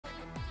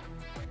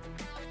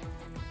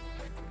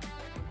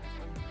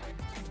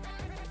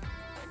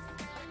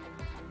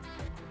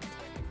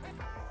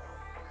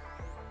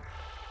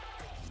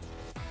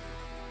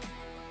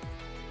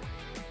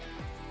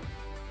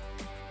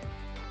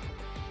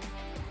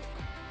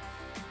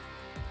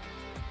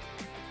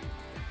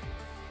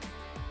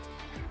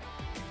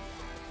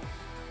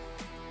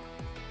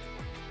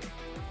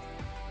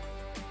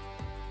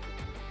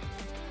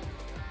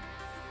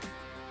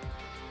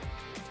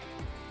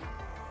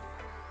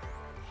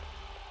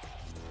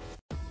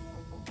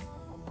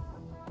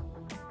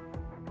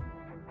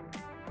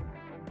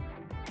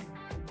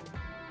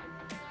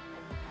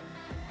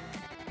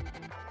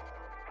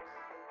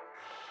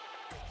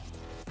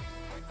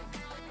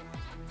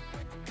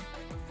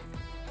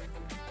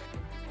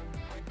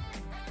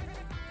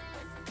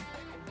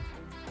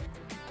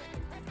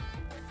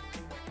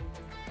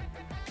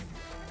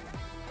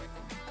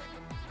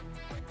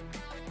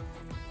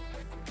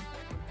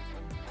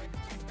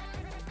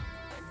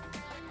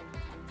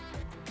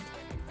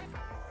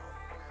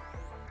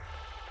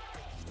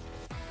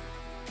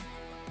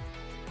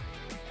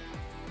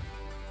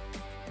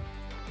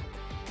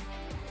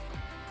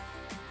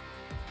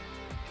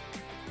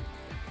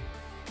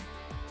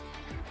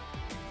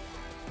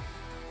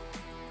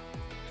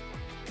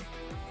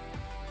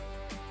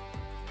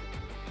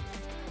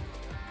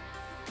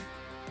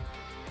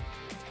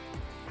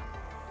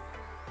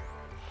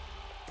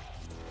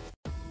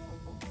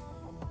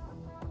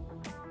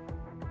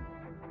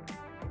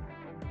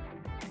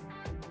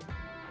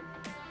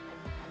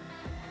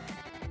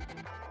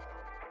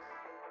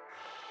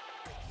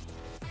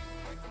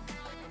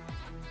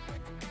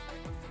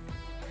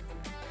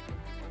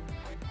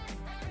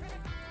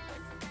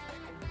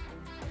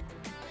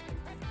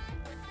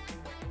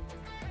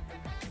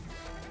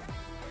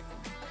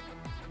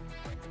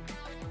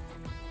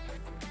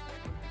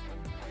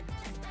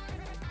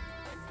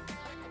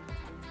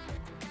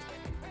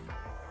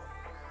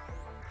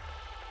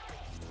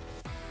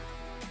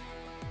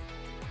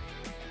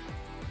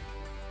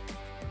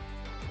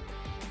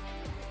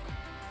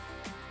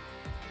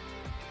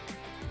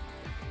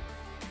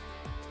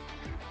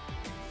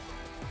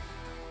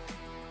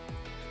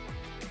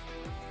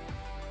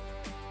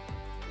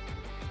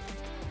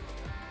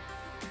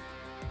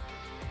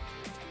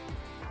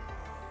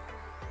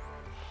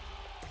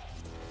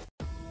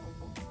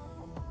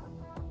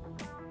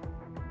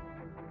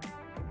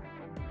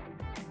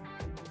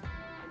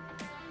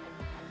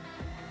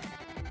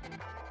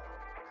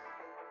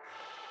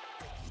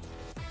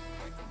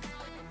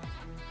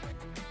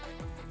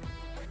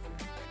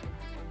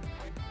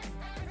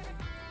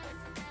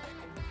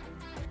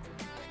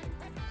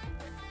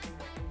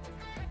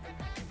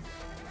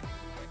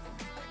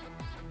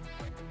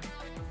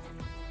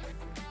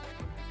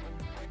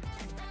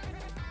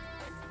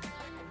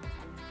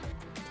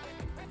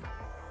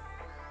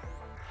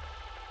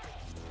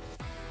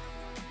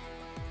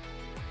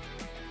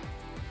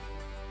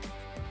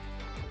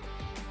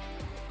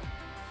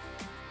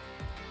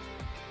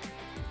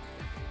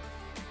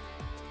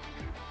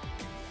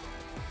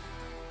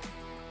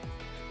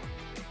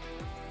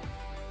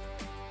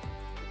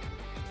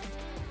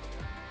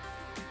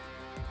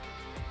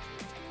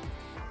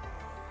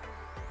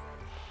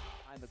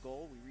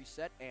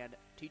set, and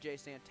TJ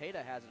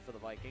Santata has it for the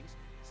Vikings.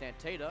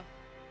 Santata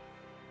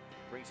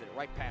brings it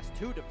right past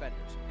two defenders.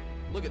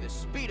 Look at this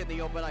speed in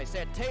the open ice.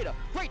 Santata,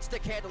 great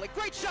stick handling,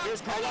 great shot.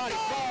 Here's Carlotti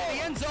in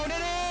the end zone.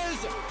 It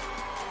is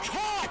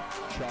caught.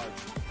 Charge.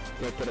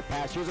 Good for the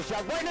pass. Here's a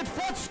shot right in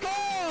front. Score!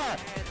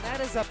 And that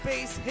is a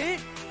base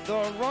hit. The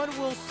run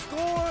will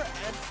score.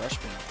 And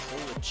freshman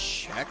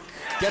Polachek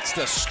gets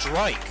the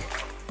strike.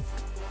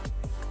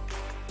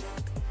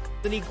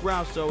 Anthony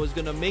Grosso is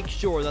going to make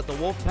sure that the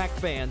Wolfpack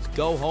fans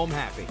go home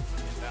happy.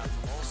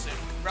 Olsen,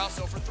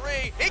 Grosso for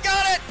three. He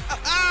got it!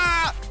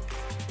 Ah!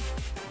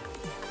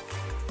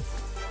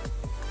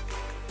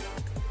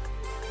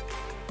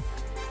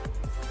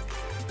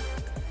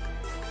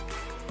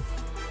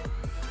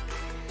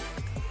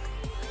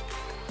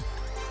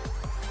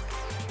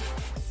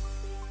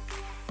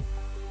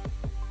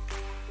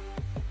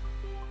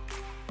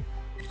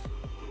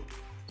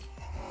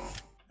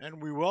 And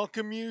we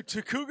welcome you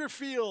to Cougar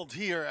Field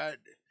here at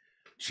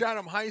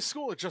Chatham High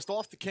School, just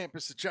off the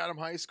campus of Chatham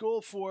High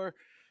School, for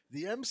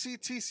the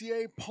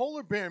MCTCA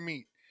Polar Bear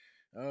Meet,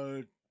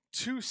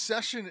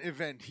 two-session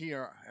event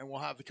here, and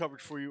we'll have the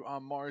coverage for you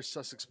on Morris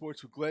Sussex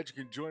Sports. We're glad you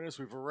can join us.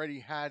 We've already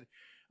had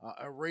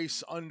a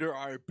race under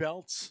our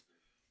belts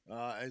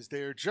as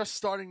they are just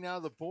starting now.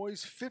 The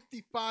boys'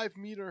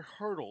 55-meter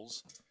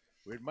hurdles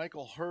with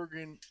Michael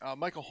Holden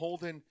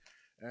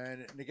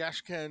and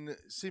Nagashkan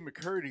C.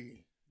 McCurdy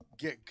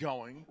get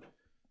going.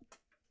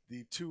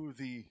 The two of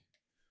the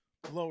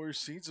lower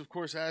seeds, of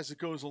course, as it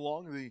goes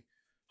along, the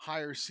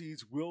higher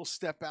seeds will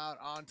step out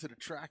onto the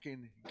track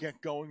and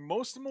get going.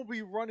 Most of them will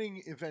be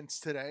running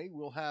events today.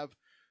 We'll have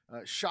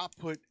shot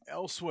put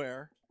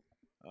elsewhere.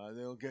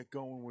 They'll get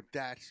going with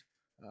that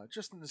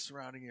just in the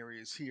surrounding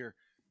areas here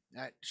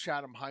at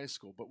Chatham High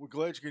School. But we're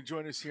glad you can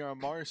join us here on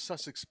Morris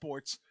Sussex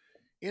Sports.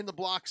 In the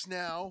blocks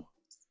now,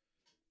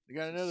 we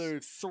got another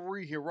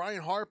three here.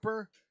 Ryan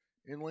Harper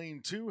in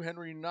lane 2,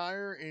 Henry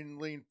Nyer in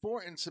lane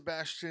 4, and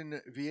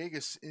Sebastian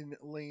Villegas in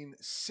lane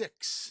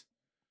 6.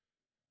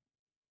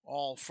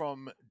 All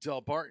from Del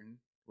Barton.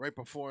 Right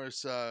before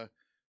us,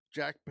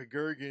 Jack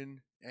Pagurgan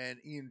and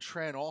Ian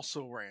Tran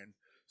also ran.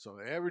 So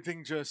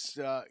everything just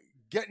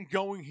getting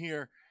going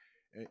here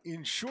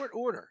in short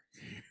order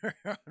here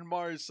on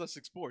Morris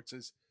Sussex Sports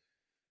as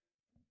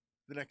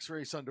the next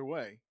race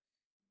underway.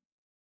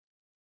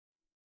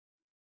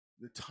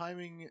 The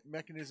timing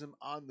mechanism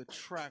on the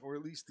track, or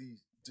at least the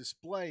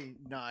display,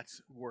 not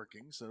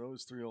working, so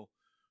those three will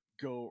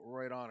go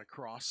right on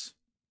across.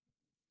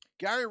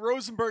 Gary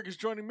Rosenberg is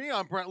joining me.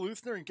 I'm Brett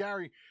Luthner, and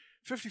Gary,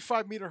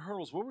 55-meter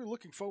hurdles. What are we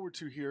looking forward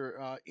to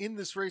here in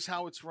this race,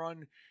 how it's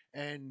run,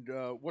 and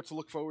what to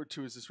look forward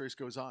to as this race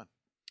goes on?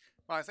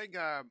 Well, I think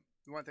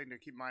one thing to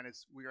keep in mind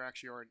is we are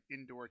actually an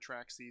indoor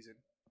track season,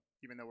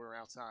 even though we're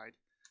outside,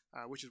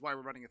 which is why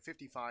we're running a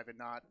 55 and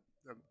not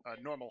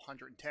a normal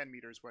 110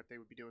 meters, what they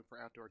would be doing for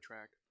outdoor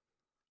track.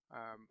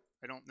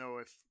 I don't know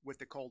if, with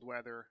the cold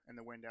weather and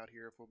the wind out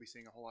here, if we'll be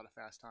seeing a whole lot of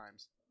fast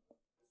times.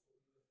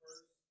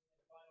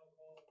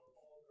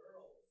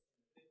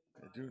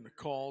 They're doing the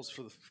calls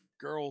for the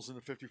girls in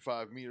the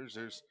 55 meters.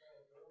 There's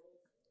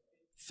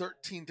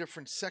 13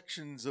 different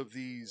sections of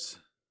these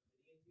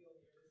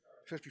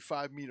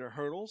 55-meter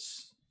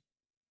hurdles.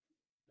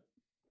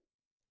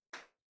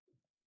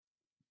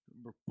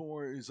 Number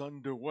 4 is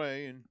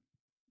underway and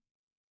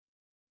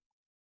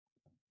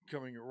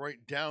coming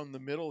right down the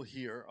middle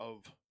here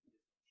of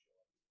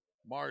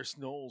Morris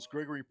Knowles,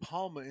 Gregory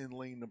Palma in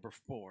lane number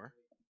 4.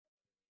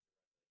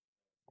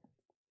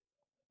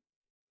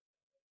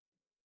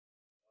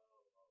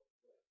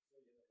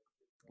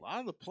 A lot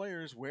of the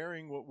players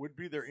wearing what would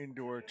be their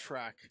indoor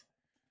track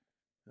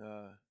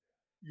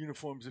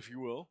uniforms, if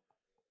you will.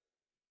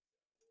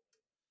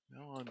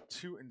 Now on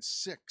 2 and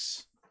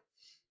 6.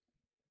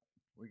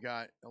 We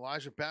got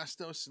Elijah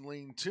Bastos in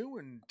lane 2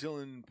 and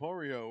Dylan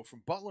Porio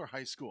from Butler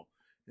High School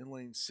in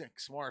lane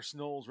 6. Morris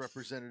Knowles,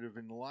 representative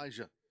in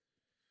Elijah.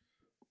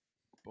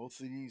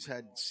 Both of these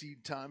had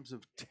seed times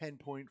of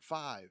 10.5.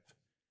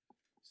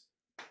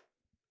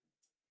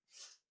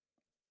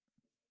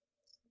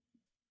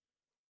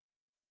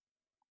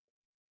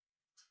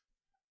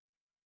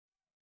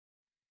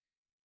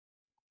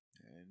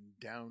 And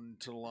down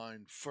to the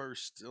line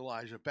first,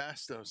 Elijah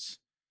Bastos.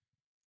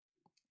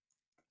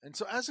 And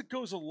so as it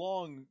goes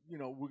along, you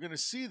know, we're going to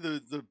see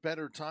the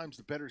better times,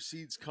 the better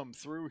seeds come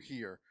through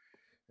here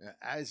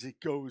as it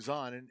goes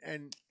on.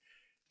 And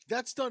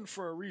that's done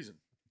for a reason.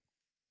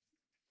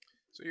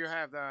 So you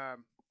have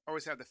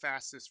always have the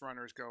fastest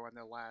runners go on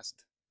the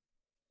last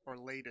or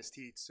latest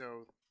heat.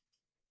 So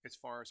as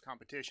far as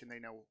competition, they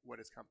know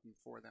what is coming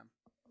for them.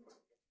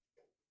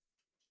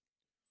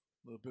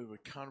 A little bit of a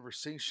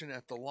conversation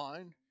at the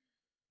line.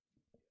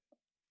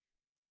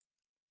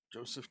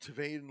 Joseph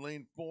Tevade in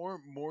lane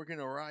 4. Morgan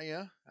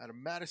Araya out of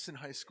Madison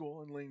High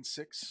School in lane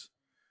 6.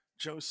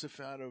 Joseph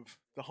out of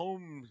the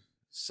home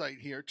site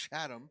here,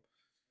 Chatham.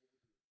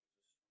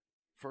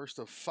 First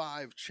of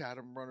 5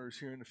 Chatham runners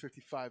here in the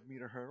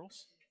 55-meter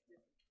hurdles.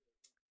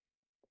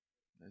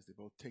 As they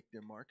both take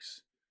their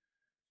marks.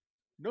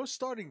 No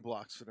starting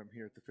blocks for them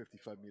here at the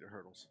 55-meter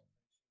hurdles.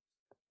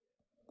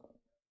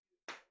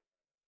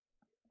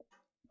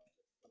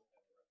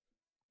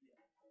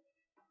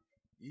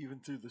 Even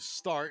through the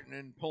start, and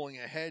then pulling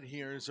ahead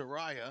here is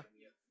Araya.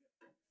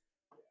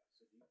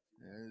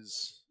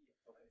 As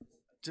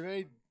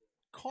Jermaine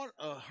caught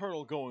a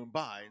hurdle going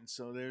by, and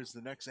so there's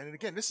the next. And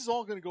again, this is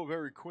all going to go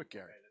very quick,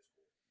 Gary.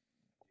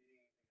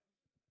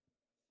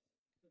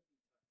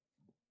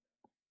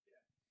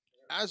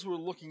 As we're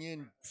looking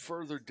in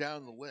further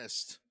down the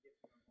list,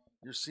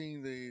 you're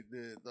seeing the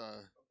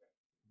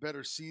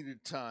better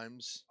seeded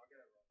times.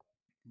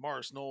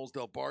 Morris Knowles,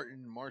 Del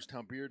Barton,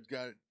 Morristown Beard's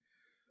got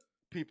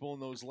people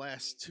in those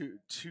last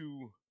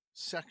two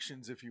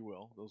sections, if you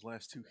will, those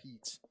last two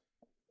heats.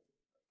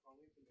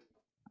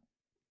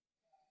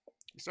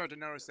 You start to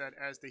notice that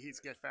as the heats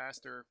get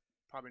faster,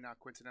 probably not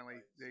coincidentally,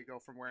 they go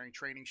from wearing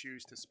training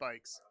shoes to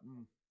spikes.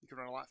 You can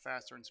run a lot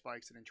faster in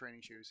spikes than in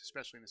training shoes,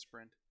 especially in the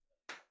sprint.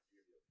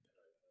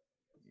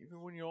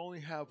 Even when you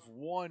only have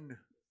one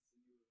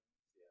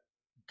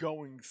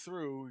going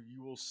through,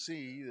 you will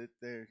see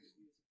that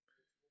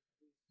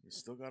you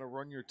still got to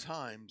run your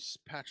times.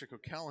 Patrick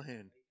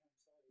O'Callahan,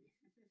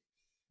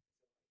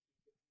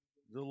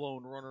 the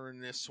lone runner in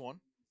this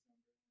one.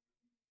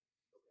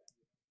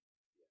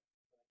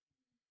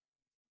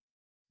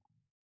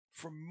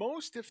 For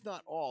most, if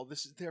not all,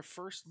 this is their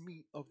first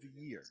meet of the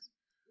year.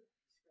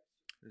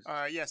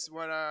 Yes,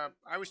 what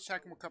I was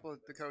checking with a couple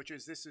of the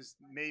coaches. This is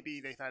maybe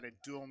they've had a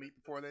dual meet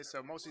before this.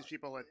 So most of these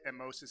people at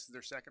most, this is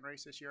their second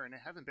race this year, and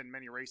there haven't been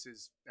many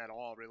races at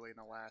all really in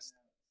the last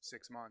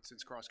 6 months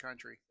since cross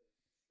country.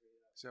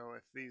 So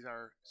if these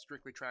are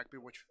strictly track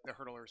people, which the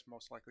hurdlers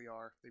most likely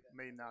are, they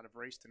may not have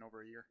raced in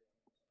over a year.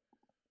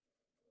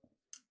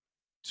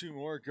 Two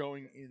more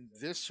going in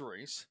this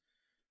race.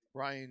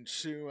 Ryan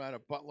Shu out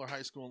of Butler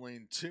High School in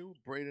lane 2.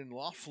 Braden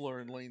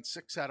Loeffler in lane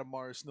 6 out of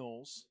Morris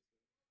Knowles.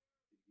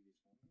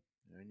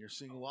 And you're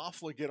seeing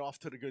Loeffler get off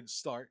to the good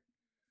start.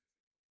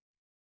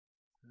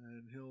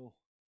 And he'll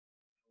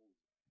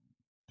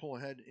pull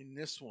ahead in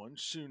this one.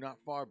 Shu not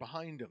far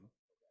behind him.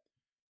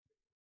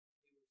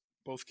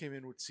 Both came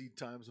in with seed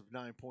times of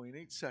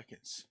 9.8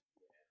 seconds.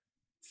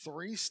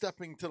 3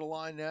 stepping to the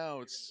line now.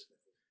 It's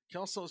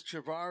Kelsos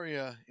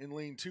Chavaria in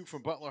lane 2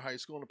 from Butler High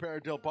School and a pair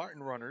of Del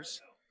Barton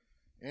runners.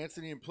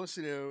 Anthony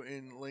Implicito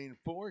in lane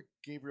 4.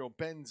 Gabriel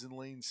Benz in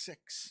lane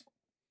 6.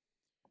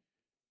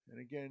 And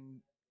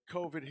again,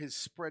 COVID has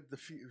spread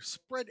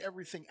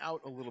everything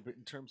out a little bit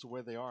in terms of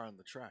where they are on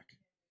the track.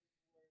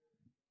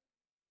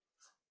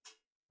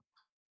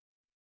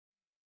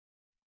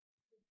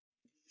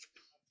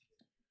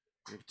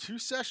 We have 2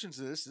 sessions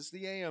of this. This is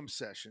the AM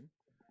session.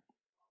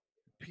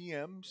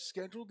 PM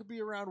scheduled to be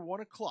around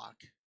 1 o'clock.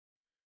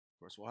 Of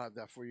course, we'll have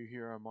that for you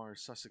here on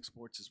Morris Sussex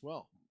Sports as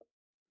well.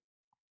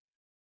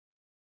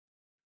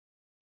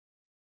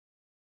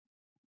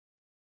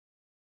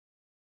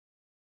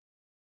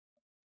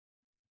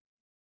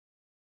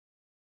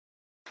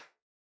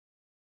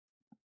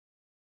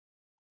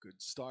 Good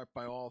start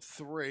by all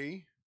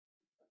 3.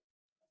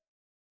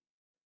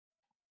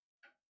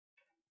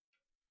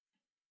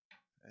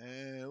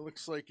 And it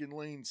looks like in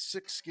lane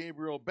 6,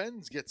 Gabriel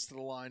Benz gets to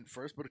the line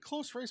first, but a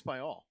close race by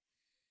all.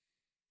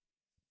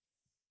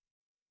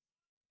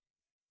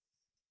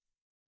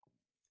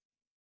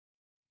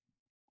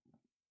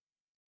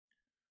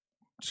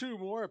 Two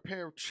more, a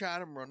pair of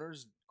Chatham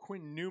runners,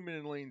 Quinn Newman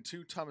in lane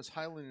 2, Thomas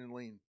Highland in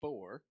lane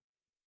 4.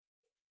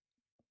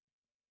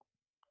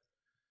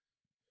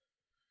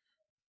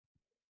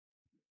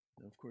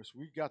 Now, of course,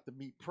 we've got the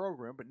meet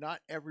program, but not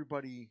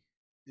everybody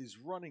is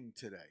running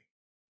today.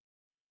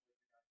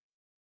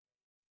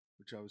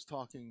 Which I was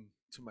talking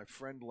to my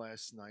friend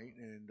last night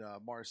and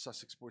Morris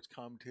Sussex Sports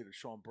commentator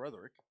Sean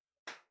Bretherick.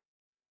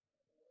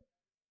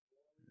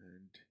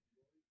 And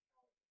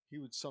he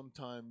would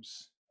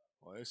sometimes,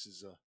 well, this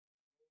is a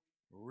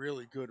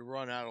really good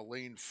run out of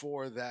lane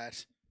 4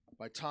 that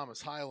by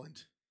Thomas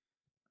Highland.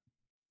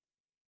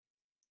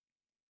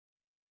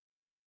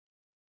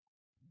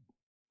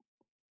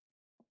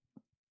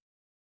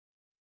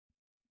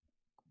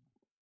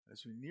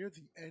 As we near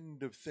the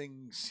end of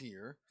things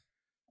here,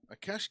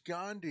 Akesh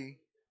Gandhi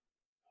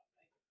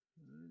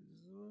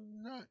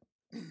not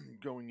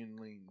going in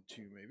lane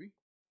 2 maybe.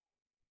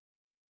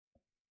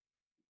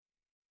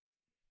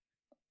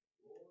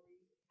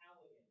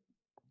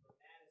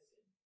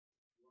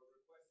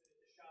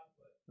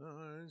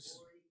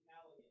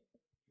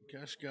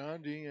 Akesh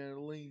Gandhi at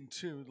lane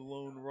 2, the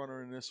lone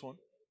runner in this one.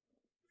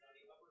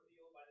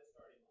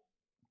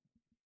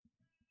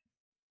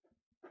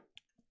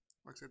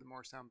 Looks like the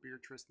Morristown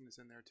Beard Tristan is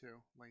in there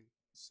too, lane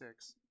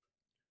 6.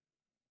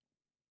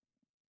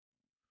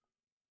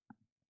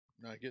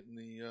 Not getting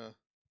the,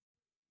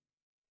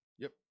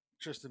 yep,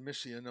 Tristan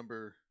Mishia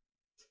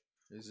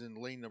is in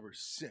lane number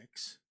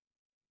 6.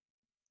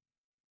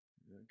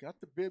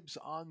 Got the bibs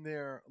on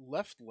their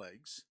left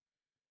legs.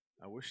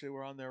 I wish they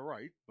were on their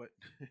right, but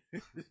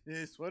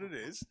it's what it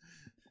is.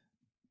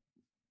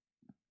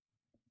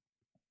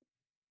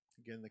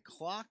 Again, the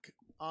clock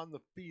on the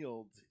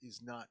field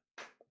is not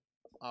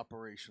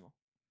operational.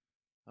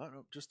 Oh,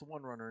 no, just the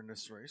one runner in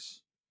this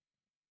race.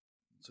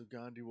 So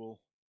Gandhi will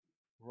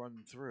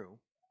run through.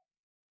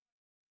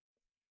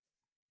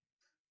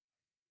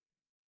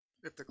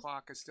 If the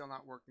clock is still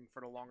not working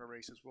for the longer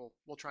races,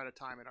 we'll try to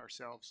time it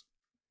ourselves,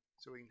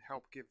 so we can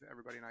help give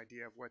everybody an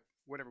idea of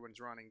what everyone's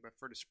running. But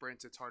for the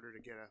sprints, it's harder to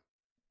get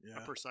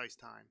a precise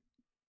time.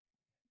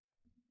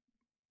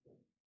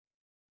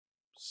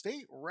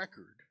 State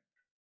record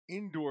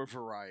indoor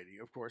variety,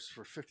 of course,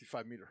 for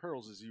 55-meter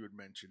hurdles, as you had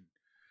mentioned,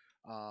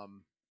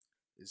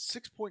 is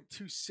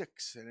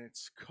 6.26, and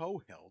it's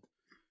co-held.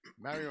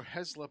 Mario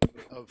Heslop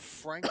of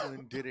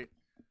Franklin did it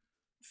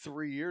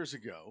 3 years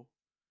ago.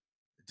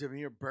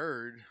 Demir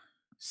Bird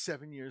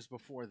 7 years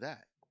before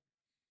that.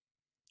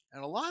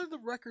 And a lot of the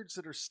records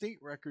that are state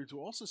records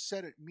were also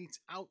set at meets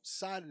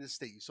outside of the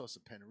state. You saw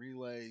some Penn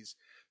Relays,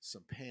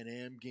 some Pan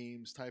Am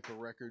Games type of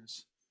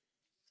records.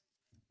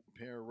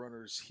 Pair of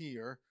runners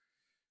here.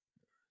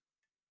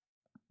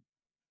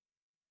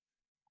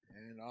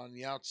 And on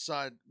the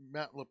outside,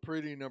 Matt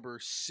Lapriti, number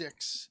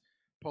 6.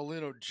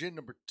 Paulino Gin,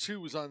 number 2,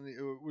 was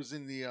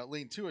in the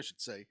lane 2, I should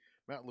say.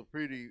 Matt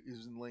Lapriti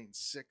is in lane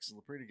 6, and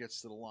Lapriti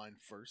gets to the line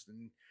first.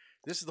 And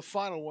this is the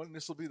final one.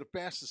 This will be the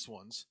fastest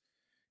ones.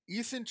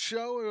 Ethan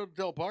Cho of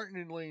Del Barton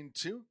in lane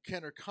 2.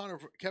 Kevin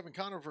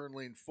Conover in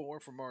lane 4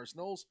 for Morris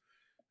Knowles,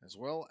 as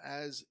well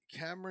as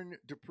Cameron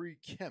Dupree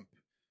Kemp.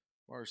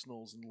 Morris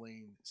Knowles in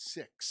lane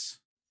 6.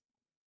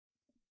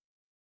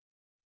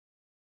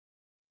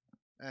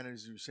 And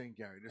as you were saying,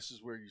 Gary, this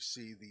is where you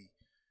see the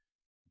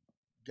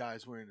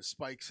guys wearing the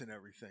spikes and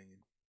everything. And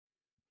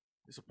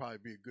this will probably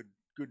be a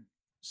good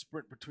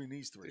sprint between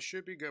these three. It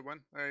should be a good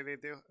one.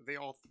 They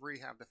all three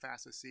have the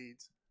fastest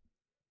seeds.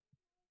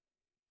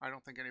 I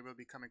don't think anybody will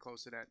be coming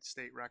close to that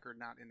state record,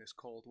 not in this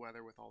cold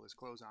weather with all this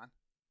clothes on.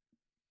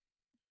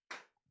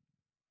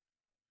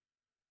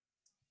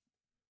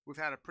 We've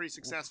had a pretty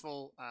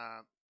successful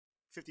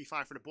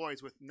 55 for the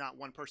boys with not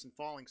one person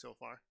falling so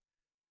far.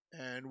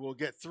 And we'll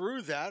get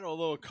through that,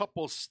 although a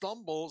couple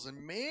stumbles,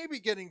 and maybe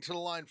getting to the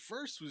line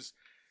first was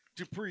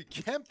Dupree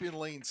Kemp in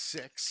lane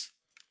 6.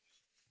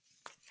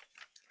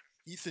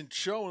 Ethan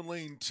Cho in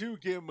lane 2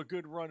 gave him a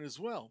good run as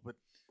well. But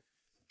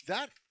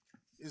that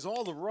is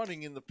all the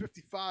running in the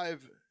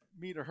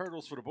 55-meter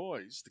hurdles for the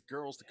boys. The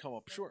girls to come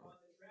up shortly.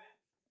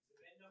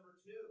 Event number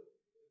 2,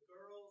 the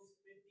girls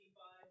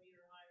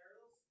 55-meter high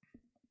hurdles.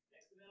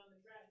 Next event on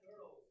the track,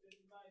 girls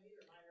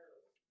 55-meter high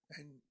hurdles.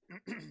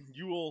 And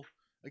you will,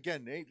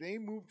 again, they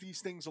move these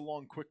things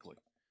along quickly,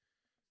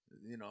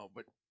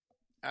 but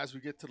as we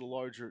get to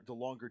the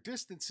longer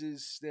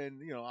distances, then,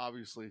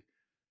 obviously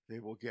they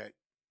will get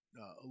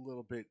a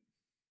little bit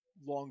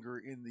longer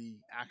in the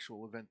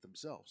actual event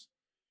themselves.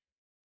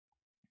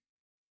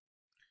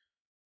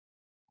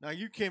 Now,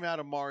 you came out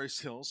of Morris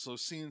Hills, so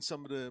seeing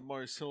some of the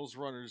Morris Hills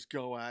runners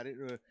go at it,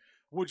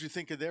 what did you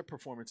think of their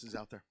performances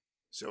out there?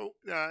 So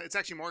it's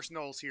actually Morris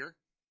Knowles here,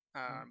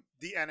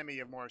 the enemy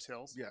of Morris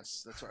Hills.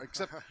 Yes, that's right.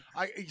 Except,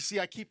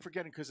 I keep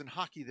forgetting because in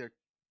hockey they're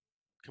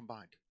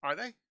combined. Are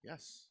they?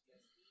 Yes.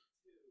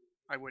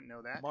 I wouldn't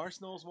know that. Morris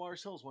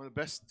Hills, one of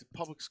the best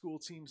public school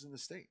teams in the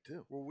state,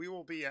 too. Well, we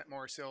will be at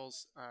Morris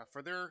Hills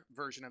for their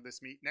version of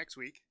this meet next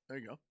week. There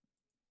you go.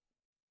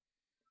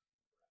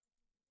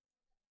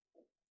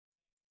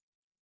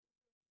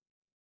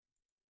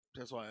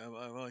 That's why I'm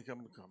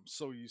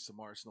so used to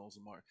Morris Knowles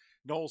and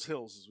Knowles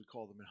Hills, as we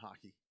call them in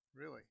hockey.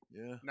 Really?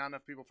 Yeah. Not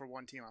enough people for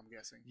one team, I'm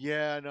guessing.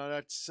 Yeah, no,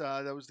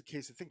 that was the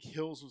case. I think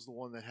Hills was the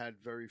one that had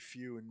very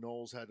few, and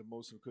Knowles had the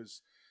most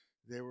because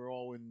they were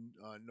all in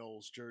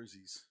Knowles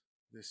jerseys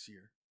this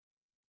year.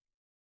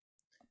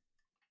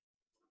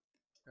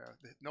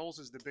 Knowles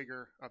is the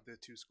bigger of the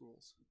two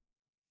schools.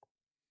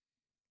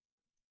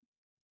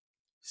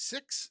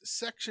 6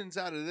 sections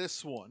out of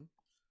this one.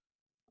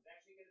 It's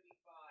actually going to be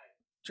 5.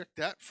 Check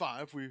that,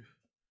 5. We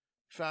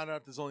found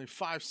out there's only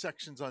 5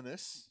 sections on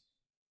this.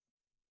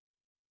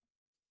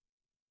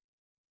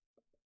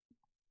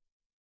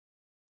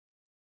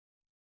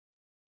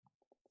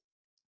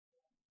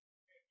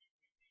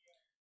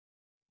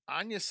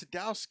 Anya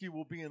Sadowski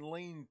will be in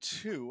lane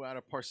 2 out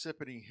of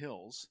Parsippany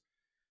Hills.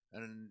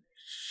 And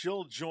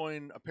she'll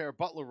join a pair of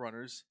Butler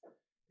runners,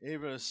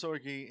 Ava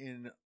Sorgi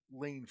in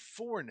lane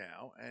 4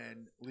 now,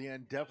 and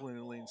Leanne Devlin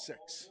in lane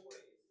 6.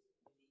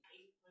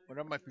 Well,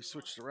 that might be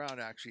switched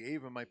around, actually.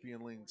 Ava might be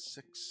in lane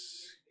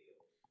 6.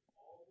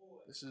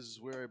 This is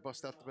where I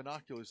bust out the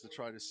binoculars to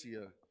try to see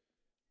a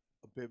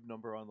bib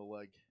number on the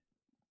leg.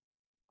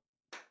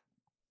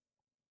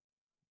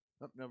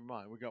 Oh, never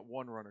mind. We got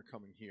one runner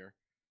coming here.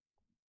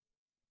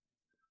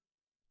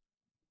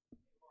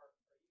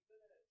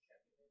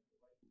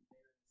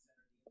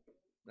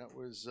 That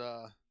was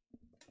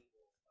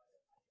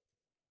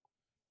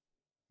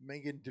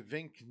Megan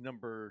DeVink,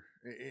 number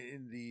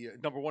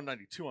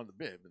 192 on the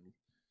bib in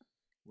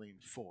lane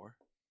 4.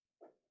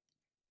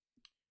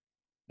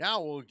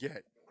 Now we'll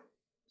get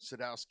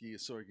Sadowski,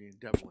 Asorgi, and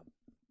Devlin.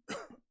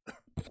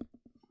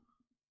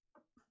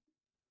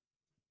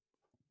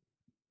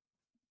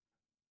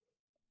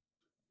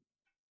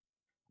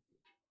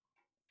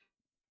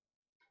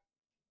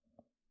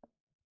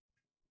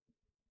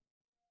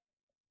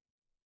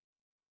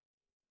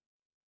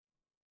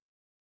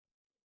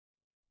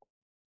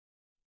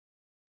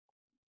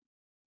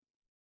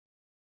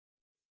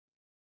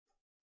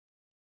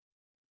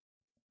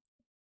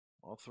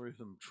 All three of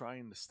them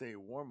trying to stay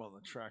warm on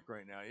the track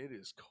right now. It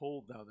is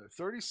cold down there.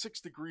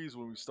 36 degrees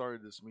when we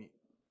started this meet.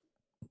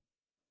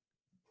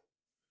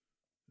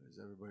 As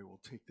everybody will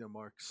take their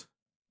marks.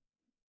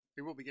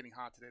 It will be getting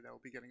hot today, though.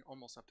 We'll be getting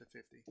almost up to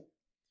 50.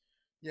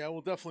 Yeah, we'll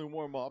definitely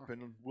warm up,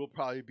 and we'll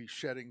probably be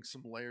shedding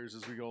some layers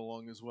as we go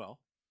along as well.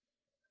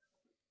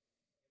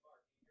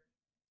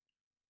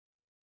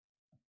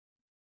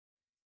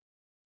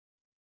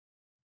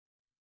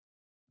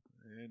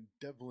 And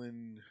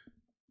Devlin,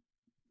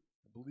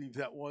 I believe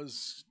that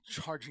was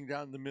charging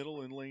down the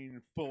middle in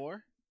lane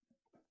 4.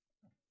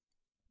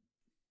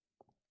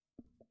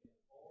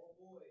 All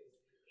boys,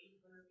 the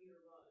 800-meter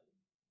run.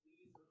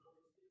 Please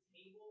report to the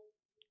table.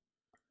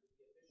 The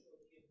official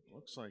kid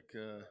Looks like,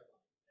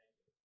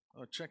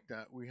 oh, check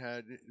that.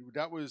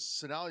 That was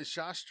Sonali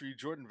Shastri,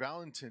 Jordan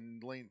Valentin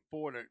in lane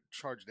 4 that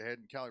charged ahead,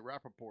 and Callie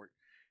Rappaport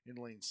in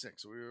lane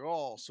 6. So we were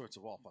all sorts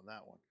of off on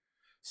that one.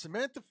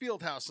 Samantha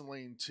Fieldhouse in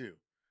lane 2.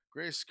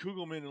 Grace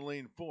Kugelman in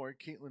lane 4,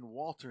 Caitlin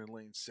Walter in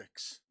lane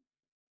 6.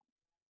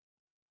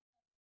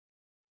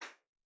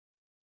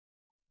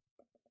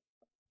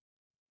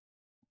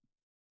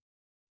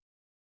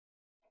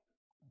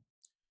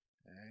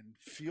 And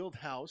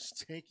Fieldhouse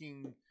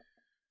taking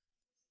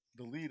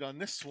the lead on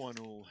this one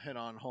will head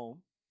on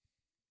home.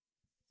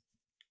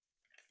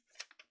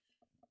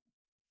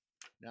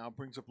 Now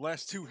brings up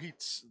last two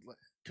heats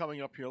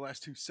coming up here,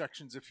 last two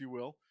sections, if you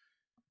will.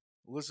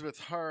 Elizabeth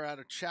Herr out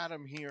of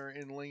Chatham here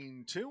in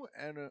lane 2,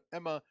 and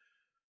Emma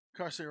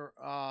Kasiorowski,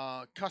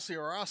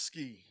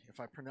 if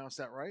I pronounced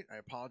that right. I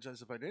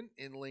apologize if I didn't,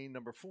 in lane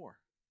number 4.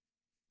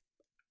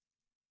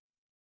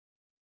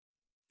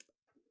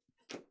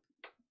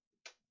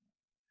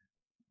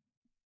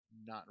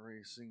 Not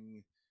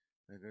racing.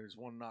 There's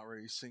one not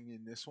racing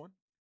in this one.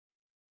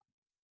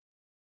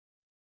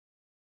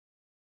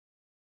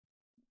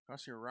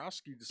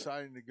 Kasiorowski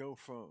deciding to go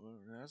from,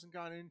 hasn't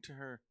got into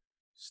her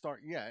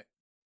start yet.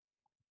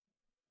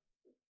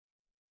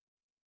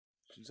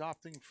 She's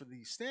opting for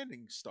the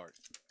standing start,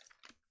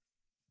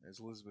 as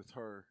Elizabeth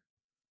Herr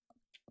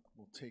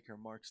will take her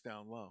marks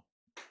down low.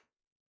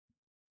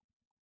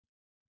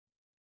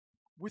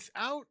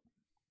 Without,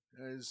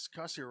 as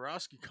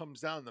Kasiorowski comes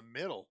down the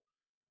middle,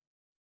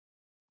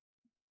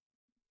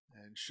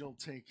 and she'll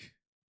take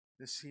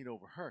this heat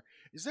over her.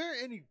 Is there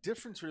any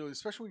difference, really,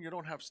 especially when you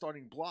don't have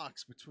starting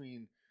blocks,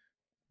 between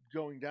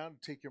going down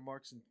to take your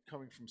marks and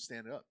coming from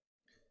stand up?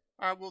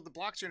 Well, the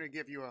blocks are going to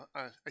give you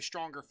a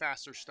stronger,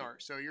 faster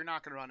start. So you're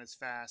not going to run as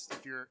fast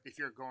if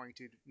you're going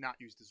to not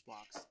use those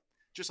blocks.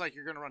 Just like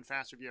you're going to run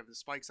faster if you have the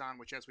spikes on,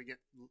 which as we get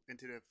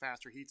into the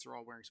faster heats, they're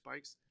all wearing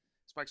spikes.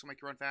 Spikes will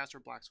make you run faster.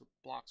 Blocks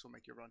will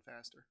make you run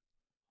faster.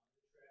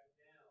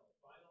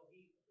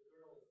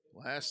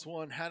 Last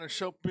one, Hannah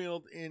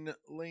Schofield in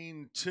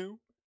lane 2.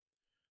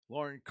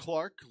 Lauren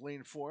Clark,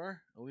 lane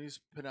 4. Elise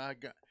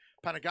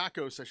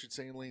Panagakos, I should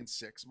say, in lane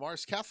 6.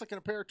 Morris Catholic and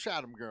a pair of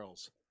Chatham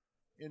girls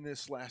in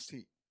this last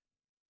heat.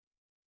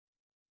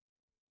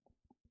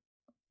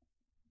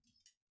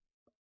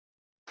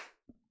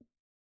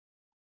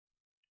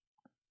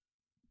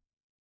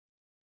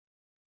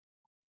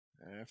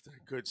 After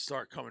a good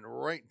start coming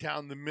right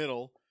down the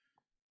middle,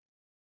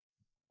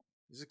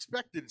 is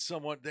expected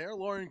somewhat there.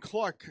 Lauren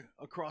Clark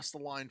across the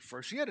line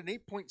first. She had an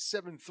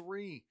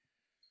 8.73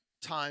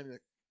 time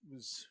that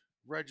was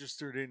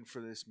registered in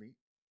for this meet.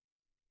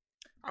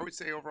 I would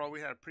say overall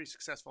we had pretty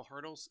successful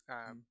hurdles.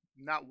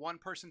 Not one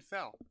person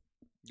fell.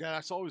 Yeah,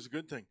 that's always a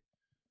good thing.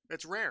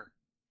 It's rare.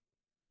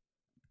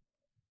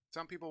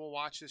 Some people will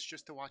watch this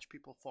just to watch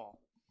people fall.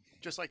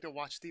 Just like they'll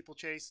watch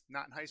steeplechase,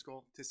 not in high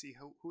school, to see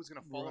who's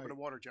going to fall over the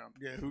water jump.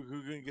 Yeah, who's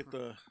going to get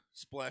the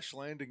splash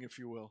landing, if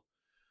you will.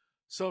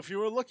 So if you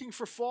were looking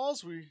for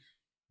falls,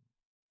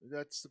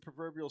 that's the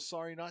proverbial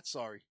sorry, not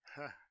sorry.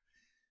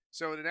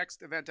 So the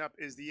next event up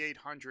is the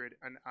 800.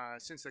 And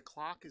since the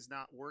clock is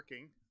not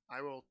working,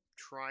 I will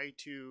try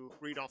to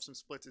read off some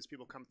splits as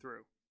people come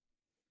through.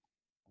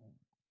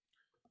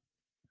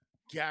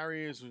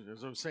 Gary, as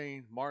I was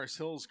saying, Morris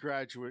Hills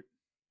graduate.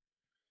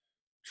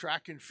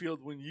 Track and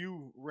field when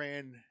you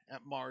ran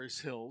at Morris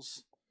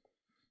Hills.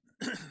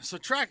 So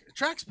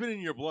track's been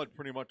in your blood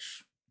pretty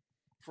much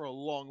for a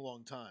long,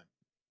 long time.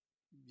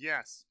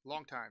 Yes,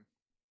 long time.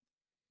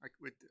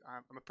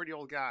 I'm a pretty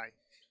old guy.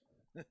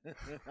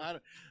 I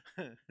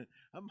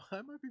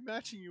might be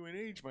matching you in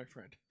age, my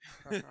friend.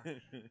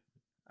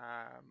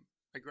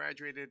 I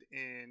graduated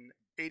in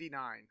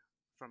 '89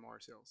 from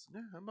Morris Hills.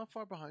 Yeah, I'm not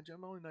far behind you.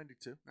 I'm only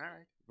 92. All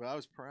right. But I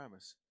was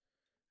Paramus,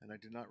 and I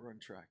did not run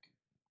track.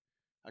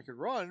 I could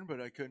run,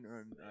 but I couldn't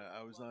run.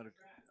 I was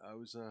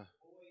a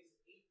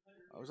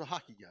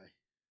hockey guy.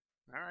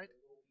 All right.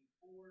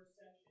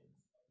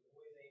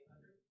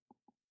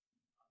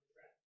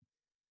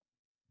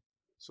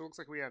 So it looks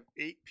like we have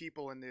 8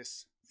 people in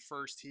this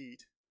first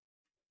heat.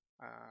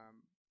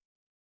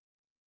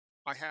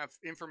 I have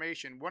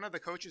information. One of the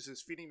coaches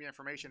is feeding me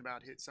information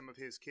about some of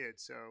his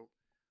kids. So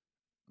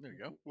there you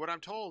go. What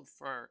I'm told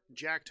for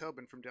Jack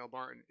Tobin from Del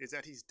Barton is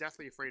that he's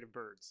deathly afraid of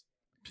birds.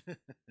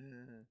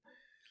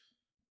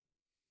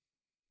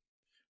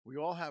 We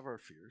all have our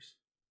fears.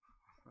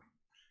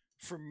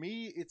 For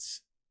me,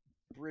 it's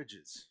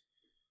bridges.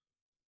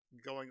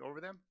 Going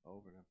over them?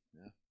 Over them,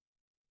 yeah.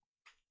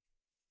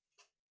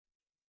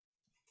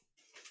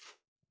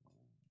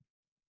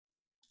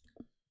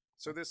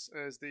 So this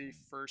is the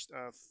first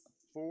of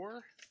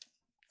four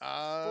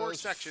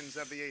sections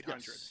of the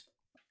 800. Yes.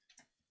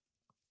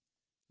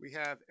 We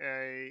have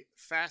a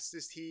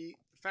fastest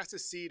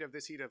seed of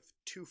this heat of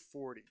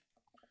 240.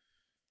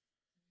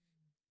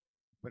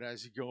 But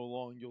as you go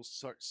along, you'll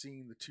start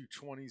seeing the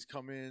 220s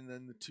come in,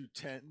 then the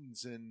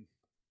 210s, and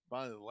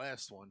by the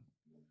last one,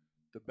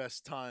 the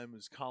best time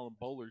is Colin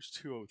Bowler's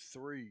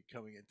 203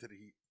 coming into the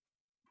heat.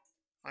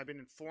 I've been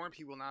informed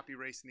he will not be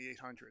racing the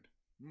 800.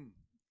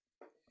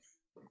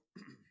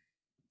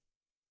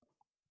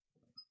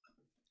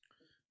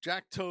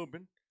 Jack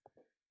Tobin,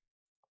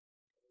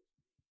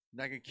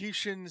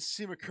 Nagakishin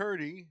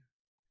Simakirti,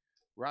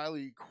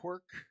 Riley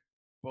Quirk,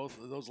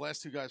 both of those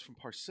last two guys from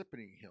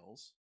Parsippany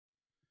Hills.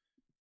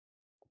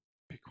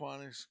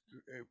 Pequanix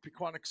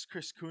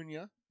Chris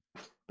Cunha,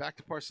 back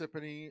to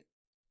Parsippany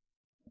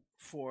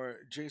for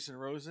Jason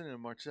Rosen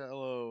and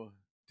Marcello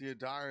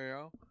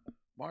Diodario.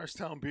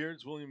 Morristown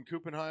Beards, William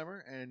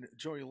Kuppenheimer, and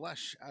Joey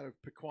Lesh out of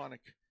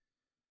Pequannock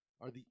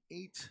are the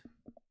 8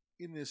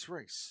 in this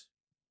race.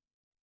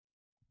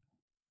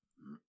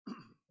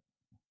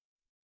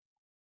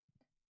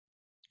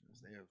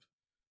 As they have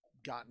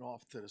gotten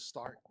off to the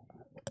start.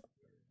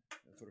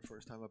 And for the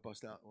first time I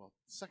bust out, well,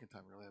 second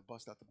time really, I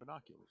bust out the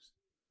binoculars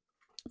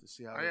to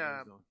see how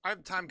everything's going. I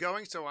have time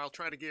going, so I'll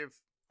try to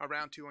give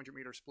around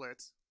 200-meter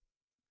splits.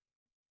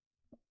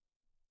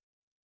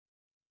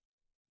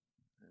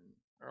 And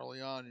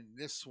early on in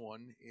this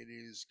one, it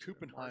is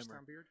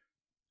Kuppenheimer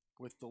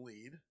with the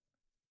lead.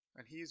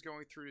 And he's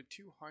going through to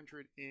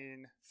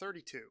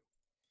 232.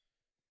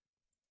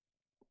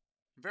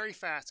 Very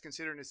fast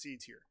considering the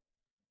seeds here.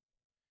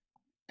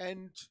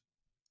 And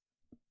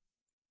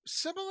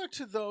similar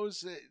to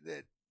those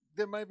that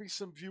there might be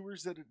some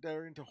viewers that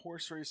are into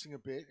horse racing a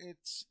bit,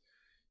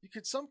 you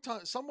could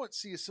somewhat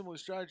see a similar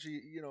strategy,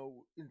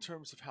 in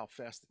terms of how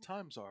fast the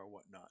times are or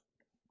whatnot.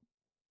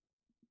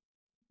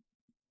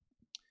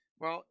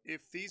 Well,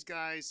 if these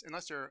guys,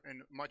 unless they're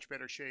in much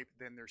better shape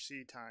than their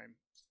seed time,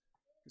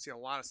 you can see a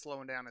lot of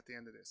slowing down at the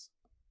end of this.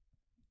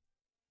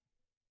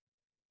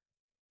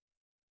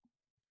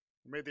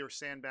 Maybe they were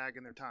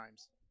sandbagging their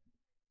times.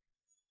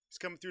 He's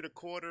coming through the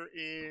quarter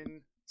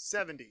in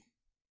 70.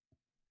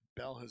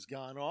 Bell has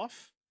gone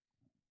off.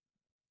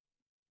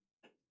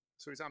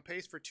 So he's on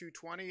pace for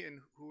 220,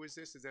 and who is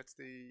this?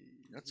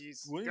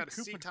 He's William got a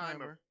seat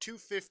time of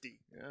 250.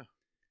 Yeah.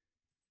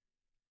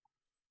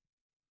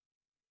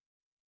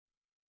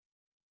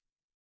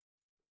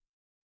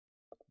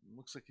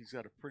 Looks like he's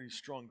got a pretty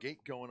strong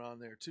gait going on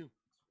there too.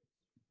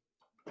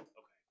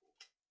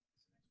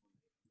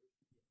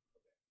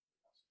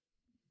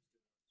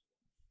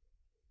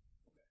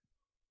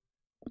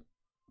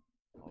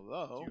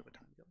 Although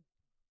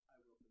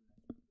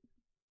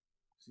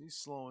he's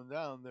slowing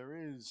down,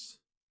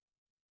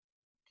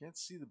 can't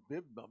see the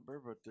bib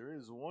number, but there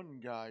is one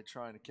guy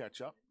trying to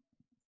catch up.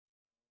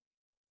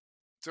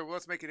 So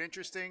let's make it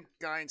interesting.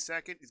 Guy in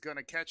second is going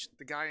to catch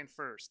the guy in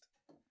first.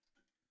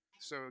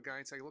 So guy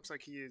in second looks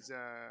like he is, it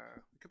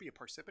could be a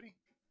Parsippany.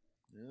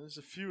 Yeah, there's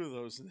a few of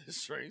those in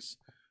this race,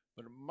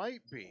 but it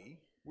might be.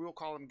 We'll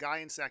call him guy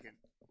in second.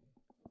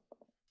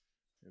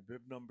 The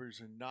bib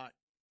numbers are not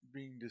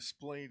being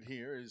displayed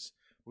here, as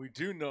we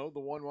do know the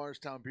one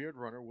Morristown Beard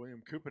runner,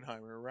 William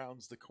Kuppenheimer,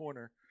 rounds the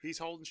corner. He's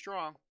holding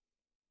strong.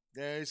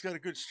 Yeah, he's got a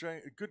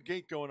good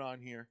gait going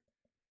on here.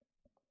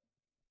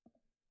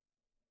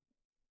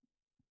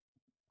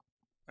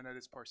 And that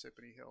is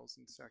Parsippany Hills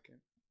in second.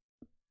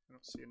 I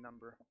don't see a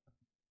number.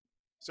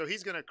 So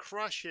he's going to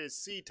crush his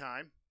seed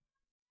time.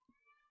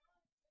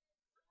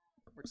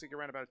 Looks like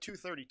around about a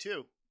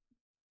 232.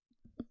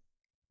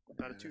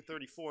 About a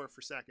 234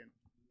 for second.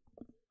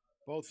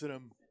 Both of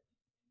them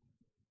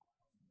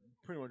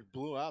pretty much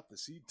blew out the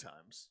seed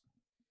times.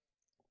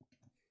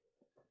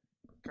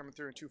 Coming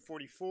through in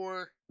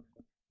 244,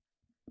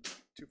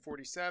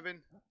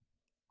 247.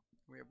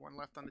 We have one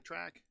left on the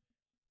track.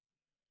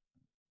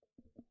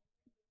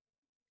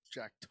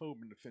 Jack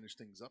Tobin to finish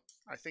things up.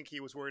 I think he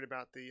was worried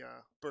about the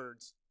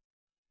birds.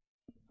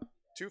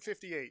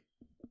 258.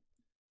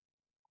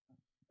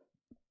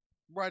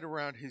 Right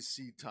around his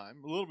seed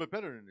time. A little bit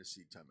better than his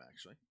seed time,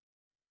 actually.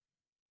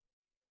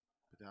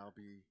 But that'll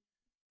be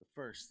the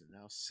first. And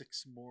now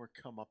 6 more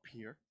come up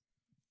here.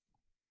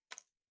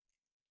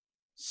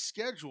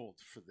 Scheduled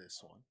for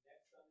this one.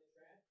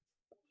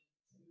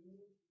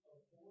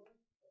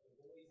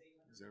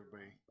 As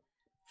everybody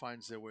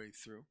finds their way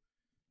through.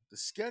 The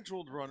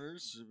scheduled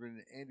runners have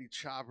been Andy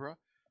Chabra,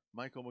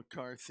 Michael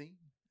McCarthy,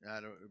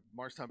 out of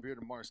Morristown Beard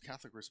and Morris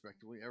Catholic,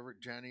 respectively,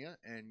 Everett Jania,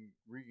 and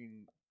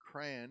Regan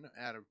Cran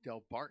out of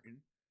Del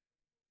Barton.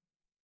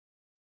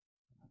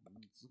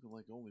 It's looking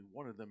like only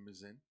one of them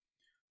is in.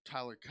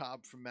 Tyler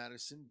Cobb from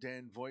Madison,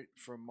 Dan Voigt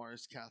from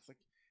Morris Catholic,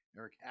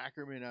 Eric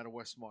Ackerman out of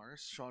West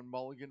Morris, Sean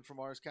Mulligan from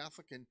Morris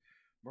Catholic, and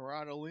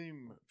Murad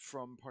Alim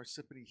from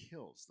Parsippany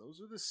Hills.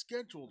 Those are the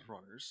scheduled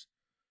runners.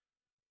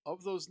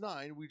 Of those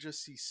 9, we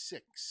just see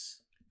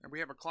 6. And we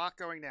have a clock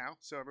going now,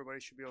 so everybody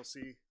should be able to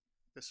see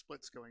the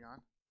splits going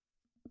on.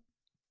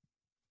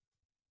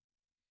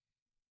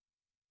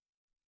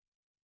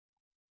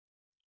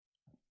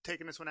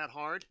 Taking this one out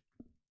hard.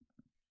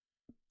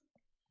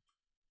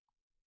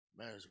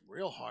 Man, it's a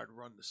real hard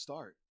run to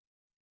start.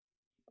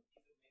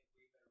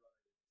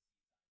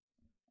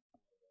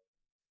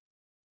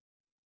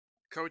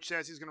 Coach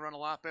says he's going to run a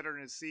lot better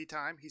in his C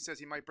time. He says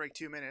he might break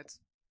 2 minutes.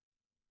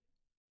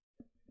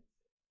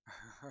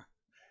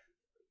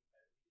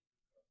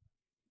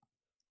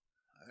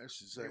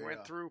 He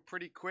went through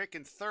pretty quick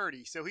in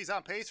 30, so he's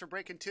on pace for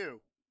breaking 2.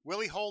 Will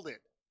he hold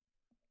it?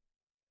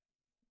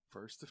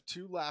 First of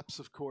 2 laps,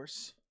 of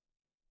course.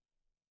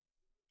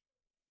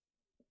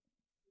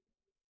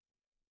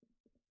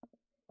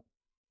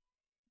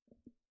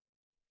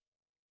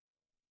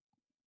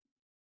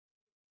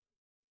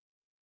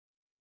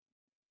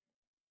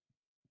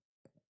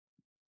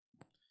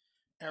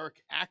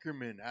 Eric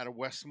Ackerman out of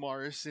West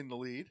Morris in the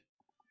lead.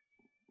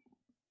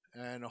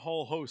 And a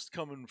whole host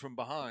coming from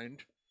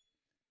behind.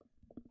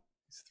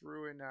 He's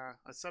through in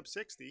a sub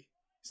 60.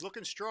 He's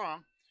looking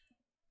strong.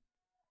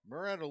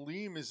 Murad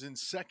Alim is in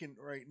second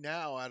right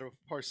now out of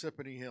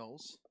Parsippany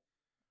Hills.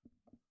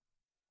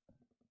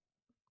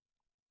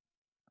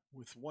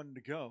 With 1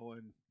 to go.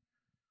 And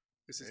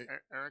this is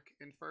Eric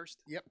in first?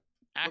 Yep.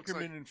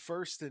 Ackerman in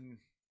first. And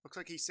looks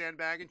like he's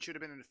sandbagging. Should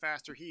have been in a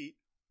faster heat.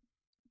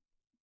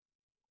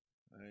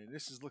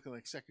 This is looking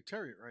like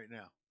Secretariat right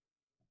now.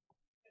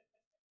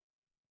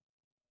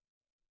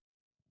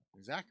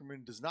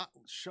 Ackerman is not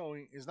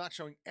showing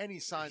any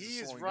signs of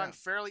slowing down. He has run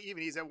fairly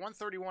even. He's at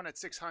 131 at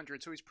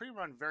 600, so he's pretty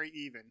run very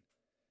even.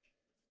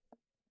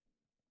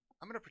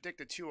 I'm going to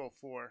predict a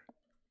 204.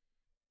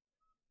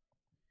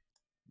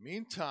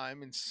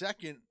 Meantime, in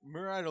second,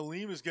 Murad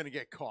Alim is going to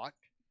get caught.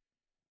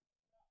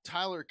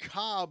 Tyler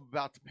Cobb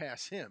about to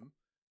pass him,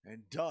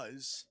 and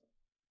does.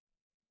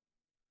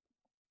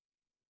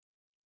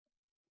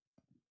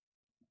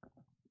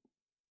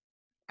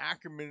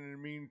 Ackerman, in the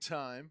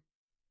meantime,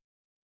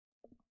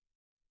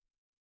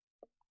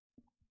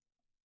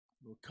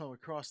 will come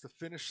across the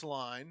finish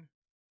line.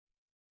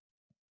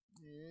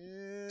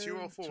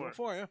 204.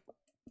 204, yeah.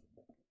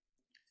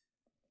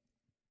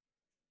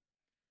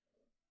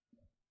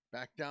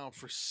 Back down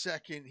for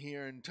second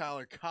here, and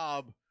Tyler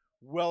Cobb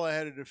well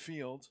ahead of the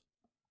field.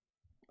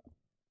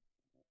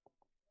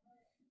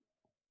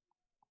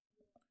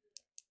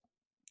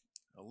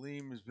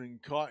 Alim has been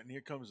caught, and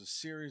here comes a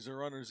series of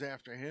runners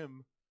after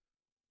him.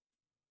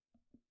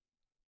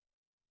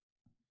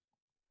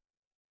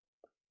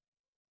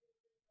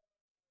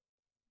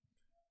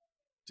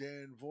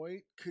 Dan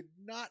Voigt could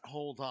not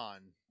hold on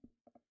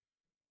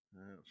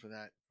for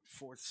that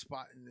 4th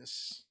spot in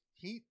this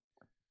heat.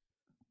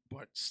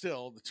 But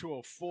still, the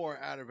 204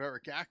 out of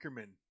Eric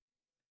Ackerman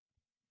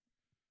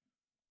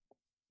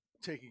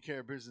taking care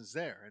of business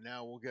there. And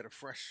now we'll get a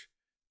fresh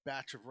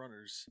batch of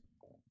runners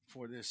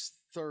for this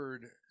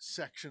 3rd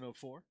section of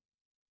 4.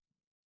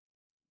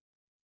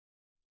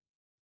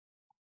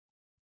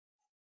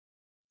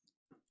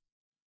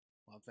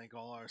 I want to thank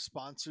all our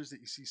sponsors that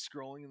you see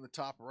scrolling in the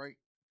top right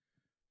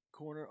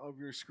corner of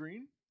your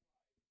screen.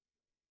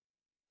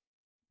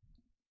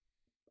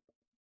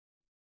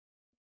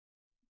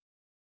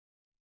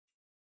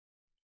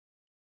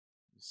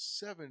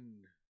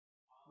 Seven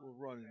will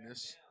run in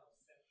this.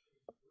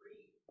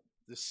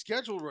 The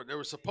scheduled run, there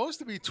was supposed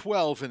to be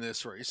 12 in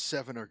this race.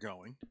 7 are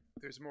going.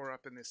 There's more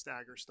up in this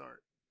stagger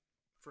start,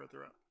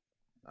 further up.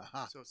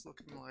 So it's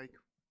looking like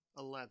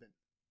 11.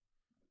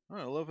 All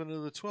right, 11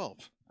 of the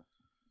 12.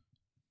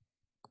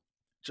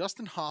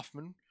 Justin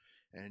Hoffman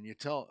and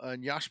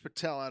Yash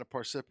Patel out of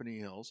Parsippany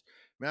Hills.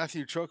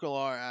 Matthew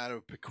Trocalar out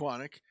of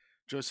Pequannock.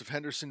 Joseph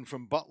Henderson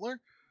from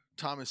Butler.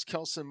 Thomas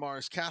Kelson,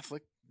 Morris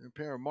Catholic. A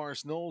pair of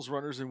Morris Knowles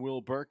runners in Will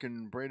Burke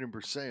and Braden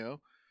Berceo.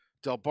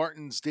 Del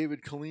Barton's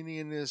David Collini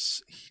in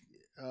this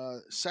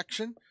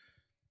section.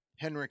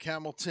 Henrik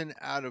Hamilton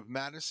out of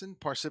Madison.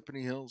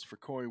 Parsippany Hills for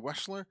Corey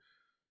Wexler.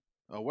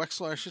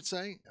 Wexler, I should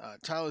say.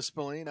 Tyler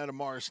Spillane out of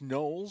Morris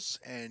Knowles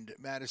and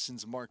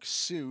Madison's Mark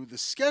Sue. The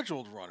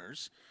scheduled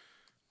runners,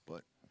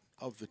 but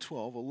of the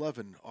 12,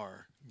 11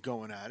 are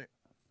going at it.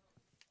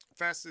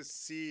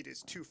 Fastest seed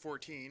is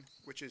 2:14,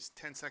 which is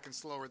 10 seconds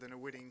slower than a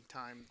winning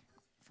time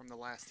from the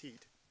last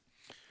heat.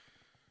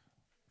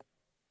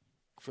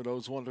 For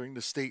those wondering,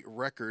 the state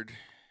record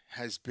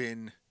has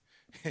been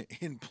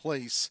in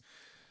place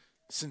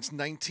since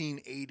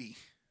 1980.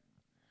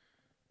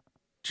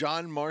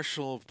 John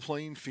Marshall of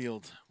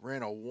Plainfield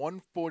ran a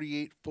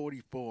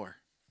 1:48.44.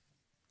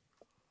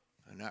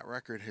 And that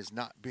record has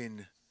not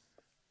been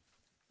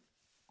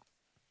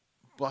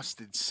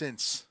busted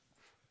since.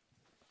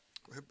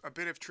 A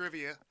bit of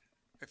trivia,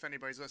 if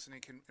anybody's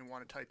listening and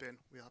want to type in,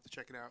 we'll have to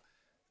check it out.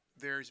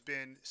 There's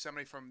been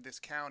somebody from this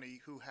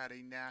county who had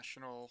the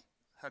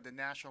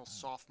national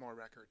sophomore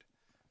record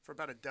for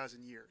about a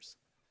dozen years.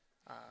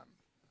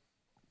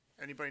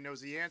 Anybody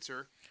knows the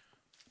answer?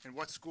 and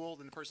what school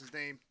in the person's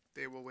name,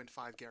 they will win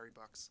 5 Gary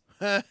bucks.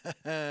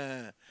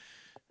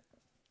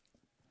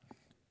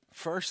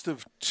 First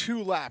of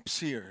 2 laps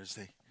here as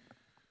they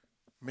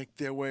make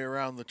their way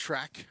around the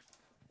track.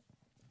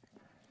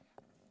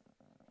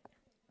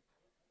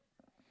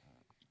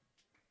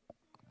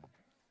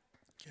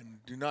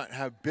 And do not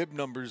have bib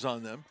numbers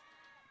on them.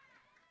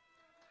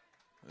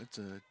 It's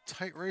a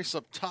tight race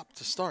up top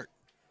to start.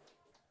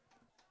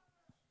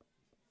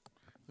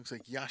 Looks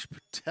like Yash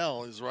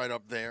Patel is right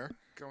up there.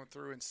 Going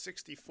through in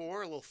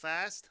 64, a little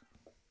fast.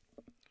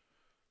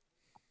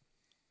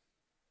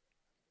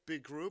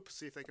 Big group,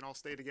 see if they can all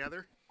stay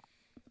together.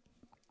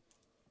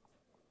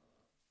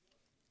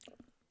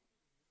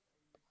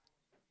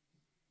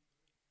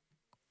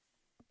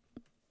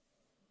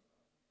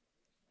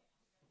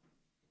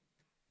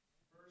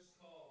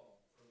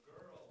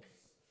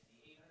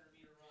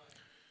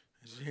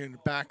 As you hear in the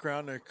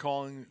background, they're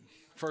calling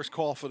first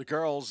call for the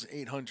girls,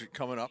 800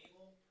 coming up.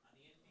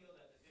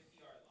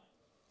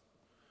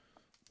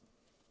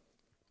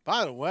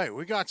 By the way,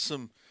 we got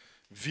some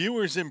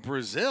viewers in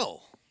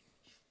Brazil.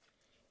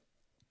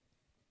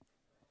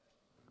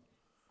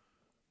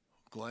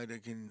 Glad they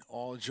can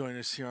all join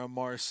us here on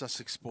Morris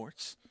Sussex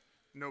Sports.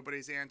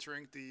 Nobody's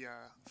answering. The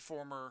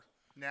former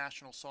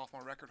national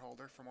sophomore record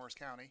holder for Morris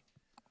County.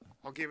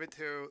 I'll give it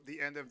to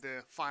the end of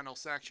the final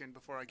section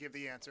before I give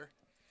the answer.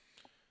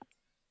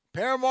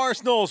 Pair of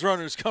Morris Knowles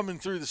runners coming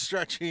through the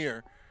stretch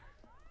here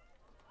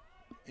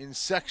in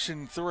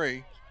Section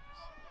 3.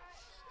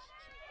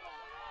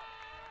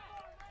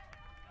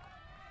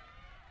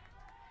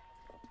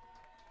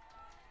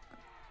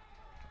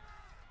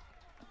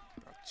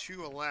 About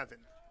 2:11.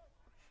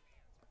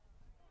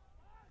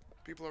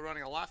 People are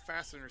running a lot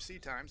faster than their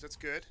seat times. That's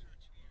good.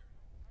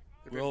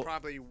 They've been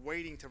probably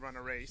waiting to run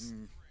a race.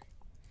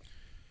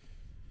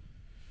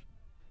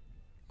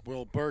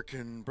 Will Burke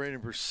and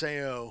Brandon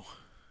Berceo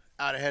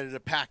out ahead of the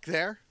pack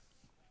there.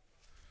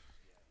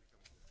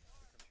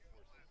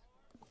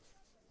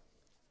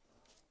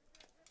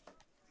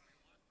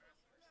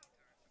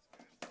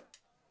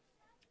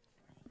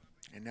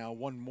 And now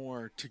one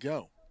more to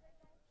go.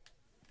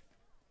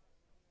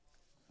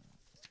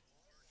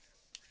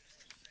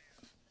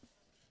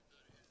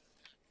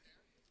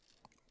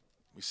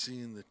 We see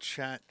in the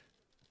chat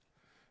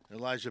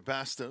Elijah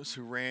Bastos,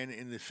 who ran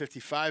in the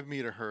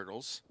 55-meter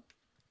hurdles.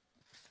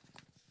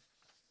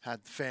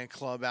 Had the fan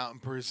club out in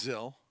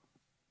Brazil.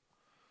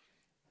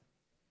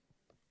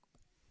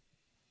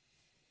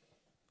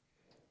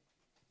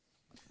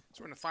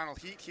 So we're in the final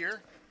heat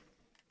here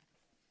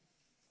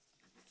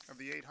of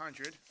the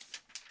 800.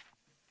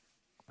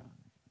 And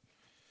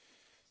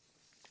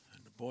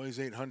the boys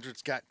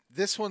 800's got,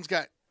 this one's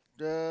got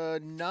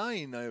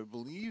 9, I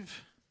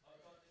believe.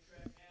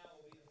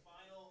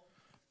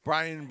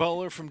 Brian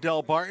Bowler from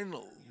Del Barton,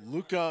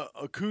 Luca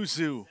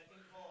Okuzu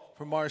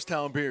from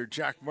Morristown Beard,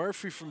 Jack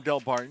Murphy from Del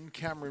Barton,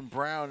 Cameron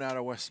Brown out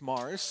of West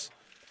Morris,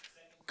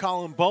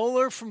 Colin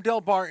Bowler from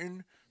Del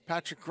Barton,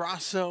 Patrick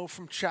Grosso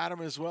from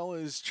Chatham, as well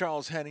as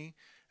Charles Henney,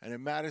 and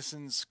in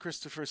Madison's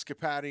Christopher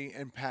Scapati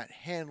and Pat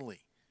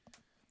Hanley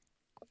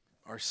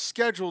are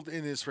scheduled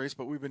in this race,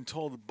 but we've been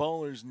told the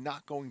Bowler's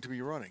not going to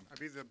be running. I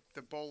believe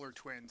the Bowler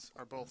twins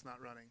are both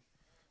not running.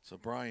 So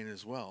Brian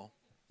as well.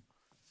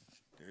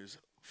 There's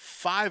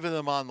 5 of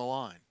them on the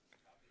line.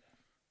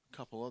 A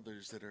couple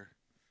others that are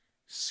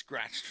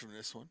scratched from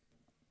this one.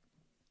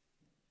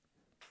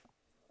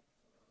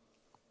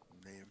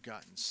 They have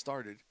gotten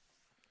started.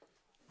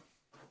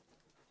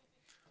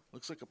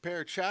 Looks like a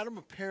pair of Chatham,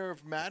 a pair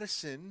of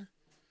Madison.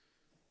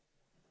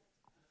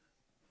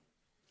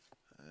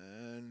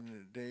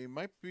 And they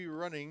might be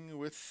running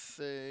with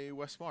a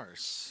West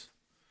Morris.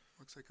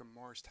 Looks like a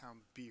Morristown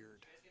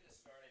Beard.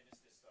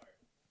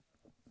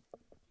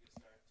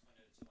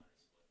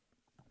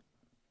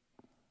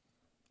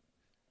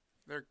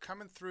 They're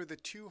coming through the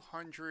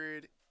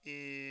 200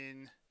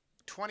 in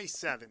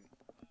 27.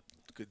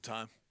 Good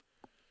time.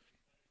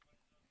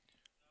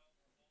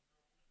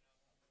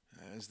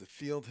 As the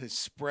field has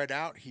spread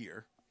out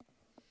here.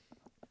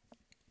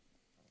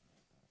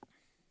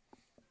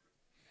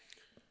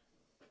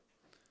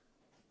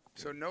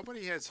 So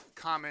nobody has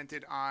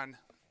commented on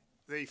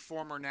the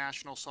former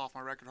national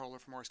sophomore record holder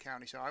for Morris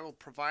County, so I will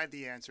provide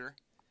the answer.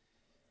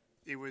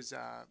 It was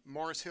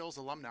Morris Hills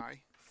alumni,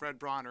 Fred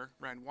Bronner,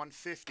 ran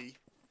 150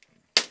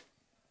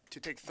 to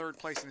take 3rd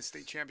place in the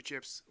state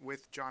championships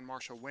with John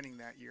Marshall winning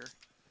that year.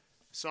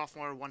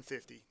 Sophomore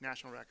 150,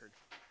 national record.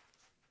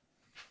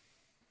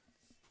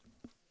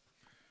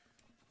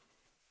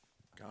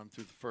 Gone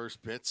through the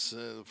first bits,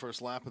 the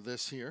first lap of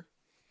this here.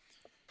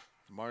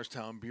 The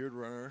Morristown Beard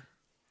runner,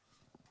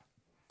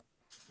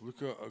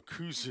 Luca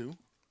Okuzu.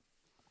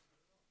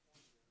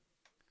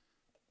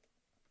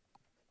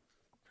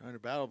 Trying to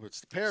battle, but it's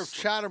the pair of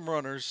Chatham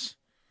runners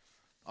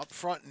up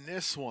front in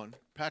this one,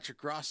 Patrick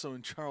Grosso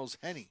and Charles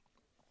Henney.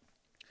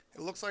 It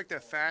looks like the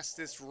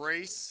fastest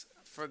race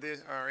for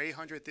our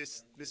 800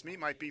 this meet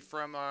might be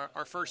from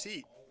our first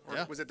heat.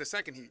 Or was it the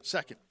second heat?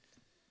 Second.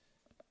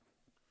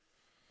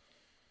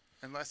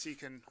 Unless he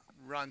can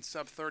run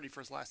sub 30 for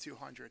his last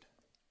 200.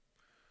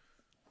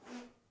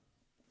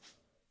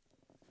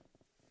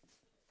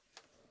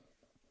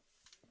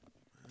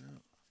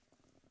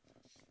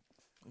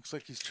 Looks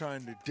like he's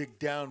trying to dig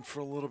down for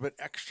a little bit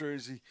extra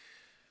as he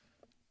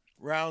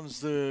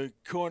rounds the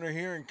corner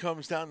here and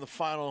comes down the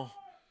final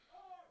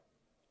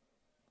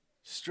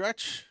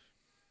stretch.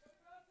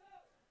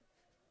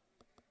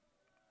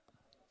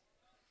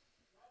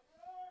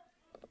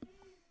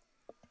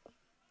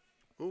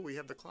 Ooh, we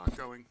have the clock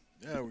going.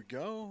 There we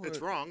go. It's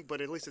wrong, but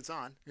at least it's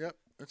on. Yep,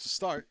 that's a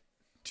start.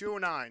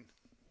 2:09.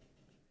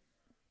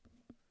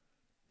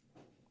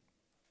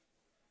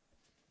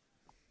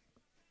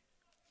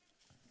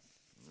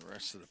 The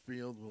rest of the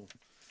field will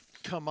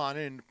come on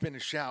in and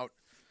finish out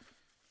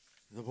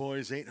the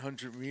boys'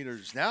 800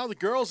 meters. Now the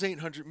girls'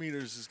 800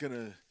 meters is going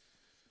to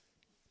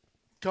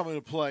come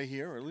into play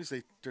here, or at least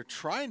they're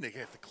trying to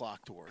get the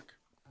clock to work.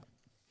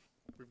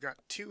 We've got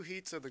 2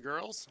 heats of the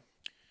girls.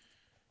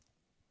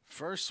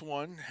 First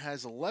one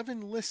has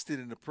 11 listed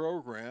in the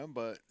program,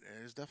 but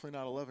there's definitely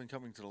not 11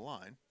 coming to the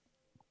line.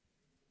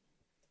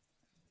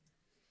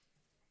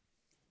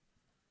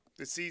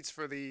 The seeds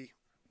for the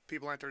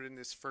people entered in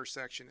this first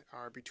section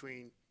are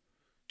between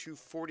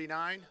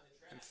 2:49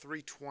 and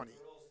 3:20.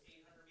 Girls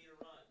 800-meter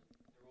run.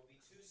 There will be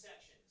 2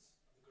 sections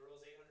of the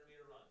girls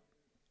 800-meter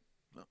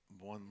run.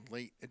 One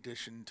late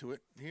addition to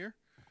it here.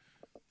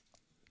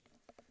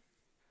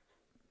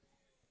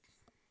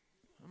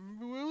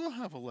 We will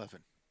have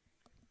 11.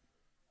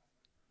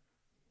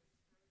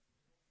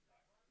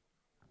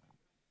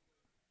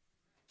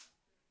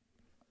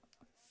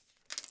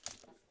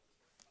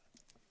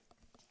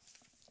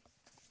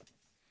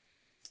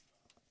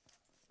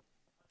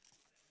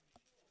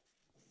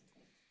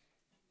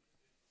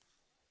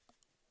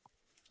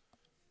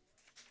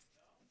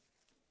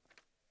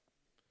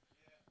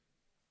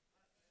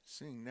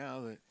 Seeing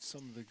now that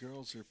some of the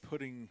girls are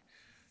putting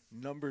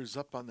numbers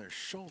up on their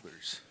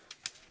shoulders.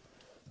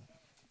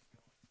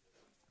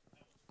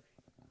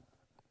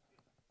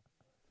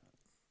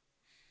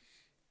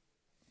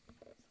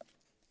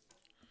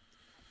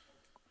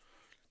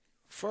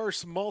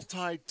 First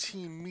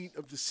multi-team meet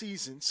of the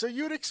season, so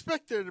you would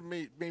expect there to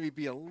maybe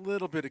be a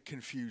little bit of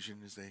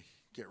confusion as they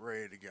get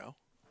ready to go.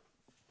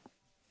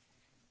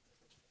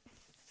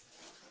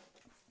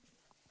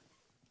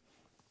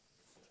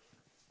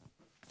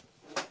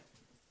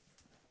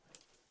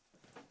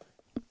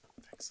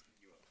 Thanks.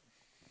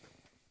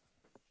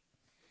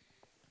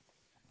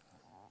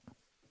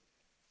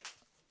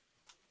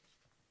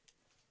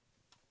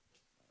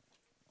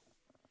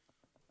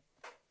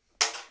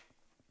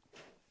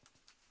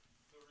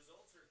 The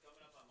results are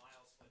coming up on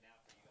mile split now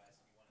for you guys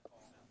if you want to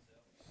call them out too.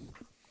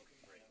 Okay,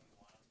 great. If you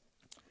want them,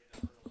 get the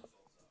hurdle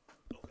results up.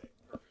 Okay,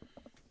 perfect.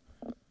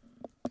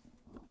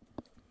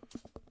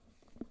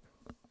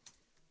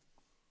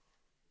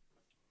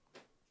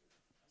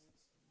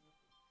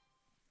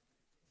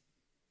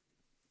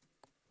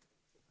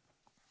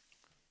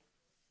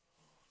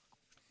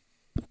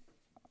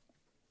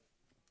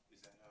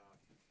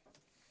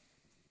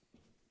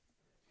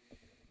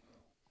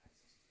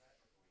 Is that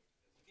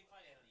you can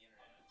find it on the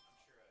internet. I'm sure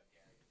Gary can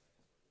find it.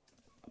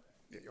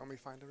 Yeah, you want me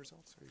to find the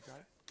results? Or you got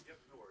it? Yep,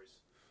 no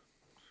worries.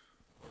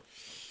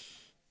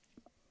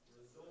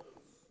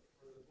 Results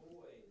for the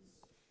boys,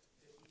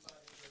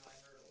 55-meter high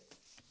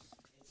hurdles.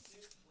 In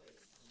 6th place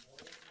from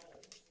Morris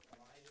Knowles,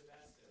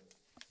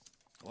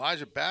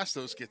 Elijah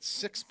Bastos gets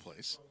 6th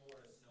place. from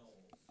Morris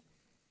Knowles.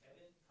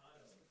 Kevin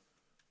Conover.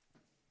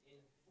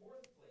 In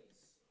 4th place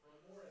from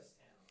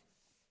Morristown,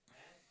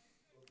 Matt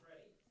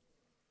Lucretti.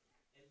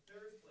 In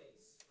 3rd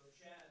place from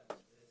Chatham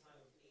with a time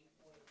of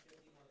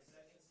 8.51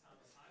 seconds,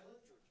 Thomas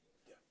Hyland.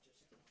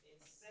 In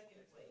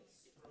 2nd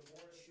place from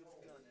Morris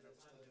Knowles with a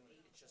time of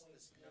 8.41.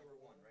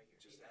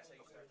 That's how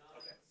you start.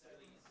 Okay.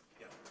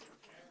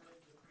 Cameron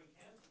Dupree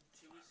Kemp.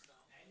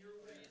 And your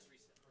winner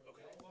from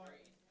Delbar.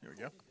 Here we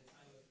go. The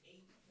time of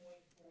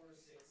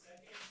 8.46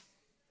 seconds,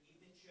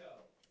 Ethan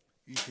Cho.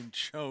 Ethan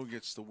Cho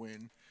gets the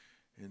win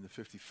in the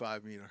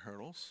 55-meter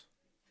hurdles.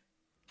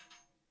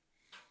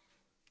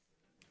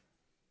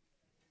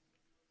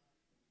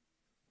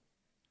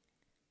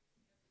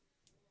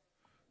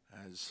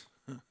 As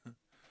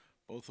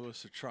both of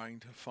us are trying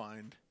to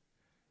find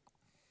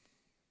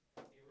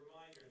A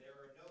reminder, there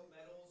are no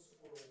medals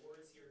or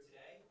awards here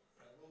today,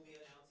 but I will be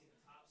announcing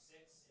the top 6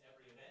 in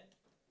every event.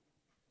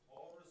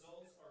 All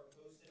results are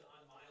posted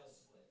on Mile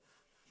Split.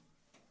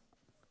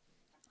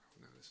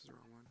 No, this is the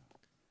wrong one.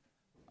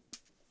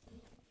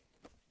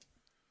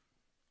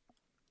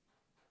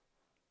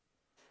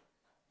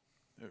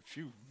 there are a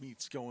few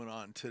meets going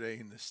on today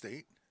in the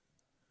state.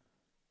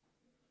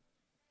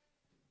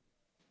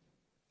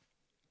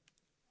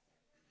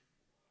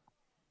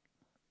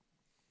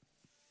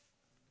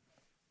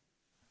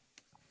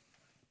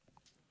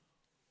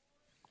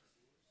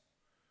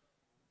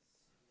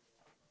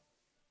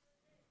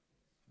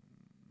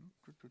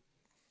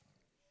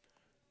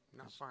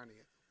 Not finding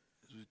it.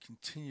 As we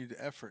continued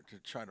effort to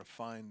try to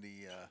find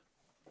the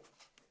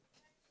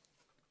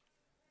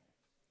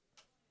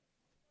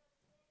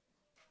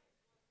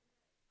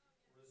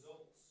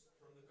Results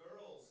from the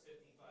girls'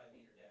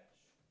 55-meter dash.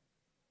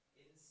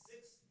 In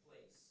 6th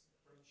place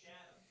from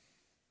Chatham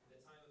with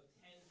a time of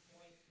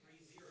 10.30,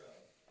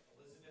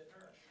 Elizabeth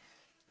Hirsch.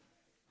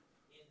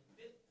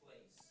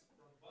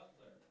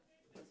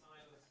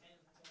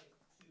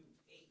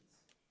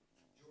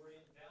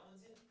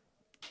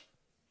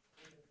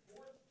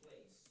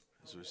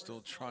 as we're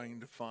still trying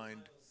to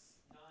find.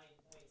 9.77.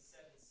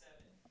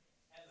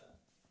 Emma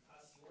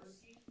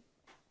Kosiorski.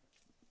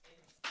 In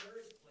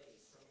third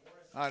place from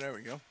Morris. Ah, there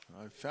we go.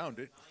 I found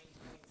it.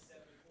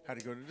 9.74. Had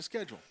to go to the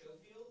schedule.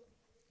 Schofield.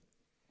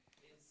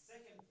 In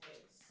second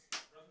place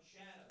from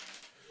Chatham.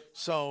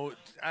 So,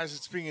 as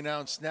it's being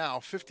announced now,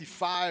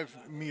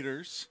 55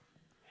 meters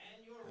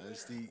And your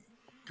as winner, the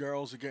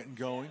girls are getting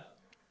going.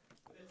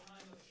 with a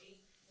time of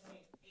 8.87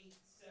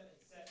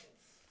 seconds.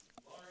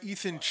 Lauren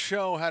Ethan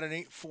Cho had an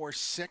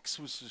 8.46,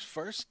 was his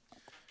first.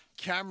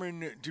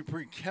 Cameron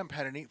Dupree Kemp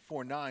had an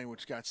 8.49,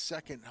 which got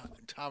second.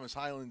 Thomas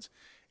Highlands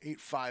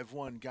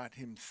 8.51 got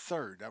him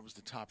third. That was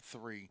the top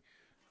three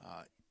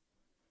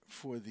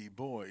for the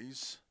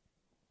boys.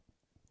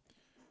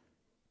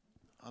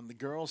 On the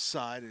girls'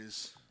 side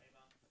is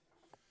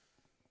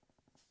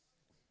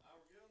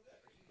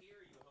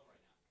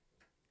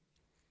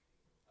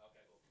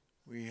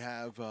we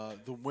have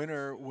the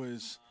winner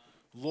was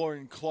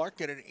Lauren Clark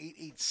at an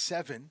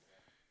 8.87.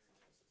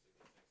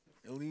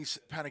 Elise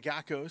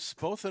Panagakos,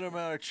 both of them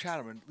out of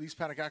Chatham. Elise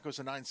Panagakos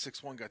a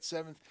 9.61 got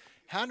seventh.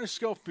 Hannah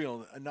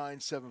Schofield a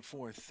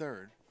 9.74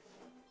 third.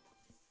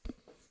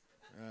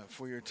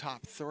 For your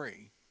top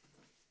three.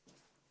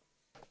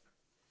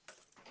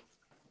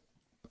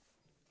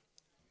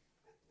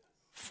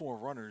 Four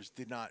runners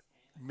did not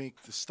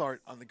make the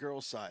start on the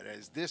girls' side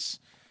as this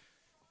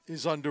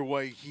is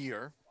underway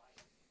here.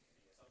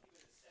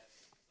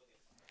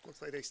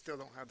 Looks like they still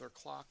don't have their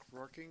clock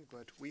working,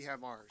 but we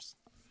have ours.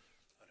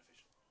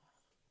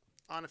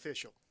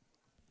 Unofficial.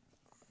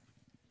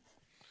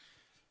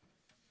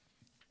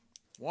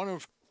 One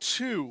of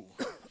two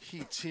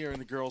heats here in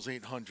the girls'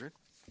 800.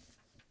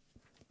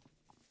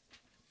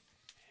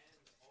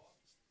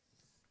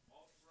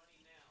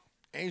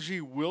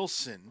 Angie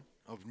Wilson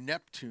of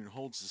Neptune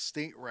holds the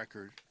state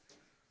record.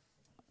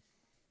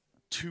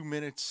 2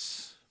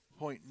 minutes,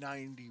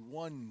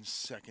 0.91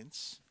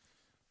 seconds.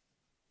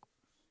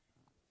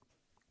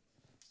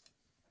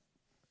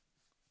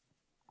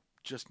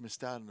 Just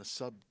missed out on a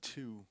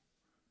sub-2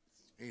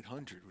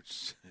 800,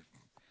 which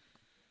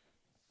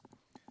I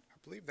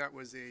believe that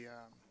was a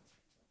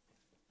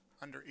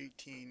under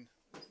 18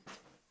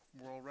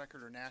 world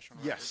record or national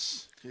record.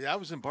 yes, yeah, that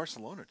was in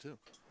Barcelona too.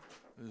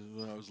 This is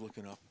what I was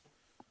looking up.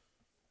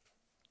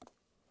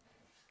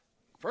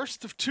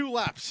 First of two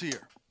laps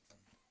here.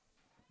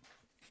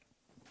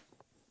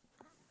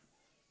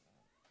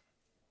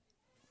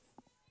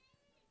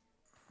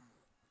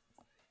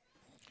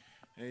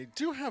 And they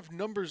do have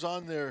numbers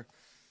on there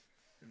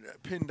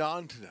pinned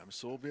onto them,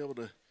 so we'll be able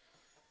to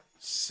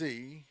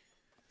see.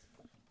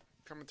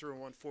 Coming through in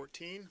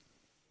 114.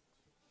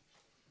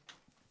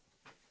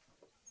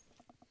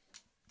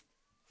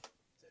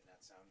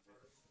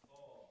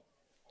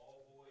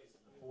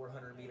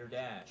 400-meter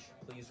dash.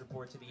 Please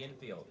report to the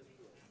infield.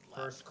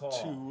 First call.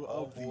 Two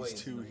all of these boys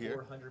two in the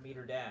here.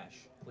 400-meter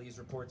dash. Please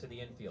report to the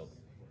infield.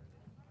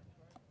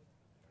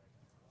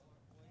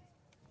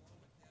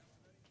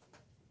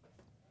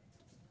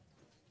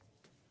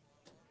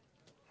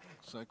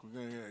 Looks like we're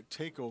going to get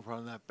a takeover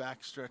on that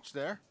back stretch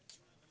there.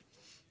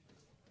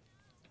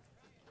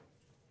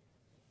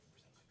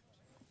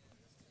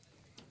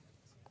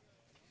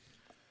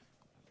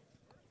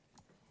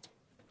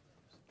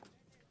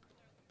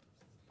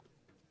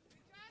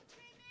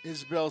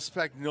 Isabel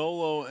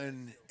Spagnolo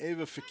and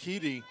Ava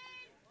Fakiti,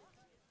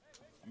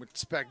 with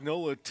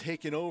Spagnola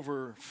taking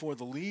over for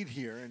the lead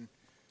here, and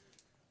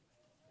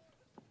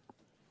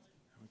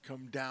we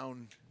come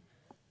down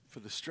for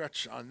the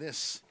stretch on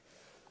this.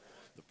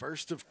 The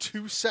first of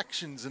two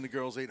sections in the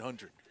girls'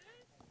 800.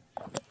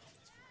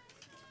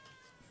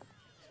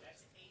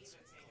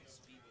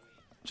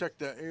 Check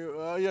that.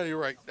 Yeah, you're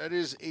right. That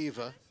is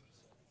Ava.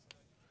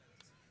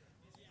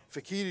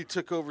 Fakiti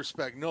took over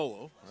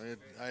Spagnolo.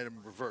 I had him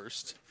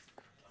reversed.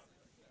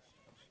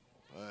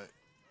 But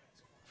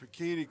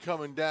Fakiti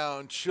coming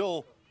down.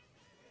 She'll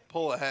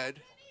pull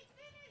ahead.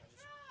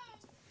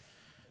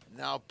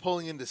 Now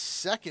pulling into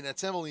second.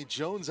 That's Emily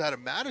Jones out of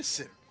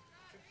Madison.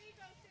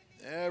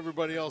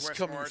 Everybody else West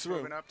coming Morris through.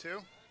 moving up too.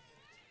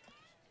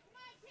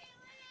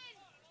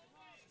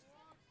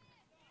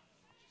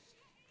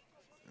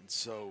 And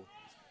so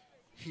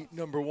heat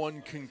number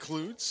one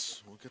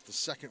concludes. We'll get the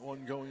second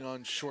one going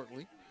on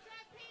shortly.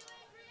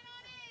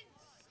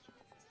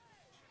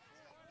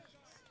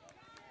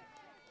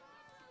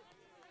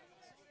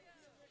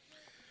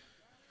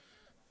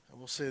 I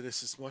will say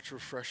this is much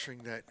refreshing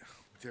that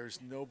there's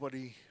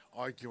nobody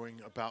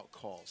arguing about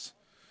calls.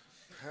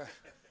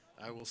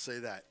 I will say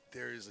that.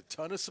 There is a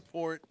ton of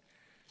support.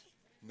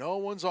 No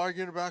one's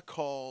arguing about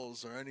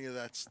calls or any of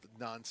that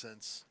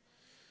nonsense.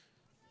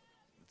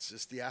 It's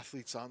just the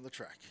athletes on the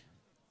track.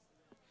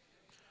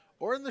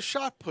 Or in the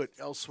shot put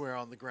elsewhere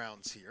on the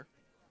grounds here.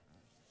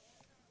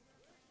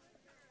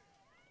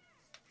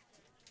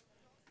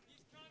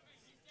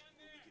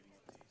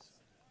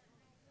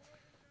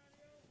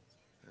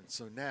 And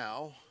so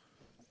now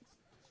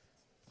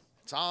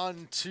it's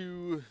on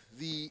to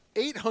the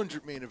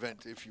 800 main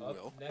event, if you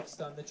will. Up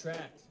next on the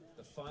track,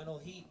 the final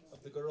heat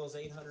of the girls'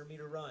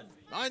 800-meter run.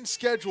 9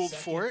 scheduled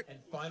for it. And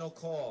final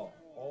call.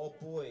 All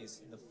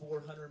boys in the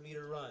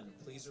 400-meter run,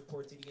 please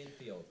report to the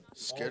infield.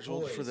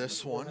 Scheduled for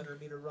this one.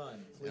 400-meter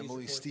run,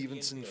 Emily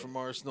Stevenson from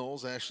Morris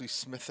Knowles, Ashley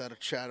Smith out of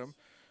Chatham,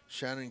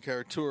 Shannon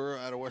Caratura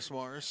out of West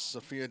Morris,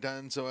 Sophia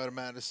Danzo out of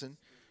Madison,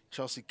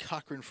 Chelsea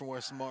Cochran from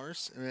West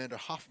Morris, Amanda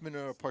Hoffman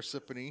out of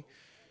Parsippany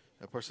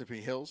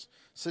Hills,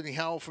 Sydney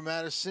Howell from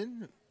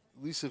Madison,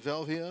 Lisa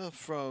Velvia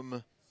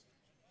from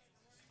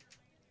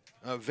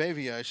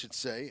Vavia, I should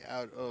say,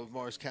 out of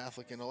Morris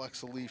Catholic, and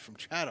Alexa Lee from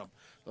Chatham.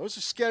 Those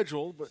are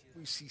scheduled, but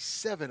we see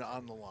 7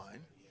 on the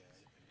line.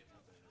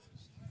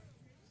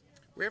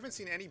 We haven't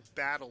seen any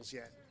battles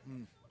yet.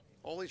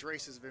 All these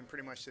races have been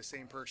pretty much the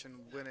same person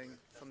winning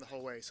from the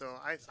whole way. So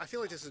I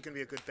feel like this is going to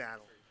be a good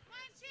battle.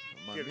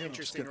 Be an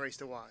interesting race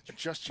to watch.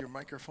 Adjust your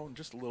microphone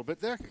just a little bit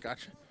there.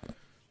 Gotcha.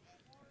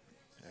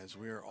 As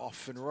we are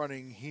off and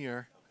running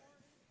here.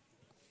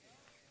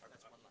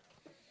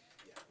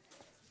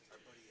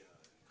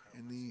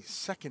 In the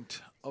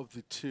second of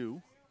the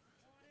 2.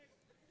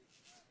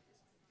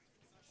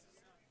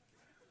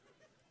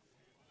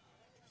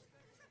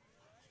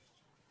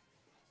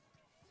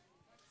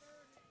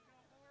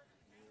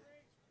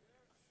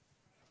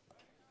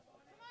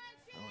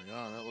 Oh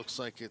yeah, that looks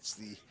like it's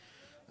the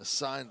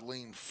assigned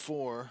lane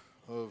 4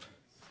 of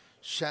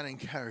Shannon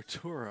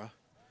Caratura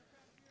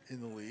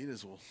in the lead,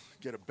 as we'll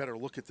get a better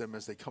look at them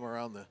as they come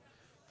around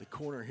the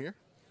corner here.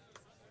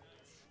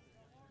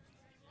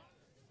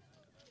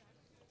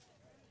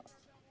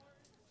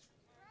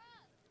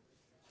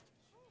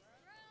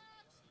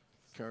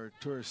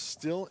 Caratura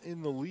still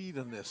in the lead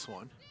on this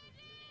one.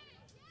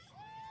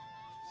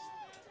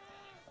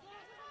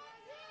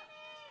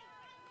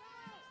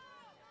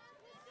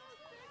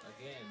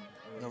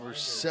 Number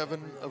 7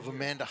 of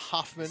Amanda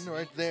Hoffman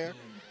right there.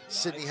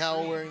 Sydney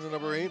Howell wearing the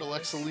number 8.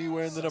 Alexa Lee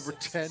wearing the number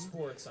 10.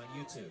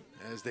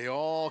 As they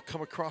all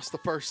come across the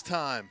first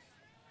time.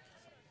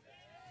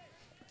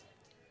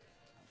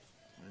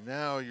 And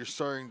now you're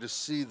starting to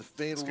see the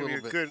fade a little bit.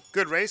 It's going to be a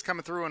good race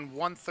coming through in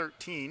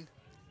 1:13.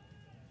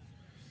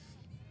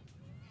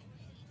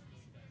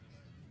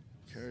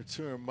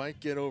 Caratura might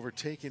get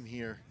overtaken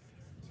here.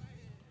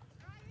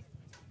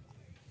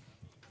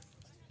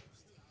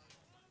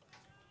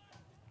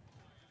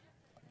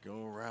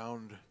 Go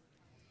around.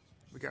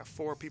 We got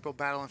 4 people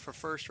battling for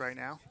first right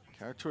now.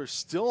 Caratura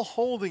still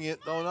holding it,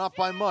 though not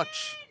by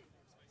much.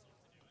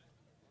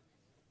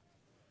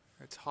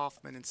 It's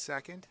Hoffman in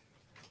second.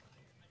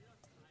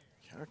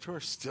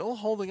 Caratura still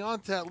holding on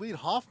to that lead.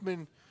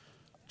 Hoffman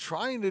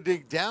trying to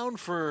dig down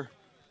for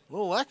a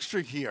little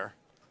extra here.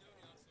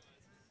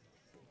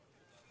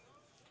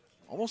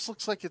 Almost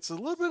looks like it's a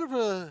little bit of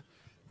a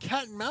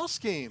cat and mouse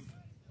game.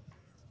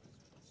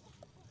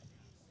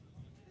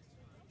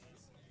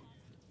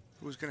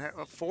 Who's going to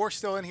have 4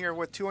 still in here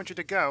with 200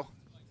 to go?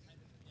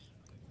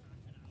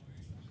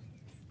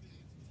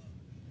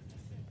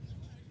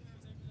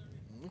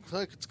 Looks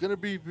like it's going to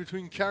be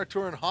between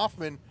Caratura and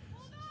Hoffman,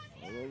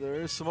 although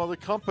there is some other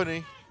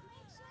company.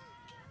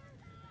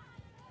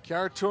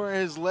 Caratura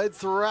has led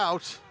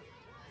throughout.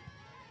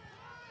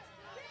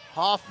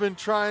 Hoffman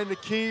trying to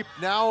keep.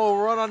 Now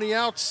a run on the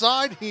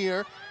outside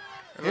here.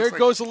 Here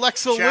goes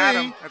Alexa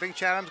Chatham. Lee. I think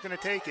Chatham's going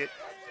to take it.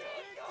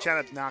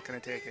 Chatham's not going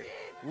to take it.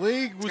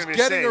 Lee was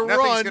getting a run.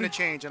 Nothing's going to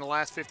change in the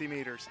last 50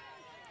 meters.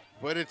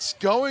 But it's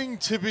going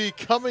to be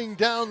coming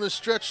down the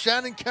stretch.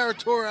 Shannon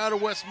Caratura out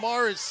of West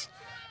Morris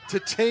to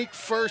take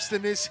first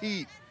in this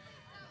heat.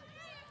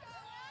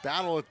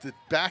 Battle at the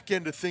back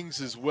end of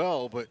things as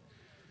well, but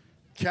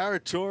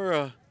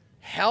Caratura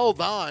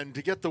held on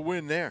to get the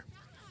win there.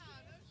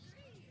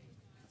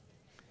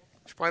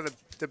 It's probably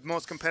the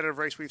most competitive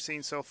race we've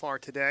seen so far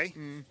today.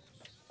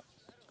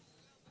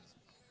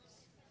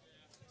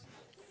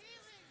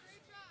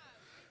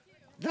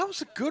 That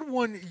was a good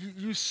one.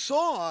 You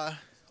saw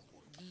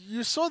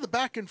the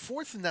back and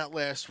forth in that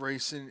last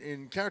race,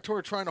 and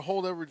Caratura trying to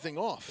hold everything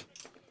off.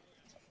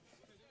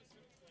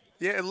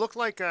 Yeah, it looked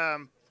like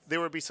there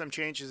would be some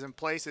changes in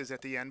places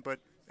at the end, but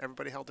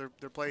everybody held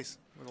their place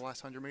for the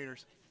last 100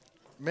 meters.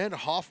 Amanda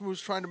Hoffman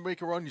was trying to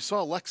make a run. You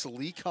saw Alexa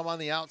Lee come on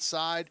the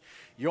outside.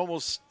 You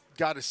almost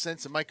got a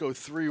sense it might go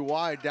 3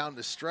 wide down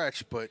the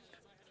stretch, but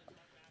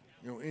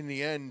in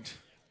the end,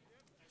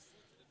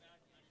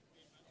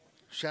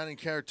 Shannon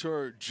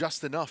Caratura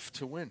just enough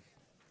to win.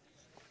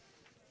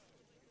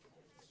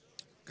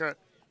 Got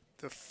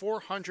the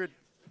 400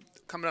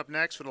 coming up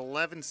next with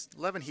 11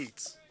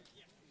 heats.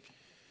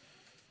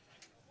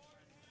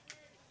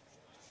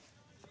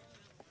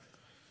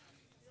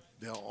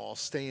 They'll all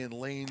stay in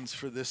lanes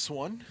for this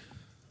one.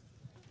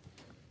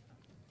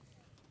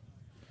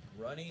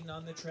 Running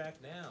on the track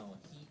now,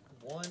 heat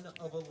 1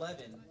 of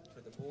 11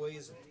 for the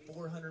boys'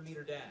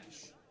 400-meter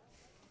dash.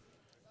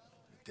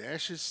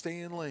 Dashes stay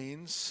in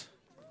lanes.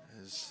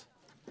 As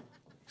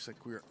looks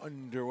like we're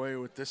underway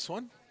with this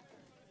one.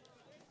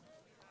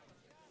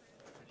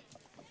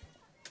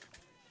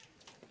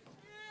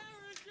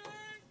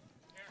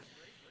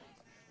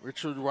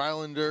 Richard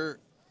Rylander,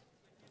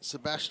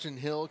 Sebastian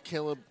Hill,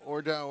 Caleb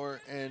Ordauer,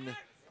 and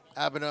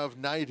Abhinav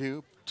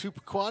Naidu, 2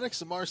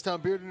 Pequannox, a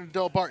Morristown Beard, and a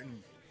Del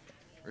Barton,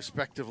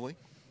 respectively.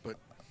 But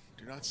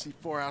do not see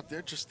 4 out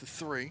there, just the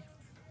 3.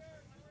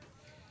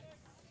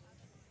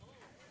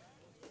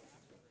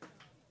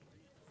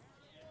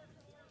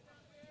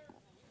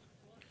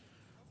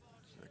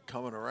 So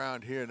coming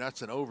around here, and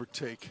that's an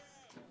overtake.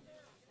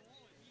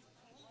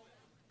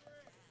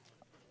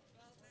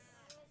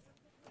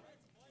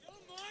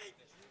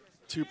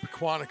 Two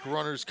Pequannock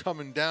runners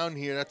coming down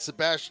here. That's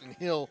Sebastian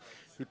Hill,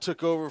 who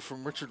took over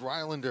from Richard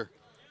Rylander.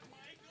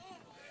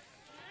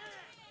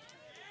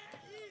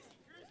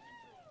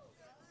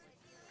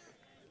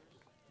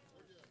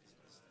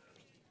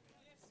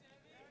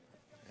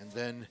 And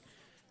then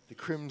the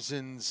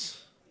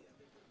Crimson's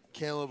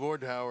Caleb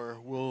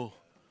Ordauer will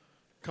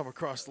come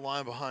across the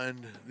line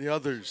behind the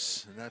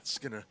others, and that's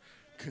going to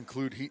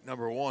conclude heat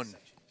number 1.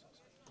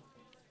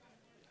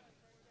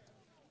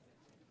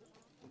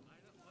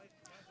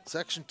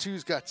 Section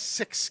 2's got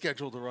 6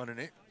 scheduled to run in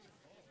it.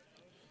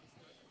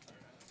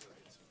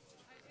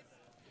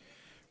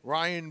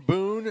 Ryan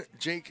Boone,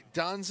 Jake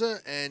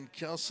Donza, and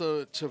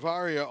Kelso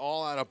Tavaria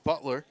all out of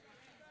Butler.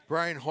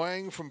 Brian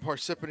Huang from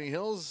Parsippany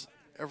Hills,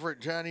 Everett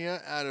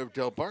Jania out of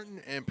Del Barton,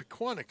 and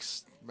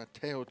Pequannox,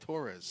 Mateo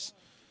Torres,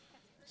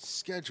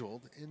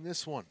 scheduled in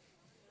this one.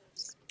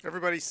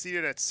 Everybody's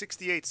seated at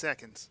 68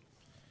 seconds.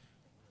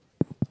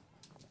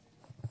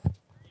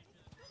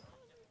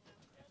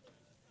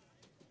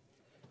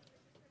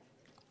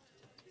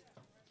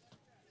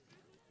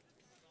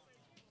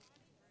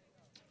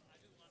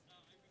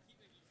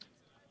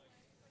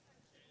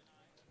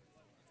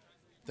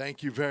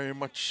 Thank you very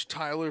much,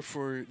 Tyler,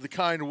 for the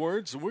kind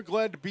words. We're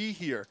glad to be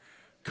here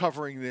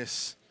covering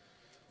this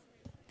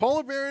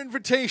Polar Bear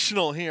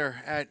Invitational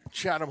here at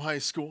Chatham High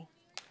School.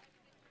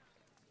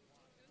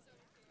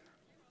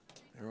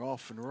 They're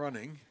off and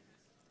running.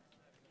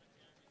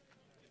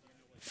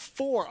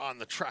 4 on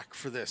the track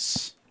for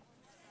this.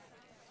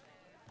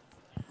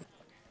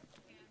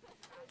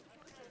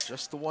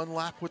 Just the 1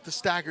 lap with the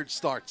staggered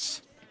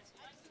starts.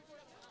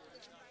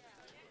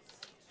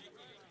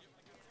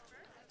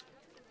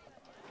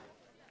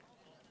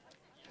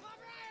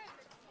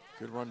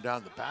 Good run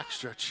down the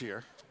backstretch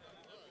here.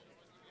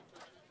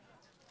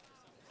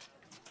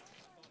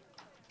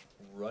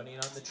 Running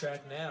on the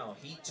track now,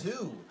 heat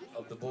 2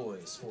 of the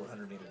boys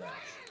 400-meter dash.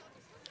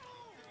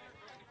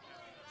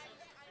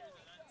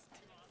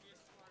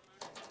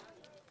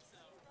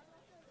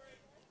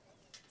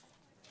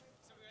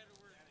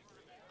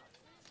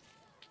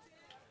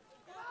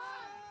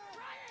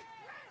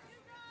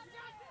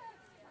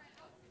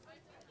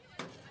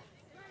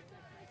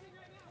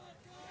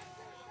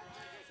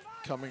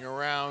 Coming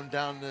around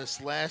down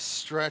this last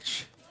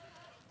stretch,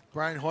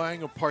 Brian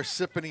Huang of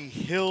Parsippany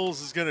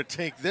Hills is going to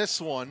take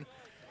this one.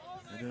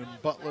 And then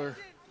Butler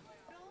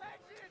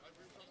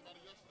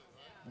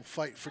will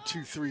fight for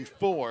 2, 3,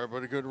 4,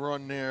 but a good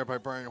run there by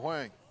Brian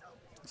Huang.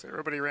 So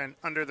everybody ran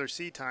under their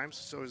seat times,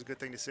 so it was a good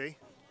thing to see.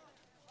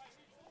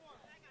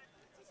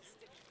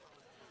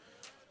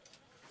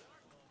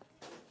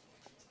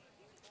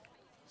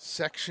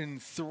 Section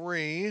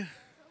 3,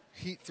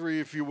 heat 3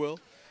 if you will.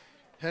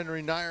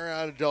 Henry Nyer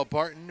out of Del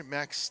Barton,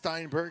 Max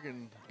Steinberg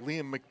and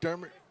Liam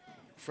McDermott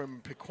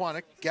from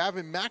Pequannock,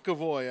 Gavin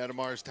McAvoy out of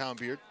Morristown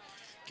Beard,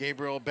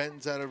 Gabriel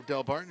Benz out of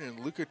Del Barton, and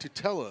Luca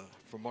Tutela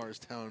from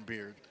Morristown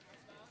Beard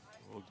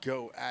will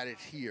go at it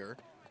here.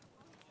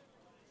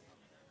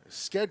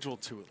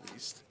 Scheduled to at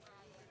least.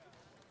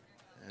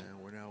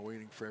 And we're now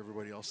waiting for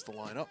everybody else to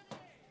line up.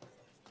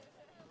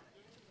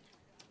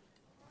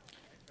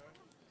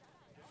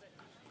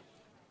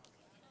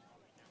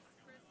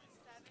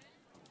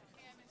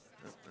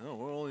 No,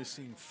 we're only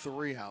seeing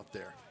 3 out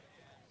there.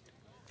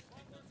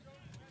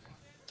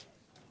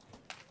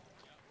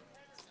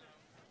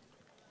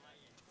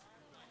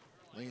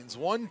 Lanes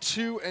 1,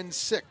 2, and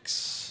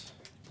 6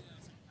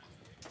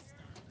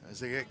 as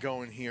they get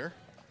going here.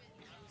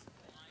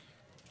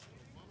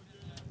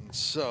 And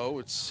so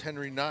it's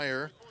Henry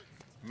Nyer,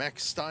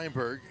 Max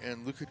Steinberg,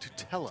 and Luca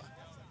Tutela.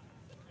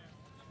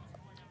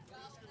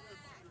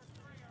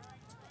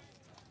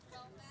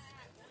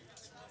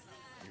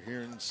 You're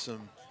hearing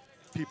some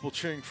people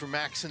cheering for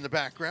Max in the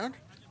background.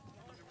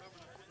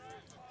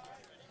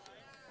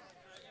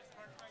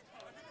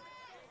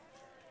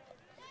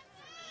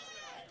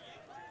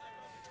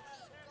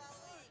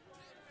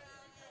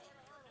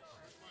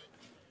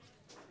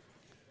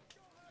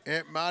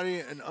 Aunt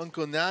Mari and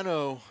Uncle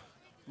Nano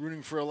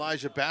rooting for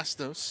Elijah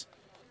Bastos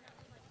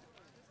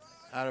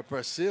out of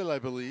Brazil, I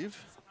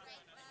believe.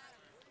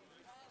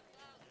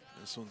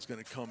 This one's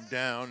going to come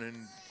down, and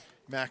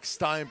Max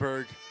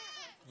Steinberg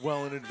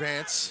well in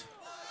advance.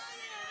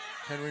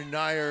 Henry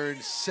Nyer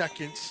in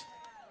second.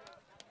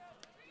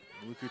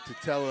 Luca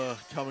Tutela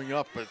coming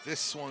up, but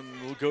this one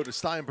will go to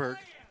Steinberg.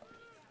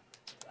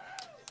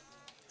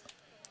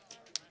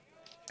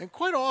 And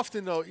quite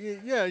often, though,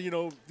 yeah, you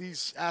know,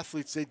 these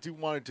athletes, they do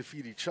want to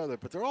defeat each other,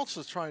 but they're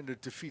also trying to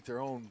defeat their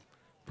own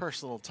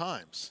personal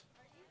times.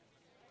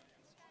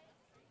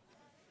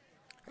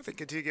 I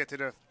think until you get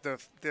to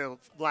the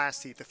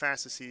last heat, the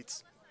fastest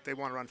heats, they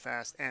want to run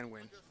fast and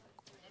win.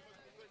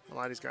 A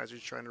lot of these guys are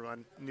just trying to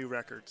run new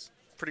records.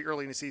 Pretty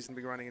early in the season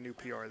to be running a new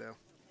PR, though.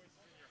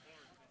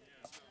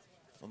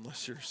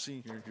 Unless you're a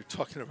senior, you're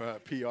talking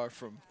about PR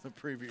from the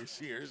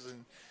previous years.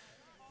 And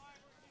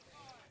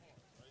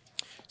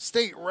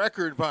state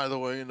record, by the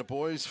way, in the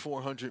boys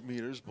 400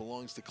 meters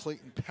belongs to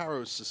Clayton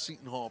Paros of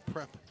Seton Hall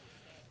Prep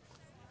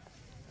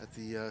at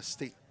the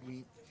state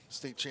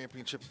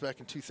championships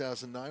back in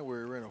 2009, where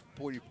he ran a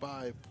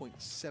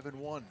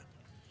 45.71.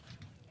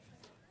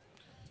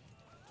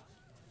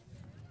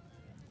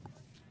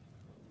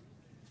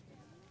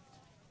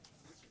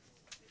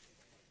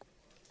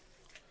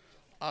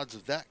 Odds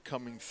of that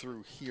coming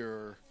through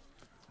here.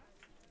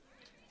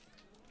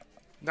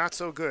 Not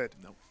so good.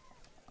 Nope.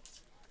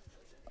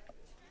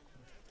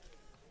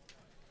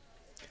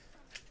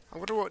 I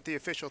wonder what the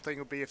official thing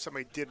would be if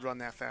somebody did run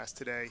that fast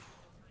today.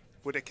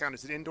 Would it count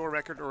as an indoor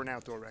record or an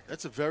outdoor record?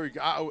 That's a very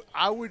good.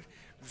 I would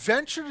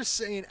venture to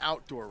say an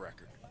outdoor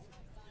record.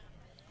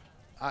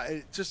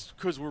 Just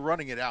because we're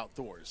running it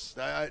outdoors.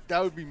 That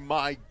would be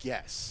my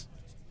guess.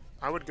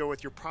 I would go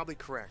with you're probably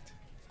correct.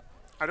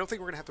 I don't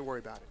think we're going to have to worry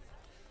about it.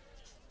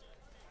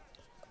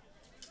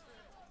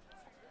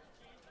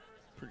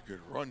 Pretty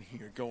good run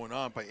here going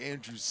on by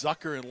Andrew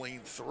Zucker in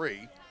lane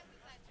 3.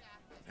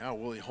 Now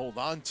will he hold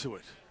on to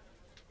it?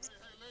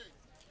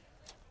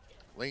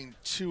 Lane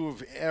 2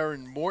 of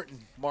Aaron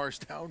Morton,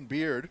 Morristown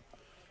Beard,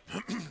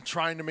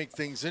 trying to make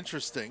things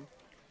interesting.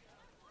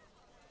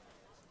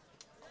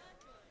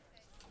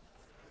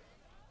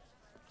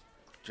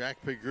 Jack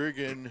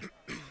Pegrigan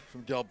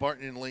from Del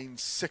Barton in lane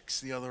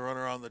 6, the other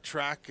runner on the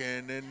track.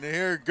 And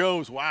here it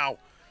goes. Wow.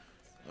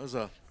 That was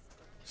a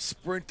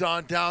sprint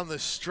on down the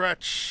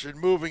stretch, and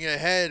moving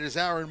ahead is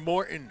Aaron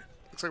Morton.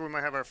 Looks like we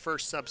might have our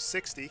first sub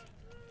 60.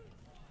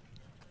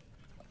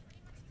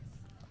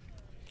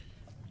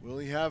 Will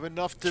he have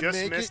enough to Just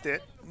make missed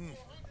it.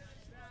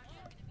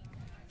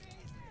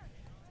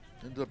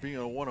 Ended up being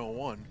a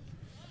 101.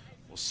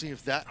 We'll see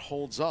if that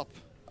holds up.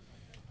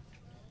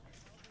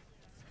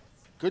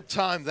 Good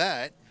time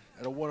that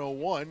at a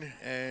 101,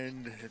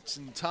 and it's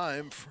in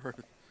time for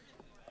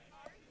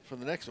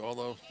the next.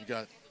 Although you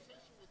got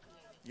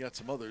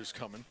some others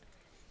coming.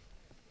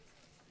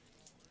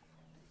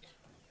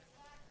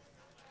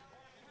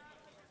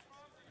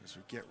 As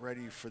we get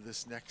ready for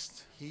this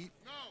next heat.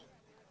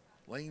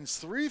 Lanes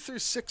 3 through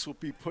 6 will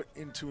be put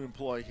into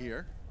employ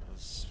here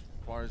as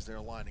far as they're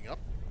lining up.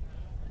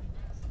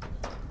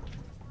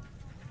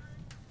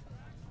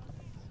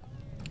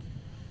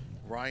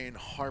 Ryan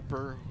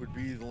Harper would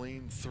be the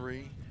lane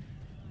 3.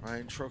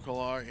 Ryan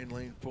Trocalar in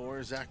lane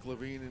 4. Zach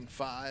Levine in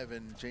 5.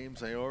 And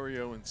James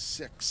Iorio in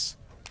 6.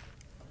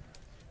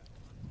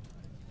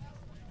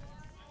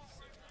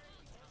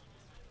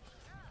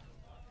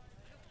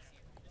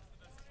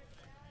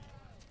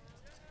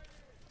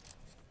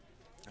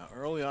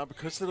 Early on,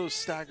 because of those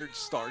staggered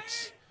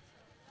starts,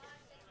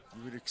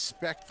 you would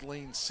expect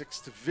lane 6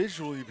 to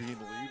visually be in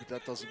the lead, but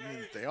that doesn't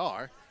mean that they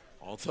are.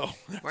 Although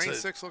lane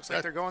 6 looks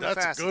like they're going the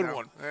fastest. That's a good now.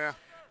 one. Yeah.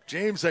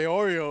 James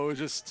Iorio,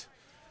 just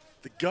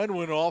the gun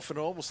went off and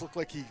it almost looked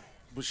like he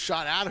was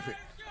shot out of it.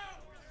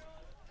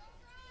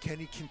 Can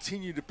he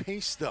continue to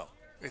pace though?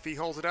 If he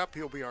holds it up,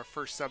 he'll be our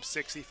first sub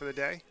 60 for the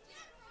day.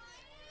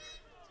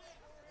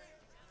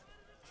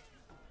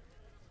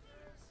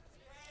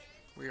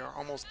 We are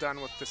almost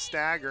done with the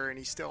stagger, and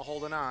he's still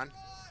holding on.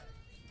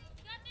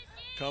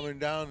 Coming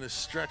down the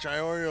stretch,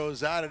 Iorio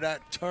is out of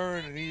that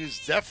turn, and he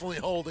is definitely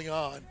holding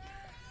on.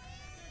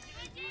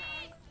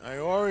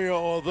 Iorio,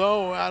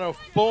 although out of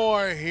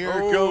 4, here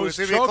goes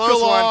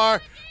Trocalar.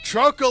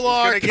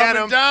 Trocalar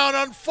coming down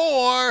on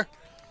 4.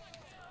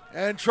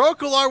 And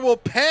Trocalar will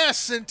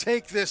pass and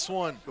take this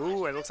one.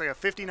 Ooh, it looks like a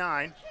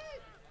 59.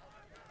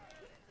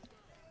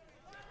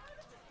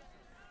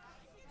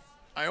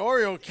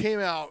 Iorio came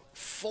out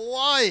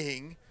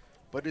flying,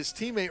 but his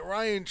teammate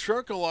Ryan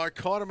Trocalar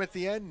caught him at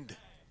the end.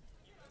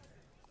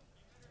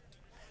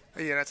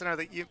 Yeah, that's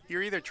another thing.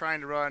 You're either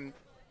trying to run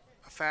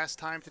a fast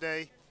time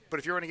today, but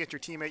if you're going to get your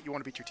teammate, you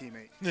want to beat your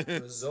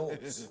teammate.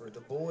 Results for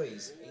the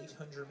boys'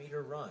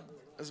 800-meter run.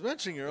 I was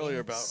mentioning earlier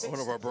about one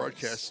of our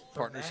broadcast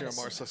partners here on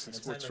Morris Sussex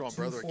Sports, Sean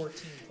Broderick.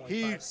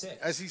 He,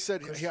 as he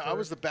said, I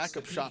was the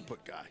backup shot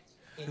put guy.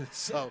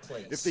 So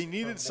if they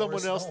needed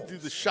someone else to do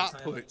the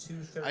shot put,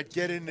 I'd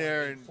get in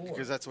there, and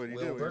because that's what he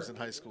did when he was in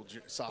high school,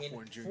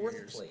 sophomore and junior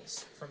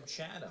years. From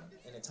Chatham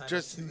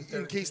just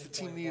in case the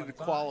team needed to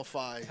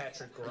qualify,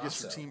 I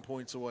guess for team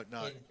points or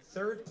whatnot.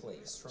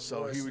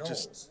 So he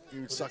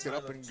would suck it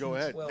up and go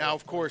ahead. Now,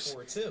 of course,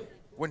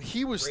 when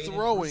he was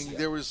throwing,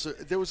 there was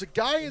a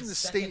guy in the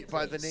state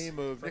by the name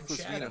of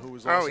Nicholas Vina who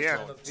was also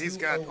throwing. He's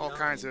got all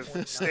kinds of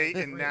state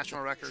and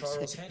national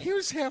records. He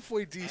was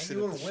halfway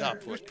decent at the shot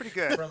put. He was pretty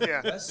good,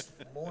 yeah.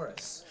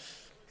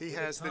 He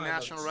has the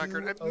national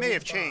record. It may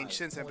have changed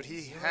since then, but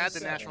he had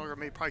the national record.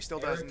 Maybe probably still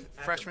does in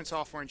freshman,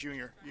 sophomore, and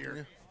junior year.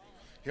 Yeah.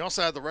 He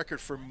also had the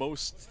record for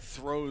most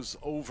throws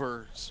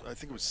over, I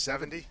think it was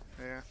 70.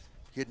 Yeah.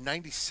 He had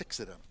 96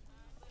 of them.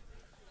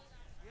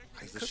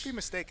 I could be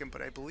mistaken,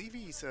 but I believe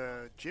he's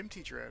a gym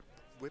teacher at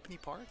Whitney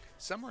Park,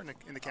 somewhere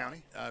in the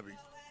county. That'd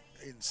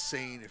be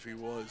insane if he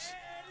was.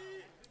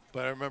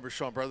 But I remember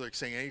Sean Broderick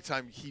saying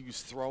anytime he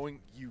was throwing,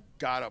 you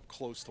got up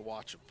close to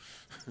watch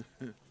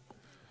him.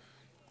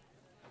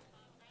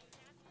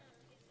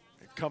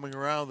 Coming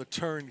around the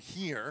turn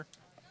here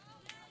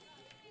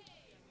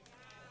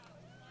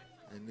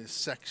in this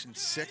section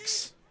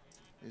 6,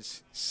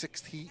 his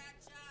 6th heat.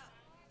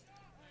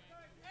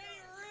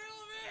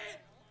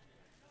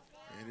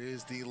 It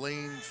is the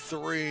lane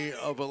 3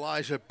 of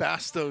Elijah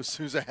Bastos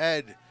who's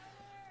ahead.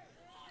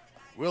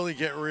 Will he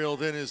get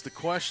reeled in is the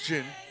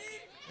question.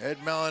 Ed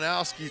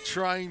Malinowski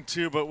trying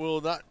to, but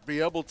will not be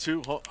able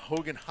to.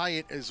 Hogan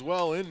Hyatt as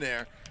well in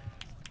there.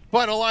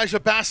 But Elijah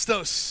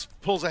Bastos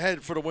pulls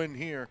ahead for the win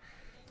here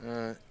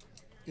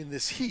in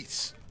this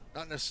heat.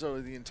 Not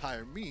necessarily the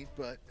entire meet,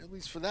 but at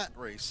least for that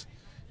race,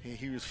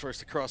 he was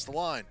first across the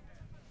line.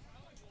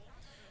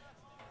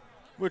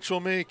 Which will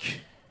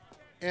make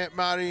Aunt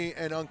Matty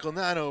and Uncle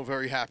Nano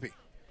very happy.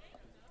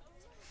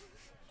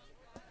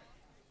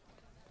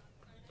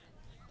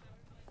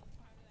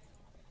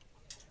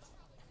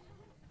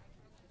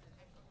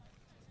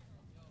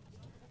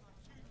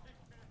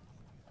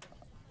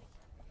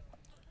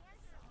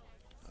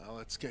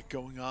 Let's get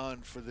going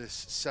on for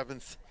this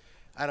 7th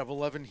out of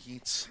 11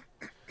 heats.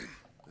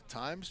 The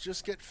times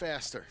just get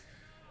faster.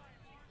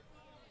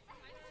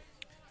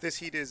 This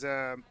heat is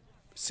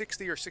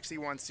 60 or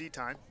 61 seat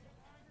time.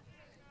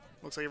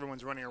 Looks like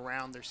everyone's running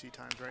around their seat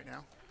times right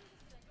now.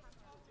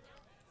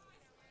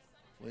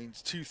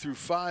 Lanes 2 through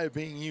 5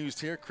 being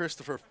used here.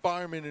 Christopher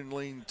Fireman in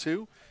lane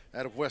 2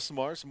 out of West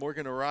Mars.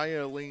 Morgan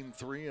Araya lane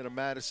 3 out of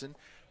Madison.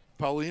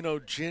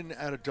 Paulino Gin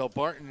out of Del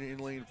Barton in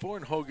lane 4.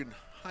 And Hogan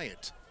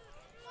Hyatt.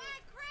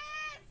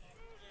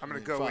 I'm going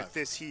to go with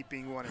this heat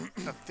being one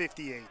of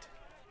 58.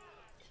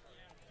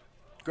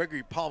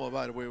 Gregory Palma,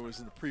 by the way, was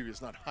in the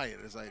previous, not Hyatt,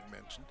 as I had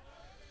mentioned.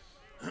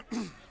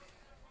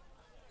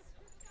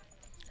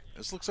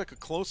 This looks like a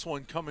close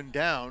one coming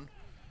down.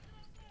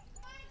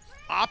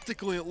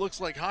 Optically, it looks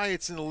like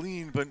Hyatt's in the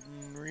lead, but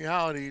in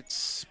reality,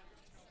 it's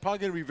probably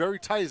going to be very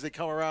tight as they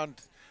come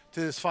around to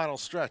this final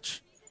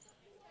stretch.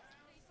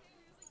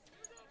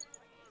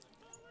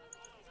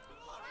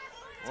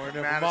 Or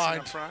never Madison mind.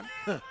 up front.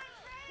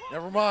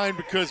 Never mind,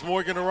 because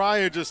Morgan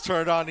Araya just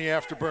turned on the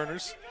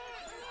afterburners.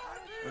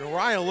 And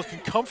Araya looking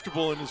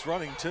comfortable in his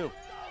running, too.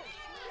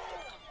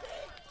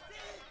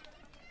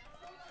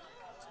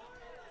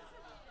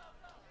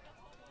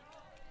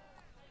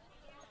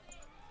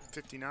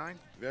 '59.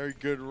 Very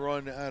good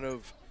run out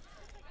of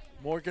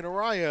Morgan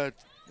Araya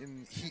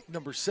in heat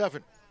number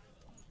 7.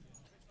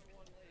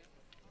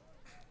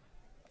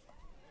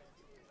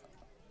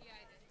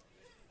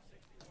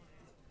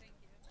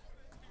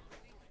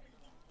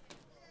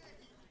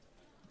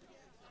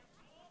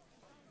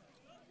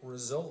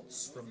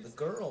 Results from the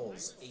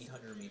girls'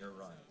 800-meter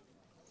run.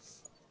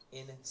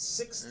 In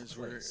 6th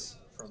place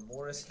from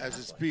Morris as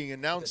it's Catholic, being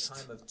announced, with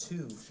a time of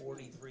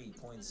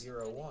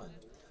 2:43.01.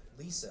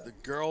 Lisa, the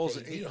girls'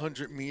 Davia.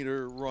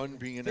 800-meter run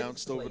being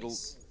announced over the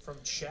from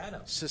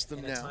Chatham system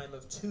in now. a time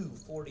of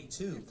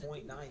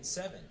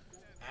 2:42.97.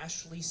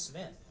 Ashley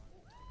Smith.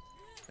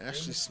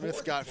 Ashley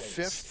Smith got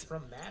 5th.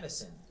 From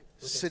Madison.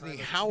 with a Sydney time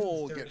of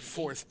Howell get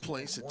 4th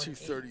place at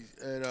 2:30.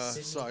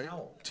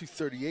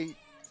 2:38.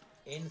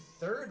 In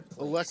 3rd place,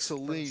 Alexa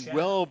from Lee, Chatham,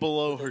 well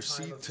below with a her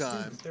time seat of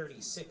time,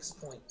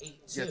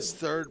 2:36.82. gets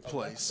 3rd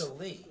place. Alexa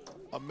Lee.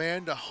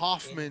 Amanda In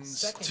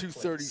Hoffman's 2nd place,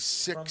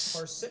 2:36.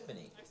 from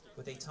Parsippany,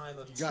 with a time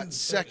of Got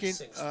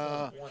 2nd,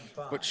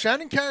 2:36.15. but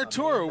Shannon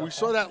Caratura, we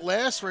saw that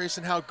last race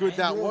and how good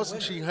that your was,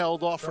 and she winner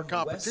held off her from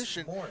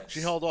competition. West Morris,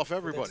 She held off with a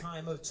everybody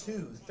time of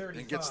 2:35.71.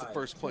 and gets the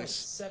 1st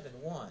place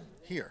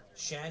here.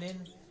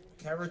 Shannon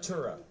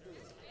Caratura.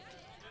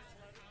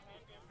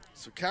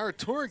 So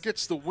Caratura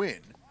gets the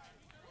win.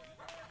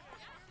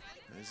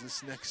 As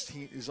this next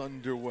heat is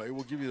underway,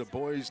 we'll give you the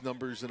boys'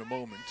 numbers in a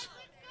moment.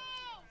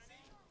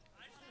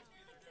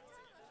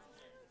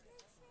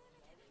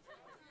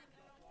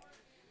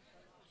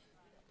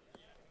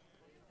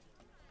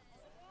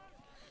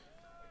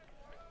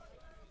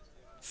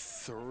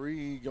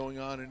 Three going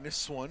on in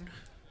this one.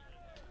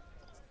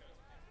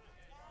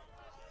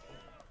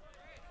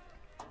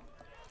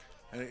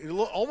 And it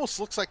almost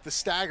looks like the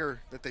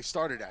stagger that they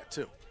started at,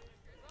 too.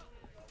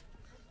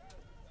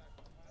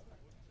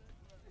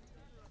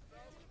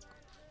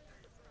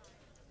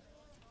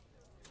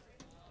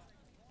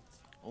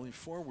 Only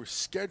 4 were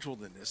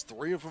scheduled in this.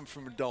 3 of them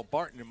from Del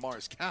Barton and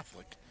Morris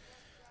Catholic.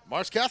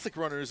 Morris Catholic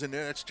runners in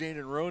there. That's Jane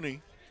and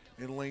Roney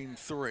in lane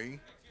 3.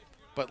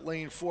 But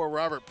lane 4,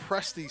 Robert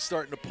Presti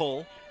starting to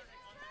pull.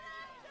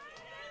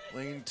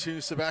 Lane 2,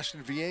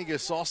 Sebastian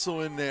Villegas also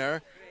in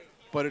there.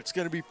 But it's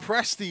going to be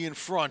Presti in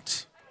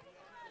front.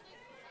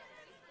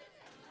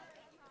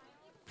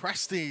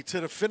 Presti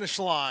to the finish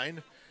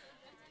line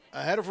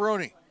ahead of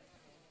Roney.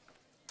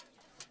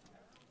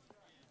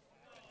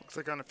 Looks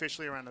like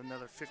unofficially around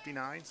another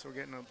 59, so we're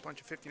getting a bunch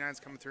of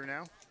 59s coming through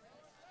now.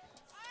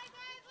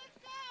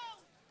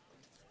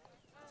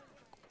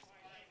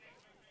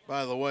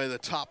 By the way, the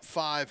top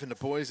 5 in the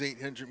boys'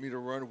 800-meter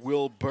run,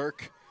 Will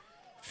Burke,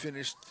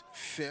 finished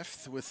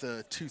 5th with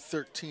a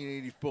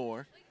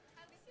 2:13.84.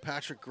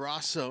 Patrick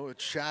Grosso at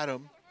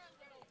Chatham,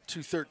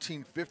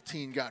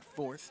 2:13.15, got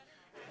 4th.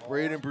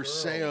 Braden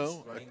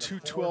Bruseo, a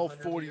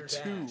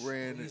 2:12.42,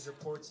 ran in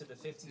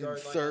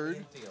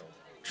 3rd.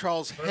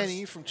 Charles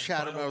Henney from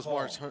Chatham, that was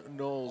Morris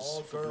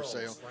Knowles for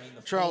Bruseo.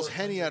 Charles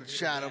Henney out of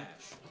Chatham,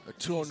 a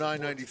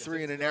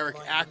 2:09.93, and then Eric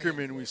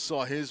Ackerman, we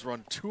saw his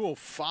run,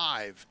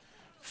 2:05.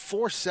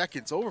 4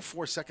 seconds, over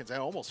 4 seconds,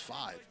 almost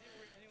 5.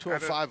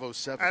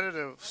 2:05.07. Out of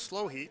the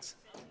slow heats.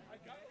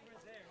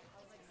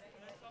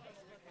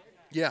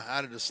 Yeah,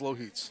 out of the slow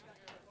heats.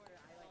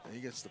 And he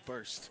gets the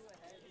first.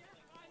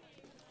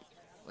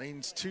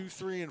 Lanes 2,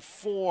 3, and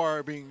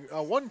 4 being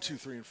 1, 2,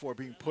 3, and 4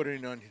 being put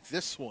in on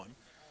this one.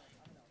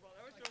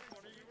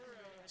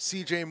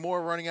 C.J.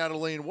 Moore running out of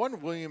lane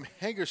 1. William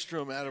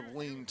Hagerstrom out of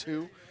lane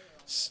 2.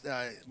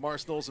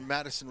 Morris Knowles and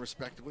Madison,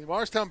 respectively.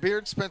 Morristown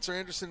Beard, Spencer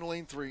Anderson in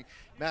lane 3.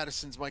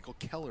 Madison's Michael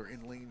Keller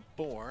in lane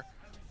 4.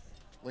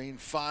 Lane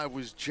 5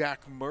 was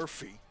Jack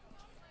Murphy.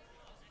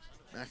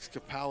 Max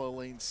Capallo,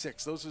 lane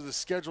 6. Those are the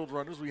scheduled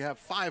runners. We have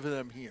 5 of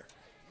them here.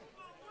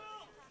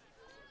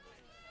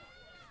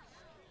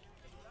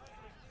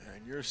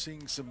 And you're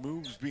seeing some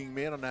moves being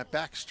made on that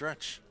back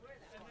stretch.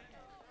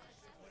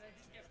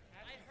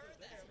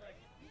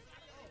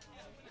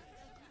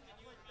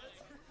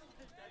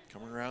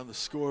 Coming around the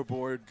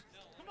scoreboard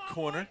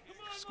corner,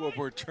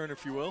 scoreboard turn,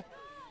 if you will.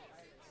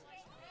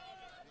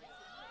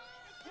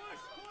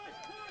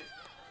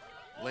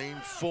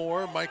 Lane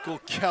 4, Michael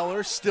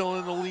Keller still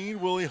in the lead.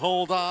 Will he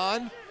hold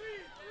on?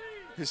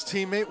 His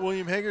teammate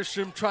William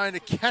Hagerstrom trying to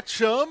catch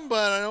him,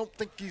 but I don't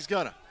think he's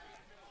gonna.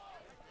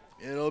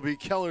 It'll be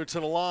Keller to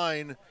the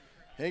line.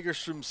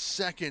 Hagerstrom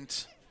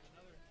second.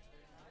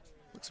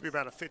 Looks to be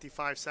about a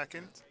 55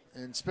 second.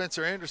 And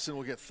Spencer Anderson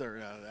will get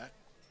third out of that.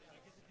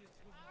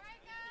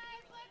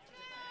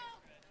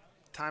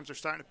 Times are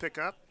starting to pick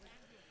up.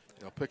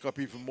 They'll pick up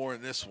even more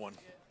in this one.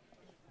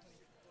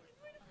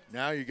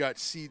 Now you got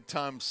seed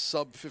time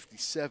sub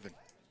 57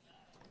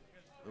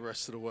 the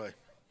rest of the way.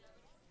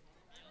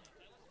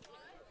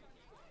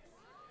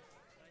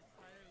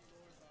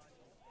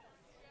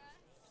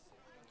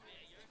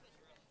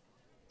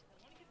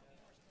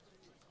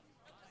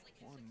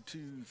 One,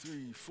 2,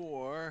 3,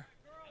 4,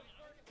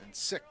 and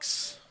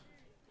 6.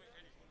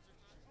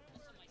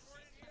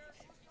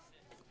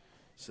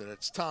 So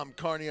that's Tom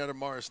Carney out of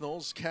Morris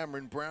Knowles,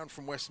 Cameron Brown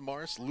from West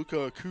Morris,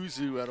 Luca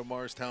Akuzu out of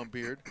Morristown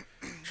Beard,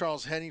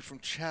 Charles Henney from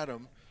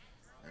Chatham,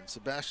 and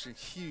Sebastian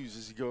Hughes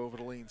as you go over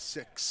to lane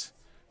 6.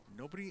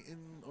 Nobody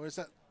in, or is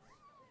that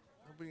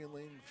nobody in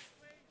lane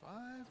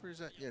 5, or is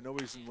that? Yeah,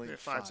 nobody's in lane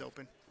 5. 5's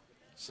open.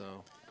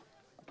 So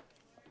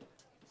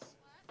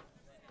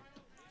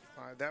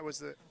that was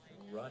the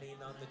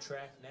Running on the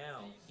track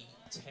now, heat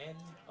 10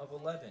 of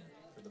 11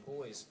 for the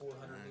boys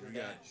 400-meter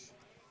dash.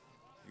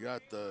 you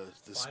got the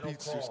Final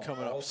speedsters call,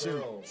 coming all up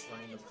soon. girls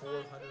running the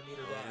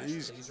 400-meter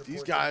dash.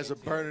 These guys are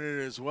burning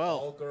it as All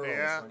well. girls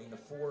Yeah. running the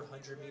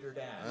 400-meter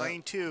dash.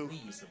 lane 2.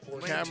 Please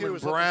report Lane Cameron 2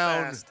 is looking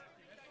Brown. fast.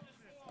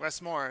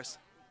 West Morris.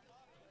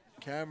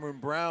 Cameron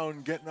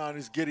Brown getting on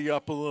his giddy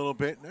up a little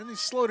bit, and then he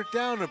slowed it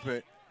down a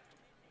bit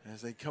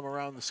as they come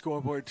around the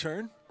scoreboard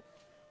turn.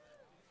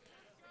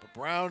 But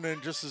Brown,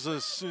 and just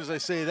as soon as I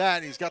say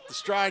that, he's got the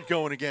stride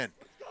going again.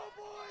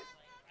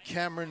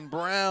 Cameron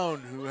Brown,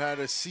 who had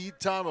a seed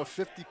time of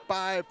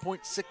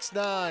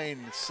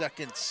 55.69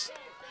 seconds.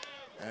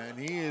 And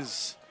he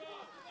is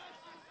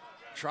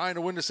trying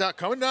to win this out.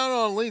 Coming down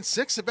on lane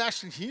 6,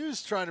 Sebastian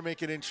Hughes trying to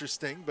make it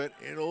interesting, but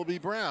it'll be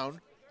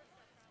Brown.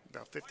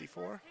 About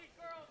 54.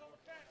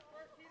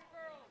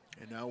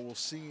 And now we'll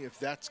see if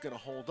that's going to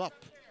hold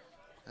up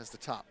as the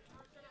top.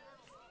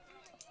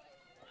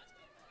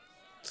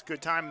 It's a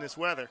good time in this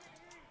weather.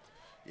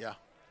 Yeah.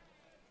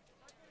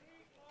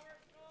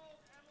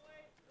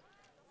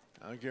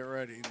 Now get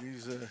ready.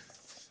 These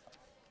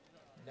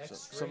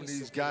Next some of race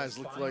these will be guys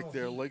the look final like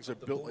their heat legs are of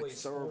the built like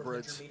boys'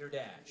 thoroughbreds. 400-meter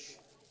dash.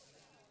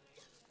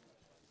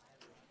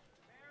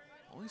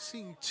 Only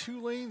seeing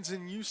 2 lanes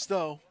in use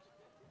though.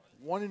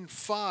 1 in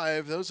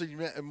 5. Those are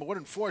 1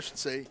 in 4, I should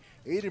say.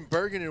 Aiden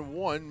Bergen in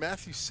 1.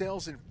 Matthew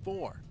Sales in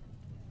 4.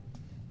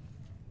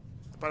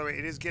 By the way,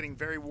 it is getting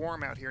very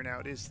warm out here now.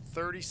 It is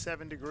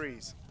 37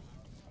 degrees.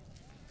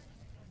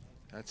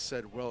 That's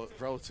said well,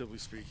 relatively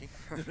speaking.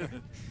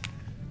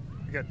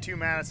 We got 2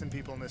 Madison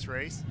people in this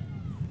race.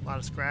 A lot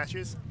of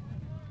scratches.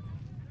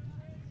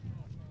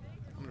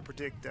 I'm going to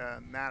predict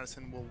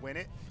Madison will win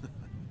it.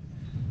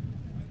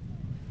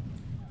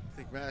 I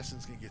think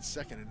Madison's going to get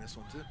second in this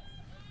one too.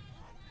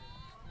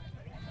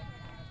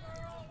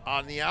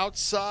 On the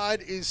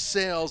outside is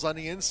Sales. On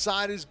the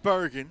inside is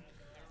Bergen.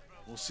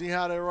 We'll see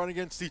how they run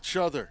against each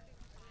other.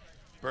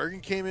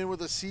 Bergen came in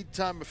with a seed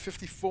time of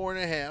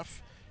 54.5,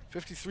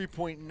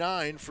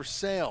 53.9 for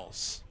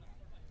Sales.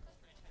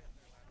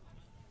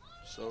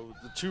 So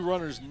the 2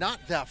 runners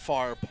not that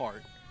far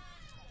apart.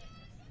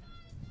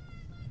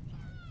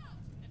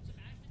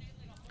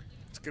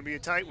 It's going to be a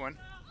tight one.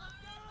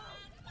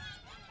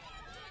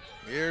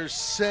 Here's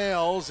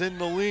Sales in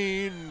the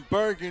lead, and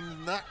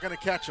Bergen not going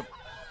to catch him.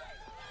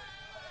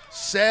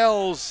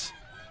 Sales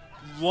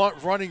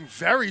running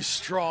very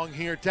strong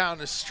here down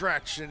the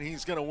stretch, and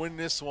he's going to win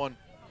this one.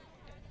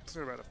 It's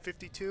about a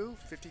 52,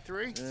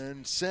 53.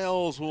 And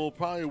Sales will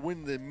probably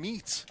win the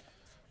meet,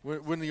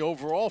 win the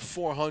overall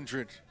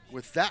 400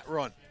 with that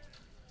run.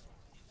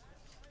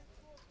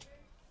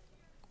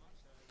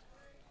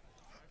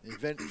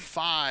 Event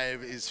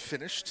 5 is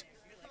finished.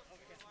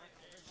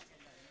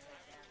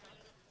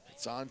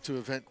 It's on to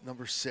event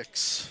number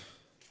 6.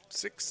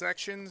 6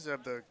 sections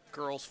of the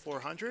girls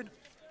 400.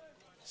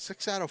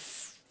 6 out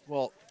of,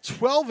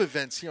 12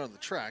 events here on the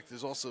track.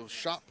 There's also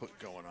shot put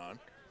going on.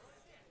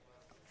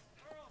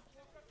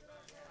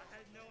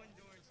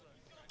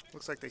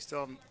 Looks like they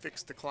still haven't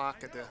fixed the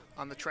clock at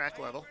on the track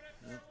level.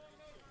 Yeah.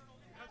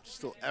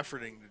 Still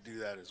efforting to do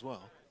that as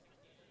well.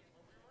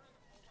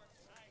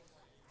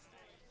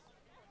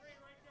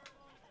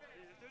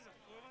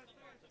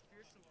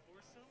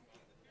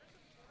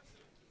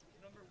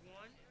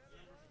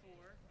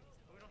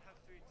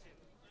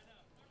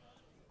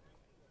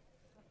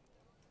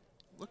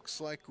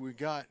 Looks like we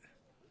got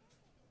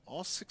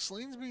all 6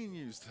 lanes being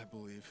used, I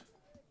believe.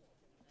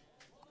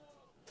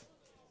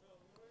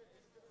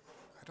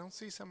 I don't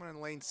see someone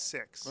in lane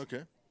 6.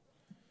 Okay.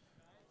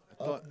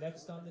 I thought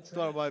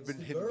I might have been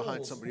hidden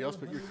behind somebody else,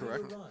 but you're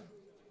correct.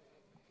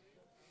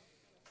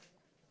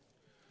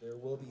 There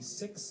will be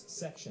 6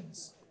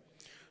 sections.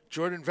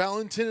 Jordan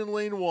Valentin in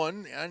lane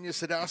 1, Anya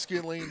Sadowski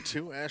in lane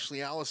 2,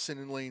 Ashley Allison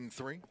in lane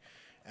 3,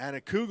 Anna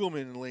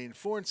Kugelman in lane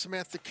 4, and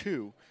Samantha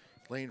Koo,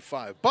 lane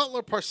 5.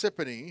 Butler,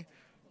 Parsippany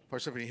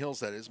Hills,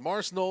 that is.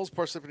 Morris Knowles,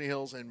 Parsippany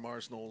Hills, and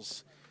Morris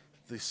Knowles,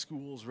 the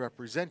schools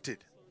represented.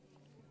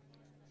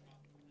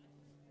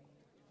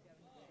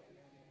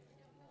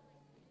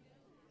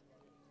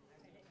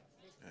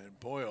 And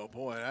boy, oh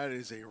boy, that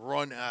is a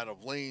run out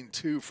of lane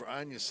 2 for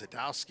Anya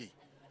Sadowski.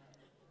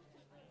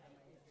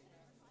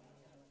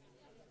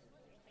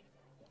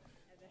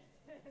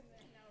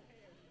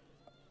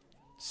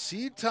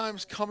 Seed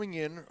times coming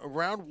in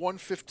around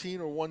 1:15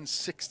 or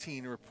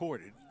 1:16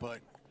 reported, but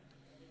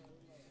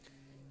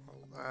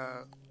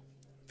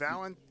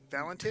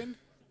Valentin,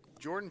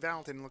 Jordan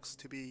Valentin looks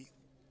to be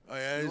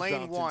Valentin,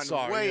 lane 1,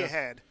 sorry, way yeah.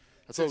 ahead.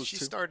 So she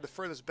started the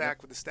furthest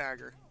back with the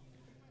stagger.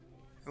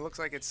 It looks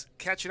like it's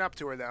catching up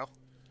to her though.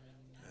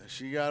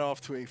 She got off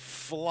to a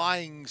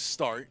flying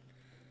start.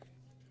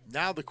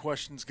 Now the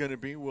question's going to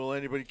be, will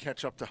anybody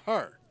catch up to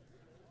her?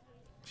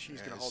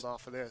 She's going to hold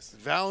off of this.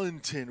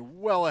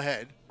 Valentin well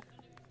ahead.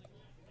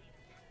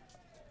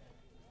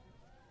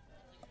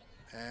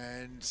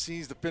 And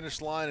sees the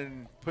finish line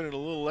and put in a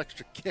little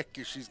extra kick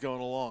as she's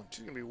going along.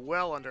 She's going to be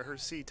well under her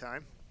seed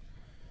time.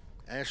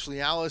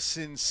 Ashley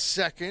Allison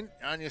second.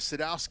 Anya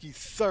Sadowski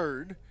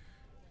third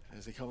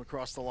as they come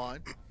across the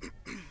line.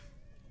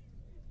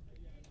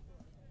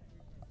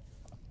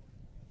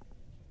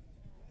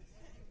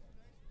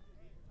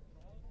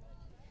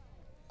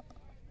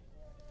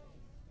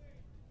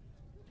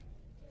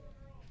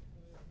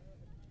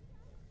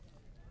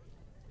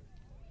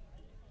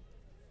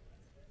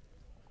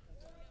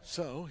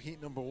 So heat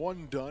number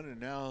 1 done, and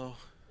now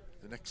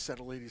the next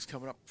set of ladies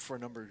coming up for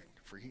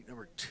heat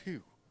number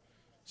 2,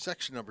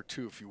 section number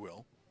 2, if you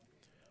will.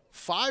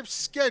 5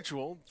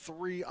 scheduled,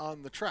 3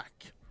 on the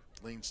track.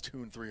 Lanes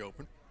 2 and 3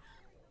 open.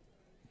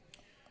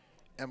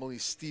 Emily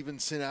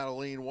Stevenson out of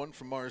lane 1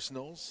 from Morris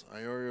Knowles.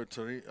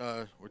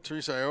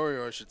 Teresa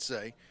Iorio, I should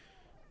say,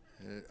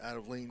 out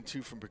of lane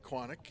 2 from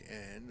Pequannock,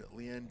 and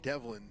Leanne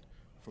Devlin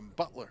from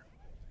Butler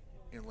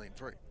in lane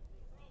 3.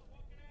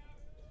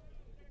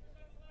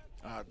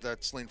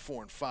 That's lane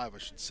 4 and 5, I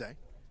should say.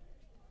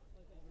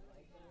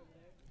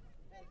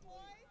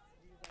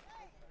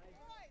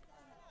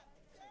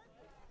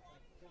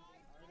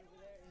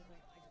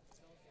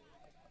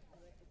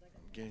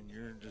 Again,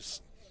 you're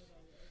just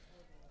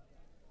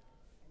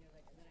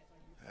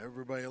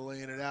everybody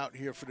laying it out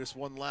here for this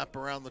one lap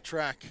around the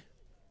track.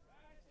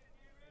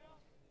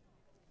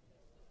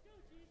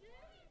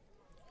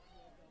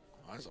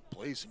 There's a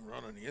blazing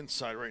run on the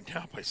inside right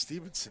now by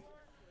Stevenson.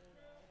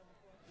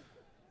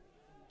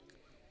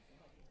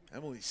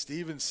 Emily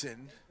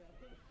Stevenson,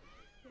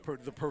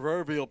 the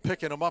proverbial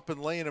picking him up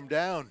and laying him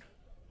down.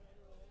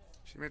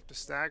 She may have to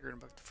stagger in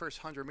about the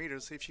first 100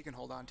 meters, see if she can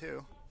hold on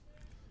too.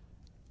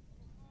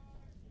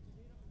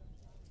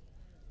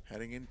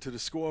 Heading into the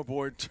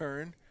scoreboard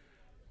turn,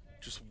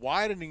 just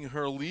widening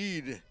her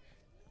lead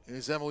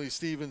is Emily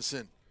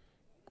Stevenson.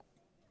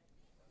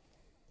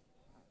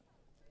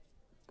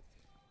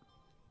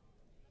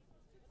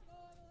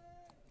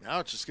 Now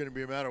it's just going to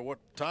be a matter of what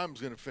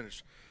time's going to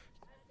finish.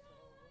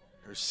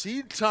 Her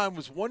seed time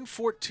was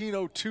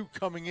 1:14.02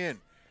 coming in.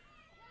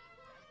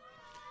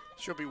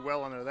 She'll be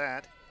well under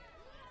that.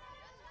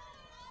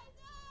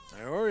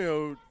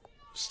 Iorio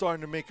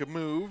starting to make a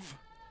move,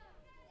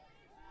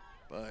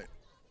 but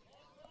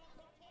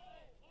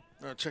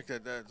no, check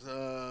that. That's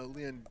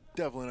Leanne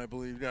Devlin, I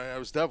believe. Yeah, I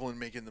was Devlin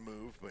making the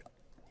move, but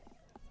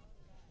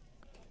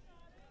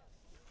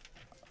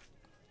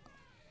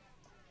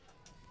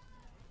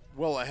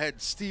well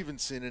ahead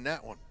Stevenson in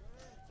that one.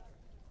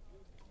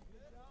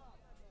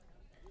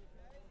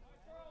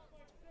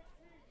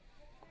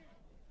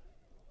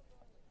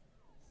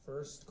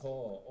 First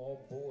call,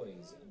 all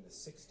boys in the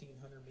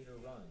 1600-meter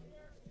run.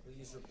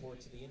 Please report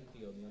to the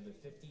infield on the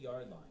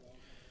 50-yard line.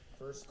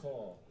 First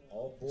call,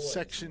 all boys.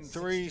 Section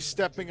 3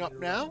 stepping up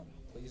now. Run.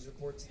 Please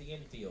report to the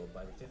infield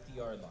by the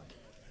 50-yard line.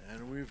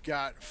 And we've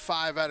got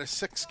 5 out of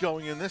 6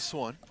 going in this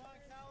one.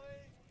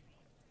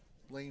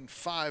 Lane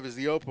 5 is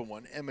the open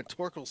one. Emma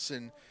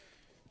Torkelson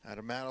out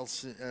of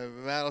Madison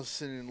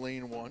in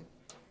lane 1.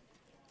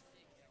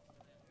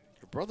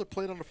 Her brother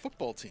played on the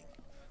football team.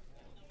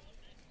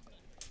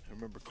 I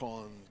remember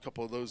calling a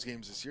couple of those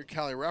games this year.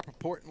 Callie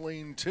Rappaport in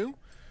lane 2.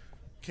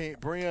 Kate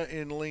Brea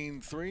in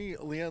lane 3.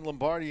 Leanne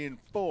Lombardi in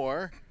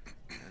 4.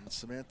 And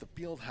Samantha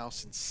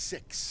Fieldhouse in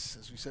 6.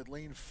 As we said,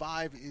 lane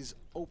 5 is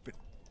open.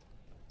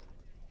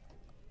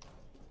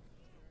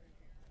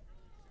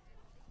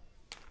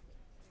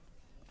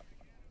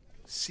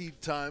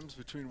 Seed times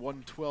between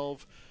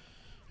 1:12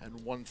 and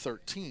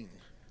 1:13.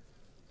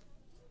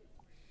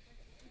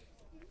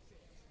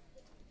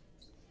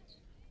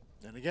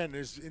 And again,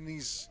 there's in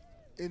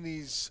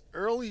these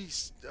early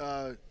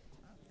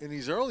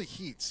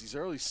heats, these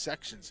early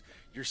sections,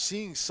 you're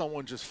seeing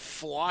someone just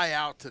fly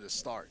out to the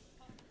start.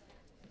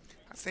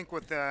 I think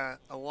with a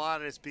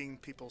lot of this being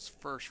people's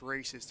first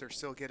races, they're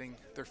still getting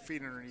their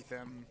feet underneath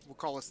them. We'll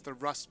call this the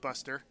rust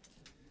buster.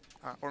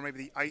 Or maybe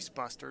the ice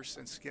buster,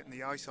 since getting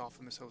the ice off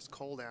them is so it's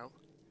cold out.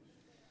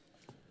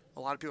 A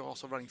lot of people are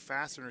also running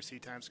faster in their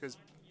seat times because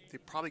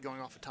they're probably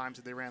going off of times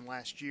that they ran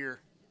last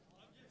year.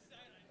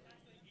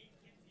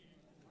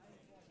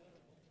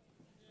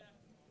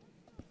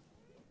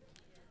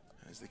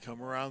 As they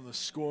come around the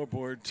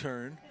scoreboard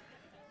turn,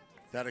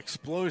 that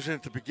explosion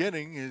at the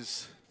beginning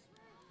is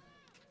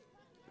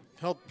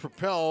helped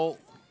propel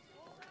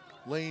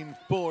lane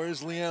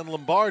 4's Leanne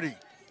Lombardi.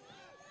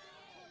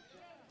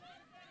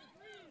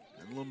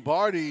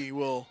 Lombardi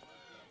will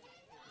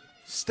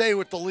stay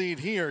with the lead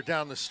here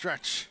down the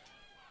stretch.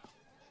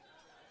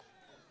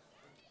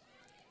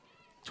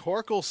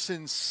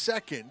 Torkelson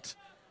second,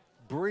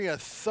 Brea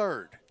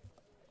third.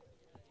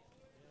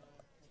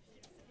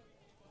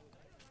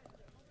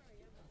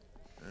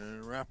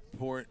 And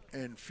Rappaport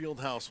and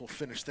Fieldhouse will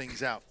finish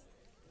things out.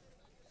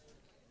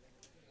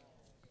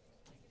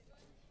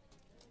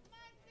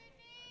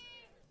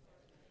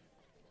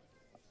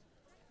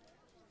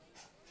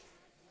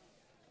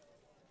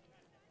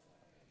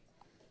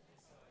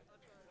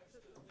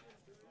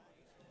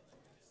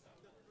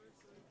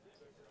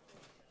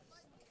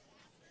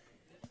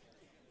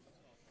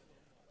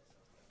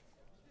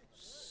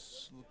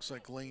 Looks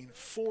like lane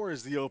 4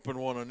 is the open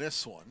one on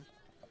this one.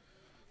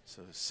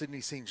 So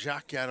Sydney St.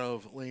 Jacques out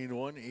of lane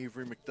 1,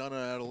 Avery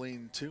McDonough out of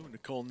lane 2,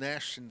 Nicole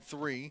Nash in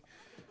 3,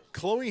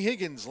 Chloe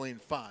Higgins lane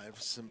 5,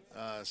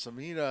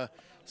 Samita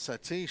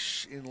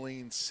Satish in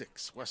lane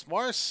 6. West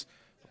Morris,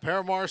 a pair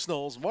of Morris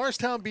Knowles,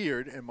 Morristown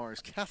Beard, and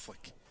Morris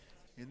Catholic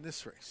in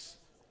this race.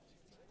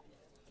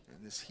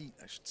 In this heat,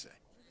 I should say.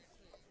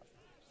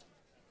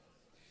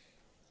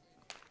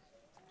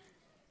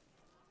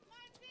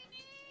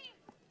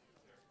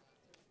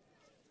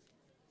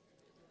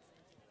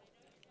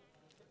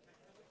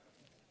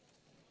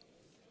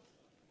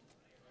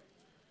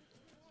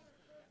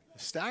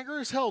 Stagger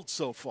is held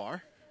so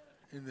far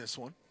in this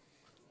one.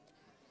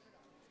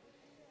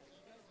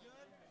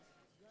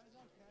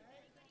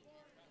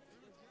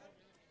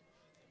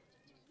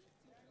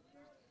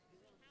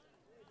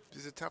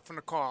 This is a tough one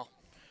to call.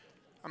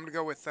 I'm going to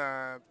go with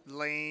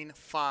lane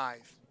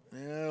 5. Yeah,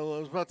 well, I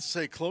was about to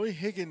say, Chloe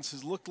Higgins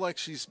has looked like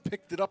she's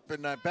picked it up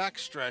in that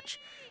backstretch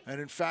and,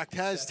 in fact,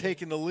 has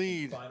taken the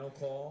lead. Final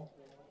call.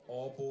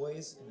 All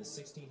boys in the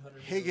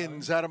 1600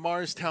 Higgins out of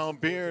Morristown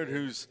Beard,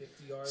 whose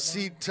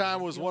seed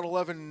time was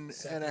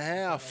 1:11 and a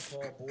half.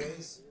 All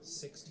boys,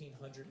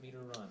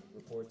 1600-meter run.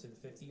 Report to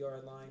the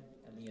 50-yard line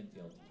and the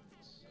infield.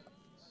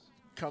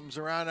 Comes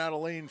around out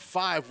of lane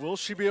 5. Will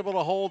she be able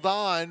to hold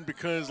on?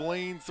 Because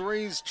lane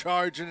 3's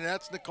charging, and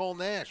that's Nicole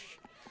Nash.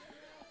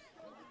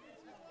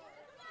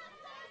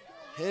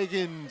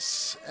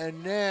 Higgins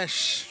and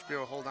Nash. Should be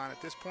able to hold on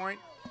at this point.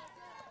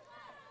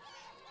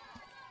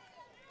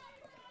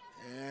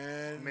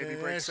 And maybe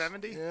Nash, break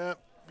 70? Yep,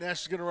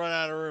 Nash is going to run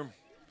out of room.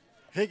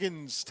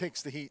 Higgins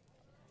takes the heat.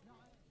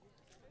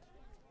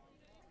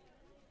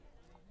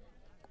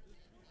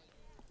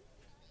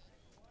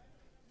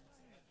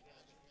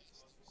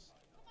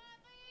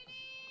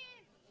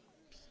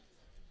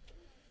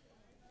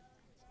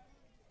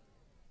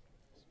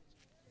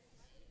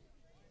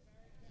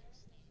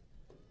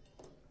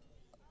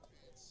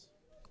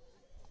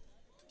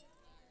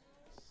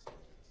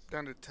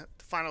 Down to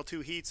the final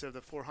 2 heats of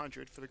the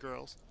 400 for the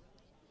girls.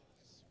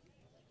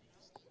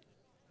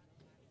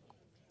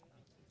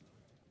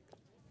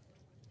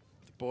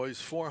 The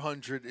boys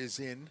 400 is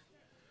in.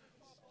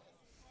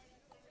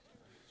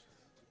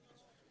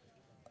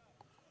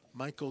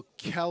 Michael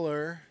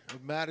Keller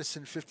of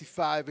Madison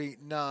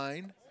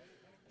 55.89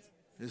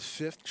 is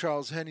 5th.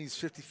 Charles Henney's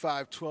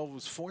 55.12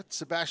 was 4th.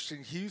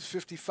 Sebastian Hughes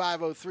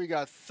 55.03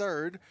 got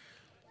 3rd.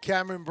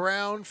 Cameron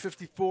Brown,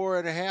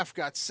 54.5,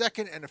 got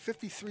 2nd, and a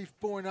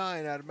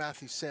 53.49 out of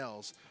Matthew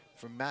Sales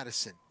from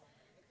Madison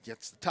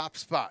gets the top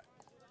spot.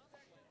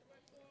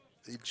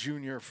 the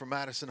junior from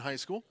Madison High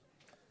School.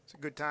 It's a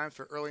good time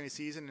for early in the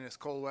season in this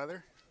cold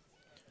weather.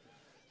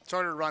 It's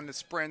harder to run the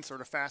sprints or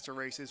the faster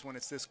races when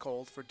it's this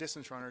cold. For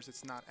distance runners,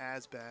 it's not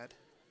as bad.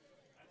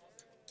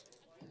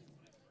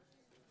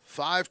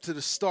 5 to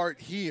the start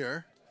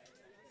here.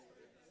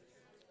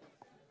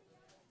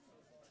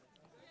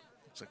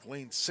 Looks like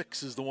lane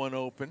 6 is the one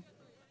open.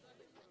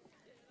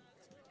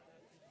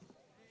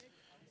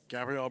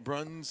 Gabrielle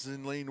Bruns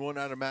in lane 1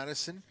 out of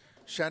Madison.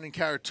 Shannon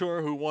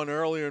Caratura, who won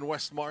earlier in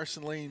West Mars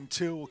in lane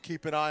 2. We'll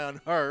keep an eye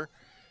on her.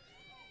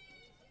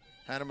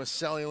 Hannah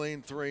Maselli,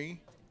 lane 3.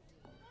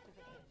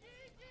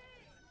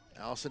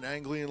 Allison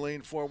Angley in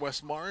lane 4,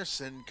 West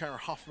Morris, and Kara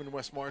Hoffman,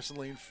 West Morris in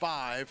lane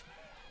 5.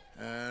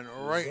 And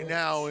right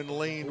now in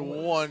lane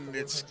 1,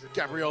 it's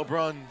Gabrielle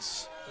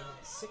Bruns. In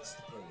 6th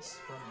place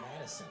from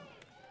Madison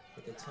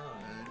with the time.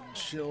 And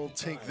she'll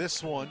take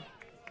this one.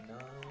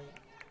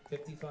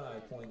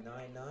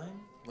 55.99.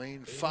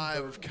 Lane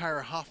 5 of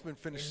Kara Hoffman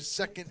finishes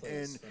 2nd,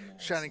 and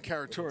Shannon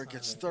Caratura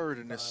gets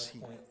 3rd in this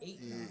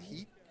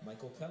heat.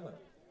 Michael Keller.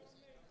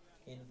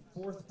 In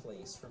 4th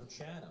place from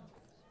Chatham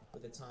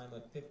with a time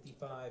of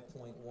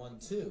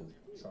 55.12,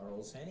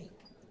 Charles Henney.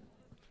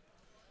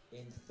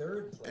 In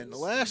 3rd place, and the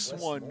last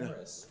West one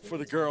Morris, for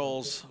the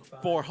girls,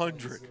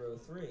 400.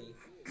 03,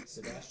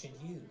 Sebastian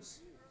Hughes.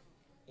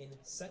 In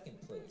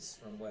 2nd place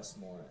from West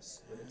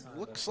Morris with a time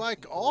Looks of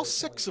like all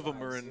 6 of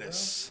them are in 54.50,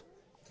 this.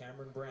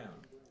 Cameron Brown.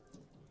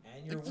 And I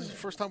your think this is the winner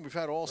first time we've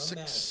had all from 6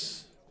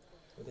 Madison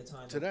with a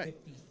time today.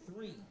 of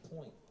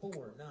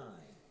 53.49,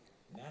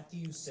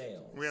 Matthew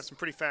Sales. We have some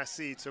pretty fast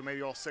seeds, so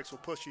maybe all 6 will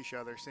push each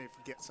other, see if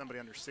we get somebody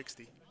under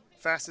 60.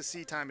 Fastest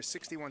seed time is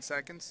 61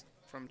 seconds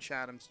from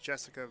Chatham's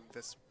Jessica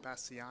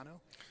Vespasiano.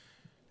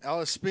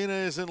 Alice Spina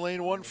is in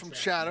lane 1 from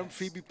Chatham.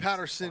 Phoebe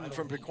Patterson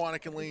from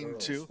Pequannock in lane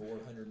 2.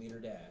 400-meter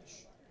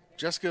dash.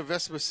 Jessica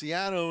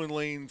Vespasiano in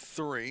lane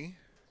 3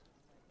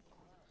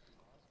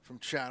 from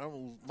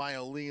Chatham.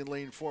 Maya Lee in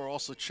lane 4,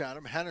 also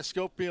Chatham. Hannah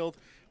Schofield,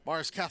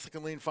 Mars Catholic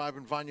in lane 5,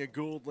 and Vanya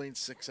Gould, lane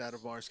 6 out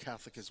of Mars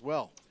Catholic as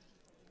well.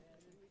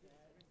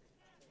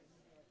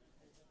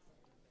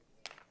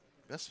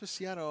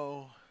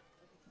 Vespasiano,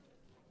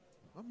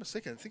 if I'm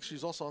mistaken, I think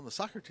she's also on the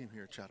soccer team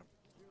here at Chatham.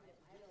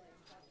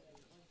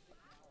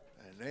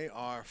 And they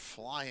are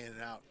flying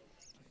out.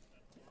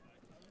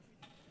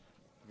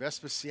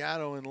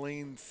 Vespasiano in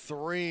lane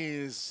 3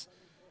 is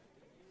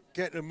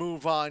getting a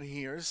move on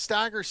here.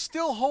 Stagger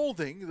still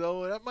holding,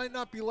 though that might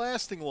not be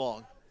lasting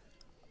long.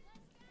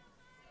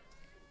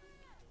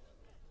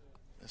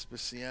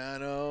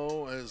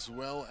 Vespasiano as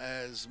well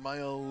as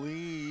Maya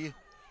Lee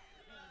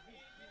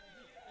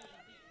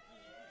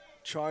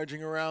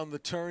charging around the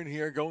turn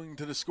here, going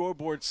to the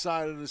scoreboard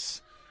side of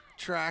this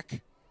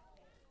track.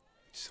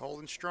 Just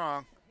holding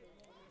strong.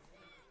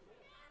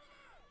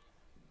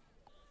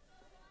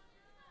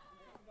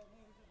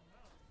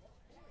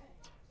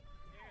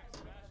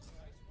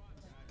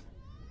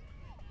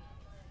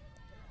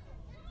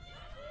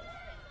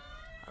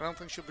 I don't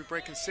think she'll be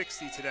breaking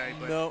 60 today,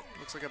 but no.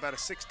 Looks like about a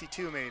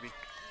 62 maybe.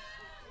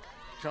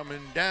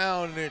 Coming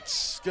down,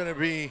 it's going to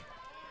be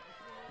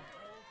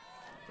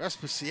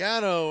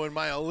Vespasiano and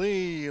Maya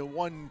Lee,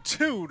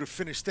 1-2 to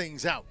finish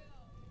things out.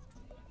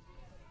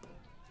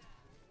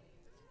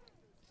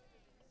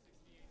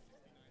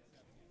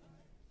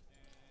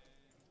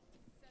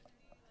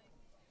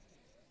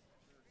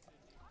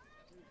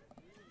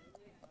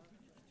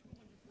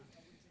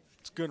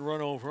 It's a good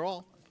run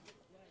overall.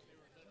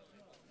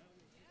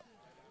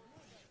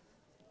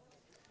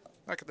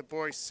 Back at the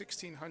boys,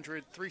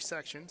 1600, 3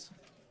 sections.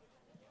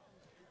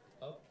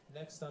 Up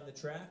next on the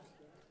track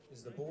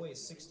is the boys'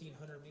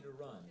 1600-meter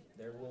run.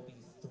 There will be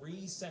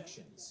 3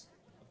 sections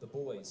of the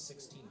boys'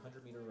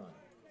 1600-meter run.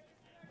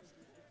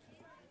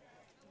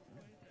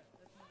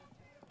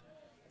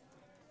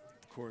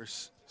 Of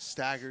course,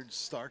 staggered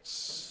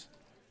starts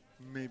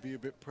may be a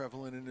bit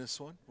prevalent in this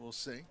one. We'll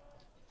see.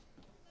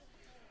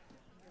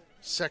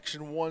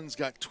 Section 1's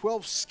got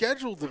 12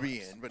 scheduled to be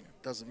in, but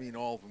doesn't mean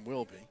all of them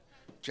will be.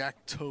 Jack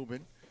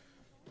Tobin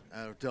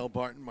out of Del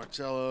Barton.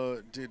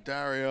 Marcelo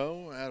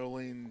Didario out of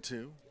lane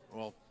 2.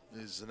 Well,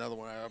 is another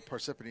one out of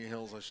Parsippany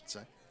Hills, I should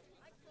say.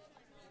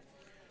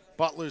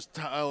 Butler's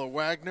Tyler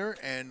Wagner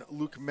and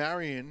Luke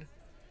Marion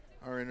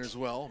are in as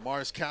well.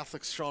 Mars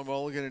Catholic's Sean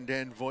Mulligan and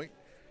Dan Voigt.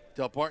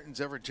 Del Barton's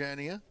Everett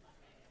Jania.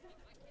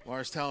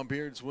 Morristown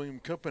Beard's William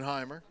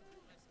Kuppenheimer.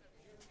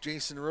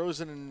 Jason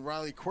Rosen and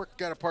Riley Quirk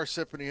got a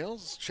Parsippany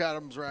Hills.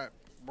 Chatham's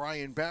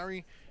Ryan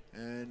Barry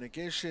and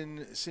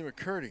Nagakishan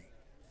Simakirti.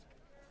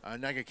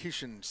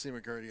 Nagakishan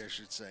Simakirti, I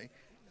should say,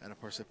 out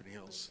of Parsippany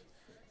Hills.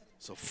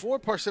 So 4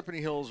 Parsippany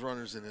Hills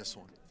runners in this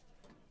one.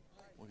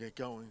 We'll get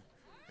going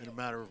in a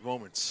matter of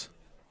moments.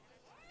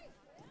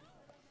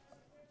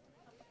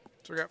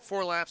 So we got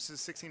 4 laps to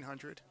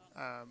 1600.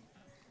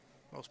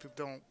 Most people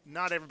don't,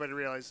 not everybody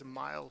realizes a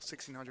mile,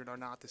 1600 are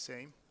not the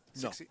same.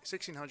 No.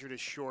 1600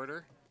 is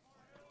shorter.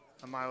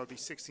 A mile would be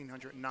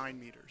 1609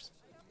 meters.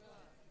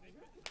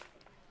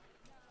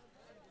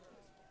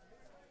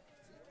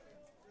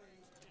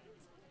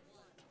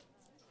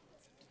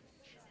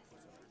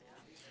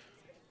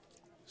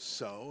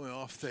 So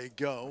off they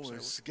go.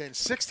 It's, again,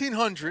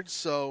 1,600,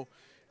 so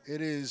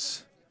it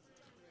is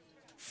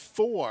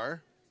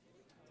 4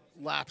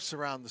 laps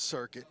around the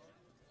circuit.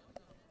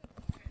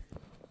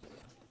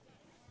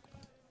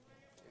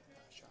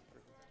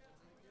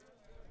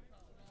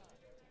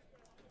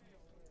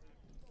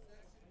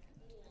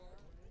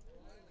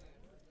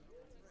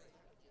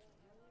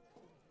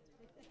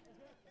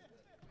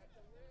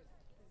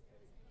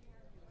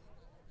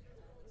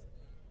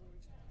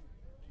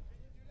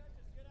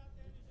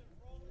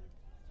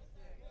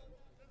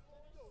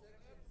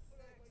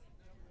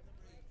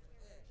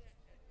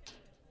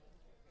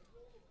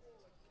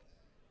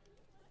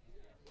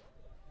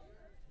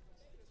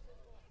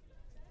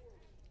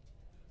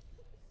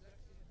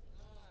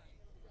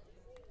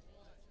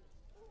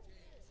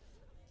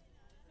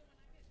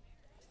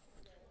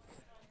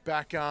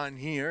 Back on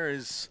here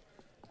is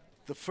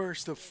the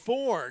first of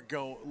 4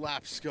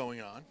 laps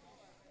going on.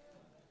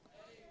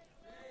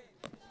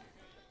 So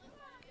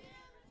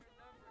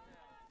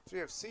we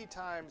have seed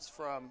times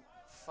from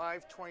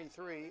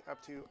 5:23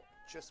 up to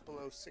just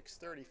below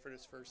 6:30 for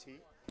this first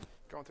heat.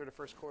 Going through the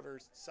first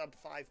quarter's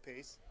sub-5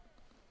 pace.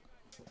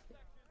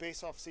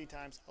 Base off seed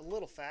times a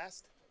little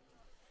fast.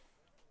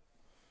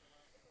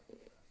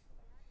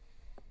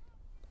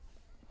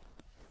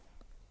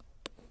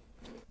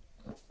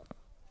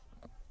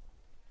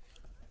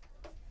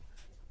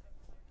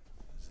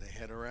 As they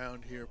head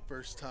around here,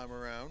 first time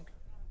around.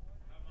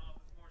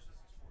 Morris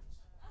Sussex Sports.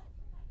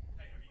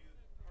 Hey, are you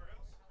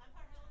Carlos? I'm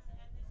Carlos, and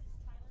this is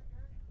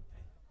Tyler.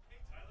 Hey,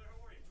 Tyler,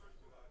 how are you? George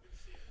Muha, good to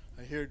see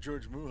you. I hear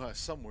George Muha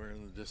somewhere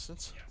in the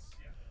distance. Yes,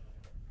 yeah.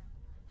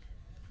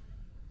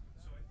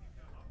 So I think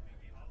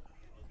maybe I'll do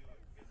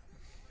it. Get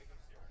the leg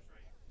upstairs,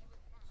 right?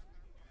 So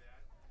we can do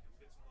that. You'll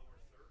get some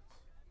lower thirds.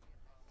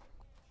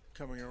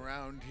 Coming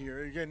around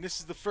here. Again, this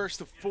is the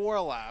first of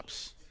 4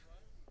 laps.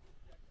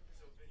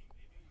 So Benny,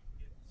 maybe you can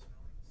get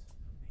spellings of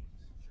names.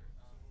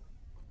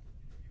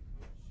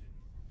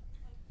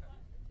 Sure.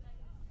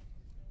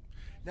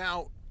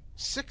 Now,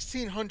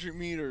 1,600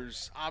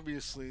 meters,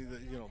 obviously,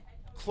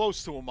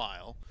 close to a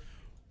mile.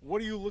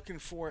 What are you looking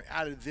for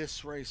out of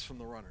this race from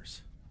the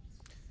runners?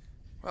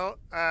 Well,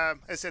 as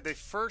I said, the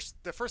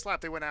first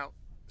lap they went out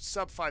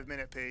sub-5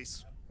 minute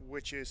pace,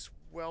 which is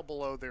well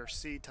below their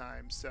seed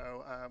time.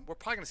 So we're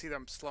probably going to see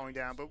them slowing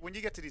down. But when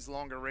you get to these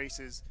longer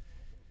races,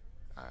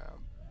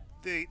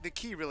 the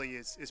key really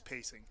is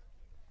pacing.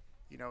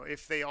 You know,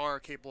 if they are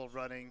capable of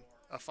running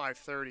a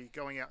 5:30,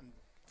 going out in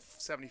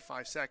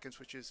 75 seconds,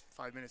 which is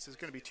 5 minutes, is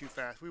going to be too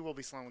fast. We will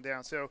be slowing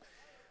down. So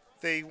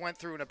they went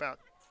through in about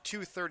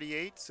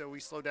 2:38, so we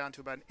slowed down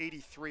to about an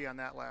 83 on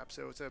that lap.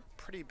 So it's a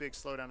pretty big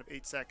slowdown of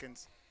 8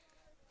 seconds.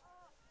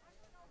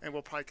 And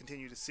we'll probably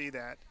continue to see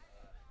that.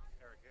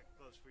 Eric,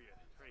 close for you,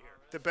 right here.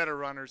 The better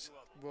runners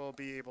will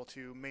be able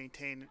to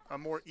maintain a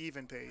more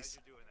even pace.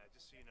 As you're doing that,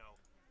 just so you know,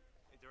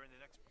 during the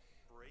next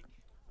break,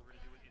 we're going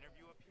to do an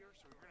interview up here,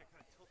 so we're going to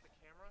kind of tilt the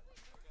camera.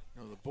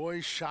 No, the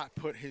boys' shot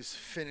put is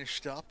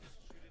finished up.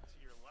 Shoot it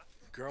to your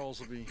left. Girls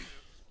will be.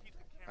 Keep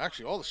the camera.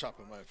 Actually, all the shot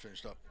put might have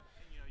finished up.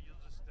 And, you know, you'll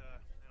just, and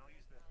I'll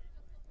use the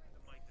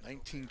mic.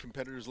 19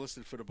 competitors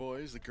listed for the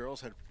boys. The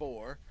girls had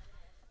 4.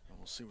 And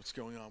we'll see what's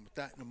going on with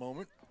that in a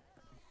moment.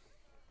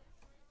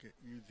 Get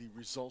you the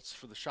results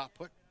for the shot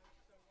put.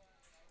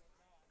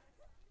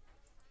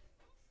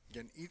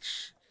 Again,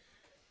 each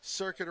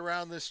circuit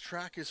around this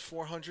track is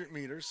 400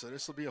 meters, so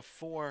this will be a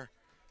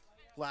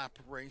 4-lap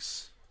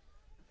race.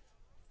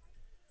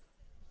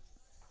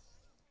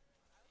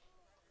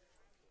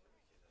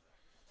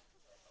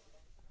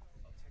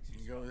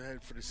 You go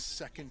ahead for the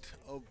second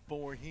of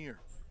 4 here.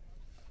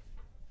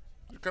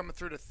 You're coming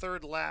through the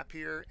 3rd lap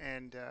here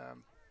and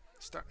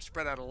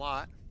spread out a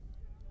lot.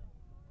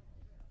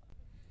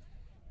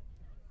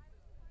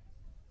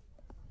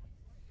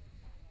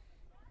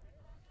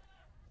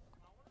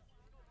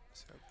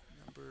 So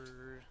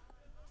number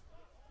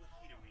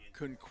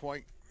Couldn't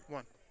quite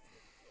 1.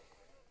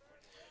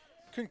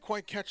 Couldn't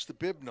quite catch the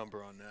bib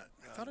number on that.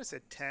 I thought I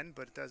said 10,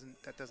 but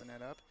that doesn't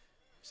add up.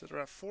 So they're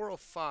at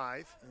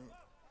 4:05.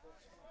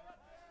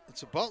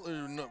 It's a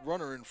Butler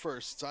runner in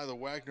first. It's either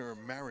Wagner or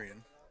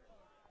Marion.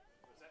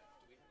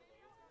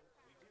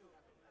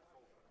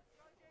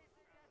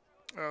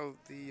 Oh,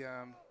 the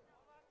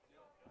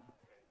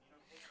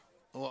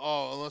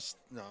Unless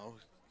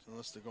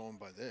they're going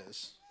by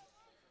this.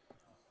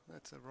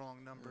 that's a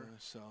wrong number.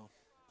 So.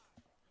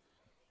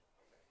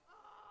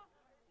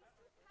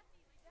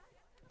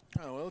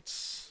 Oh, well,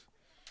 let's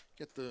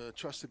get the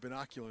trusted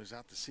binoculars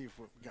out to see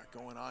what we got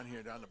going on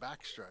here down the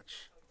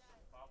backstretch.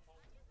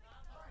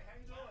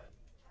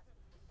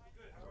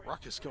 A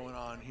ruckus going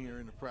on here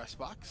in the press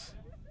box.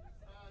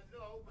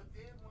 No, but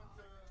Dan went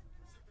to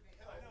Parsippany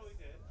Hills. I know he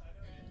did. I'm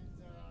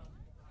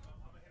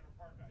a Hammer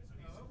Park guy,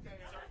 so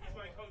he's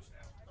my coach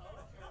now.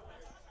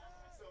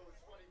 So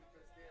it's funny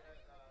because Dan had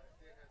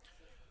Amanda used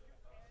to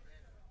always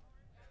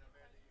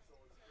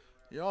sit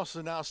around. You're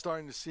also now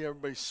starting to see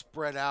everybody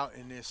spread out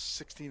in this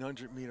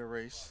 1,600-meter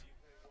race.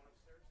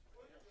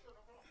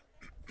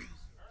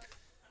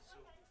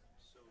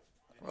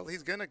 So Well,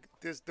 he's gonna.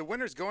 The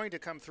winner's going to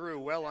come through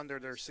well under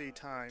their seed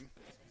time.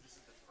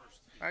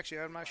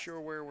 Actually, I'm not sure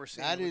where we're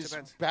seeing. That is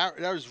that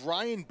was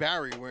Ryan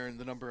Barry wearing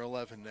the number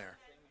 11 there.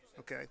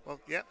 Okay. Well,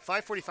 yeah,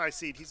 545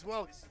 seed. He's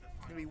gonna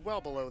be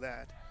well below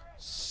that.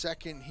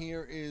 Second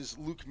here is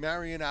Luke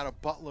Marion out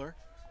of Butler.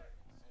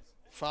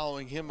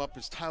 Following him up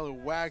is Tyler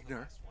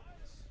Wagner.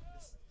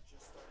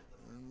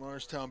 And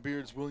Morristown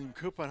Beards' William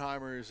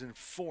Kuppenheimer is in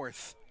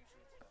fourth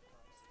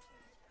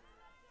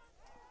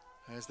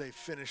as they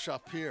finish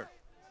up here.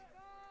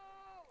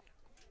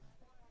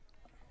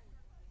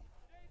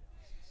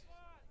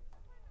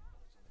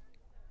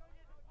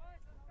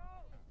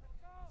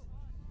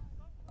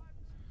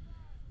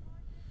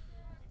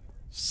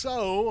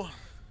 So,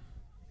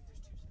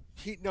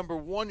 heat number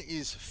 1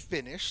 is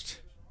finished.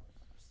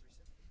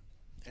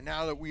 And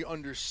now that we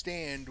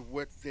understand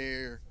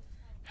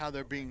how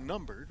they're being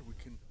numbered, we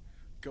can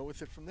go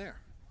with it from there.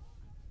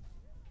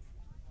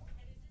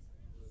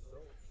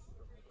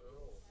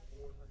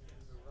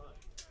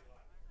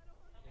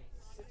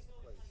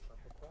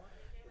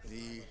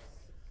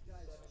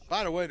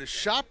 By the way, the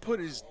shot put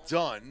is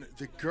done.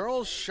 The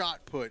girls'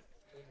 shot put,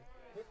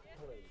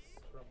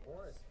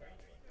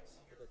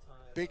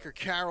 Baker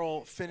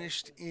Carroll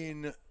finished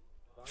in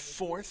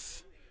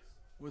fourth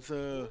with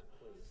a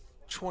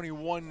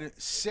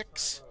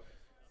 21-6.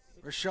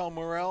 Rochelle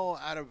Morel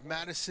out of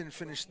Madison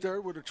finished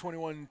third with a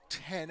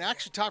 21-10.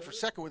 Actually tied for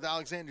second with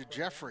Alexander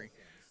Jeffrey,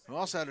 who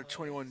also had a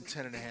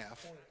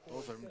 21-10.5.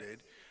 Both of them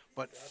did.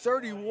 But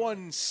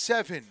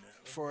 31-7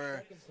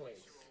 for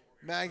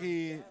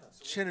Maggie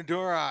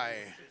Chinadurai.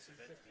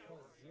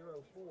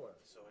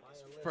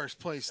 First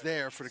place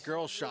there for the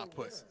girls' shot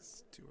put.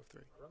 2 of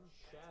 3.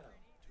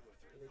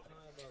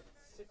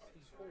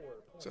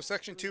 So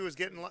section 2 is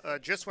getting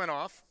just went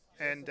off,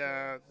 and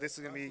this is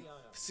going to be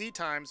seed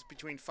times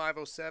between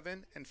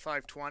 5:07 and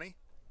 5:20.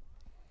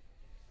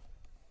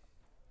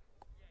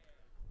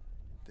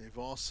 They've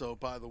also,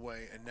 by the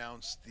way,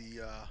 announced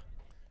the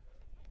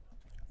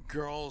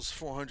girls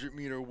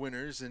 400-meter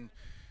winners, and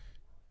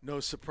no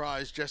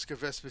surprise, Jessica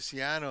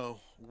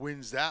Vespasiano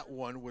wins that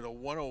one with a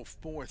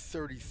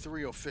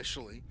 104.33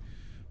 officially.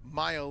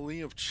 Maya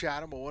Lee of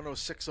Chatham, a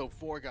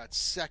 106.04, got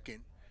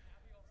second.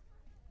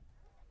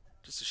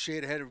 Just a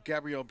shade ahead of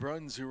Gabrielle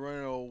Bruns, who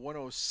ran a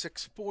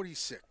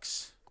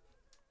 106.46.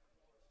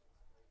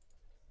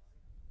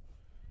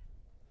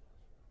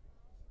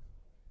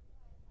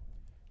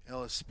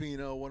 Ella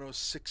Spino,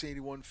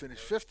 106.81,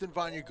 finished fifth, and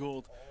Vanya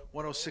Gould,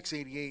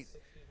 106.88,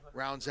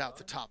 rounds out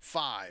the top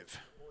 5.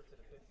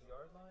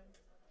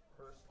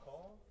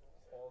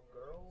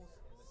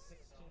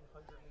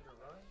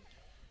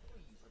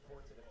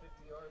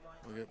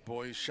 We'll get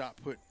boys' shot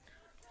put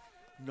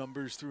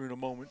numbers through in a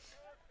moment.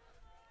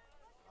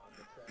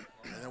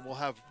 And then we'll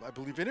have, I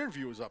believe,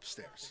 interviews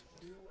upstairs.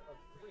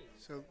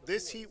 So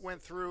this heat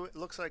went through, it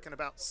looks like in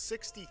about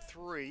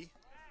 63.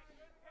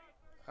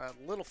 A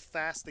little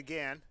fast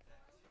again.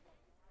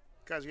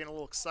 Guys are getting a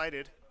little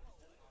excited.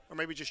 Or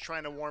maybe just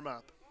trying to warm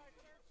up.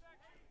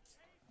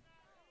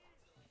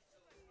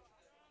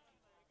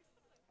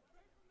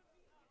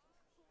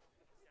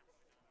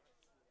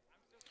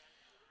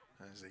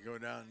 As they go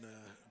down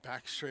the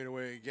back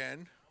straightaway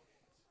again.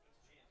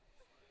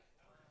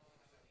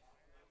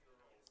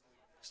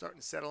 Starting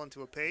to settle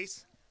into a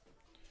pace.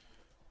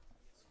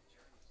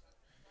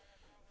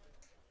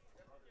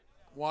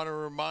 Want to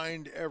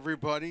remind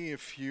everybody,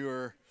 if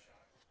you're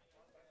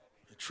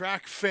a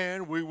track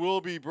fan, we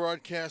will be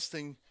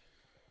broadcasting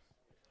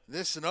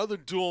this and other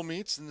dual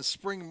meets in the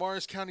spring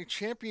Morris County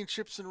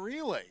Championships and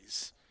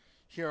Relays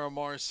here on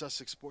Morris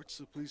Sussex Sports.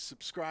 So please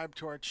subscribe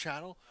to our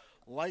channel.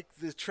 Like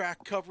the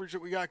track coverage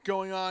that we got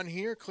going on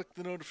here. Click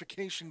the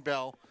notification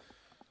bell.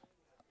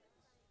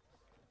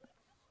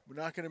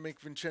 We're not going to make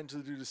Vincenzo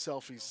do the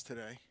selfies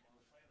today.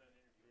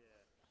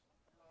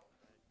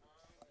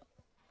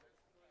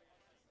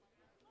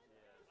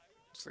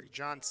 Looks like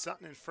John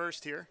Sutton in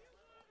first here.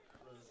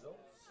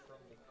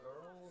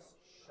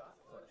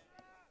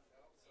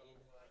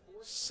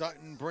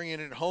 Sutton bringing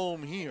it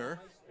home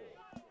here.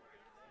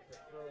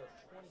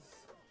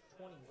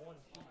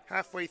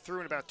 Halfway through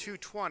in about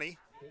 2:20.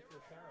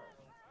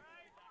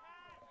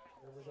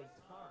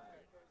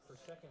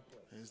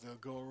 As they'll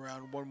go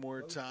around one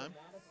more time.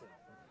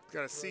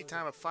 Got a seat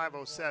time of 5:07.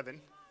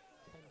 10.5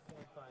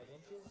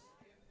 inches,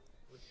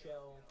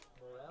 Rochelle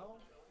Morel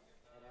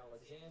and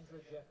Alexandra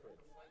Jeffrey.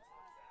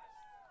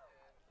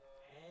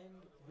 And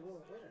your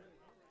winner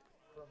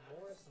from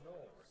Morris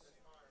Knowles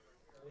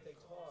with a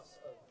toss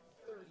of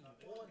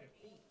 31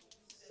 feet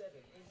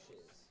 7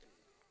 inches,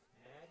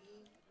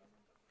 Maggie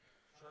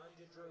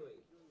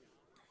Chanjadrui.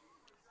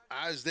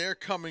 As they're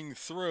coming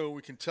through,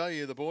 we can tell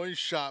you the boys'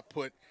 shot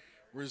put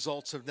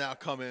results have now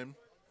come in.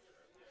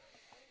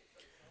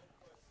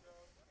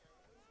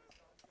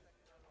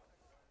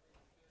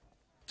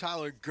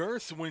 Tyler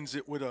Girth wins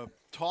it with a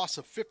toss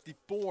of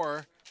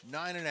 54,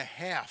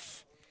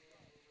 9.5.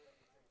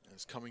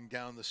 As coming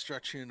down the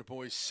stretch here in the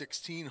boys'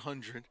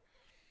 1600.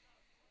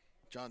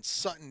 John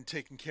Sutton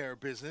taking care of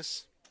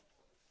business.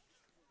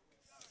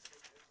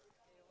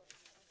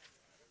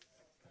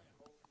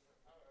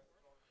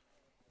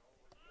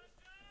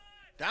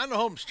 Down the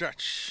home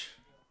stretch.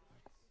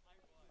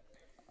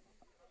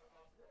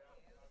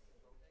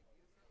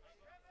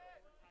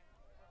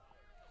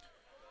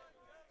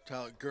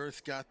 Tyler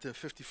Girth got the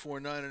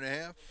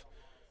 54.9.5.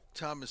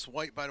 Thomas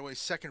White, by the way,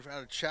 second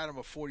out of Chatham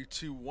of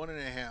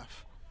 42.1.5.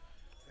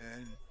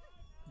 And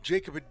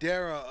Jacob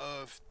Adera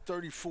of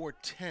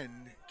 34.10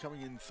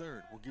 coming in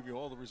third. We'll give you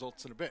all the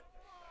results in a bit.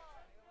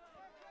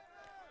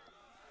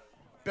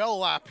 Bell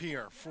lap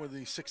here for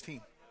the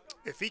 16.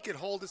 If he could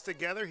hold this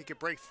together, he could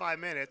break 5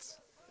 minutes.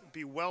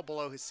 Be well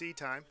below his seed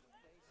time.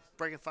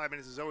 Breaking 5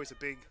 minutes is always a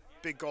big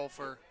goal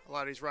for a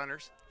lot of these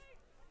runners.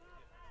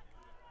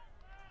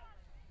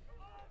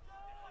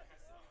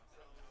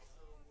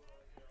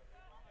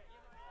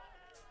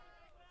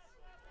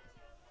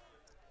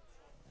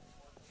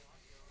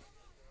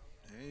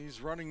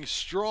 He's running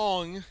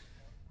strong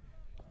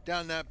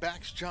down that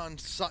back's John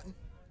Sutton.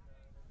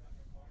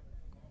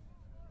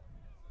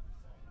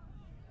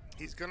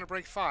 He's going to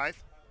break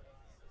 5.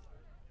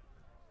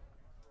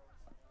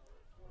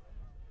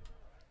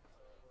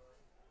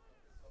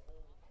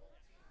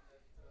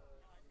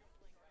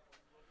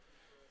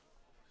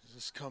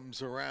 This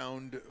comes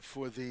around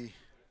for the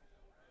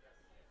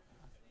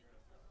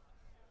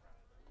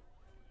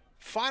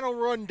final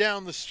run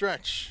down the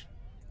stretch.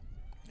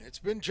 It's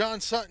been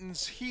John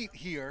Sutton's heat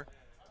here.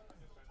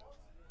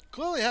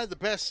 Clearly had the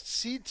best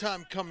seed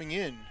time coming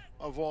in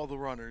of all the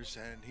runners,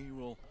 and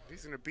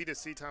he's going to beat his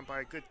seed time by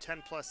a good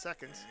 10+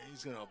 seconds.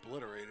 He's going to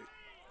obliterate it.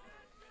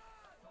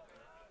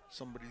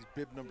 Somebody's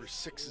bib number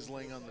 6 is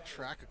laying on the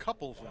track. A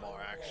couple of them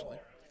are, actually.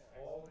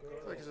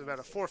 I feel like it's about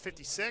a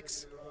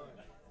 4:56.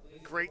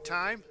 Great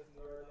time.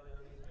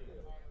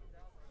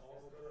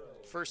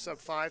 First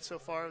sub-5 so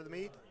far of the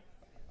meet.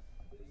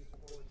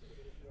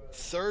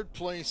 Third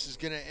place is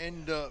going to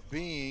end up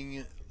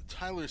being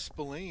Tyler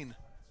Spillane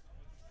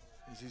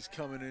as he's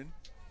coming in.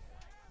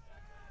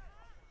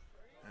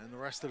 And the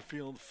rest of the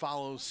field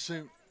follows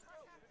suit.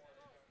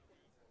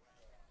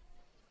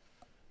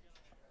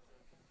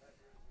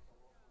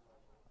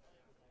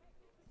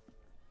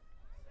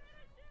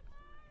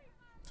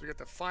 So we got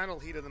the final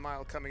heat of the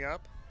mile coming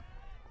up.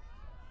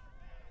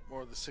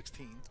 Or the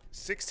 16.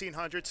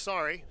 1600,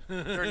 sorry.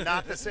 They're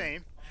not the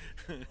same.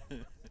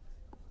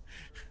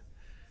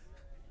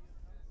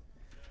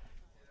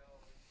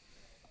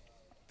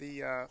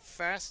 The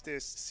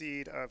fastest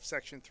seed of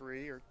Section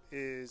 3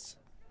 is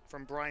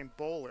from Brian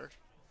Bowler.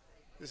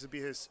 This would be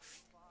his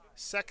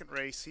second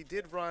race. He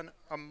did run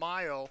a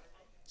mile,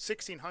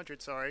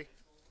 1600,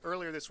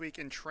 earlier this week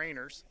in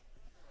trainers.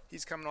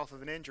 He's coming off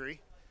of an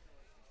injury.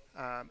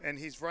 And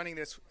he's running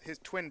his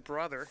twin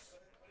brother.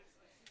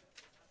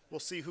 We'll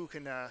see who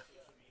can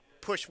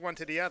push one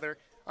to the other.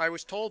 I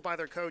was told by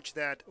their coach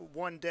that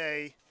one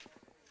day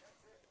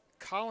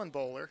Colin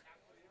Bowler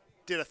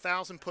did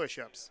 1,000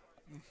 push-ups.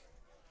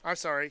 I'm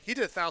sorry, he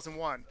did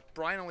 1,001.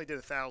 Brian only did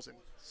 1,000.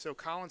 So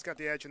Colin's got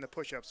the edge in the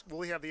push-ups.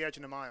 Will he have the edge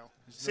in the mile?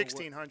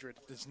 1,600.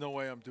 There's no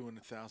way I'm doing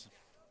 1,000.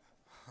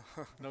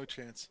 No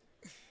chance.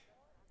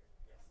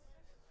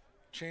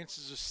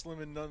 Chances are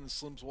slim and none, and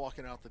Slim's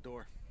walking out the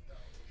door.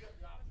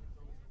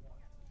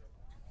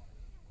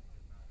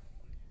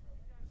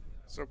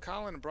 So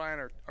Colin and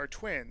Brian are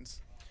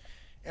twins.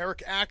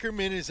 Eric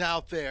Ackerman is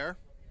out there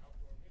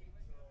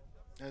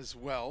as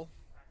well.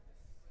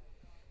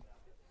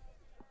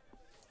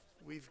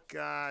 We've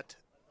got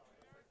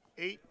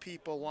 8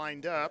 people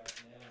lined up,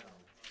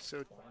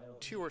 so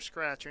 2 are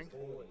scratching.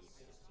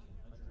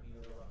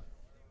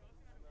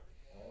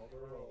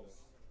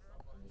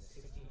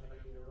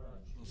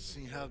 We'll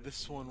see how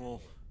this one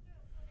will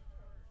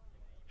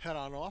head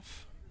on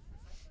off.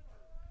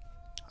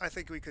 I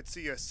think we could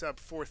see a sub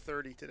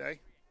 4:30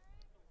 today.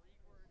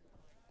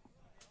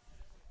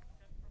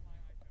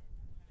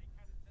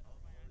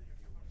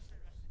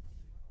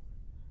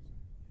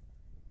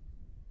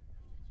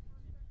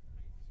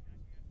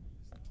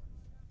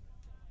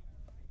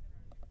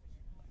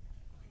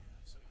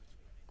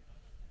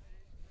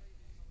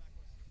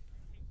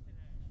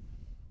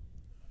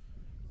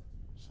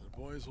 So the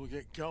boys will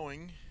get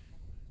going.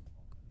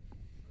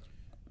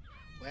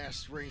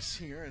 Last race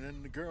here, and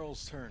then the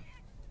girls' turn.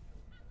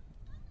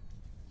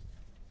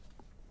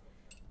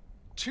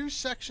 2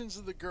 sections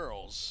of the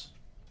girls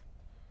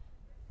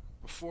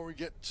before we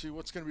get to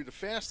what's going to be the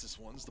fastest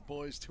ones, the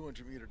boys'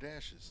 200-meter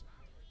dashes,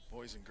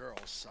 boys and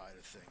girls side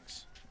of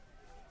things.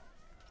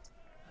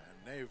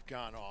 And they've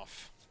gone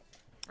off.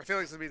 I feel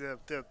like it's going to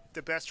be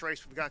the best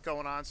race we've got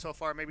going on so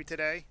far maybe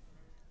today.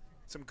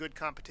 Some good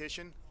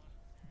competition.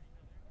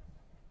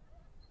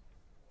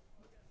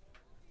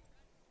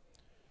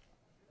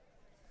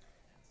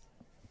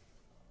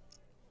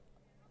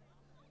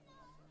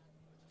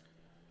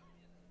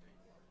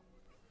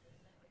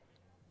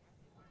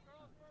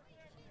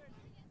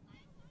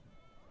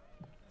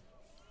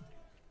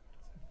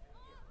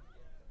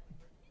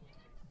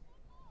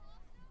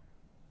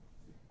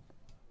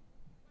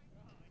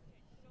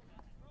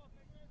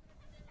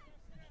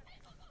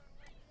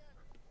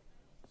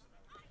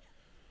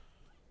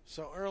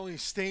 So early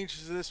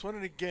stages of this one,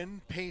 and again,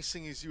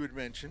 pacing as you had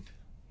mentioned.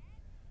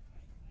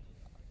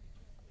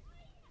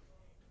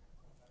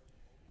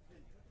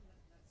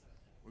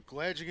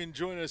 Glad you can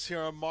join us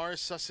here on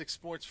Morris Sussex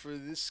Sports for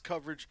this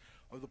coverage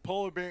of the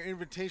Polar Bear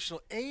Invitational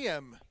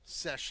AM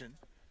session.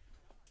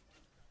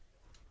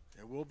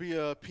 There will be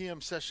a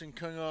PM session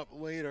coming up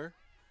later.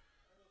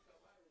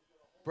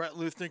 Brett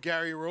Luthner,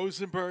 Gary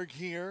Rosenberg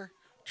here.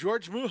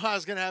 George Muha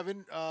is going to have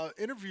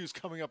interviews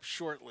coming up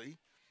shortly.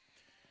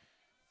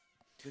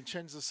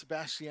 Vincenzo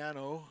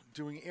Sebastiano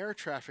doing air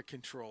traffic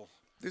control.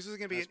 This is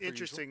going to be an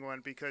interesting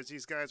one because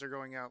these guys are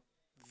going out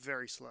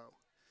very slow.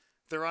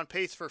 They're on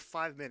pace for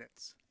 5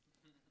 minutes.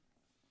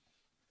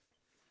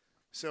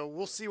 So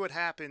we'll see what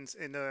happens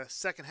in the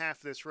second half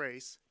of this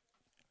race.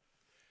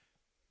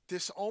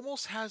 This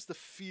almost has the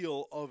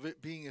feel of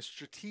it being a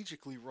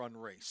strategically run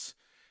race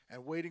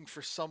and waiting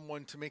for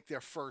someone to make their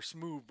first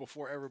move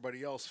before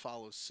everybody else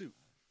follows suit.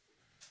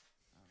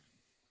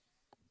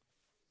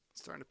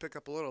 It's starting to pick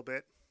up a little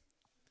bit.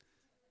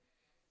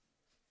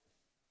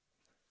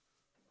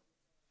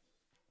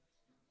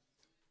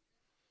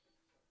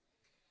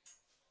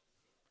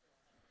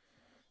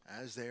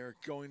 As they are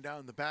going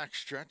down the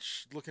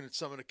backstretch, looking at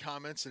some of the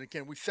comments. And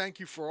again, we thank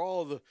you for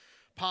all the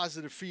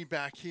positive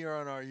feedback here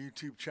on our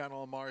YouTube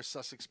channel on Morris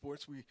Sussex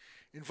Sports. We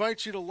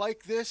invite you to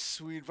like this.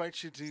 We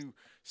invite you to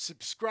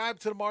subscribe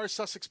to the Morris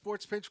Sussex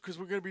Sports page because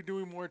we're going to be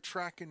doing more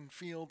track and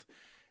field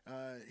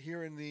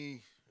here in the,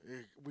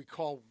 we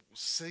call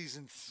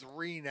season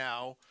 3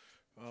 now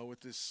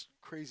with this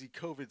crazy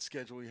COVID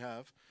schedule we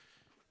have.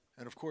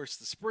 And of course,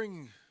 the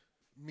spring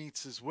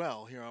meets as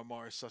well here on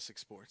Morris Sussex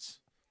Sports.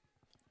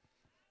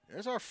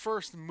 There's our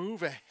first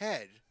move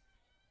ahead.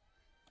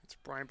 It's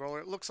Brian Bowler.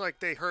 It looks like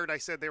they heard I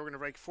said they were going to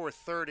break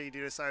 4:30 to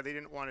decide they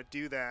didn't want to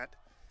do that.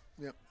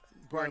 Yep.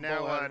 We're Brian now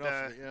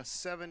Bowler at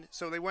 7.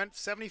 So they went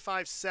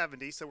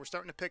 75-70, so we're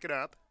starting to pick it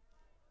up.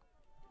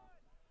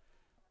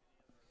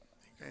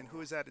 And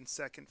who is that in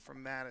second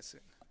from Madison?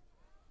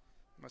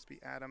 Must be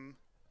Adam.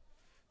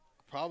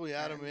 Probably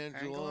Adam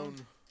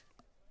Angelone.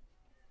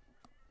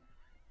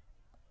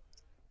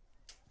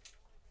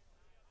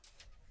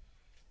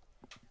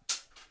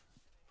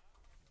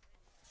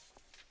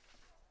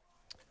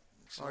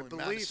 I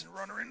believe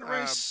runner in the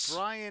race.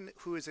 Brian,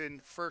 who is in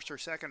first or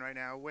second right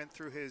now, went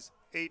through his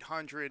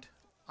 800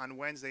 on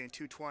Wednesday in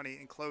 2:20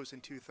 and closed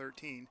in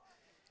 2:13.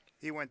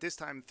 He went this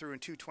time through in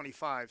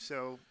 2:25.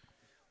 So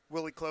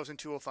will he close in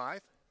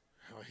 2:05?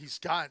 Oh, he's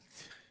got.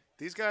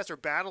 These guys are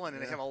battling,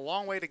 and they have a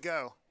long way to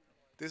go.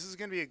 This is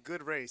going to be a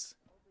good race.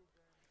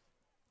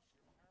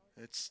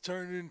 It's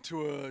turned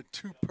into a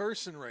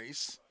two-person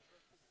race.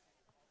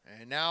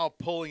 And now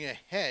pulling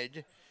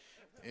ahead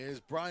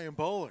is Brian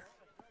Bowler.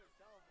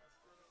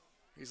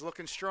 He's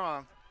looking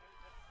strong.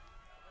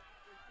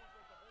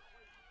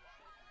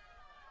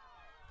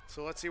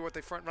 So let's see what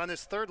they front run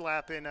this third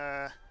lap in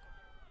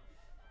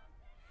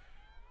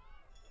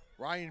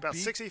Ryan about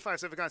 65.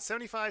 So they've gone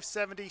 75,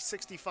 70,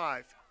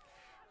 65.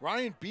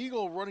 Ryan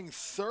Beagle running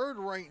third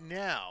right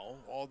now,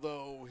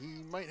 although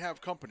he might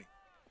have company.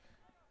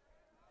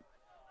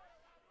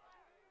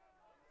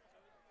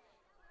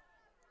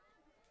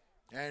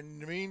 And in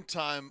the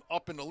meantime,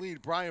 up in the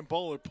lead, Brian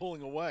Bowler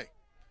pulling away.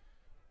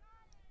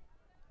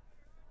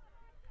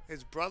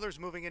 His brother's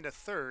moving into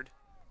third.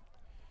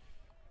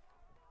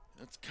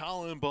 That's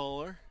Colin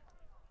Bowler.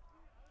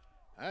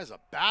 That is a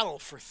battle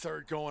for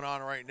third going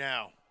on right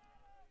now.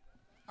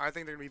 I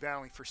think they're going to be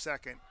battling for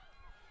second.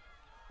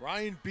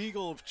 Ryan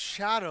Beagle of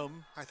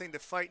Chatham. I think the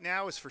fight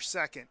now is for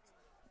second.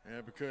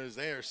 Yeah, because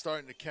they are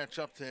starting to catch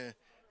up to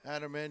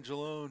Adam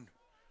Angelone.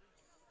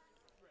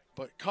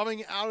 But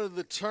coming out of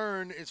the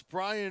turn, it's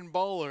Brian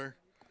Bowler.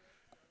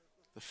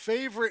 The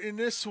favorite in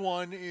this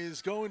one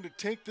is going to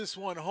take this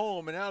one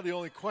home, and now the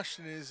only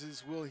question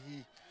is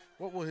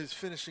what will his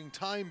finishing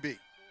time be?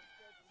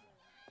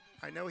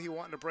 I know he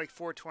wanted to break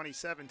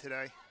 4:27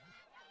 today.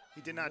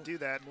 He did not do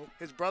that.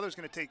 His brother's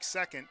going to take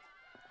second.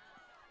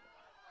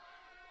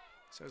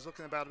 So he's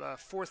looking about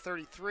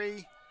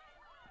 4:33.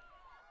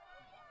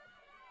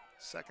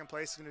 Second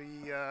place is going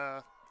to be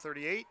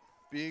 38.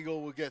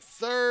 Beagle will get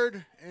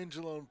third,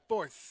 Angelone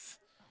fourth.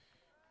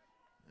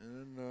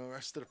 And then the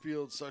rest of the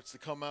field starts to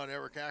come out.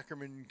 Eric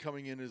Ackerman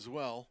coming in as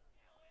well.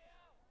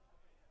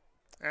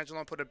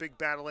 Angelone put a big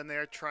battle in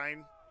there,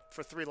 trying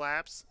for 3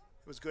 laps.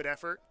 It was good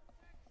effort.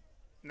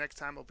 Next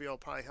time he'll be able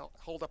to probably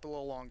hold up a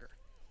little longer.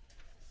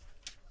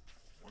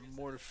 One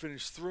more to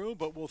finish through,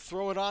 but we'll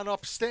throw it on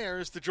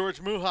upstairs to George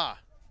Muha.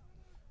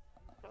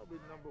 Probably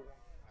number 1.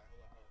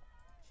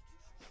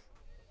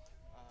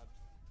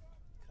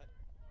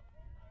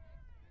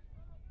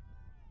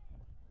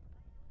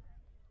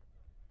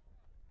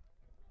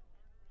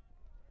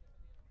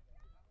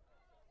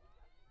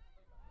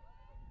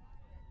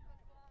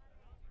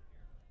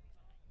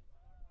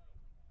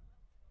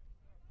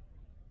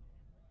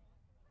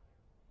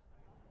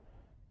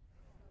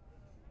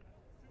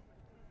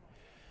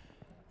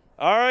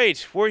 All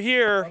right, we're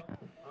here.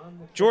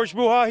 George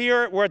Muha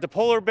here. We're at the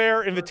Polar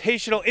Bear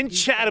Invitational in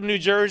Chatham, New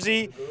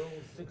Jersey.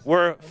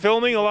 We're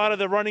filming a lot of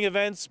the running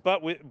events,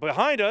 but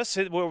behind us,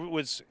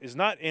 is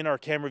not in our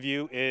camera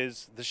view,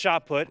 is the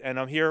shot put, and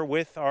I'm here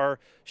with our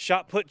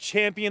shot put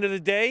champion of the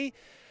day,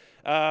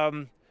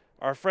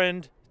 our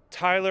friend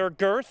Tyler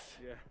Girth,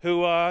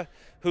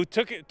 who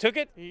took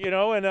it, you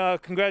know,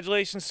 and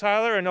congratulations,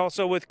 Tyler, and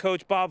also with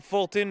Coach Bob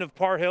Fulton of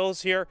Par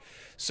Hills here.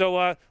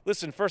 So,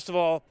 listen, first of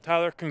all,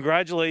 Tyler,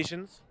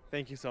 congratulations.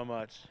 Thank you so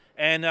much.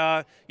 And,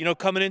 you know,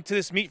 coming into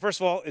this meet, first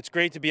of all, it's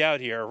great to be out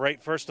here,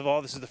 right? First of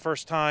all, this is the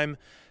first time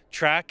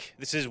track.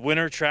 This is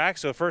winter track,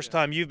 so first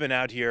time you've been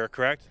out here,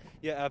 correct?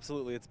 Yeah,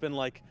 absolutely. It's been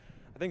like,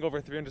 I think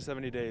over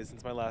 370 days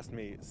since my last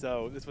meet.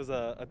 So this was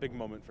a big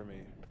moment for me.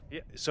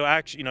 Yeah, so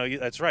actually, you know,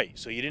 that's right.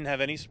 So you didn't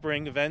have any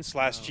spring events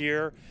last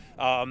year.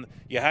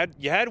 You had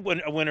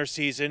a winter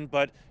season,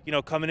 but, you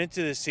know, coming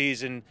into this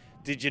season,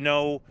 did you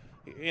know,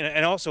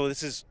 and also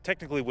this is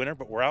technically winter,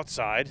 but we're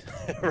outside,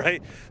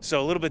 right?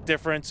 So a little bit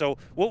different. So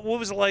what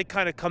was it like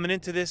kind of coming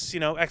into this, you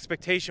know,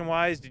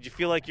 expectation-wise? Did you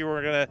feel like you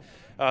were going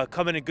to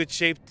come in good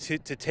shape to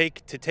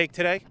take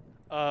today?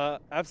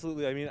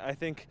 Absolutely. I mean, I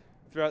think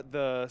throughout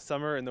the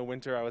summer and the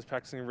winter, I was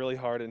practicing really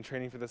hard and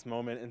training for this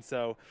moment. And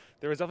so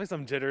there was definitely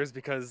some jitters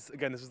because,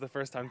 again, this was the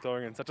first time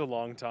throwing in such a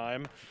long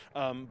time.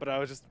 But I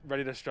was just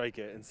ready to strike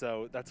it. And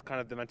so that's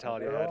kind of the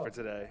mentality I had for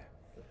today.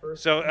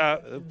 So,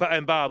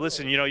 and Bob,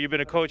 listen, you know, you've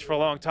been a coach for a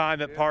long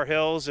time at Par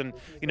Hills, and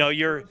you know,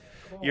 you're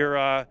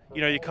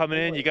coming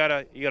in. You got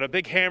a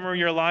big hammer in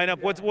your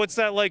lineup. What's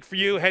that like for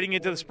you heading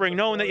into the spring,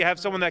 knowing that you have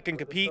someone that can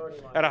compete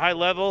at a high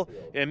level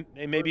and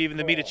maybe even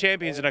the meet of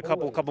champions in a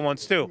couple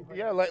months too?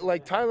 Yeah,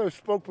 like Tyler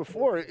spoke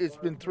before, it's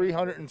been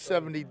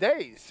 370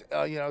 days,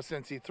 you know,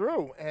 since he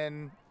threw,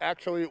 and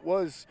actually it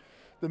was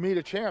the meet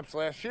of champs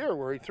last year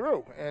where he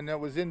threw, and it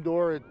was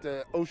indoor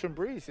at Ocean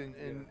Breeze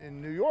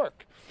in New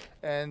York.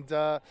 And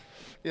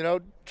you know,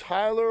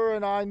 Tyler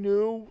and I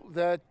knew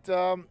that,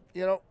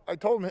 you know, I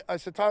told him, I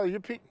said, Tyler,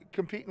 you're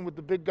competing with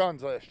the big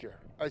guns last year.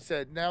 I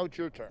said, now it's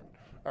your turn.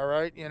 All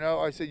right, you know,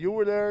 I said, you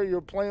were there, you're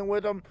playing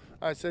with them.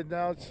 I said,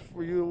 now it's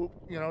for you,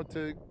 you know,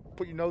 to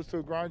put your nose to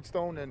a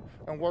grindstone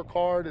and work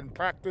hard and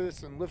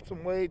practice and lift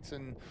some weights,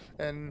 and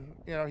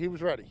you know, he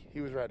was ready.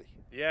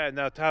 Yeah,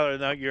 now Tyler,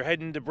 now you're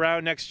heading to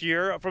Brown next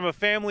year from a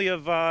family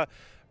of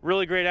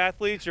really great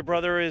athletes. Your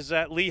brother is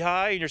at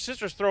Lehigh, and your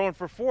sister's throwing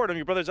for Fordham.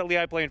 Your brother's at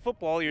Lehigh playing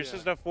football. Your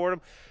sister's at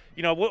Fordham.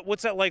 You know,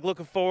 what's that like,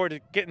 looking forward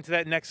to getting to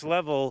that next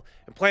level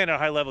and playing at a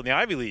high level in the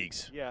Ivy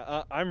Leagues?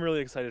 Yeah, I'm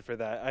really excited for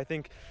that. I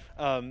think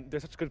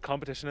there's such good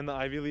competition in the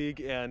Ivy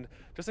League, and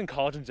just in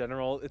college in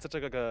general, it's such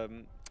like a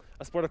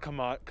sport of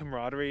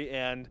camaraderie,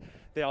 and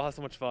they all have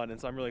so much fun, and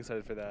so I'm really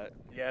excited for that.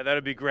 Yeah,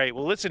 that'd be great.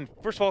 Well, listen,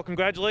 first of all,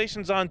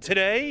 congratulations on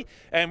today,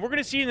 and we're going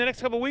to see you in the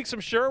next couple of weeks, I'm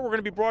sure. We're going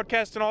to be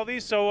broadcasting all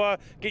these, so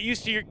get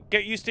used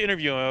to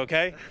interviewing,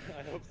 okay?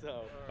 I hope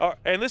so.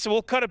 And listen,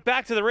 we'll cut it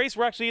back to the race.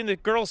 We're actually in the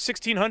girls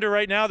 1600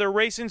 right now. They're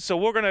racing, so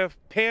we're going to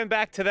pan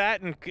back to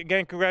that, and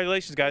again,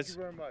 congratulations, guys. Thank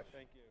you very much.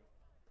 Thank you.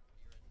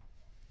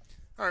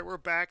 All right, we're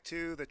back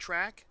to the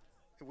track.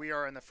 We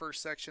are in the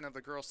first section of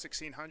the girls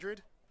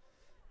 1600.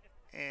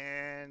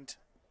 And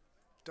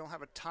don't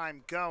have a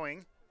time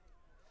going.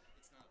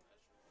 It's not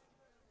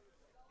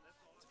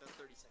official. It's about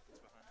 30 seconds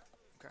behind.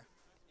 Okay.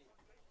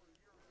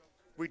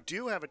 We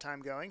do have a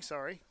time going,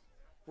 sorry.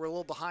 We're a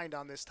little behind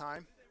on this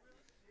time.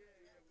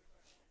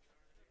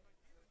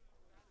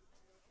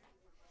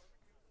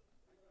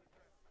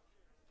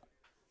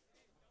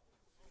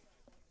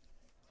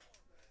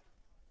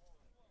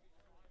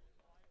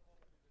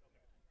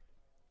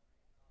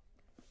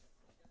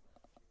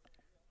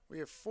 We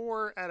have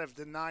 4 out of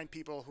the 9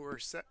 people who are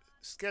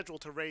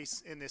scheduled to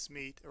race in this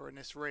meet, or in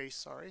this race,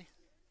 sorry.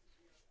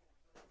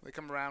 When we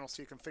come around, we'll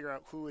see if we can figure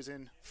out who is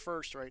in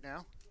first right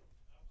now.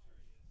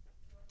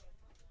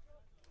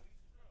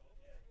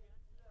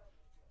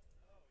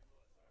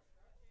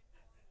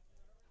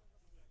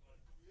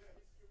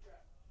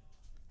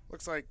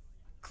 Looks like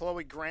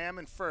Chloe Graham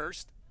in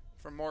first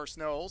from Morris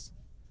Knowles.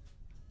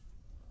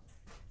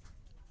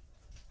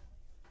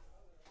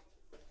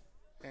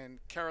 And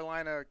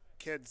Carolina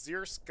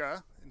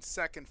Kedzierska in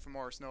second for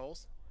Morris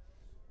Knowles.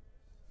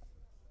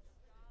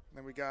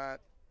 Then we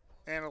got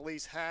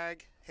Annalise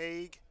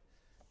Haig,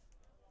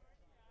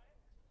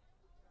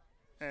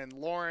 and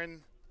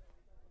Lauren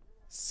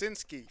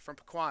Sinsky from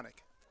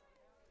Pequannock.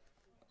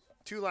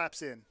 2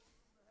 laps in.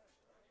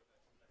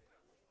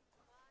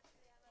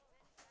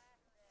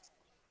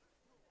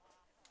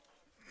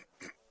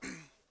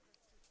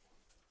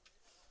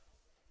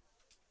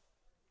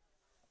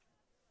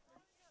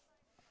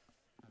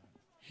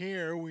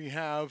 Here we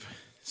have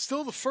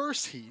still the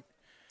first heat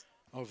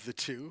of the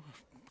two,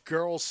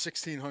 girls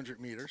 1600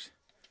 meters.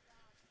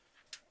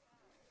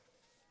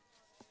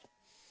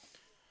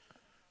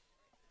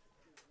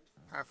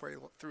 Halfway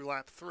through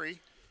lap 3.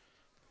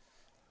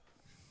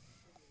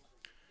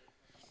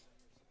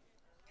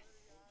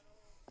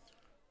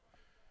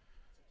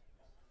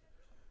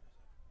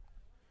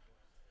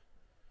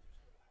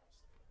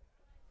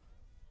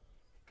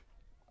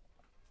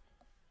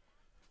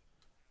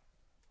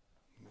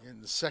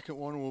 And the second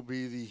one will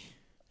be the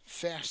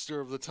faster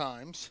of the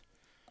times.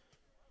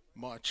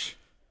 Much.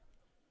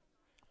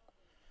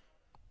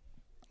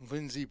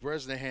 Lindsay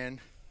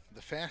Bresnahan,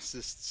 the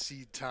fastest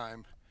seed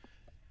time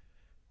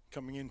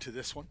coming into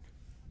this one.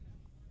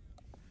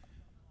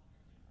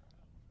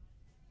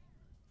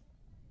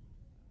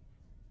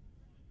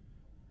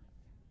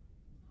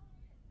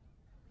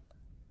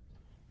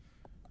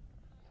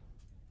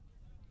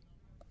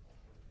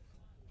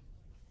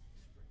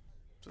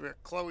 So we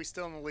got Chloe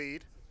still in the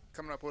lead,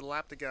 coming up with a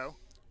lap to go.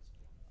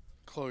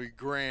 Chloe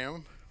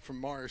Graham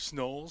from Morris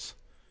Knowles.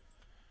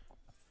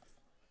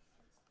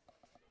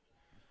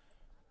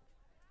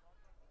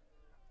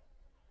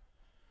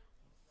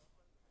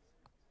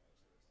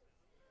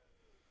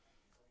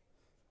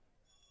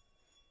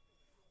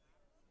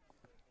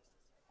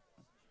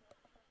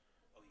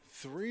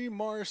 Three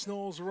Morris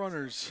Knowles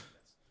runners.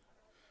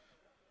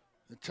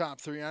 The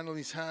top three.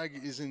 Annalise Hag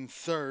is in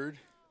third.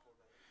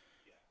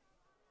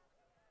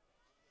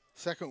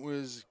 Second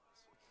was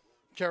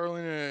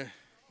Karolina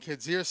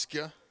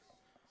Kedzierska.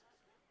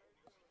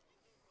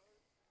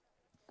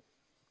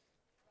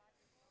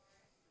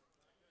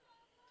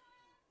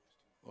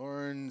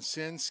 Lauren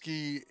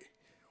Sansky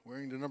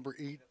wearing the number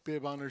 8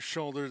 bib on her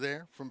shoulder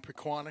there from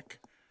Pequannock.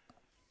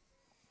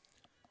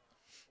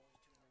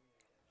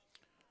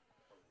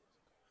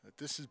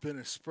 This has been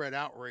a spread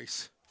out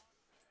race.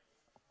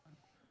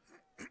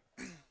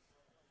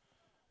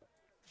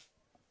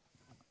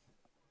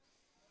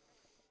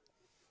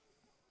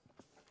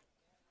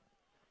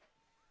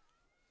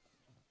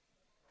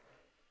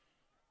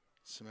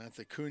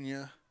 Samantha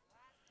Cunha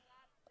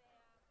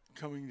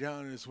coming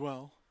down as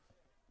well.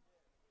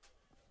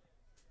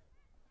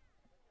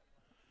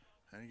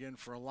 And again,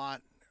 for a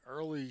lot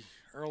early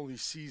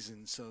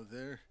season, so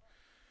they're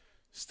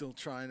still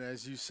trying,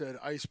 as you said,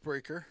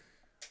 icebreaker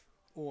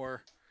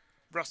or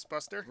Rust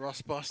Buster.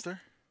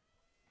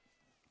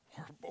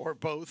 Or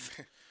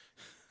both.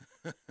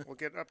 We'll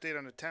get an update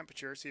on the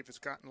temperature, see if it's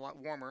gotten a lot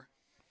warmer.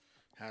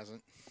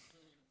 Hasn't.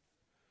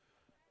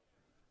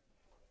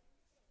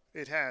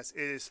 It has.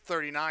 It is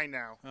 39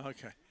 now.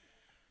 Okay.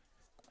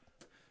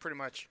 Pretty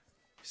much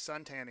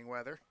sun tanning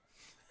weather.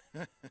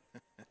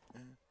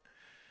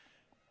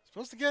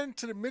 Supposed to get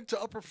into the mid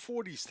to upper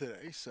 40s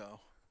today, so.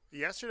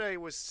 Yesterday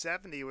was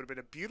 70. It would have been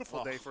a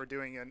beautiful day for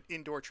doing an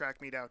indoor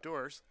track meet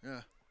outdoors.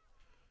 Yeah.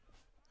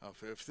 Oh,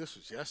 if this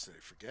was yesterday,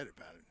 forget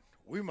about it.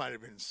 We might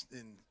have been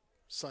in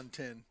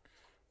suntan.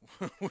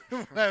 We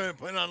haven't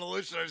put on a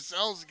lotion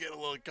ourselves to get a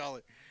little color.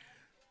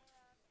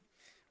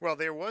 Well,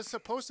 there was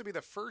supposed to be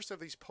the first of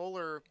these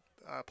polar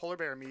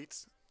bear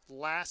meets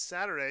last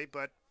Saturday,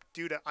 but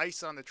due to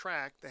ice on the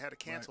track, they had to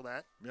cancel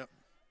that. Yep.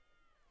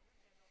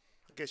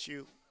 I guess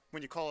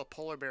when you call a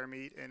polar bear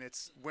meet and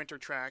it's winter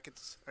track,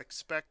 it's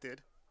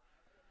expected.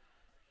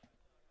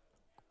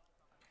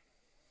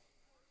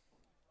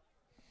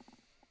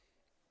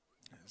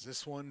 As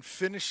this one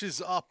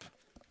finishes up.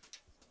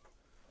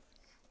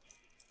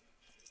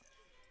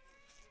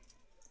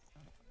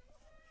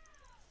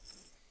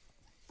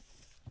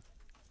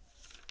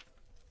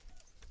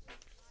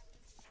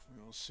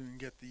 We'll soon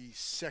get the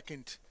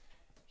second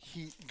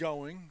heat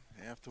going.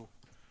 They have to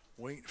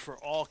wait for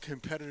all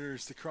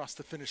competitors to cross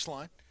the finish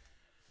line.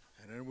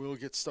 And then we'll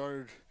get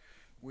started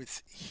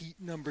with heat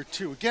number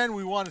 2. Again,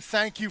 we want to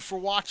thank you for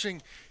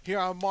watching here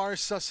on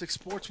Morris Sussex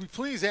Sports. We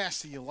please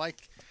ask that you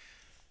like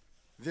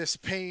this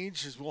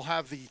page, as we'll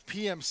have the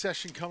PM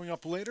session coming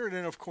up later. And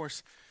then, of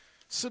course,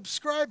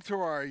 subscribe to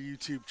our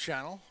YouTube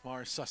channel,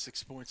 Morris Sussex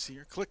Sports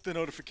here. Click the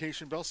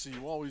notification bell so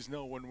you always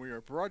know when we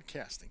are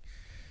broadcasting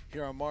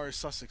here on Morris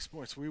Sussex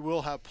Sports. We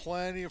will have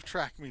plenty of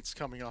track meets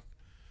coming up.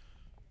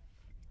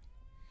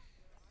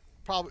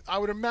 Probably, I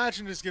would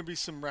imagine there's going to be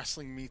some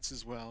wrestling meets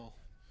as well.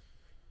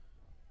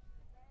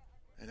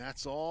 And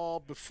that's all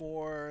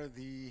before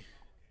the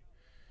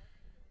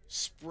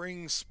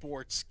spring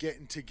sports get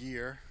into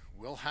gear.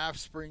 We'll have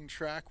spring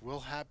track,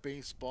 we'll have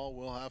baseball,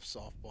 we'll have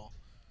softball.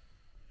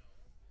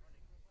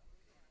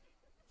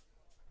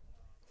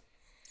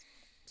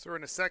 So we're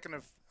in the second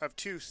of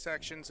two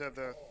sections of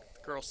the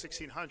girls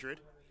 1600.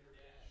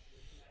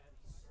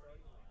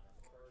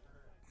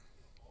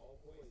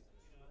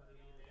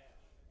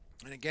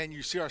 And again,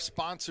 you see our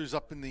sponsors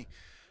up in the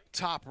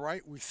top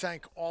right. We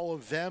thank all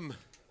of them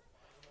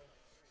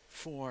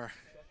for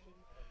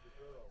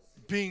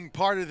being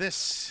part of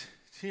this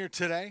here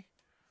today.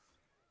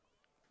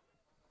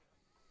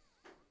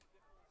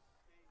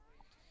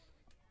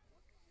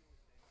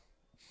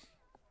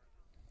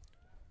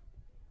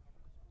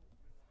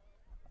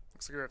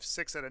 Looks like we have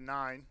 6 out of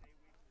 9.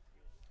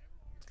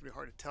 It's going to be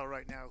hard to tell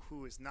right now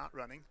who is not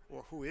running,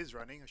 or who is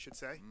running, I should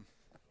say.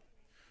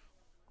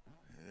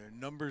 Their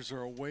numbers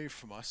are away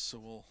from us, so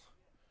we'll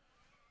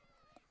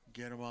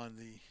get them on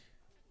the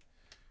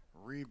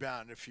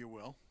rebound, if you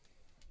will.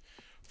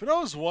 For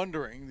those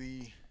wondering,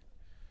 the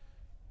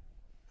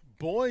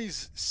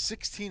boys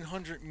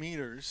 1600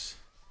 meters,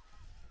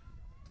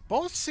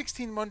 both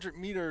 1600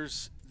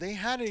 meters, they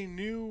had a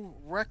new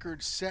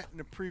record set in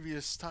the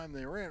previous time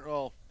they ran.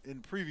 Well, in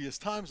previous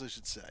times, I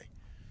should say.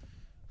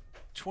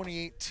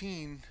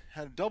 2018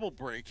 had a double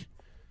break.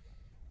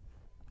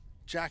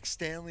 Jack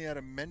Stanley out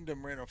of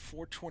Mendham ran a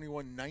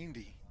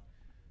 4:21.90.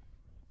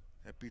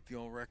 That beat the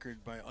old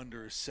record by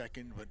under a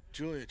second, but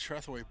Julia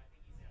Trethewey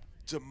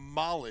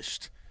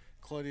demolished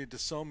Claudia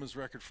DeSoma's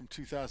record from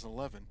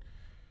 2011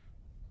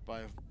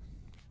 by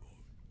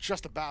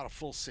just about a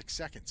full 6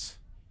 seconds.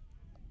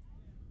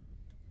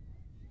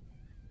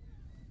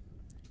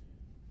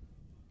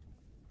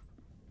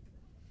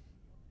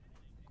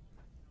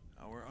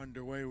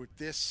 underway with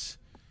this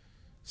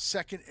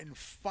second and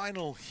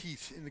final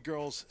heat in the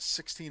girls'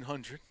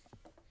 1600.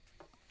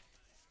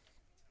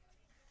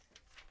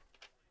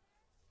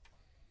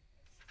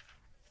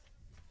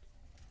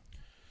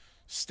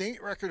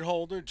 State record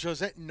holder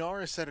Josette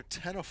Norris had a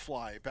 10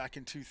 fly back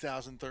in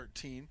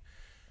 2013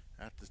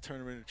 at the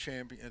tournament of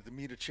champion, at the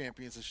meet of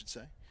champions, I should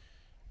say.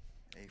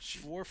 A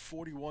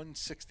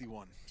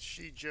 4:41.61.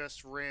 She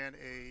just ran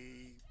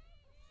a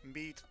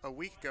meet a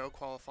week ago,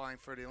 qualifying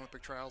for the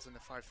Olympic trials in the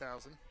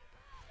 5,000.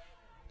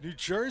 New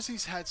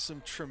Jersey's had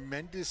some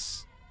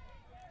tremendous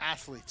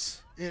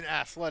athletes in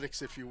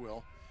athletics, if you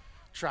will,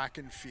 track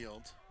and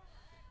field.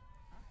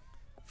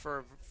 For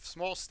a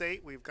small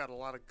state, we've got a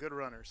lot of good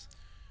runners.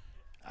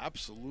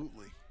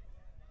 Absolutely.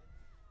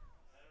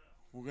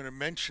 We're going to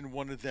mention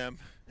one of them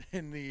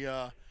in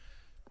the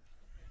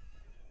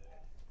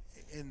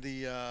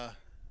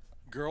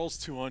girls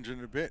 200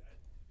 in a bit.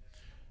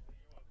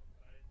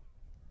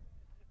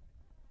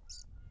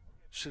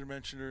 Should have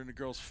mentioned her in the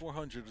girls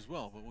 400 as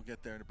well, but we'll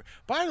get there in a bit.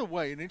 By the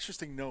way, an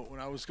interesting note, when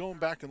I was going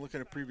back and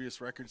looking at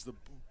previous records,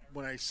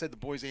 when I said the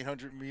boys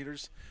 800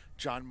 meters,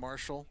 John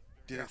Marshall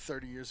did it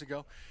 30 years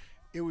ago.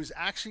 It was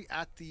actually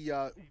at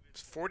the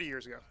 40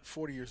 years ago.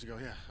 40 years ago,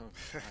 yeah.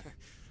 Oh,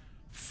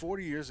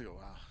 40 years ago,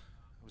 wow.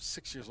 I was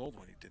 6 years old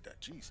when he did that.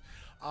 Jeez.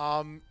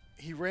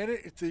 He ran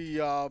it at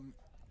the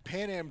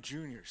Pan Am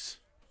Juniors.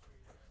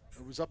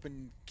 It was up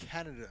in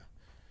Canada.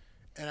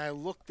 And I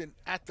looked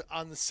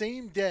on the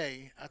same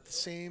day at the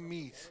same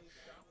meet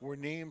were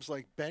names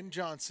like Ben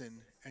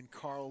Johnson and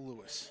Carl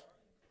Lewis.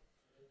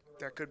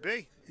 That could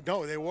be.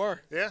 No, they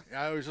were. Yeah.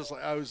 I was just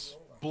like, I was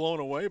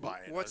blown away by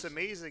it. What's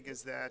amazing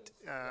is that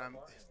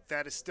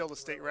that is still the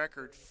state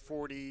record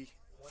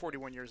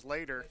 41 years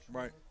later.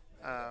 Right.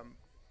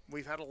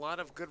 We've had a lot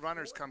of good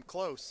runners come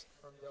close,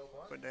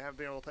 but they haven't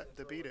been able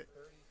to beat it.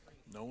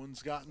 No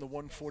one's gotten the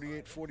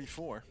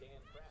 148.44.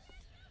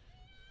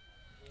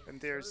 And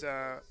there's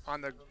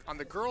on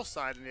the girls'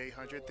 side in the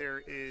 800,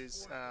 there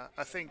is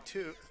a thing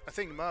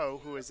Mo,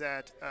 who is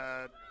at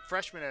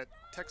freshman at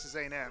Texas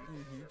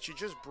A&M. She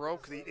just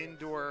broke the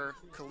indoor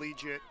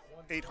collegiate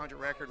 800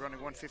 record, running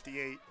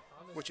 158,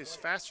 which is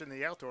faster than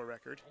the outdoor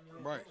record.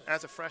 Right.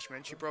 As a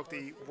freshman, she broke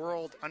the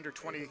world under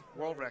 20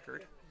 world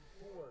record.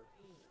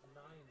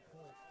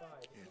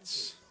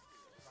 It's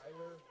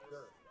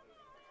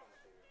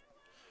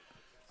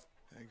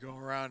and go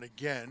around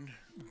again.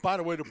 By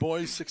the way, the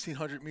boys'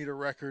 1,600 meter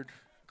record,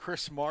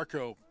 Chris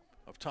Marco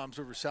of Toms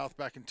River South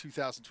back in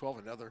 2012,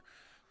 another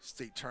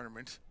state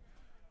tournament.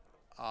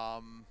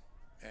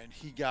 And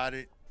he got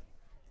it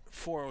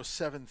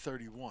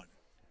 4:07.31.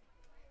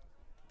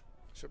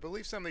 So I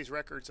believe some of these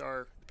records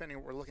are, depending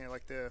on what we're looking at,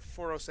 like the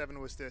 4:07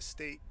 was the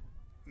state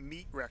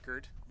meet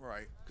record.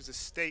 Right. Because the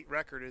state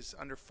record is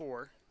under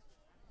 4.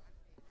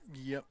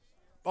 Yep.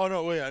 Oh,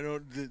 no, wait, I know.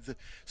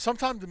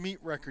 Sometimes the meet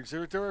records,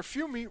 there are a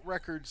few meet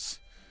records.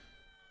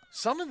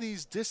 Some of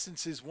these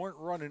distances weren't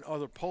run in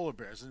other polar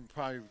bears, and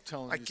probably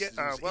telling you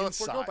well, inside. if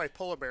we're going by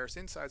polar bears,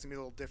 inside's going to be a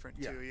little different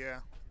too,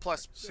 yeah.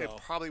 Plus, it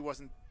probably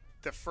wasn't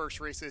the first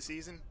race of the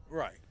season.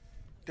 Right.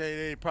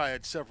 They probably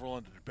had several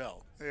under the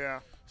belt. Yeah.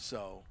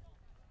 So,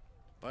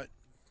 but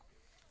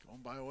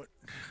going by what?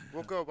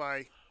 We'll go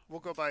by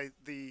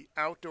the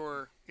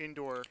outdoor,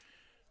 indoor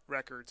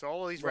records.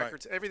 All of these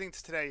records, everything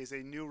today is a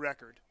new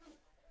record.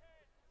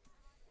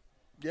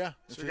 Yeah.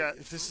 So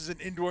if this is an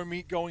indoor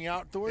meet going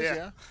outdoors,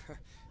 yeah.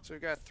 So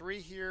we've got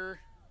 3 here.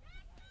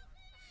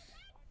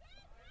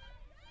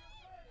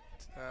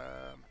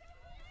 A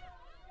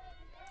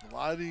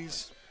lot of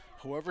these,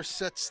 whoever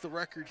sets the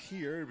record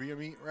here, it'll be a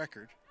meet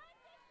record.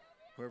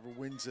 Whoever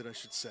wins it, I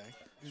should say.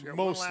 So got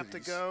one lap to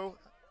go.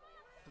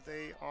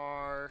 They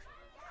are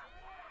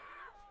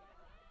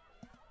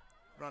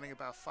running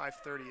about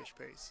 5:30-ish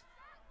pace.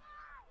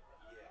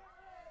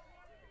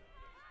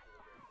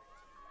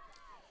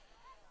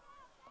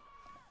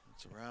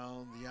 It's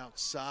around the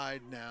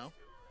outside now.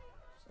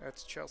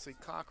 That's Chelsea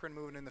Cochran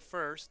moving in the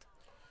first.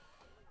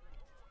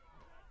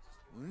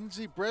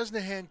 Lindsay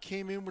Bresnahan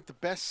came in with the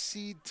best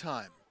seed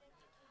time.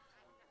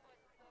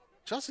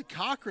 Chelsea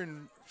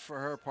Cochran, for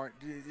her part,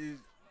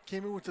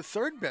 came in with the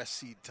 3rd best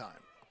seed time.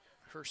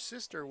 Her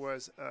sister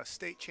was a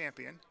state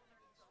champion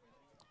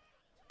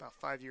about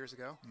 5 years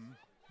ago.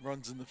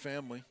 Runs in the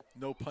family,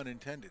 no pun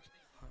intended.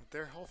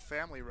 Their whole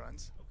family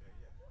runs.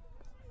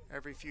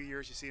 Every few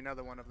years you see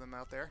another one of them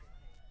out there.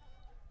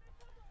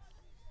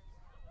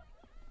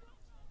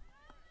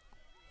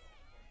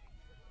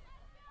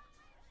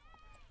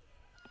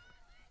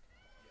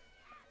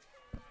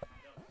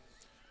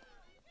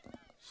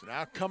 So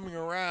now coming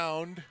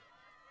around,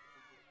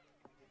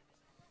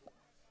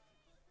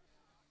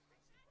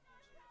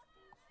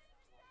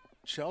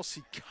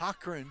 Chelsea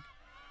Cochran.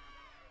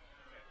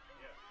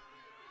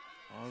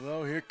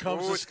 Although here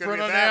comes the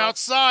sprint on the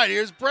outside.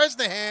 Here's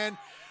Bresnahan.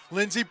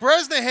 Lindsay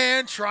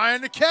Bresnahan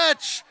trying to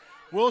catch.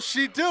 Will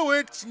she do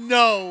it?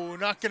 No,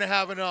 not going to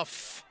have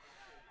enough.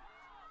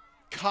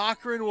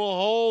 Cochran will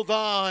hold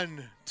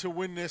on to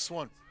win this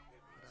one.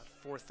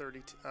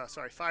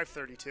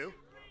 5:32.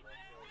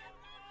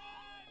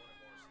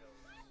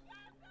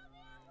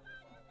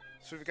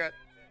 So we've got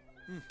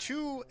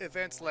 2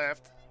 events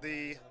left,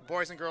 the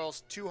boys and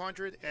girls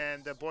 200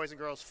 and the boys and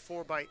girls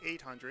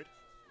 4x800.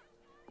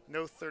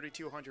 No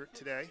 3200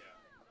 today.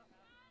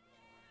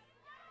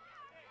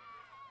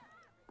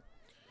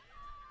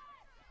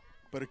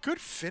 But a good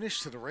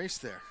finish to the race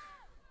there.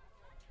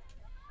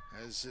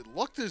 As it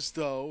looked as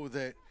though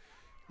that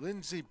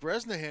Lindsay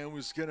Bresnahan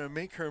was going to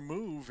make her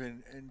move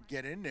and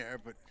get in there,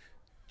 but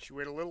she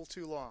waited a little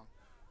too long.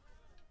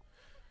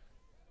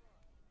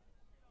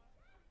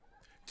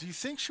 Do you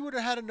think she would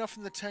have had enough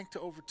in the tank to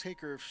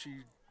overtake her if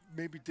she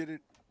maybe did it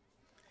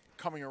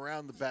coming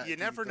around the back? You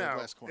never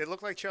know. It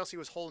looked like Chelsea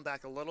was holding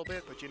back a little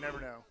bit, but you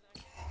never know.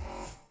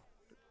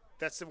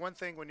 That's the one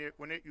thing when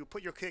you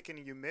put your kick in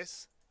and you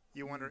miss,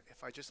 you wonder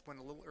if I just went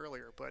a little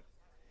earlier, but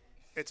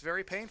it's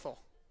very painful.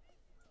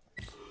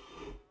 And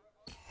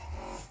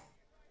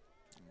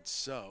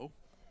so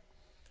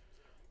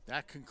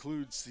that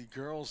concludes the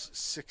girls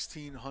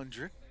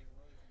 1600.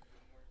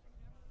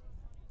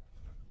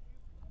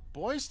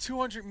 Boys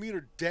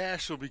 200-meter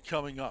dash will be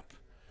coming up,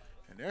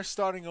 and they're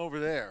starting over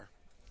there.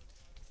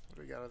 What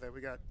do we got over there? We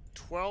got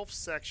 12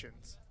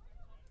 sections.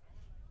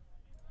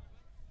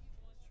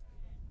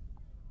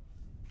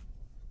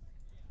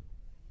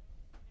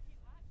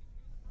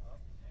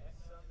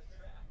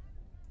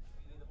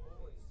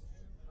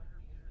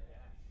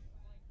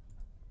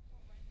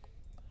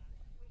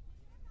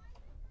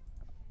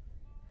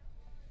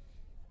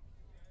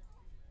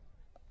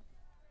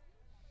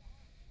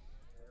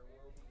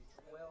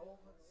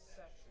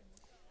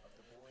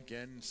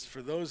 Again,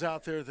 for those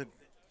out there that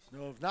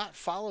have not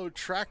followed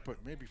track but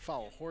maybe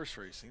follow horse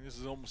racing, this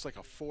is almost like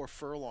a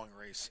 4-furlong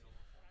race.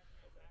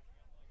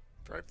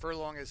 Right,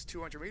 furlong is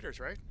 200 meters,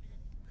 right?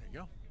 There you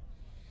go.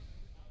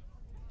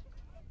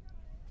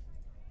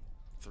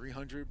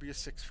 300 would be a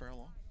 6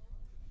 furlong.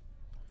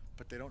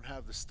 But they don't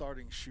have the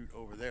starting chute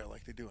over there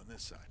like they do on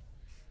this side.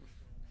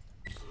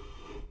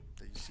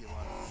 That you see a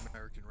lot of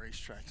American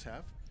racetracks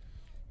have.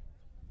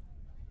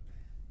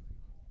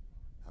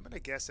 I'm going to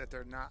guess that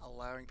they're not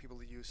allowing people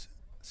to use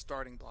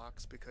starting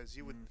blocks because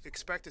you would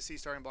expect to see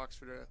starting blocks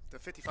for the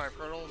 55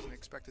 hurdles and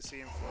expect to see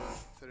them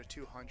for the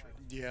 200.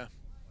 Yeah.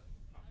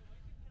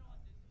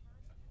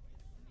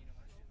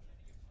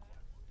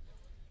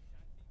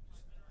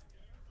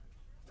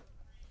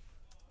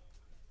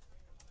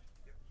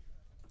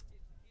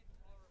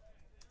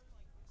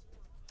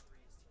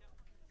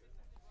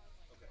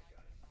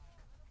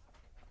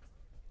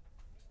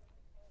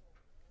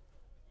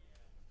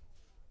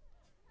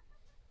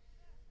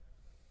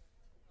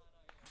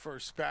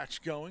 First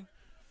batch going.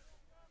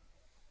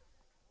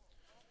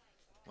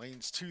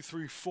 Lanes 2,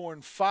 3, 4,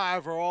 and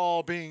 5 are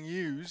all being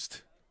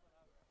used.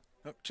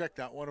 Oh, check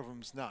that. One of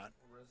them's not.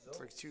 It's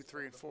like 2,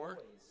 3, and 4.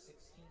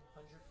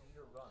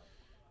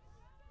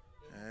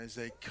 As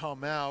they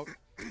come out,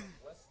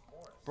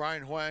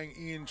 Brian Huang,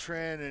 Ian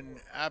Tran,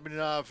 and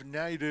Abhinav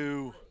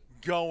Naidu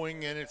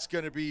going, and it's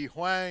going to be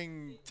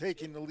Huang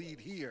taking the lead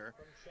here.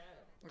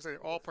 Looks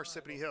like all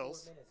Parsippany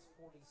Hills.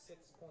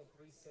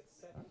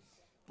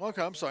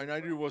 Okay, I'm sorry.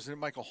 Naidu wasn't.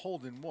 Michael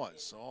Holden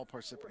was. So all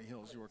Parsippany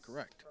Hills, you were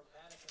correct.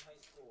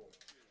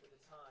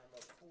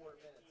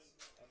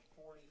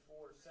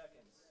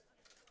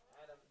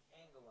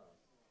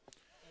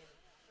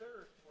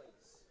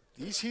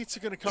 These heats are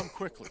going to come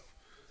quickly.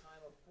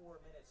 Time of 4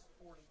 minutes,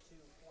 42.57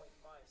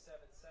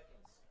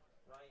 seconds.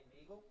 Ryan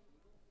Beagle.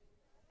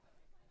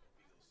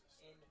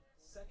 In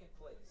second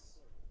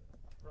place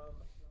from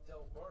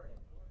Del Barton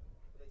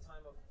with a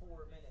time of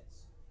 4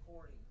 minutes,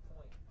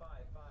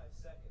 40.55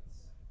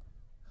 seconds.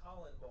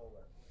 Colin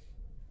Bowler.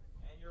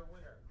 And your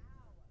winner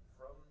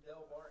from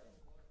Del Barton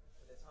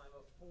with a time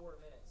of 4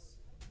 minutes,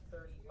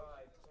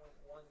 35.17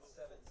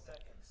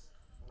 seconds.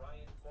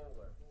 Ryan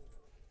Bowler.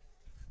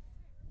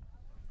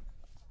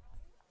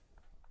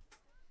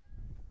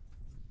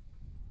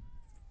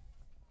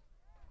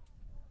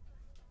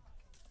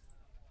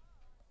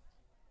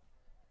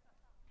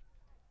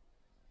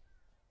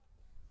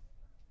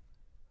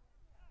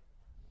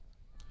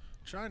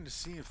 Trying to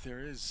see if there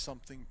is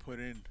something put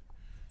in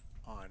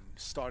on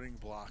starting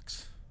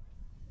blocks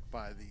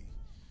by the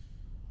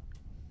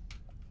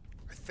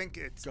I think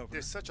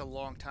there's such a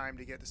long time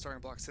to get the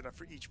starting blocks set up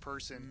for each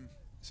person.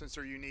 Since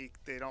they're unique,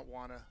 they don't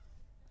want to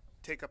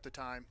take up the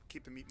time,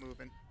 keep the meet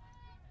moving.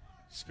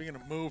 Speaking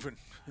of moving,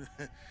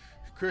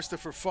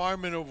 Christopher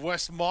Farman of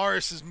West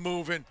Morris is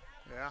moving.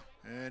 Yeah.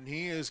 And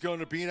he is going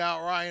to beat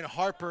out Ryan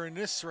Harper in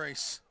this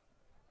race.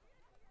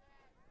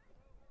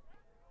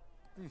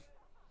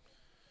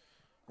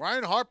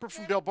 Ryan Harper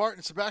from Del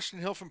Barton, Sebastian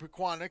Hill from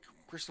Pequannock,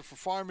 Christopher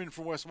Farman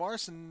from West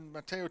Morris, and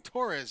Mateo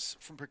Torres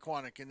from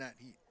Pequannock in that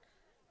heat,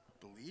 I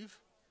believe.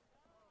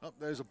 Oh,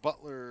 there's a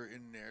Butler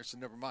in there, so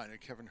never mind.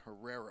 Kevin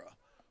Herrera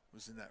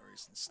was in that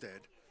race instead.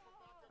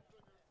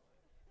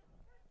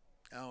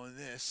 Now in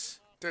this.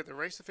 The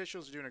race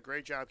officials are doing a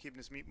great job keeping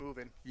this meet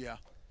moving. Yeah.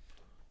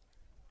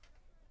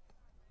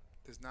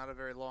 There's not a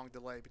very long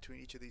delay between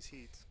each of these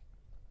heats.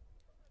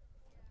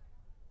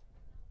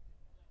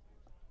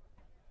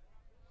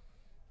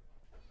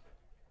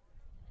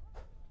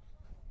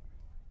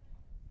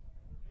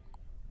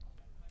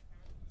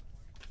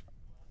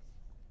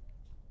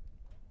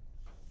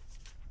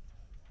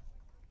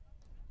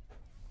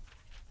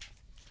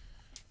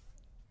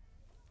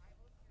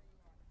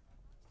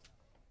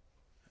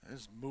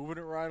 Just moving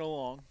it right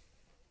along.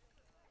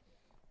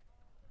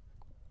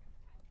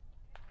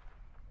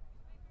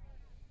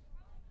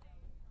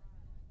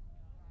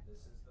 This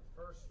is the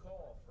first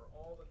call for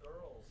all the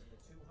girls in the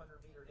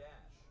 200-meter dash.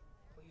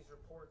 Please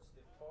report to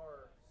the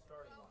far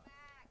starting line.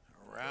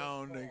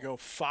 Around they go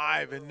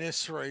 5 in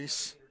this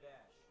race.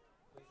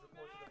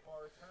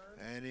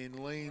 And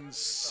in lane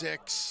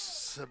 6,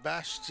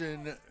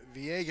 Sebastian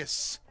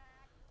Villegas.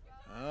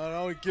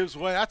 Oh, he gives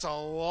way. That's a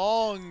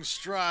long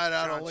stride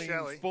out of lane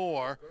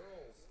 4.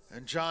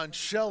 And John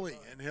Shelley,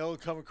 and he'll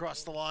come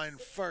across the line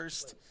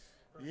first.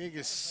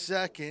 Villegas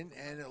second,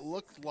 and it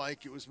looked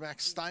like it was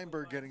Max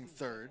Steinberg getting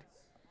third.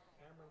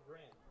 Cameron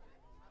Grant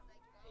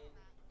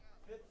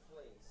in 5th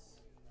place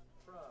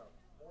from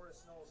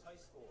Morris High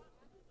School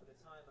with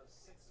a time of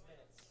 6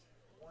 minutes,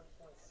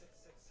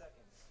 1.66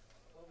 seconds.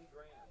 Chloe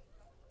Graham.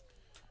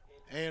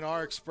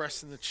 A&R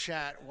Express in the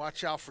chat.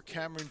 Watch out for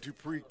Cameron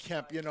Dupree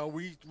Kemp. You know,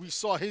 we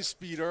saw his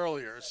speed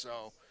earlier,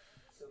 so.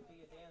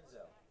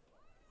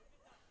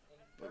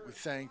 But we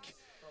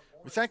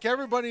thank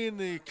everybody in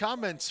the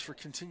comments for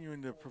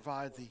continuing to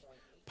provide the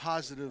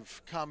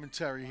positive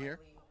commentary here.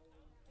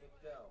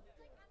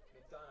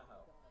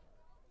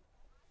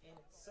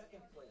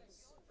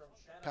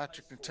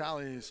 Patrick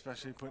Natali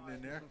especially putting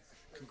in there.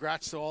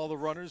 Congrats to all the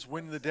runners.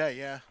 Winning the day,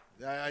 yeah.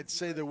 I'd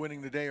say they're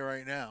winning the day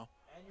right now.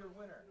 And your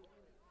winner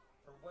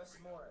from West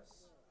Morris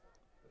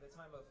with a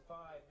time of 5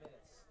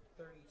 minutes,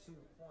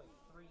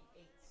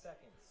 32.38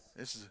 seconds.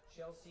 This is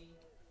Chelsea.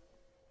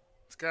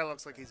 This guy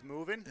looks like he's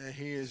moving.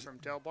 He is from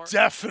Del Barton.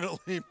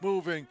 Definitely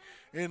moving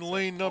in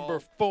lane number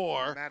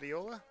 4.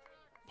 Mattiola.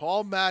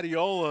 Paul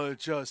Mattiola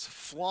just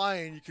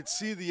flying. You can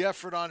see the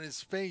effort on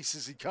his face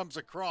as he comes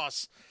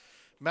across.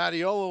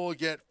 Mattiola will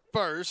get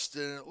first,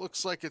 and it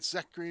looks like it's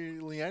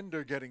Zachary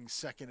Leander getting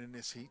second in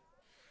this heat.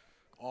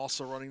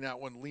 Also running that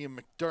one, Liam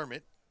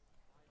McDermott.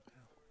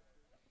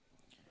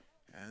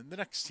 And the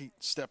next heat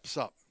steps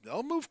up.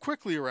 They'll move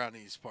quickly around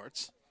these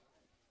parts.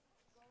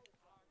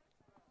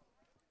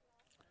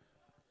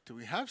 Do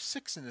we have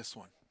 6 in this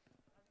one?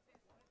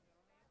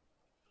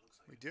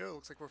 We do.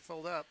 Looks like we're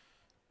filled up.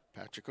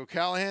 Patrick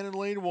O'Callahan in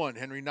lane 1,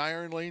 Henry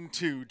Nyer in lane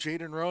 2,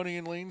 Jaden Roney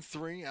in lane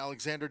 3,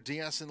 Alexander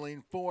Diaz in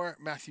lane 4,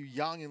 Matthew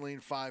Young in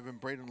lane 5,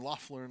 and Braden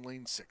Loeffler in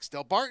lane 6.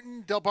 Del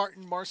Barton,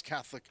 Mars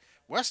Catholic,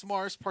 West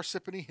Mars,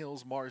 Parsippany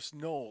Hills, Mars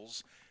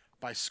Knowles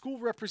by school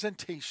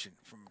representation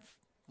from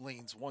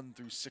lanes 1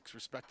 through 6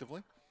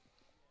 respectively.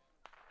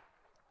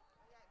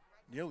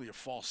 Nearly a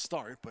false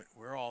start, but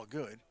we're all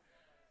good.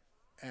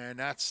 And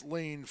that's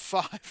lane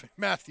 5,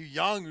 Matthew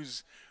Young,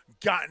 who's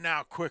gotten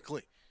out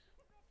quickly.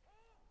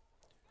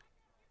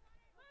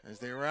 As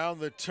they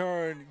round the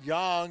turn,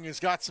 Young has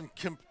got some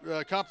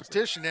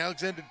competition.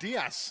 Alexander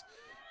Diaz.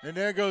 And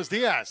there goes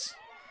Diaz.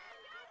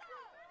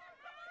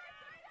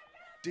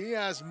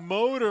 Diaz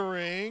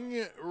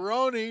motoring.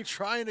 Roney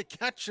trying to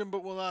catch him,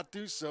 but will not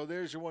do so.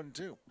 There's your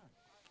 1-2.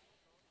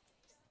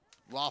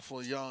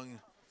 Loeffler, Young,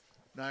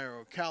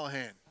 Nyer,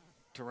 O'Callahan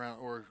to round,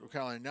 or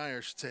O'Callahan Nyer,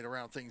 I should say, to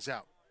round things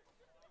out.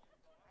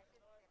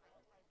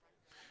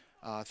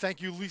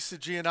 Thank you, Lisa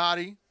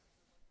Giannotti.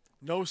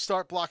 No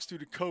start blocks due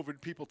to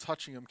COVID. People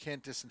touching them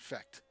can't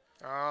disinfect.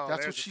 Oh,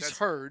 that's what she's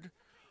heard,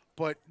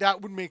 but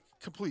that would make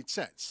complete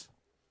sense.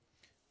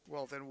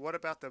 Well, then what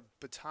about the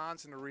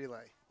batons and the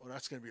relay? Well,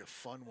 that's going to be a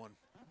fun one.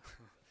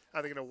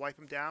 Are they going to wipe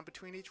them down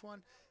between each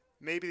one?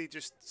 Maybe they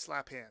just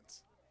slap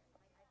hands.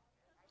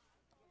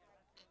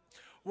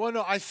 Well,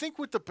 no, I think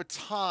with the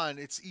baton,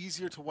 it's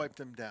easier to wipe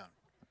them down.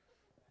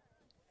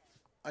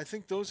 I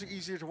think those are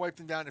easier to wipe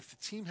them down if the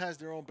team has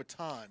their own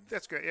baton.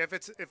 That's great.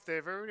 If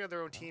every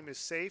other own team is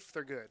safe,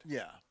 they're good.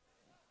 Yeah.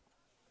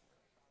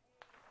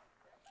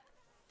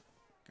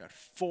 Got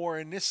 4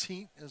 in this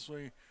heat as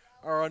we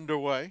are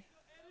underway.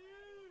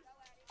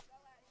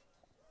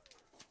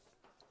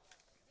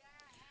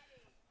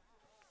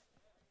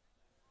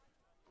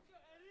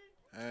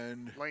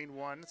 And lane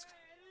 1.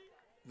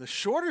 The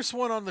shortest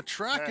one on the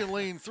track in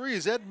lane 3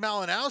 is Ed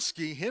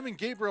Malinowski. Him and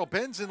Gabriel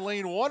Benz in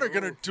lane 1 are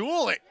going to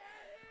duel it.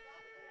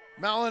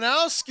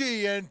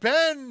 Malinowski and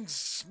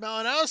Benz.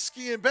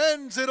 Malinowski and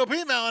Benz. It'll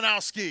be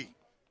Malinowski.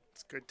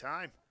 It's a good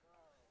time.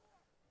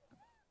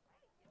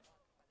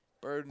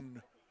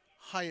 Burden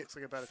Hyatt. Looks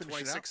like about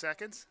 26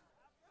 seconds.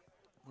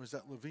 Where's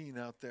that Levine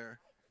out there?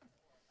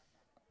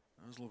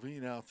 There's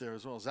Levine out there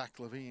as well. Zach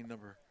Levine,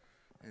 number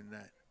in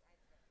that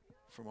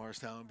from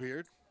Morristown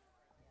Beard.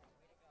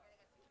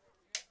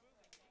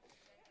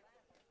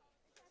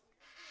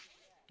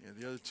 Yeah,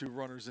 the other 2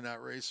 runners in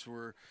that race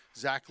were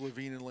Zach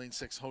Levine in lane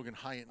 6, Hogan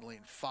Hyatt in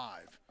lane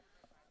 5.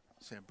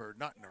 Sam Bird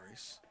not in the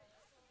race.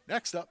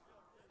 Next up,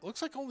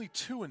 looks like only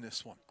 2 in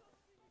this one.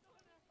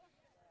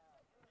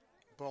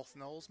 Both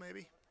Knowles,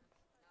 maybe?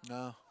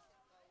 No,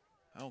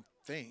 I don't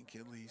think,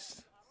 at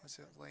least. What's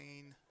it,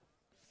 lane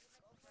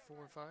 4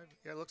 or 5?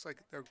 Yeah, it looks like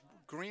they're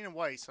green and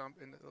white, so I'm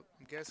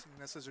guessing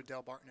this is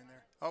Del Barton in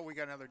there. Oh, we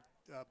got another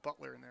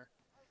Butler in there.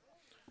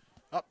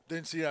 Oh,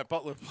 didn't see that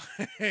Butler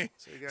play.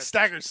 So you got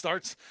staggered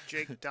starts.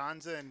 Jake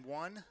Donza in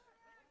 1.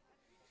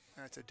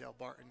 That's a Del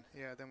Barton.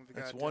 Yeah, then we've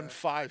That's got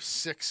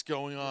 1-5-6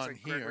 going looks on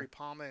like here. Gregory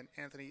Palma and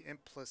Anthony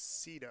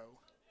Implacido.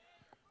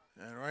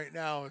 And right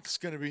now it's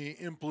going to be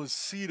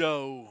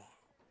Implacido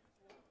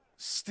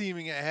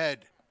steaming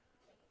ahead.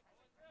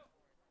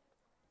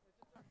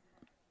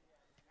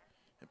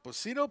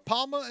 Implacido,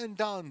 Palma, and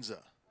Donza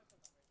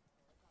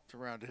to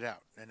round it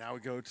out. And now we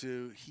go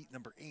to heat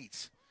number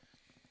 8.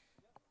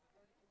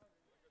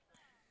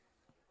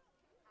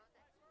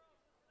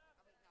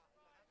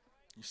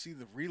 You see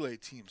the relay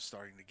team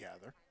starting to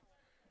gather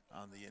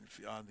on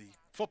the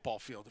football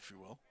field, if you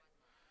will.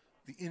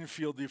 The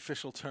infield, the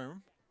official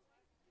term.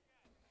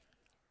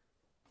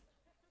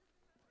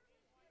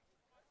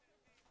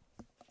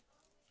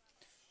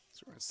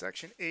 So we're in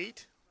section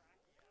 8.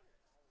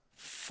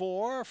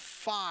 4,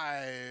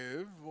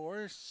 5,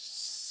 or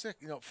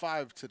 6. No,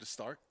 5 to the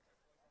start.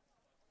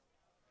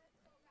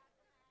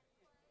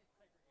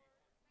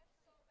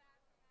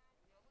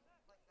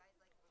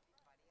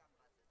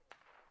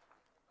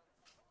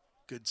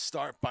 Good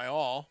start by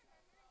all.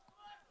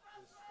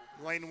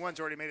 Lane 1's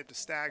already made it to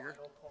stagger.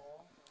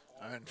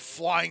 And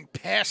flying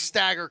past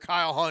stagger,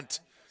 Kyle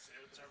Hunt.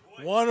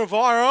 One of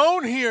our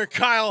own here,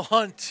 Kyle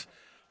Hunt,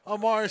 a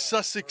Morris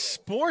Sussex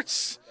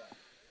Sports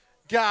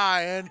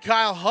guy. And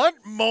Kyle Hunt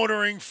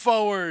motoring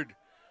forward.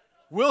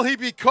 Will he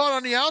be caught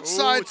on the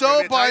outside,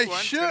 though, by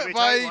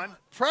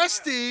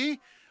Presti?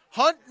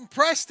 Hunt and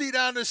Presti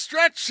down the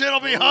stretch. It'll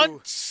be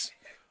Hunt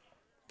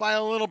by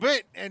a little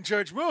bit. And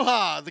George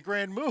Muha, the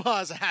Grand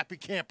Muha, is a happy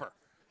camper.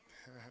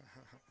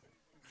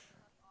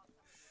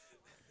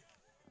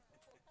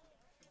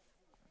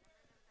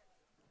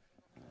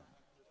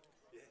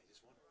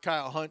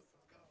 Kyle Hunt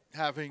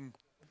having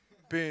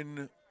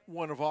been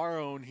one of our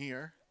own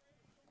here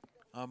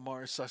on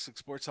Morris Sussex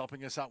Sports,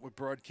 helping us out with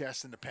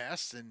broadcast in the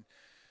past. And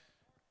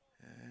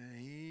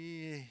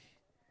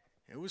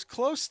it was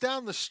close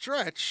down the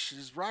stretch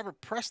as Robert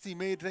Presti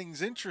made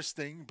things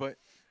interesting, but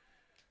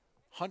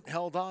Hunt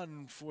held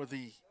on for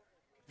the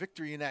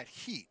victory in that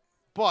heat.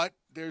 But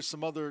there's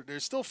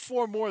still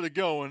 4 more to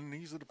go, and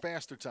these are the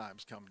faster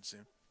times coming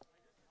soon.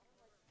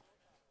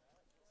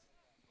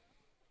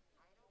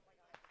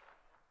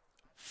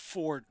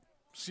 Four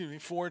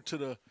to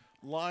the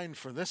line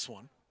for this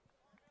one.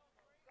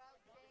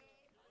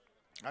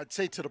 I'd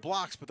say to the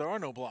blocks, but there are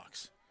no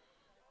blocks.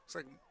 Looks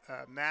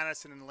like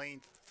Madison in lane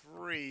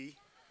 3.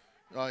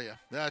 Oh, yeah.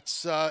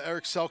 That's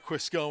Eric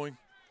Selquist going.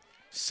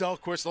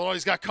 Selquist, although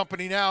he's got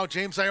company now.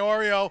 James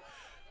Iorio.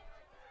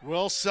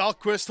 Will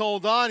Selquist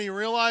hold on? He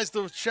realized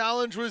the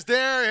challenge was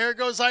there. Here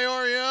goes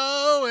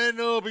Iorio, and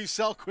it'll be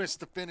Selquist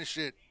to finish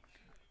it.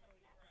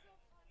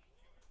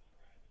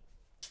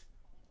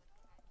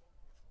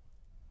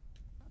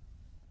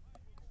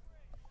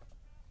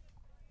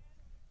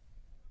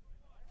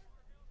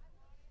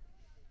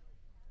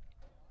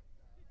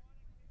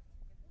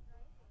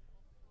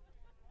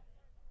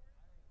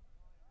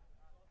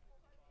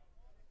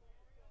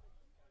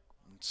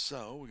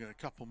 So we got a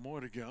couple more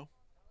to go.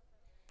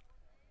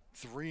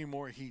 3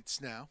 more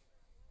heats now.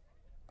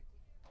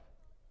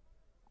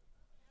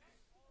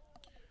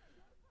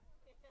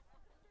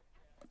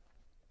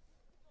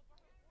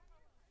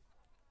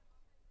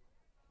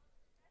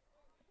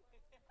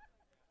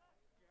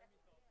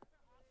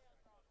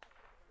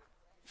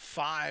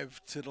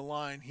 Five to the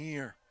line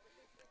here.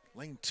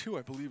 Lane 2,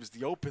 I believe, is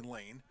the open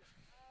lane.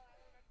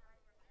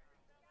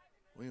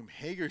 William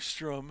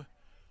Hagerstrom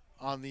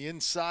on the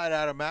inside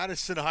out of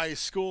Madison High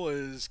School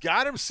has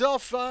got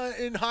himself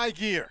in high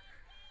gear.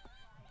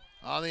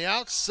 On the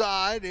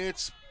outside,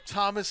 it's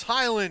Thomas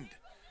Highland.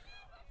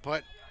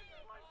 But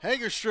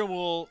Hagerstrom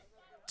will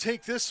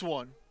take this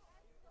one.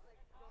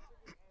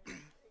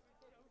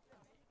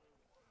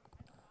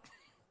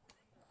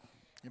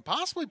 And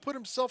possibly put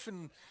himself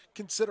in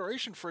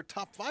consideration for a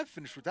top 5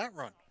 finish with that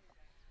run.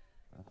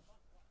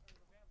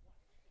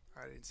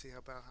 I didn't see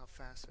about how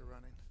fast they're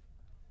running.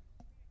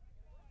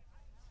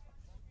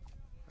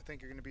 I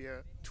think you're going to be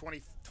a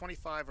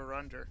 25 or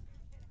under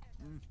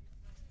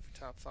for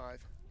top 5.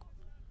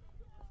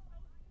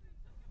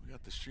 We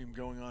got the stream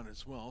going on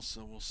as well,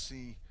 so we'll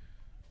see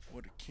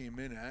what it came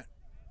in at.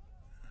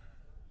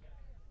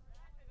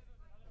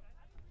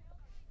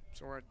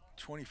 So we're at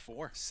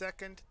 24.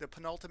 Second, the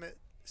penultimate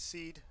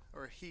seed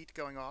or heat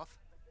going off.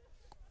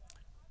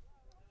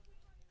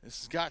 This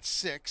has got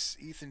 6.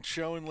 Ethan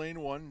Cho in lane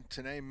 1.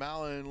 Tanae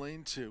Mala in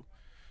lane 2.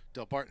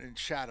 Del Barton and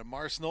Chatham.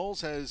 Morris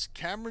Knowles has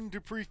Cameron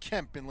Dupree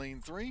Kemp in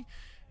lane 3.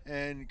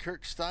 And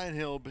Kurt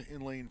Steinhilb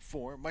in lane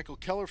 4. Michael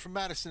Keller from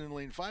Madison in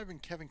lane 5.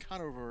 And Kevin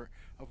Conover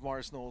of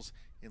Morris Knowles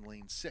in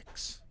lane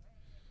 6.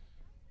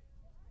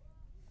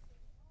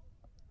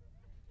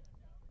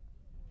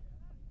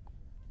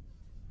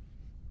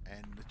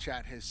 And the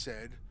chat has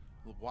said,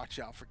 we'll watch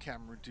out for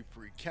Cameron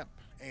Dupree Kemp.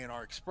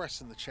 A&R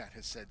Express in the chat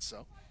has said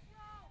so.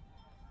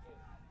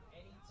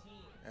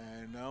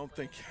 And I don't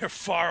think they're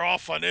far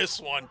off on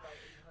this one.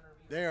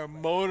 They are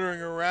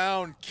motoring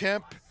around.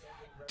 Kemp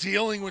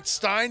dealing with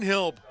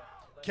Steinhilb.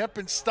 Kemp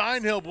and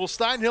Steinhilb. Will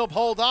Steinhilb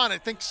hold on? I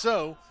think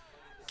so.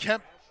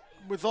 Kemp,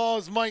 with all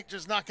his might,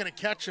 just not going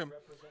to catch him.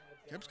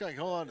 Kemp's got to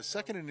hold on to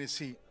second in this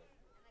heat.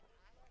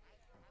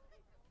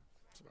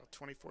 It's about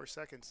 24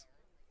 seconds.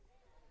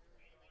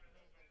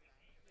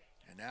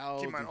 And now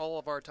keep in mind, all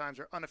of our times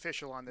are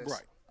unofficial on this.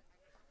 Right.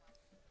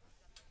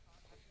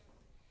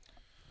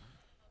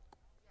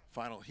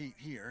 Final heat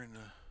here in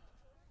the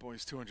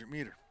boys 200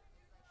 meter.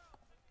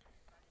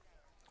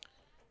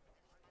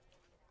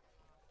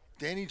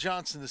 Danny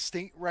Johnson, the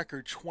state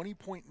record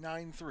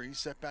 20.93,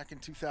 set back in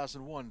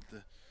 2001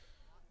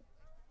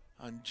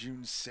 on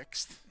June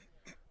 6th,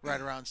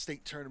 right around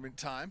state tournament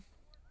time.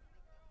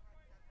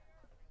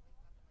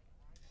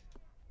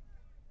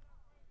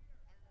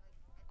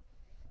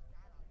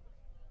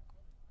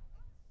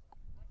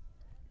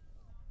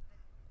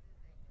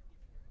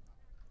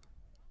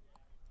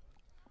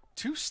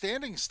 Two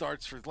standing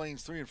starts for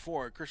lanes 3 and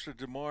 4. Chris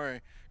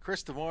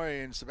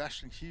DeMore and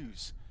Sebastian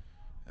Hughes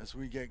as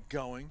we get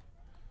going.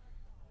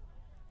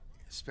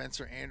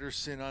 Spencer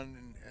Anderson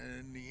on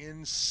the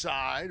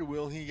inside.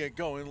 Will he get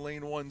going?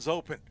 Lane 1's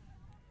open.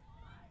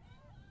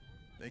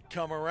 They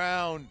come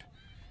around.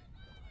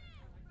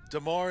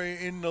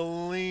 DeMore in the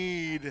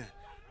lead.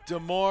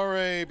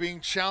 DeMore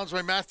being challenged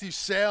by Matthew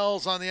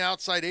Sales on the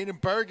outside. Aiden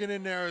Bergen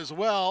in there as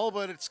well,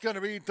 but it's going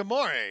to be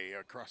DeMore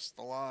across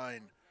the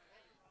line.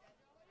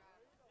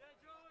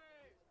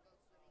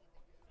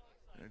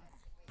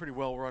 Pretty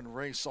well run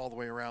race all the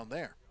way around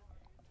there.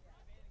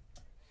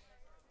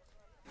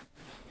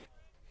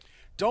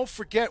 Don't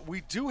forget,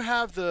 we do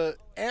have the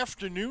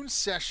afternoon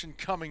session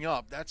coming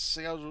up. That's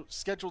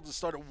scheduled to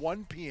start at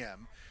 1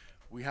 p.m.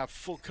 We have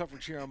full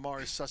coverage here on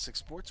Morris Sussex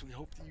Sports. We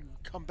hope that you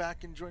come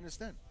back and join us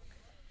then.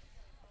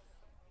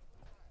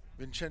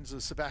 Vincenzo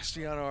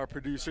Sebastiano, our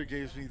producer,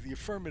 gave me the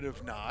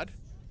affirmative nod.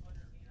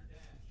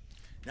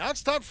 Now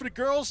it's time for the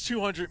girls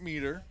 200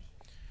 meter.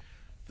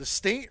 The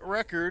state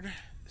record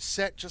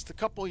set just a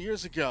couple of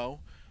years ago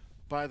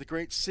by the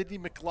great Sydney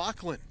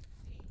McLaughlin.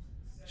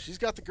 She's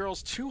got the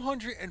girls'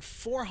 200 and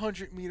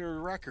 400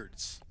 meter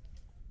records.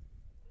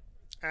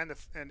 And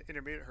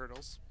intermediate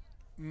hurdles.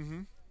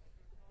 Mm-hmm.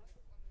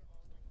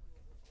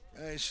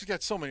 She's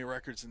got so many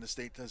records in the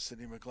state, does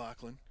Sydney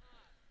McLaughlin.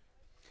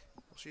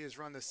 Well, she has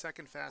run the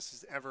second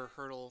fastest ever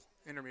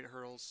intermediate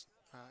hurdles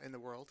in the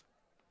world.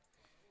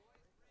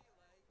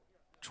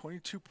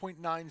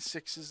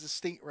 22.96 is the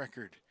state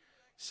record,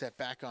 set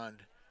back on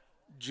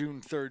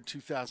June 3rd,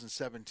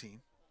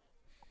 2017.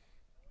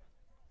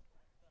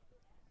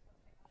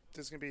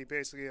 This is going to be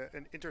basically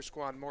an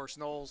inter-squad Morris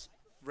Knowles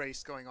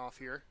race going off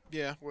here.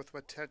 Yeah. With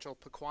potential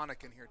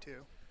Pequannock in here,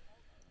 too.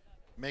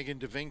 Megan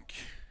DeVink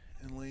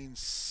in lane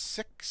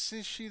 6,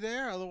 is she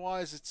there?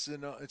 Otherwise, it's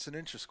an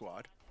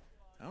inter-squad.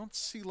 I don't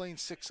see lane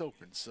 6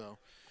 open, so.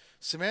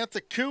 Samantha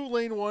Koo,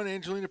 lane 1,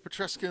 Angelina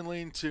Petreska in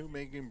lane 2,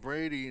 Megan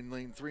Brady in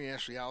lane 3,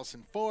 Ashley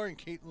Allison 4, and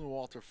Caitlin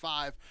Walter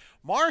 5.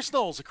 Morris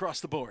Knowles across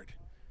the board.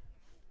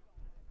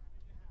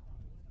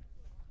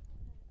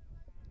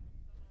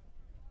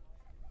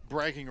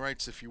 Bragging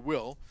rights, if you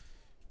will.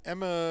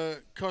 Emma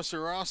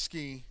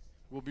Kosarowski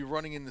will be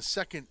running in the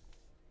second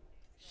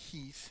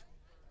heat.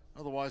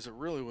 Otherwise, it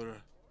really would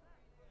have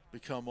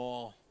become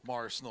all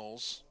Morris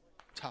Knowles,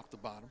 top to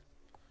bottom.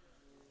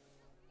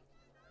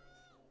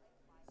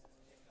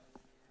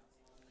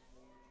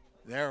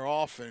 They're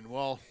off, and,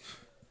 well,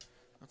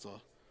 that's a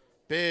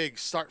big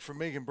start for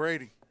Megan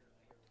Brady.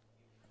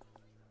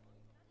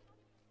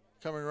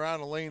 Coming around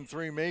to lane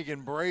 3,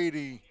 Megan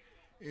Brady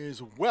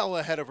is well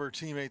ahead of her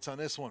teammates on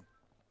this one.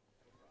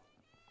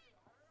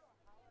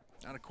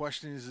 Now the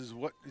question is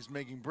what is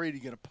Megan Brady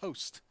going to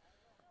post?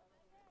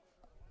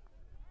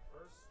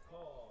 First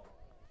call,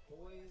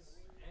 boys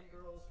and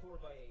girls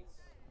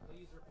 4x8s.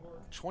 Please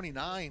report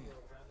 29. around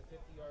the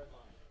 50-yard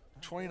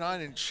line.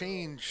 29 and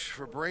change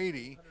for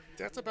Brady.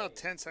 That's about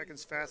 10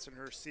 seconds faster than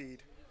her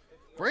seed.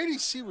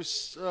 Brady's C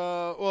was,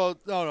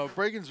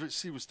 Bragan's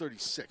C was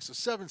 36, so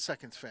 7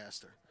 seconds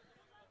faster.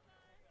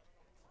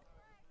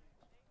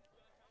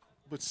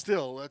 But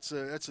still, that's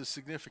a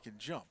significant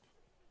jump.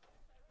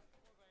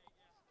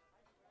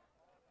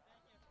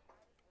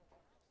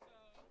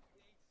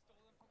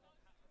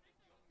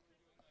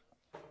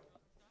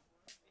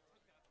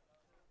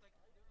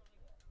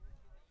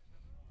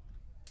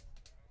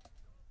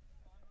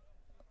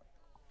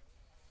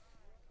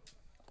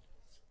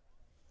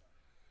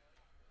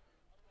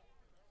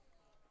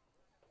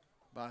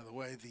 By the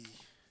way, the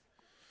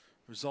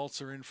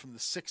results are in from the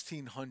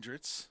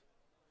 1600s.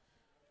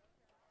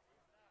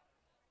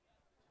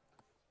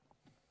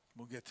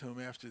 We'll get to them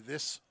after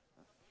this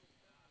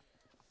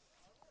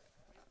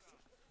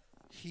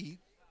heat,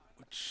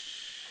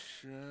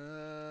 which,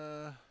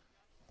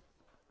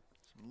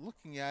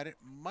 looking at it,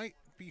 might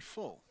be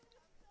full.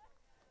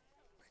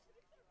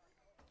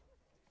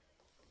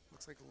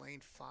 Looks like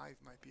lane 5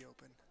 might be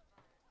open.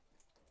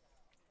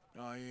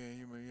 Oh, yeah,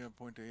 you have a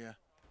point there, yeah.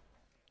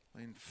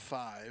 Lane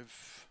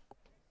 5.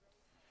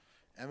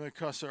 Emma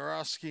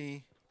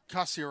Kosarowski,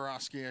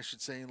 I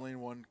should say, in lane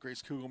 1.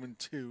 Grace Kugelman,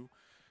 2.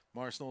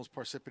 Morris Knowles,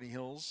 Parsippany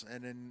Hills.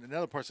 And then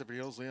another Parsippany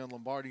Hills, Leon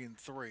Lombardi in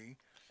 3.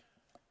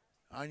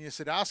 Anya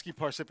Sadowski,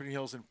 Parsippany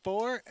Hills in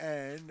 4.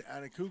 And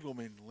Anna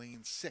Kugelman,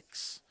 lane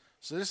 6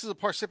 So this is a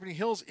Parsippany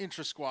Hills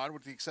intra-squad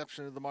with the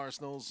exception of the Morris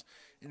Knolls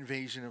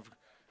invasion of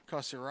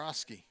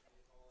Kosierowski.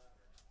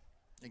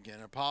 Again,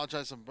 I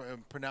apologize if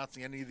I'm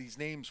pronouncing any of these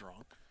names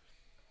wrong.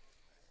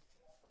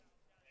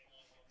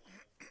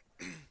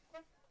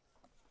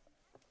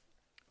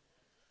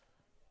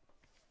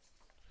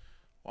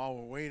 While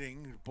we're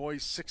waiting,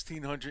 boys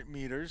 1,600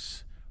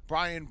 meters.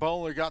 Brian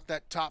Bowler got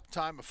that top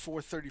time of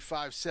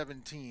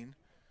 4:35.17.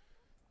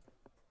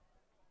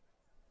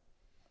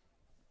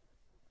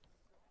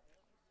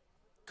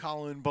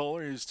 Colin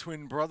Bowler, his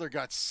twin brother,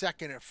 got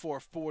second at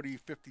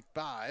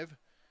 4:40.55.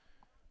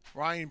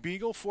 Ryan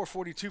Beagle,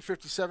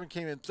 4:42.57,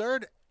 came in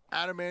third.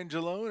 Adam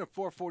Angelone at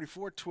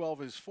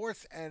 4:44.12 is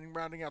fourth. And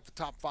rounding out the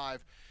top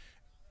five,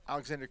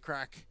 Alexander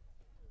Crack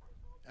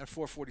at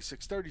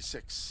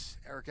 4:46.36.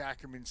 Eric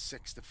Ackerman,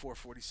 sixth at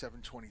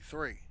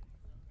 4:47.23.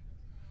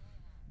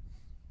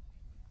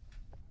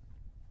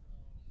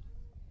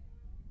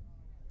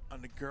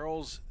 On the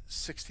girls'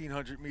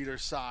 1,600 meter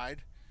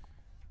side,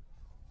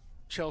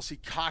 Chelsea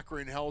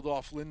Cochran held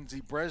off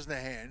Lindsay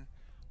Bresnahan,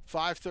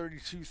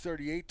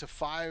 5:32.38 to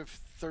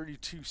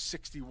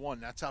 5:32.61.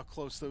 That's how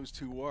close those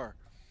two were.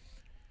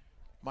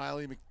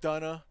 Miley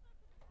McDonough,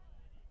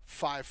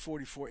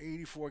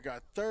 5:44.84,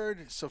 got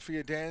third.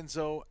 Sophia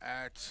Danzo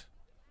at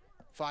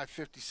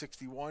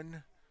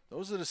 5:50.61.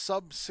 Those are the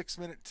sub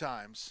 6-minute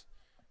times.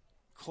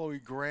 Chloe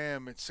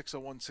Graham at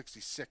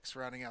 6:01.66,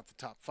 rounding out the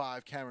top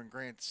five. Cameron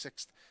Grant,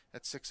 sixth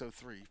at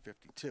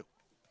 6:03.52.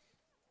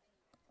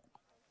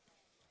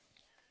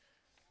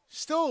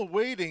 Still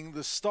awaiting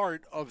the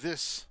start of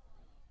this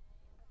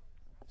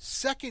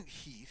second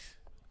heat.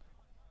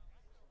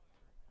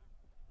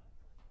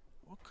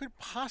 What could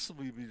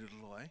possibly be the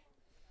delay?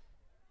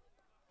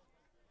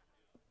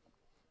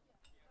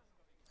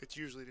 It's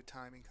usually the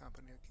timing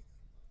company.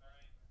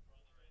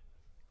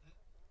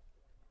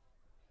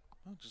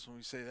 Well, just when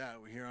we say that,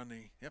 we're here on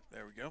the, yep,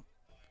 there we go.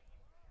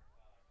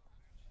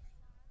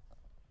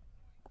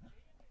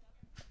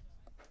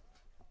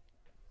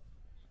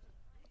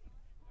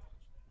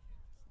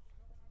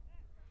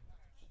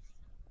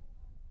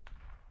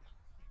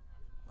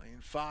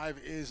 Lane 5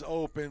 is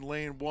open.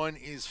 Lane 1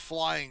 is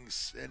flying,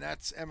 and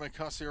that's Emma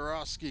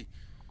Kosierowski.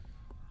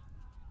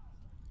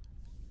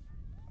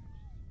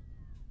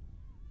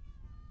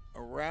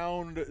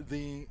 Around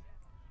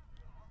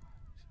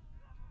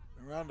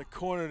the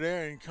corner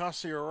there, and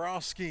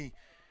Kosierowski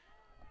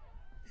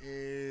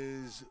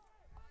is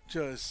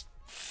just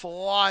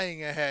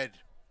flying ahead.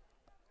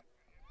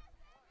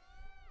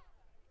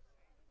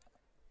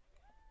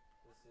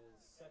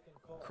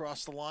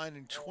 Across the line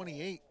in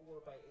 28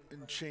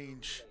 and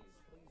change.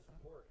 Please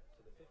report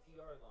to the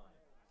 50-yard line.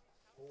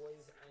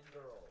 Boys and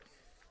girls.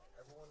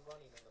 Everyone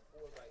running in the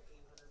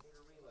 4x800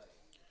 meter relay.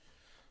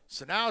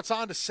 So now it's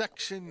on to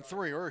section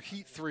 3, or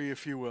heat 3,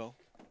 if you will.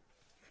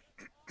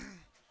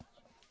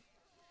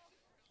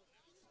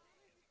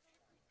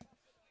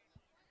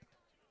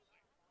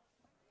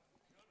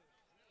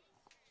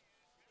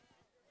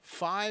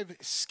 Five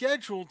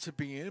scheduled to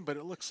be in, but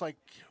it looks like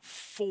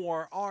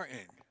 4 are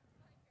in.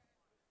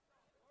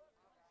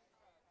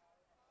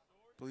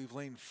 I believe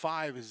lane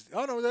 5 is,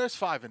 oh no, there's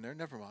 5 in there,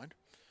 never mind.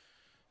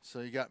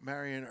 So you got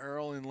Marion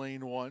Earl in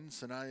lane 1,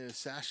 Sonali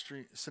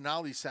Sastry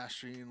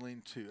in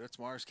lane 2. That's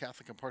Mars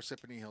Catholic and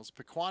Parsippany Hills.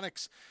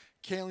 Pequannock's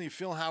Kaylee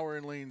Philhauer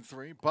in lane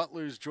 3.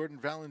 Butler's Jordan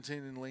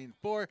Valentin in lane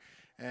 4.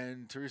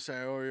 And Teresa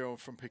Iorio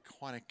from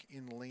Pequannock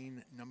in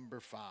lane number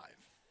 5.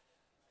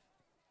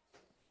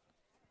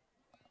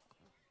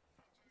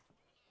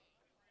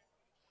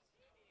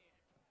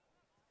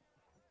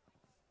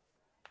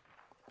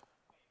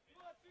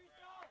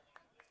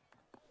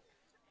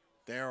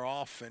 They're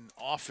off in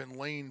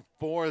lane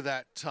 4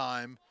 that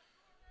time.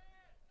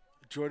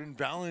 Jordan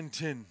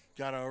Valentin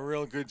got a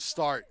real good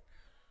start.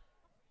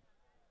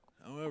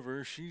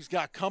 However, she's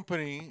got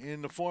company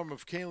in the form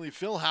of Kaylee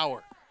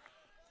Philhauer.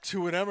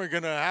 Two of them are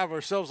going to have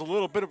ourselves a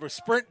little bit of a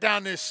sprint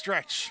down this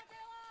stretch.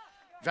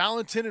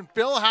 Valentin and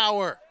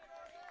Philhauer.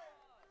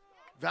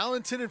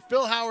 Valentin and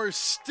Philhauer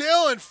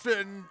still in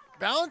fit.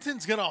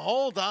 Valentin's going to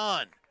hold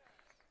on.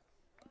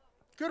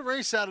 Good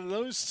race out of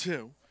those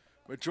two.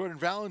 But Jordan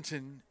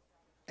Valentin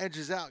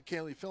edges out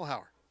Kaylee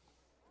Philhauer.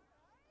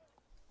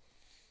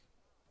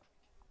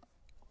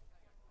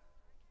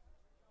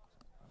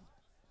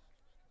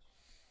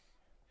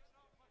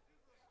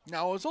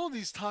 Now, as all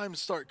these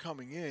times start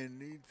coming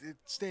in, it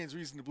stands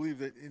reason to believe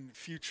that in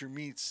future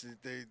meets,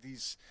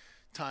 these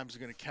times are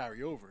going to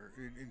carry over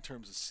in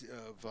terms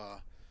of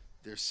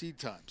their seed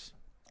times.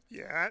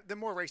 Yeah, the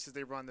more races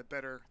they run, the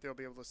better they'll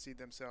be able to seed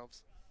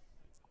themselves.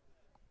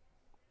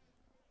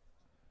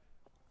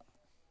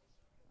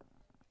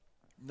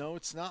 No,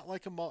 it's not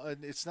like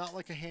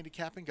a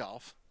handicap in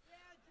golf,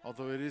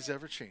 although it is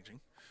ever changing.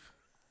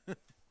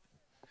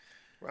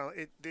 Well,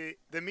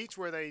 the meets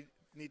where they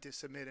need to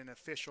submit an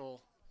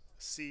official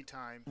seed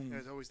time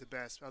is always the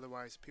best.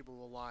 Otherwise, people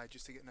will lie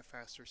just to get in a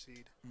faster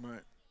seed.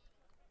 Right.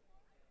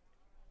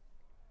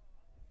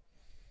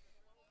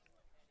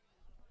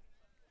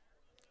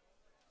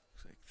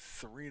 Looks like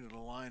 3 to the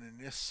line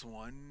in this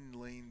one.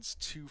 Lanes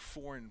 2,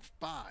 4, and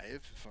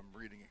 5, if I'm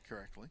reading it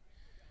correctly.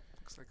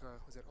 Looks like,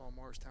 was it all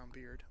Morristown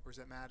Beard, or is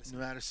that Madison?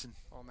 Madison.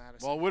 All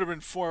Madison. Well, it would have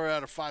been 4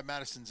 out of 5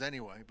 Madisons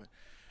anyway, but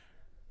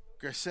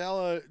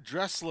Graciela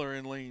Dressler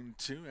in lane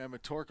 2, Emma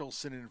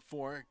Torkelson in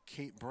 4,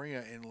 Kate Brea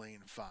in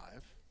lane 5.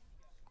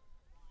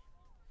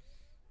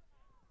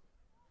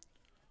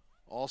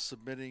 All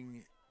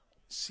submitting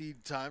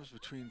seed times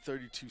between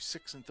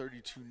 32.6 and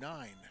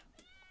 32.9.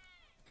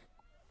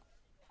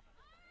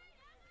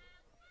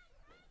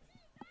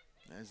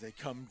 As they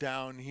come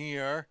down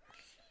here,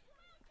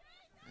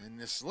 and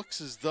this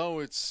looks as though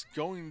it's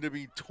going to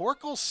be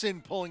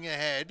Torkelson pulling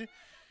ahead.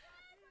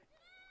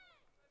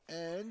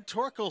 And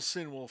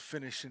Torkelson will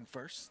finish in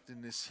first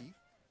in this heat.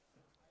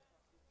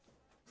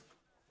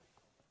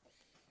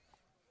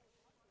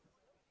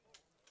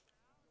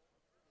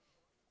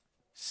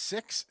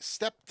 Six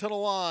step to the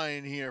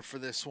line here for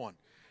this one.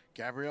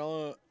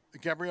 Gabrielle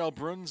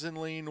Bruns in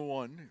lane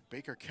 1.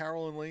 Baker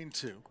Carroll in lane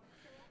 2.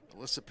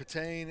 Alyssa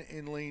Patain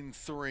in lane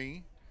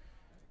 3.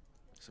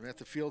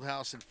 Samantha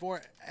Fieldhouse in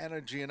 4, Anna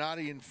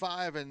Giannotti in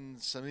 5, and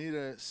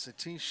Samita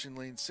Satish in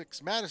lane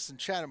 6. Madison,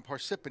 Chatham,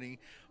 Parsippany,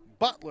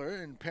 Butler,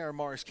 and Para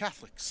Morris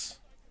Catholics.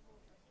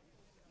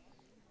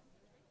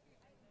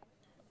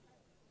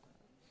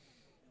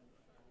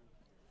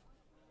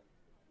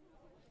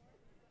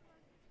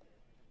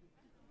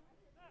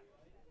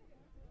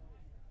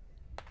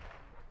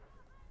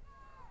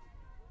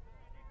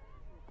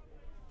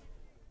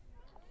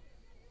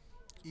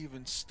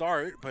 Even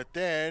start, but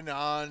then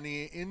on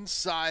the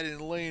inside in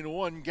lane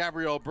 1,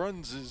 Gabrielle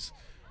Bruns has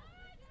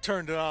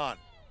turned it on.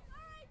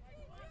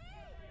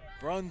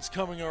 Bruns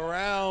coming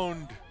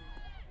around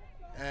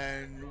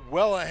and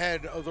well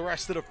ahead of the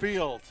rest of the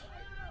field.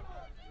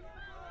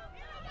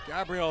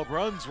 Gabrielle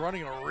Bruns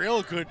running a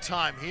real good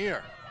time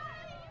here.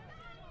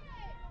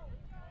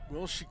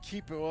 Will she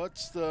keep it?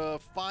 What's the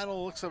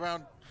final? Looks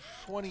around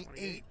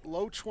 28,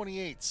 low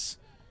 28s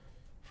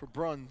for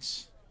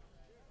Bruns.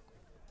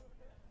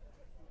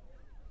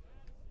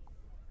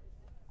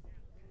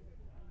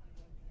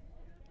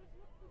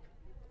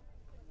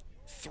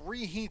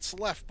 Three heats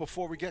left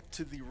before we get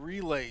to the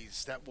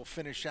relays that will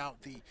finish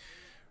out the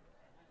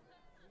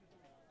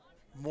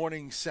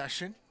morning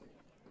session.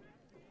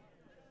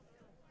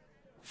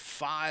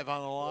 5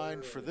 on the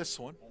line for this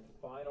one. And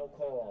final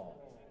call.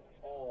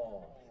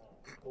 All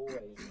boys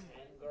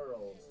and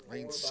girls.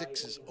 Lane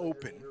 6 is 4x100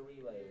 open. meter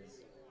relays.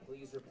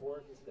 Please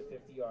report to the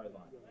 50-yard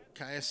line.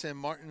 Kaya San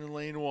Martin in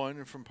lane 1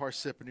 and from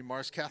Parsippany.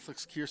 Mars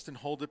Catholics, Kirsten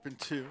Holdup in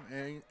 2.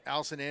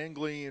 Allison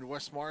Angley in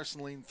West Morris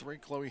in lane 3.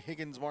 Chloe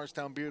Higgins,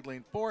 Morristown Beard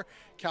lane 4.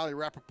 Callie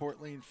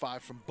Rappaport lane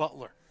 5 from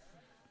Butler.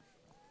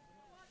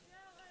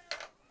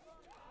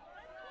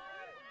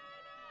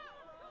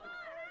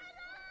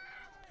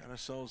 Got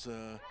ourselves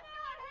a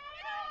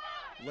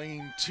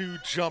lane 2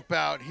 jump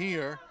out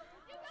here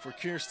for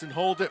Kirsten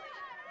Holdup.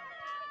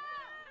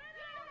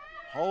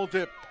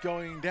 Holdup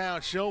going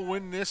down. She'll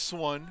win this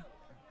one.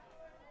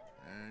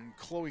 And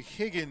Chloe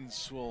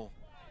Higgins will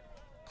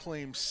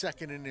claim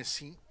second in this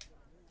heat.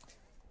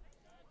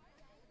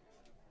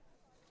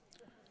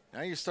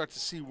 Now you start to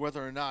see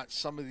whether or not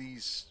some of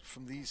these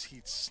from these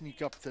heats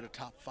sneak up to the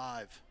top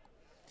 5.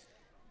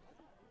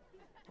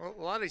 Well,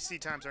 a lot of these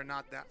seed times are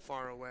not that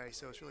far away,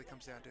 so it really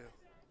comes down to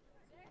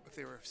if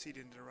they were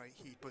seeded into the right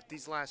heat. But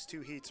these last 2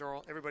 heats are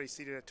all everybody's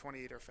seeded at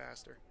 28 or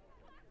faster.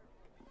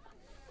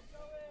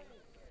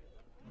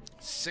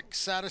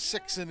 6 out of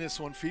 6 in this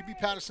one. Phoebe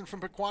Patterson from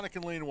Pequannock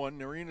in lane 1.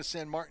 Narina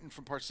San Martin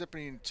from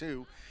Parsippany in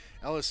 2.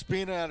 Ella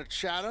Spina out of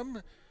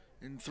Chatham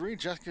in 3.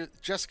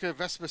 Jessica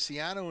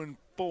Vespasiano in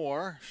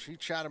 4. She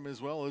Chatham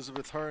as well.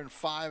 Elizabeth Herr in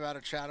 5 out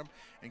of Chatham.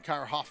 And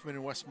Kyra Hoffman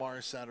in West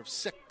Morris out of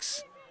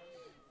 6.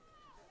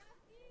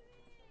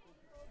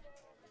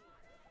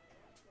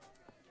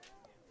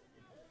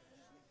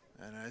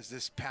 And as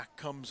this pack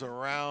comes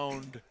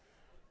around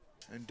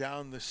and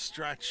down the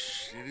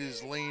stretch, it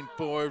is lane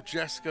 4 of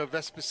Jessica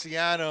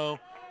Vespasiano.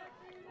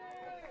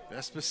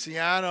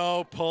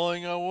 Vespasiano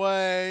pulling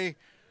away,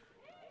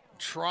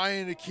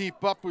 trying to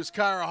keep up with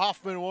Kyra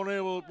Hoffman.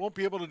 Won't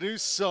be able to do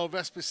so.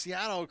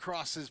 Vespasiano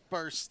crosses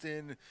burst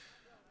in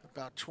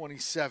about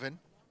 27.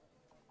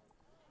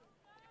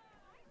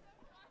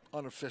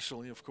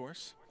 Unofficially, of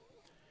course.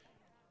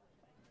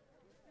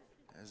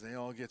 As they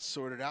all get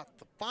sorted out,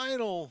 the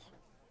final.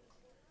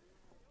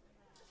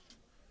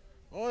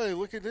 Boy,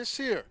 look at this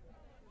here.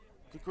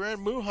 The Grand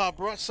Muha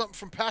brought something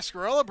from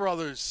Pascarella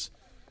Brothers.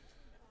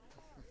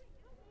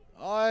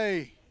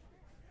 Aye.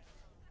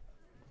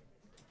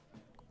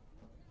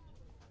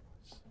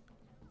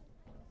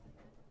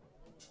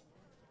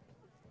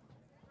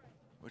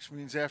 Which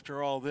means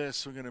after all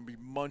this, we're going to be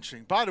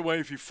munching. By the way,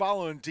 if you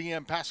follow and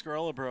DM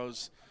Pascarella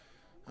Bros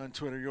on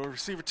Twitter, you'll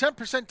receive a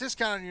 10%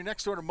 discount on your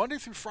next order Monday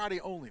through Friday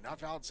only, not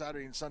valid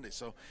Saturday and Sunday.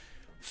 So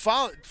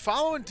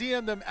follow and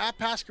DM them at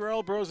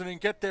Pascarella Bros and then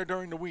get there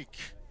during the week.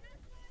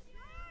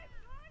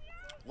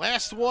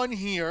 Last one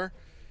here.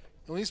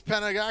 Elise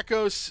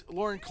Panagakos,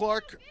 Lauren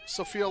Clark,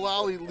 Sophia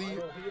Lally,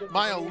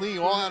 Maya Lee,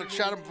 all out of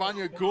Chatham.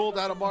 Vanya Gould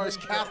out of Morris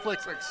Catholic.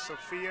 Looks like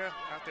Sophia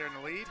out there in the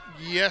lead.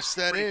 Yes,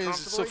 that Pretty is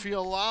comfortably.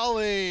 Sophia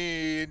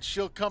Lally, and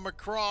she'll come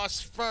across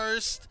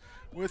first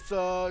with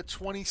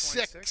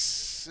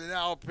 26. And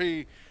that'll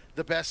be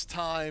the best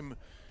time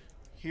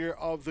here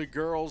of the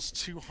girls'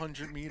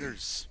 200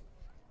 meters.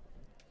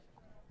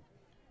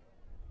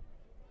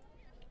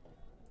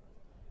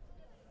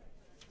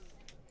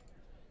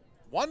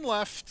 One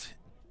left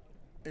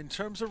in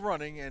terms of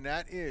running, and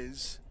that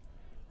is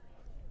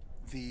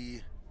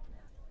the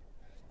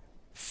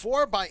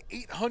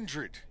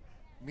 4x800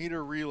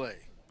 meter relay.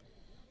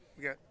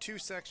 We got 2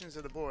 sections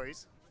of the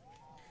boys,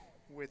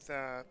 with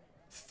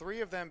 3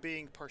 of them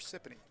being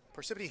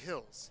Parsippany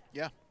Hills.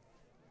 Yeah.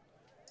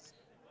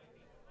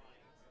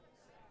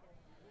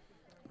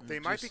 They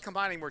might be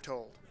combining, we're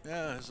told.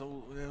 Yeah,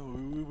 so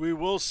we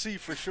will see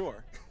for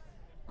sure.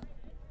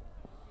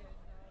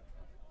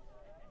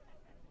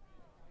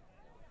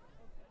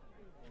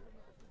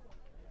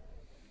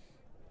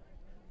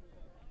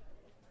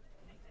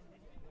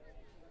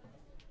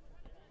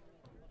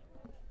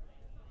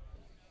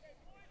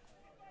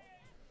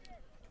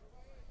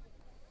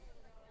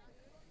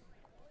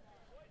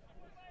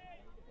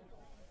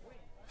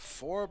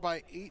 Four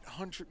by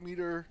 800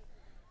 meter,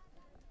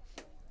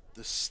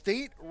 the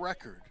state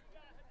record.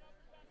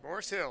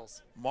 Morris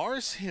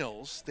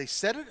Hills. They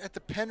set it at the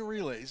Penn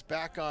Relays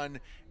back on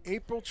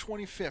April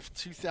 25th,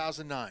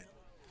 2009.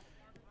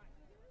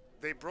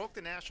 They broke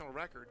the national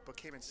record, but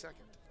came in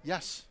second.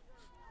 Yes,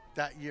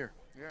 that year.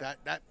 Yeah.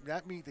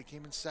 That meet, they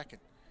came in second,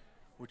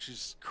 which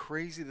is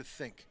crazy to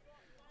think.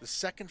 The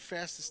second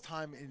fastest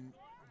time in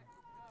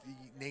the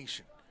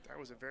nation. That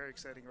was a very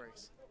exciting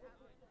race.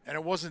 And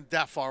it wasn't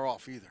that far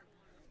off either.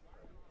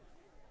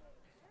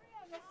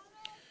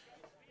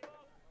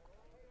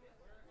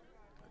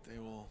 They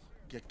will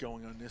get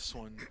going on this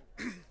one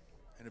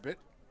in a bit.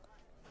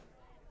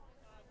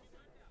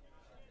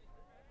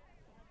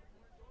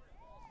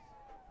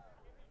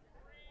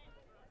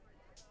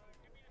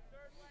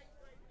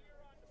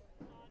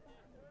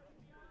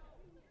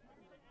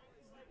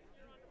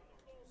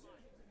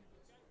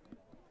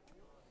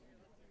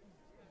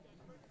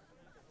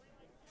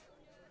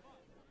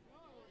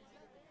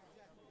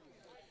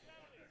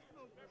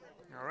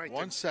 All right.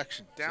 One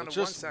section. Down So to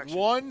just one section.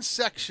 one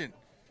section.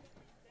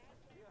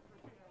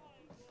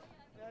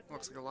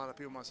 Looks like a lot of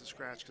people must have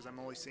scratched because I'm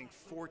only seeing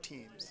 4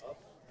 teams. Up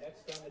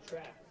next on the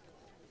track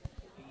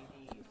will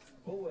be the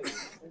boys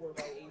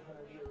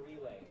 4x800 meter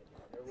relay.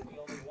 There will be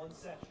only one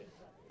section.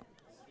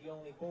 This is the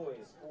only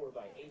boys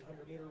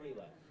 4x800 meter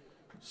relay.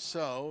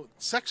 So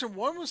section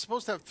 1 was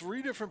supposed to have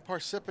 3 different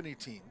Parsippany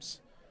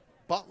teams,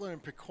 Butler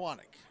and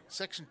Pequannock.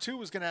 Section 2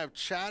 was going to have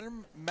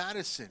Chatham,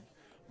 Madison,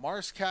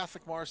 Morris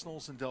Catholic, Morris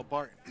Knowles, and Del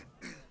Barton.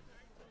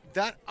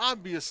 That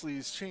obviously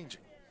is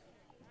changing.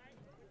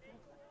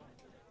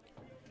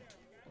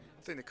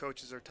 I think the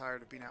coaches are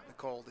tired of being out in the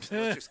cold.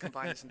 Let's just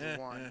combine this into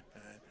one.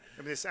 I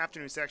mean, this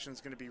afternoon section is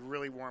going to be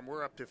really warm.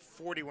 We're up to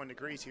 41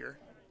 degrees here.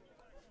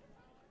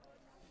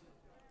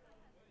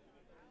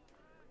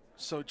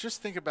 So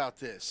just think about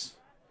this.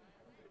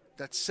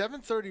 That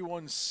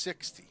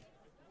 7:31.60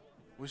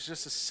 was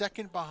just a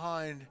second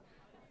behind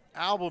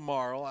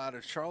Albemarle out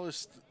of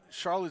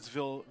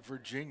Charlottesville,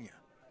 Virginia.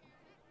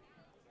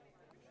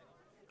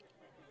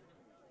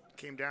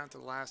 Came down to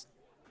the last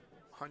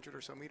 100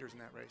 or so meters in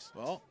that race.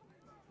 Well,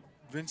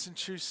 Vincent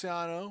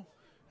Ciuciano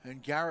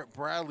and Garrett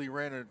Bradley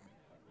ran a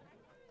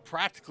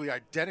practically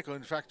identical.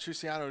 In fact,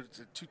 Ciuciano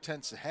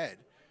 2/10 ahead.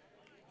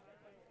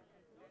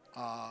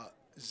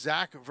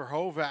 Zach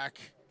Verhoevac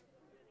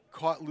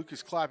caught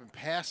Lucas Clapp and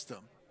passed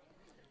him.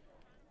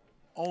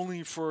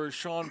 Only for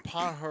Sean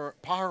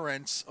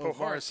Poharents of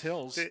Morris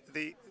Hills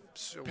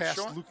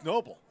passed Luke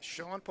Noble.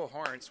 Sean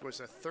Poharents was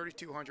a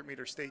 3,200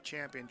 meter state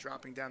champion,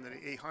 dropping down to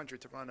the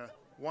 800 to run a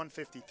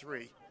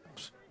 1:53.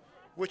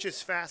 Which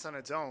is fast on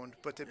its own,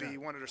 but to be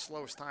one of the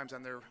slowest times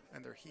on their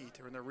heat,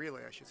 or in their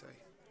relay, I should say.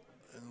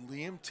 And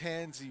Liam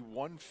Tanzi,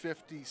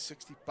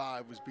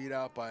 150.65, was beat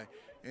out by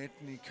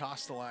Anthony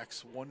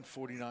Kostelak's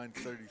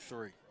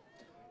 149.33.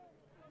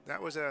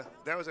 That was a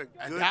good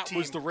and that team.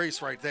 was the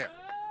race right there.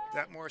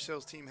 That Morris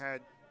Hills team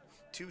had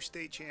 2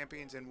 state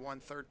champions and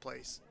 1 third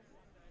place.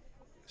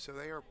 So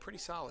they are pretty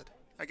solid.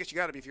 I guess you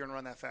got to be if you're going to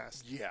run that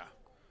fast. Yeah.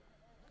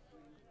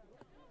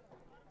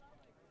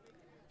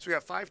 So we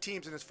got 5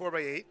 teams in this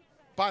 4x8.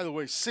 By the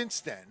way, since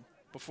then,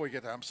 before you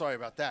get there, I'm sorry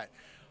about that.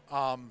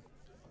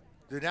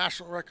 The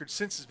national record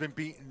since has been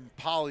beaten.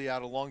 Polly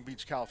out of Long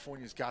Beach,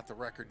 California has got the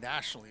record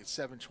nationally at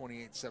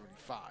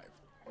 7:28.75.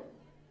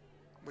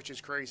 Which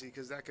is crazy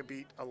because that could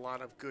beat a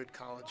lot of good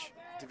college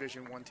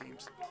Division I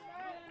teams.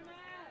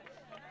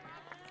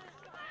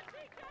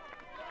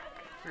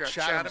 We got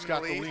Chatham's Chatham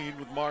got in the lead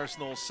with Morris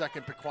Knowles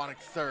second, Pequannock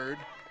third.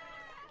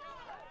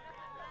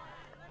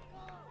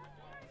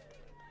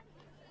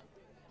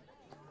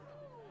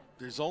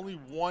 There's only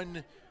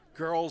one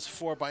girls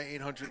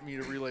 4x800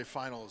 meter relay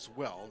final as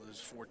well. There's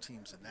 4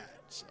 teams in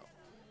that. So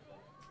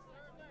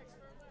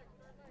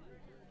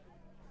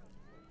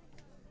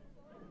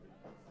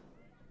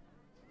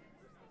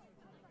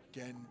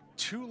Again,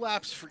 2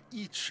 laps for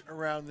each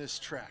around this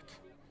track.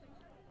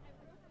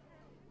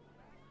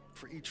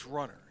 For each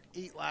runner,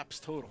 8 laps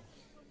total.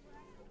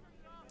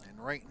 And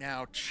right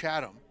now,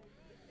 Chatham,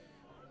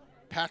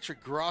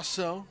 Patrick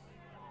Grosso,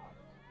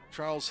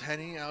 Charles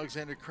Henney,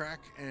 Alexander Crack,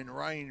 and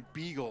Ryan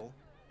Beagle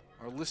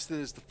are listed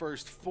as the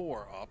first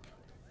 4 up.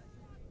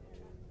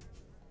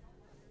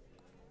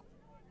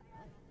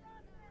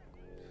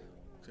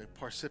 Okay,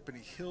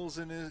 Parsippany Hills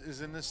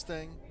is in this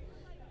thing.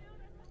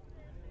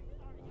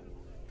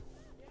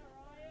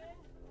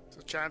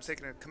 So Chatham's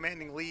taking a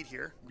commanding lead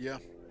here. Yeah.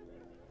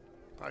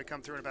 Probably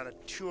come through in about a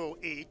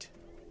 2:08.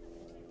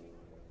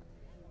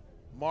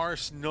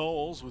 Morris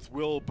Knowles with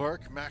Will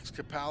Burke, Max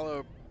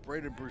Capallo,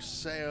 Braden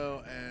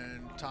Bruseo,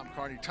 and Tom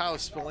Carney. Tyler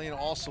Spillane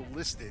also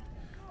listed.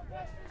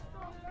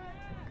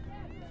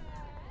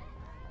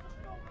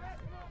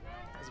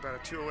 That's about a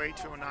 2:08,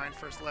 2:09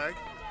 first leg.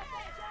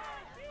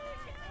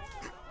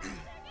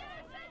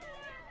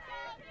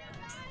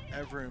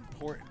 Ever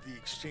important, the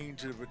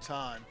exchange of the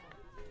baton.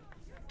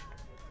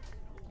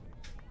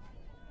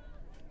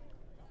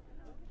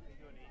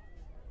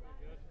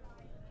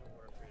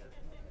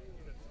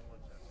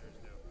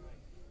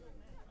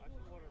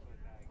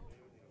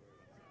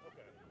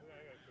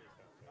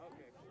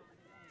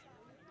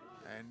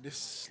 And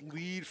this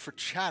lead for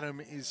Chatham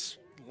is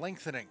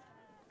lengthening.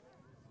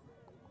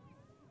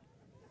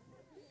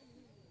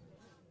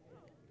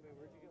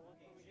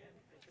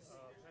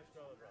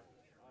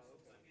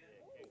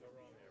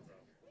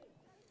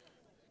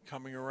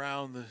 Coming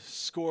around the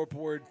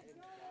scoreboard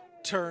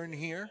turn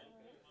here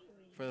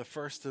for the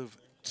first of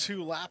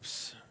 2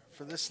 laps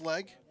for this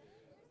leg.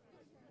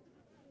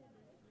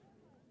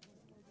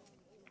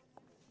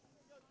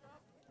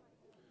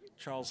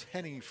 Charles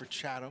Henney for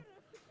Chatham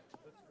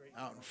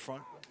out in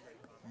front.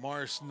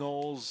 Morris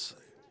Knowles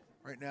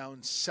right now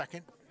in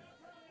second.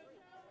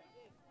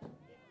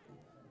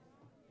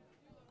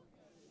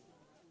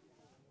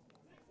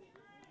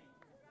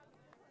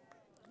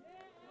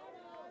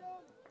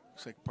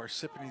 Looks like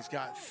Parsippany's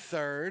got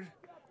third.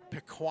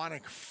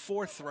 Pequannock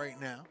fourth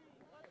right now.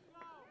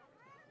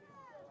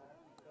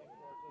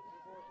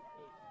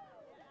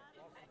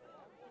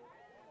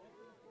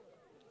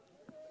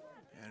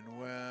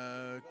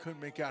 And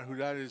couldn't make out who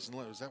that is.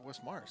 Was that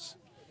West Morris?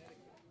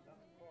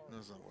 No,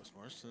 it's not West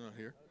Morris. They're not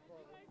here.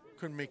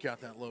 Couldn't make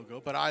out that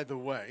logo. But either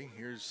way,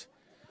 here's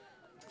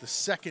the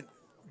second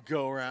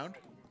go-around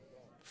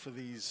for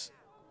these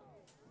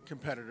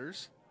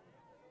competitors.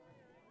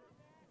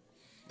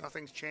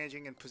 Nothing's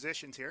changing in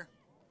positions here.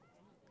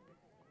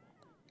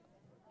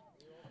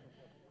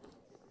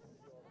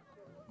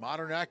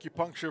 Modern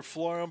Acupuncture,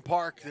 Florham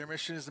Park. Their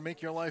mission is to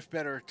make your life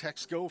better.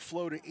 Text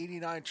GO-FLOW to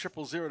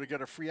 89000 to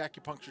get a free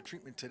acupuncture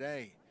treatment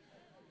today.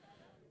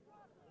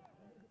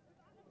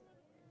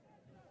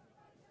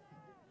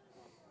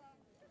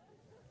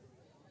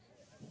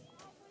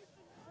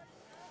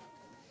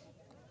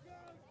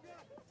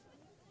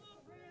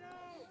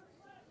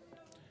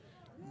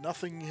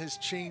 Nothing has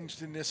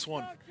changed in this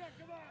one.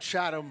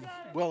 Chatham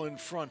well in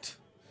front.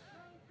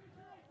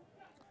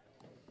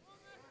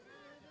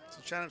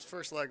 So Chatham's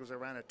first leg was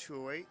around a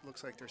 2:08.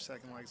 Looks like their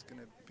second leg is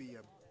going to be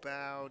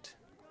about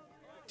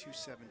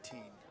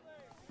 2:17.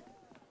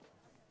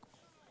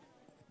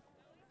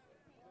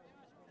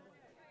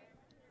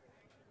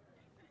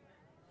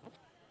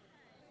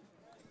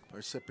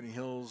 Parsippany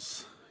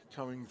Hills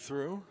coming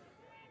through.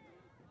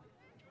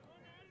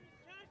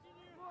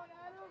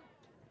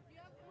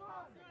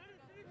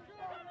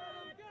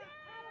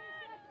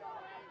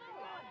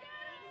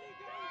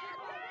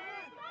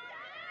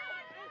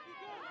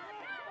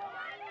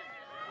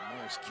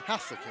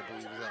 Catholic, I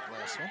believe, is that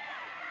last one.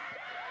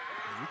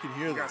 And you can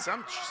hear got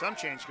that. some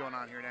change going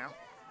on here now.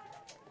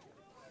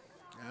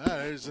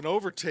 There's an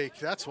overtake,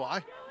 that's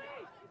why.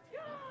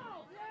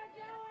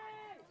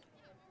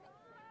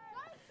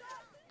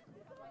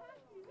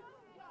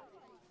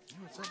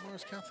 Oh, it's not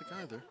Morris Catholic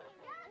either.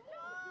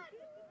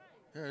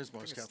 There's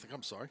Morris Catholic,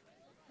 I'm sorry.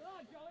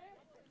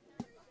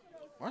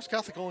 Morris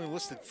Catholic only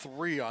listed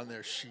 3 on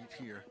their sheet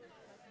here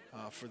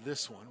for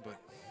this one, but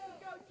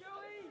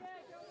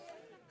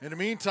in the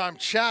meantime,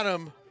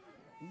 Chatham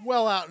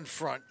well out in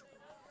front.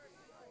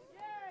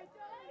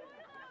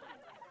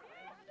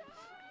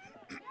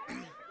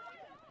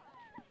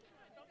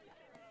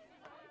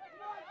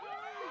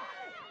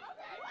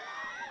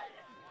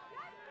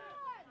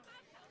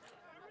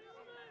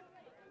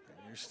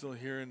 You're still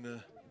hearing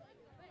the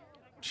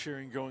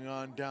cheering going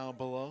on down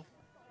below.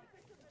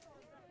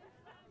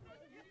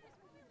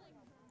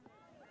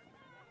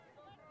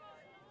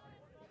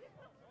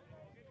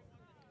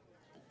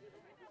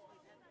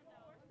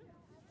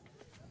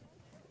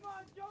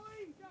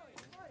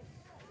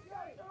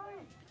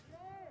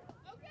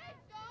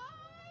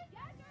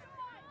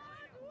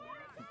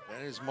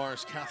 That is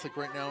Morris Catholic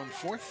right now in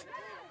fourth.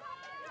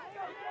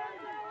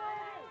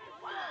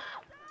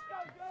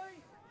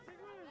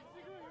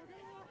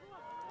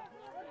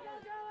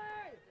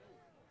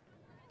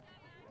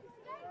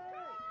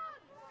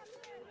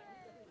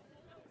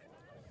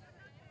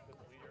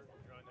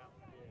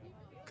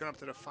 Come up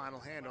to the final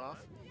handoff.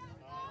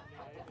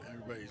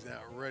 Everybody's now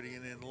ready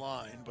and in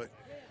line, but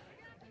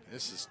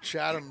this is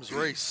Chatham's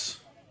race.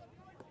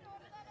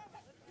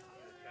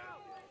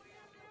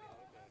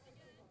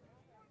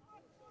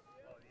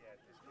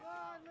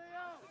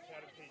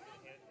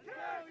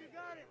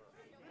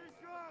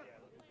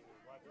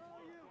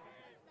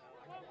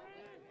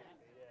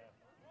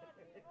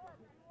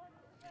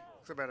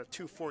 Looks about a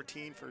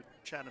 2:14 for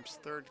Chatham's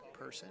third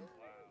person.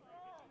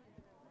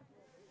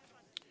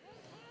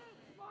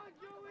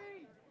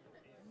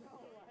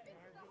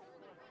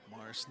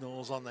 Morris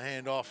Knowles on the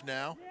handoff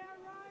now.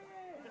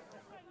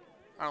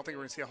 I don't think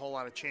we're going to see a whole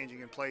lot of changing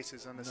in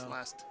places on this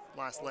last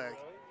leg.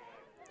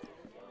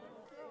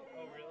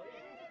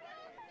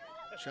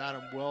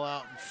 Chatham well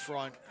out in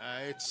front.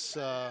 It's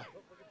a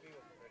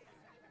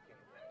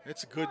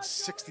good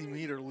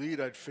 60-meter lead,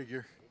 I'd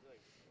figure.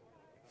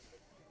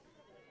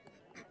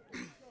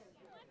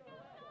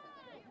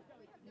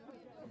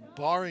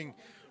 Barring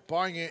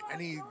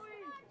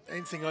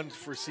anything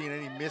unforeseen,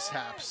 any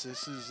mishaps,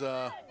 this is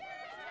in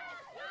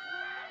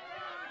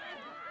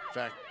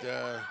fact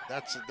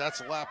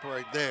that's a lap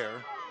right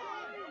there.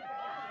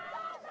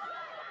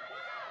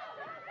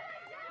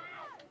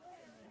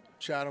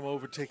 Chatham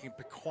overtaking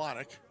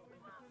Pequannock.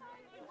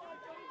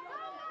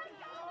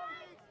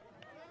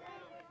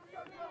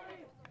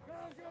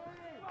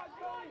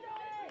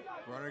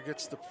 Runner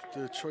gets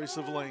the choice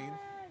of lane.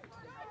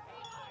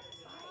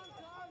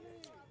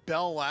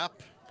 Bell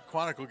lap.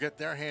 Pequannock will get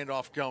their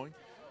handoff going.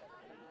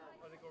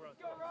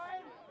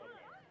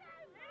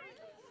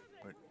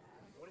 But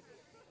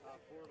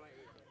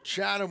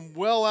Chatham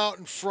well out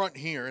in front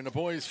here in the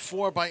boys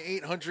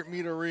 4x800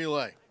 meter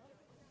relay.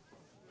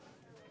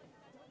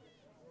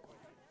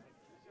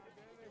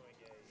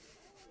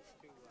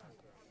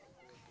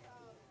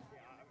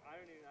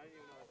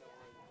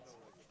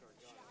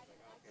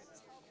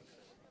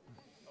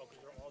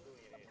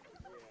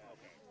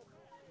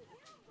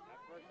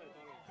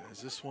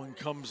 As this one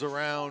comes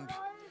around,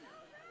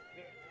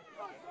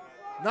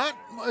 not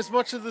as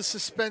much of the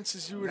suspense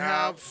as you would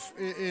have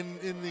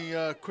in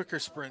the quicker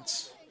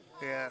sprints.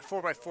 Yeah,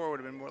 4x4 would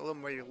have been a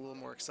little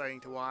more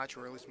exciting to watch,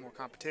 or at least more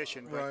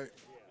competition. But Right.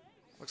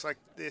 looks like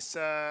this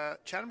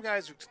Chatham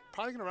guys are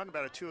probably going to run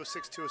about a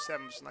 2:06,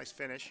 2:07, which is a nice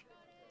finish.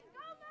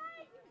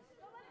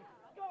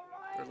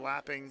 They're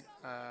lapping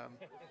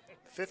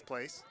 5th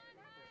place.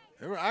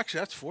 Actually,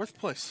 that's 4th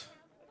place.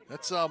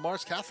 That's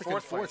Mars Catholic in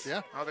 4th,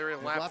 yeah. Oh, they're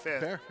in lap 5th.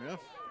 Pair, yeah.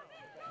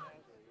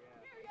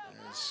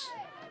 As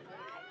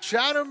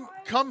Chatham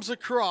comes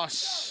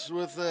across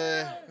with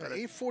an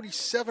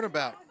 8:47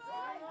 about.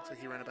 Looks like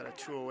he ran about a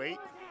 2:08.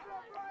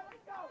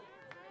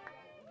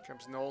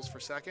 Comes Knowles for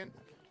second.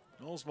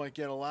 Knowles might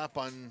get a lap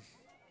on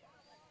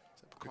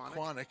Pequannock?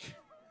 Pequannock.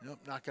 Nope,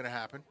 not going to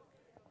happen.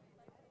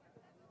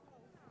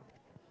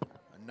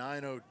 A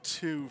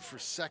 9:02 for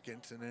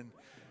second, and then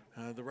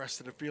the rest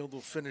of the field will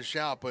finish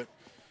out. But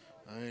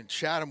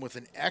Chatham with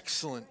an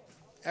excellent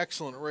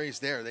race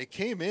there. They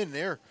came in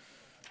there.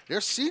 Their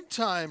seed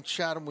time,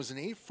 Chatham, was an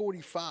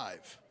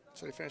 8:45.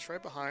 So they finished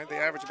right behind. They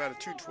average about a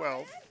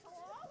 2:12.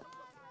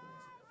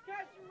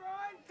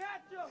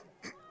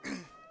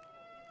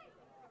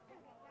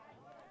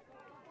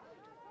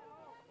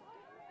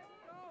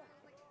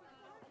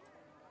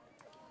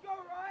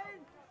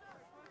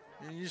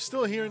 And you're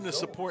still hearing the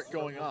support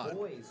going on.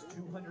 Boys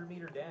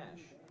 200-meter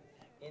dash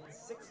in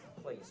 6th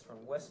place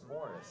from West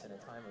Morris in a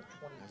time of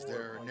 24. As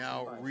they're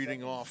now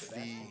reading off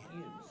the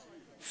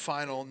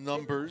final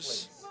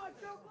numbers.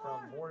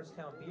 From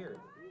Morristown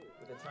Beard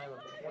with a time of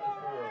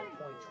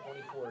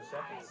 24.24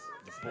 seconds.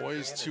 The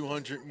boys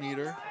 200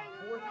 meter.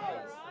 4th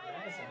place from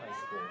Madison High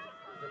School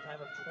with a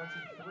time of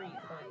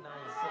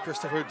 23.96.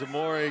 Christopher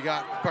Demore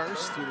got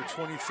first through the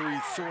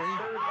 23.3.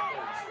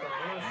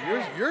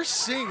 You're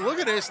seeing, look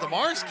at this, the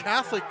Mars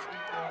Catholic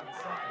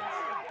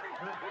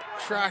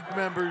track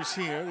members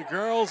here. The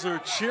girls are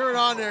cheering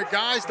on their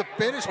guys to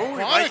finish. Oh, we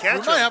might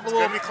catch we might have a it's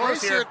little gonna be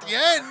close race here at the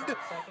end.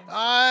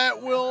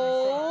 Ooh.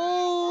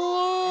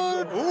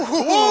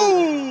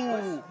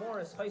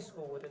 Morris High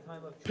School with a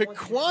time of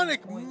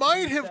Pequannock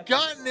might have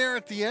gotten there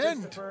at the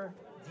end. Christopher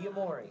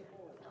Diamore.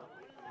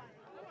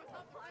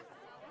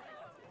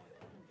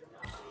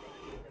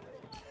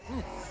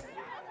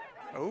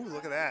 Oh,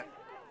 look at that.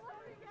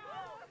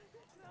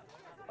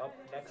 Up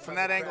next From on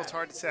that the angle, it's track,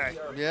 hard to say.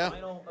 our Yeah.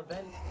 Final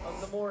event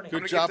of the morning.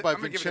 Good job by I'm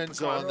gonna give it to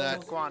Vincenzo on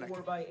that. Pequannock.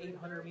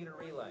 4x800 meter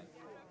relay.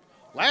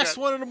 Last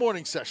one in the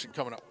morning session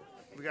coming up.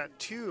 We got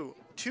two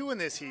in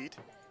this heat,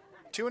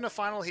 2 in the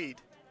final heat.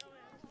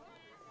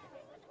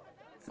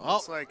 It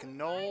looks like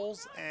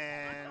Knowles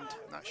and,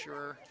 not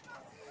sure,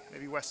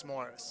 maybe West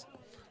Morris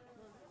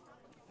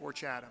or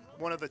Chatham.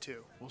 One of the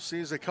two. We'll see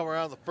as they come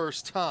around the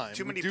first time.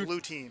 Too many blue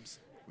teams.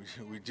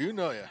 We do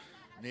know you.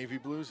 Navy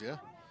Blues, yeah.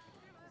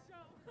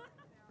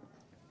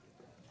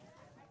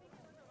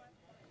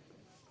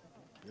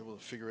 Be able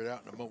to figure it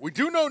out in a moment. We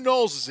do know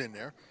Knowles is in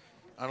there.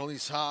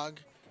 Annalise Haag,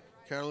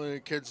 Carolina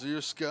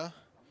Kedzierska,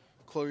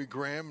 Chloe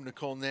Graham,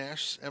 Nicole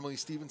Nash, Emily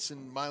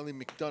Stevenson, Miley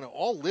McDonough,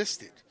 all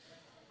listed.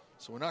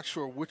 So we're not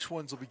sure which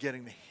ones will be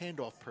getting the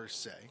handoff per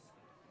se.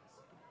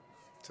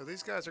 So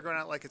these guys are going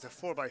out like it's a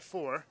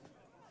 4x4.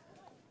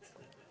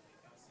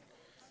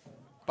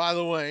 By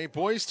the way,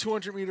 boys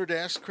 200-meter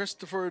dash,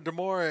 Christopher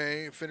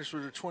DeMore finished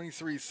with a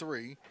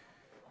 23.3.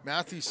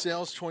 Matthew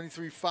Sales,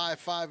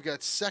 23.55,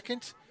 got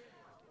second.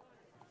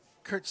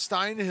 Kurt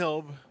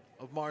Steinhilb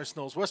of Morris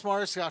Knolls. Wes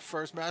Morris got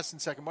first, Madison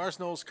second. Morris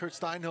Knolls, Kurt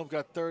Steinhilb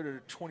got third at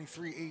a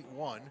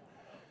 23.81.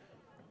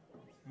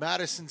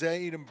 Madison's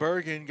Aiden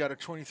Bergen got a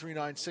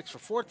 23.96 for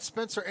fourth.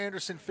 Spencer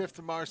Anderson, fifth,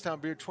 and Morristown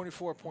Beard,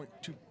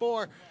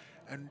 24.24.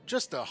 And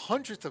just a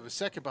hundredth of a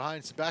second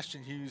behind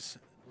Sebastian Hughes,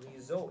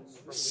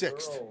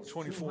 sixth,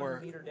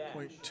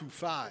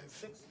 24.25.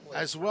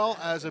 As well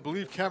as, I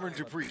believe, Cameron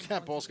Dupree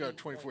Kemp also got a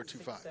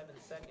 24.25.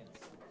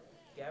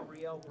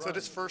 So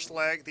this first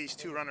leg, these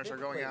two runners are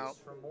going out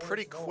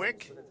pretty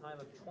quick,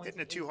 hitting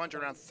a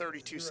 200 around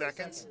 32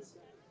 seconds.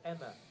 I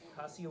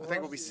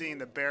think we'll be seeing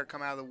the bear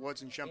come out of the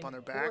woods and jump on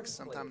their backs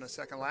sometime in the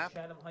second lap.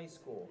 That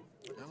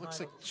looks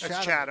like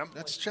Chatham.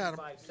 That's Chatham.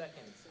 That's Chatham.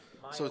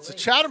 So it's a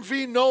Chatham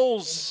v.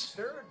 Knowles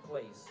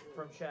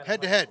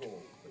head-to-head.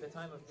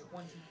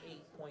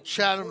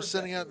 Chatham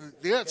sending out,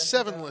 they got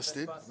 7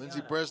 listed.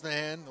 Lindsay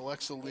Bresnahan,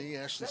 Alexa Lee,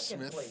 Ashley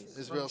Smith,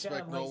 Isabel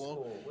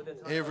Spagnolo,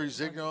 Avery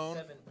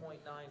Zignon,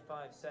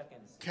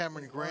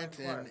 Cameron Grant,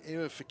 and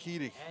Ava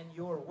Fakiti. And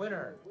your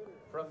winner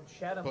from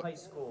Chatham High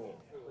School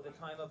with a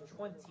time of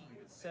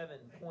 27.15.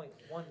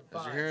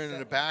 As you're hearing in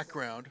the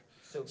background,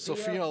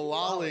 Sophia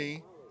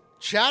Lally.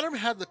 Chatham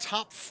had the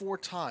top 4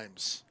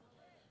 times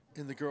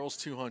in the girls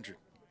 200.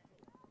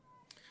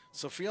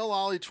 Sophia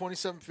Lally,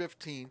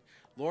 27.15.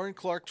 Lauren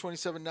Clark,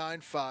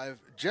 27.95.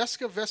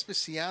 Jessica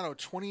Vespasiano,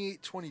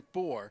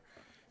 28.24.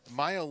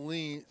 Maya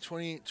Lee,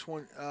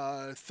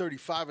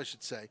 28.35, I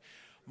should say.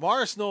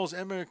 Morris Knolls,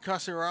 Emma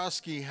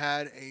Kosarowski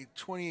had a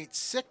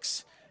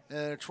 28.6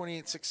 and a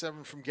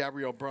 28.67 from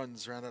Gabrielle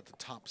Bruns, round out the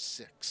top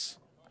 6.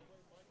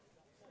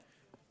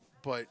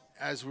 But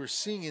as we're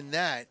seeing in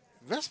that,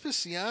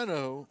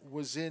 Vespasiano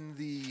was in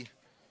the,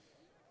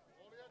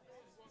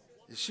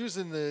 she was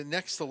in the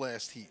next to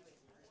last heat.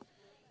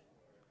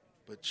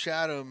 But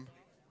Chatham,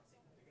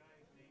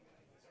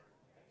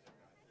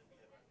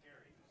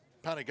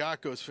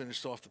 Panagakos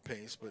finished off the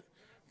pace, but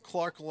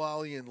Clark,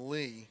 Lally, and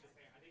Lee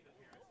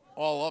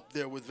all up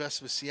there with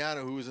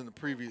Vespasiano, who was in the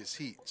previous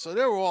heat. So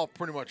they were all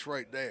pretty much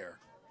right there.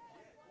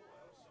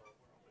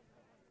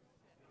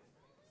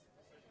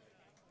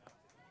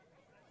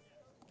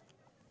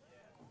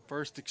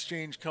 First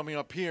exchange coming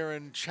up here,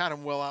 and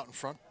Chatham well out in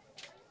front.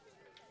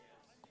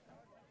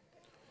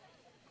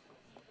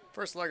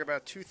 First leg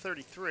about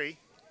 2:33.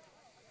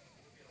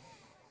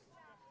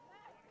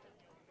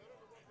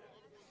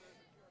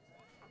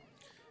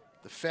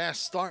 The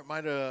fast start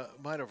might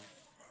have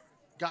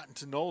gotten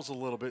to Knowles a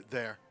little bit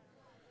there.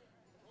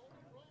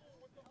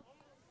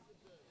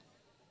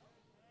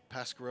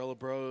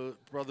 Pasquarella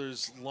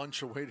Brothers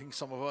lunch awaiting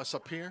some of us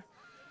up here.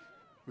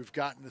 We've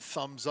gotten the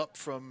thumbs up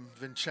from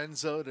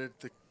Vincenzo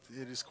that it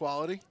is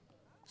quality,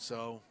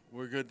 so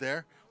we're good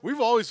there. We've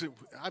always,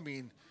 I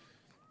mean,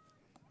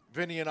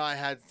 Vinny and I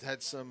had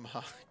some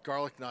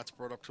garlic knots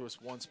brought up to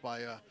us once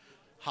by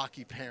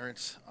hockey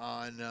parents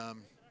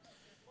on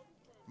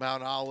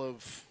Mount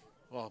Olive.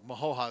 Well,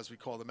 Mahoha, as we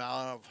call them,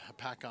 out of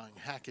Hapakong,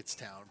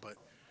 Hackettstown. But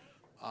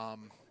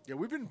yeah,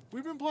 we've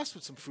been blessed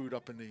with some food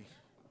up in the.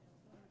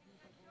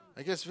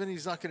 I guess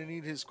Vinny's not going to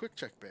need his quick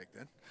check bag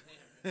then.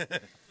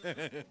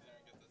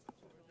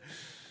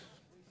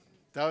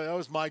 that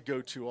was my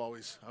go-to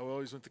always. I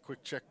always went to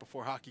quick check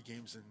before hockey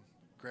games and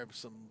grabbed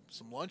some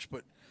lunch.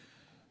 But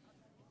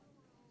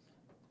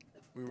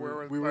we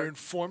were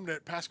informed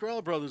that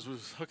Pasquarella Brothers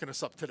was hooking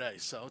us up today,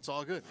 so it's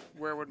all good.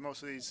 Where would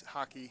most of these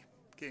hockey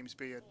games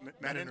be at?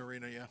 Menin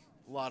Arena, yeah.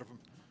 A lot of them.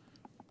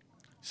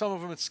 Some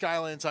of them at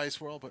Skylands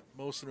Ice World, but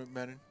most of them at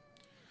Menin.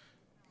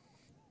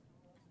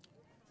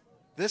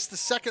 This the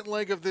second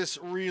leg of this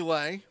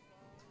relay.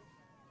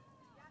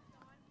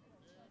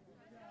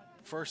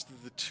 First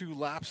of the 2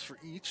 laps for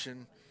each,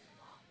 and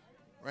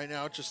right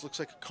now it just looks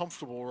like a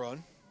comfortable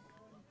run.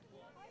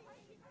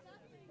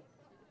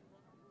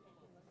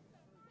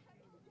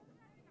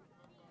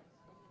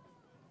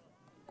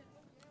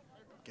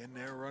 Again,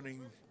 they're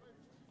running.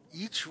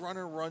 Each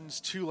runner runs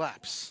 2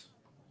 laps.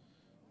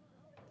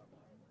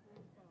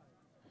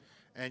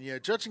 And yeah,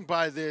 judging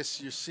by this,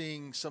 you're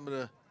seeing some of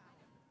the,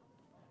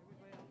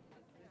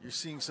 you're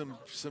seeing some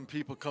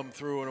people come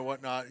through and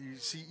whatnot. You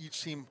see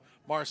each team,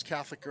 Morris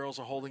Catholic girls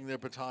are holding their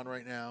baton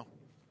right now.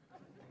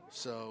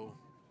 So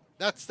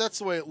that's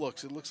the way it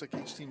looks. It looks like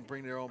each team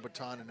bring their own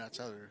baton, and that's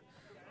how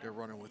they're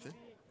running with it.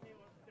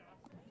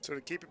 So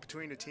to keep it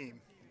between the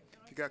team.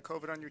 If you got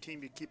COVID on your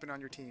team, you keep it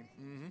on your team.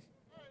 Mm-hmm.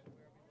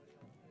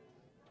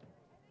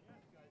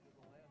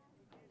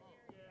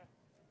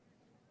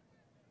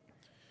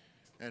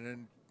 And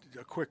then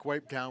a quick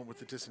wipe down with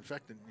the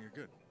disinfectant, and you're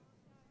good.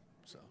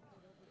 So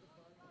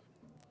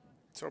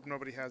let's hope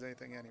nobody has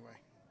anything anyway.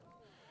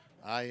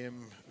 I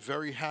am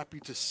very happy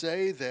to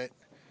say that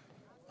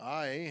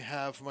I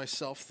have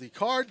myself the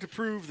card to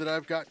prove that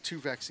I've got 2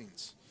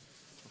 vaccines.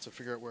 Once I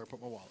figure out where I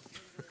put my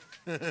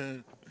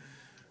wallet.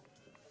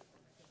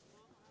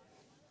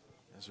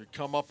 As we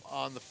come up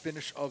on the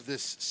finish of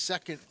this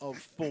second of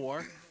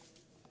 4.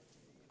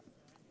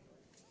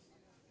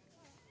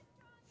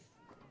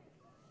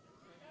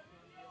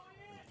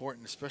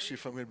 Important, especially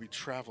if I'm going to be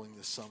traveling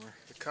this summer.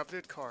 The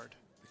coveted card.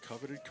 The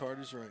coveted card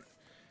is right.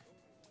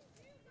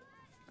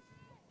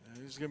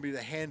 And this is going to be the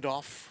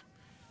handoff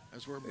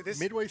as we're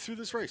midway through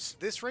this race.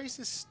 This race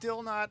is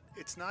still not,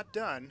 it's not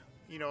done.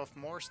 You know, if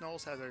Morris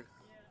Knowles has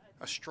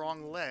a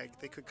strong leg,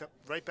 they could cut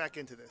right back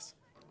into this.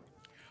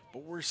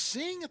 But we're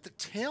seeing at the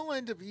tail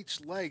end of each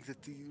leg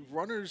that the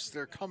runners that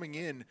are coming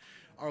in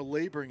are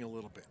laboring a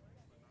little bit.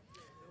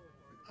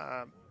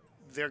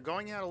 They're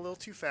going out a little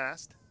too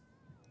fast,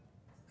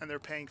 and they're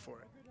paying for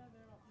it.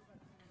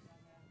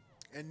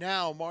 And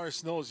now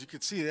Morris Knowles, you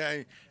can see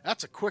that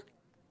that's a quick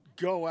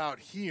go out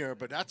here,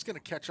 but that's going to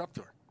catch up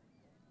to her.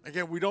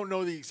 Again, we don't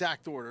know the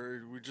exact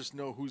order. We just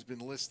know who's been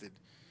listed.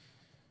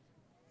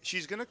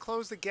 She's going to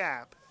close the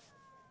gap,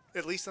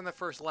 at least on the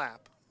first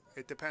lap.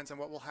 It depends on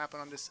what will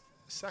happen on this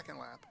second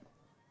lap.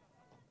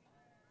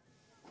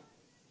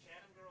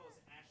 Chatham girl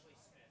is Ashley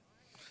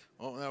Smith.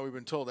 Well, now we've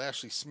been told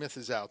Ashley Smith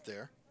is out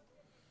there.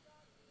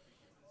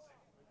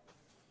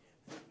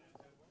 I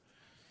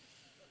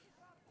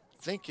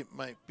think it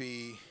might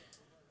be,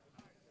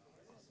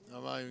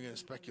 I'm not even going to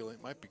speculate,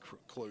 it might be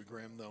Chloe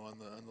Graham, though, on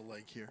the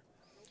leg here.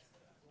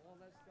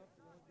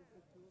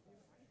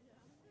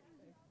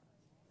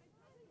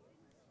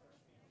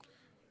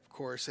 Of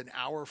course, an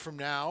hour from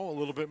now, a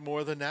little bit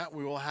more than that,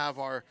 we will have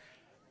our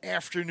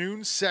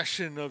afternoon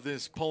session of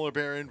this Polar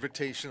Bear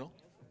Invitational.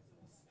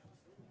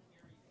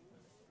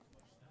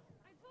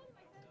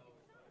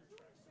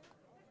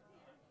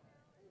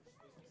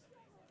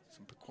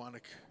 Some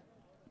Pequannock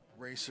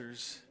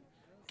racers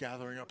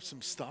gathering up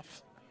some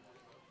stuff.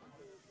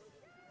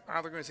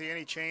 Are there going to see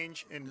any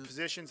change in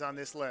positions on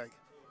this leg?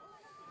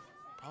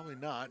 Probably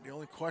not. The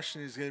only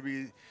question is going to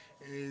be,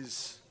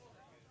 is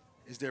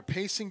there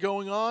pacing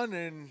going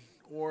on,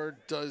 or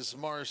does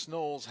Morris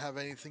Knowles have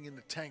anything in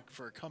the tank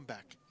for a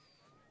comeback?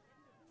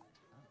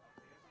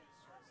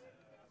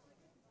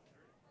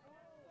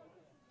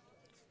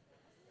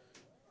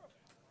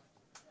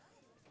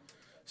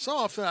 So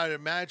often I'd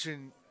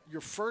imagine you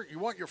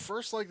want your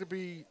first leg to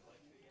be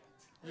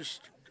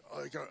just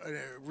like a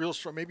real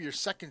strong, maybe your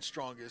second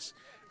strongest,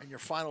 and your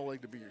final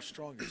leg to be your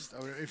strongest. I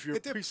mean, if you're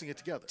piecing it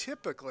together.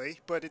 Typically,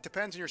 but it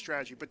depends on your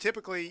strategy. But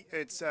typically,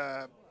 it's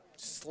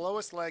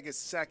slowest leg is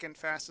second,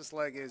 fastest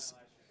leg is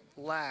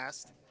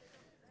last,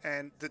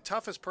 and the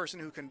toughest person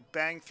who can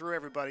bang through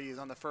everybody is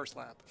on the first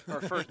lap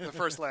or the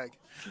first leg.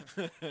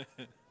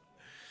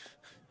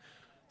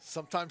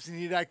 Sometimes you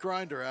need that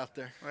grinder out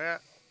there. Yeah.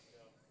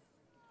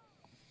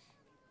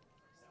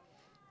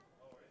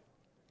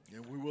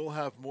 And we will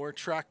have more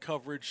track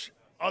coverage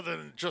other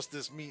than just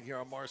this meet here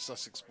on Morris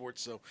Sussex Sports.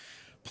 So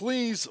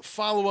please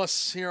follow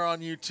us here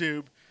on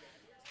YouTube.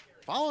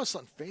 Follow us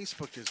on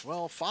Facebook as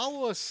well.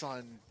 Follow us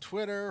on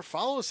Twitter.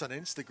 Follow us on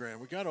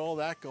Instagram. We got all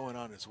that going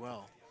on as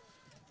well.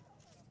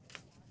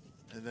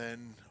 And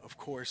then, of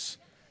course,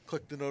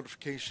 click the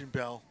notification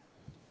bell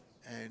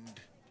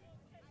and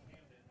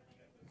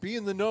be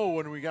in the know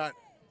when we got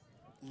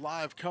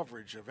live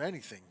coverage of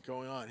anything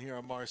going on here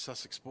on Morris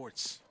Sussex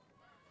Sports.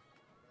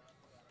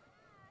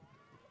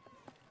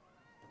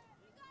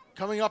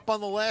 Coming up on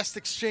the last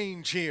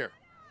exchange here.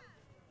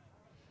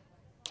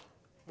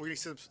 We're going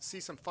to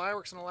see some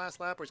fireworks in the last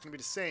lap, or it's going to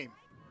be the same?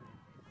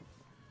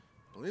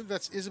 I believe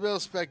that's Isabel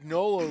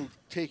Spagnolo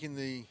taking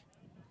the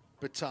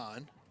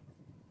baton.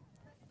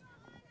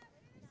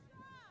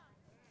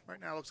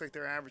 Right now, it looks like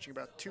they're averaging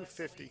about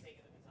 250.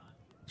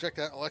 Check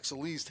that. Alexa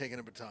Lee's taking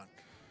a baton.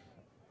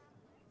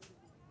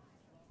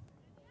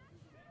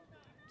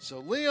 So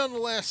Lee on the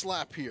last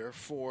lap here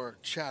for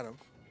Chatham.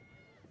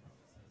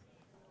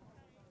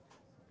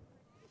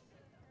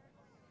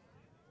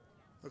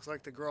 Looks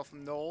like the girl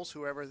from Knowles,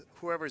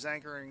 whoever's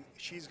anchoring,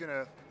 she's going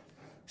to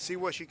see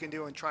what she can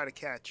do and try to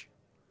catch.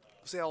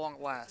 We'll see how long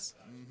it lasts.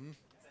 Mm-hmm.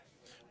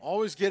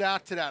 Always get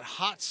out to that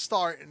hot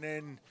start, and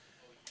then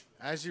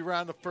as you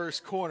round the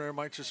first corner, you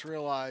might just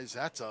realize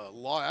that's a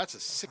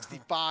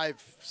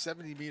 65,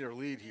 70-meter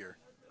lead here.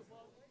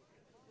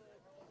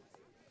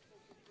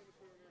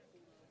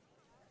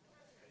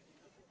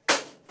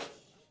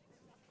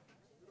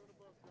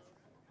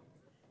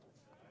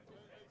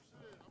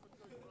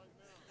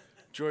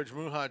 George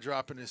Muha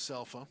dropping his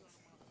cell phone.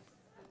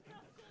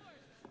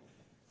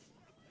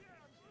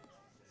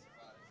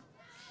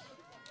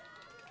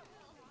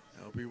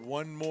 There'll be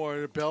one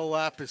more. The bell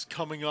lap is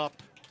coming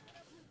up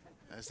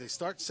as they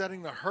start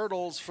setting the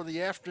hurdles for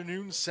the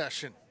afternoon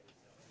session.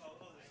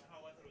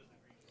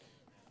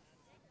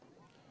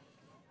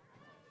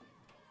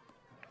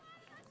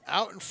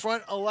 Out in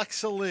front,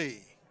 Alexa Lee.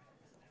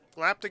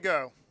 Lap to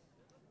go.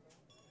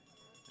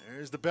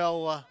 There's the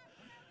bell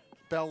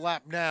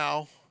lap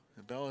now.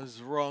 The bell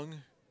is rung,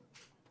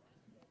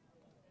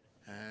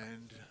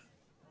 and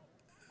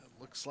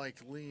it looks like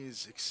Lee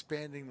is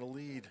expanding the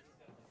lead.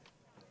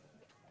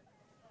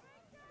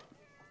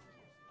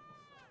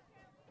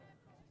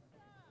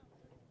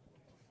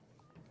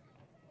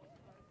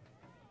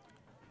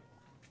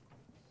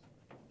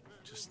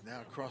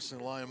 Now crossing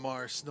the line,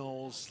 Morris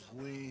Knowles,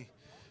 Lee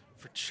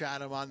for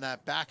Chatham on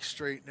that back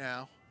straight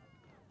now.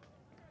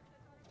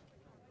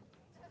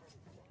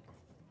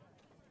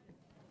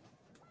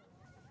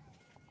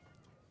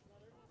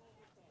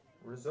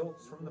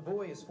 Results from the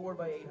boys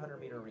 4x800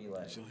 meter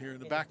relay. As you'll hear in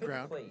the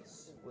background. Fifth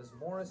place was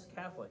Morris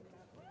Catholic,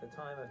 the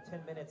time of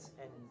 10 minutes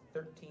and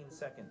 13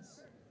 seconds.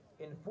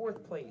 In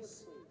fourth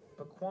place,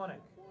 Pequannock,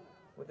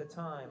 with a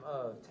time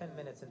of 10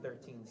 minutes and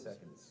 13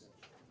 seconds.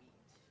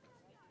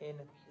 In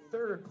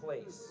third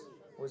place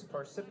was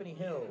Parsippany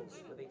Hills,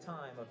 with a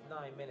time of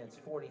 9 minutes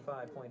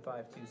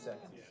 45.52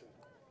 seconds.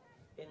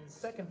 In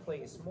second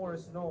place,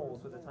 Morris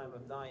Knowles, with a time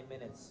of 9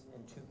 minutes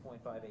and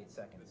 2.58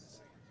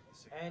 seconds.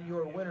 And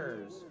your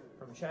winners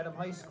from Chatham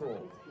High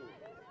School,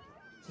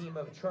 team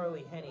of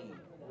Charlie Henney,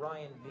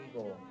 Ryan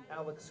Beagle,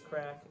 Alex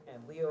Crack,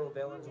 and Leo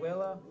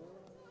Valenzuela,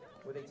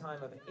 with a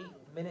time of 8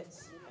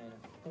 minutes and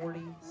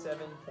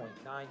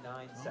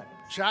 47.99 seconds.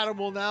 Chatham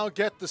will now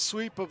get the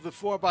sweep of the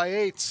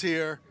 4x8s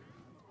here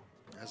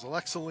as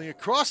Alexa Lee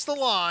across the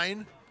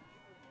line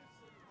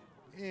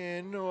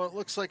in what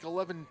looks like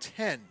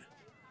 11:10.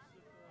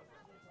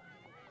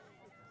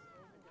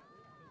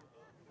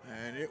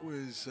 And it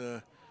was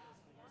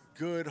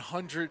good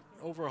 100,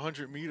 over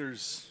 100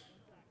 meters.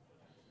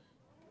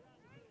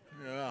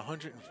 Yeah,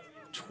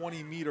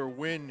 120 meter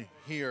win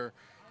here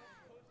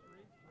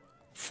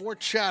for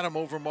Chatham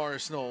over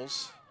Morris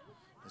Knowles,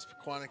 as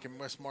Pequannock and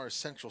West Morris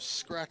Central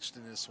scratched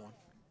in this one.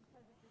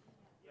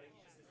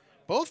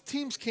 Both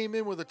teams came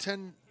in with a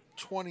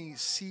 10:20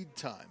 seed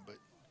time, but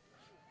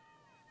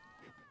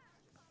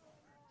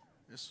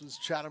this was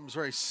Chatham's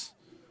race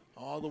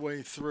all the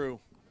way through.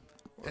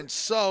 And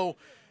so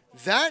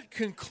that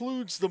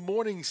concludes the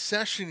morning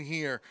session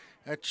here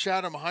at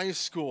Chatham High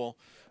School.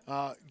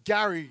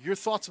 Gary, your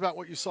thoughts about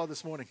what you saw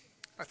this morning?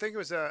 I think it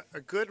was a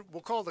good,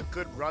 we'll call it a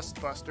good rust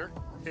buster.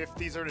 If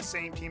these are the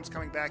same teams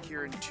coming back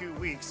here in 2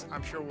 weeks,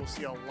 I'm sure we'll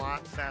see a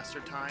lot faster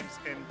times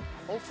and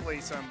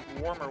hopefully some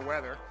warmer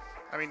weather.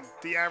 I mean,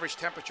 the average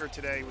temperature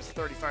today was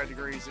 35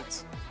 degrees.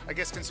 It's, I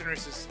guess, considering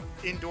this is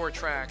indoor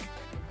track,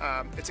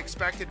 it's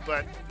expected,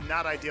 but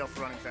not ideal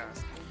for running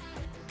fast.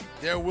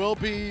 There will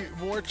be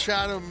more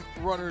Chatham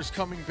runners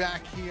coming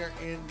back here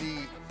in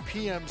the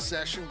PM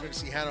session. We're going to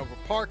see Hanover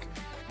Park,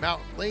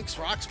 Mountain Lakes,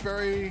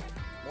 Roxbury,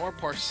 more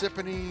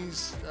Parsippany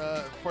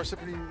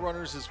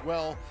runners as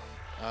well.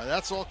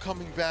 That's all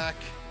coming back.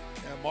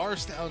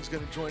 Morristown's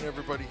going to join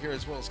everybody here,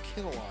 as well as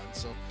Kinnelon.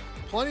 So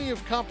plenty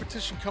of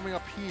competition coming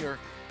up here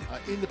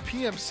in the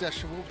PM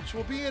session, which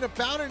will be in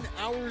about an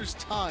hour's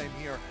time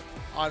here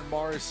on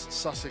Morris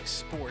Sussex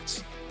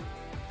Sports.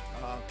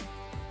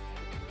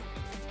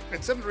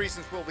 And some of the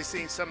reasons we'll be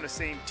seeing some of the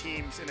same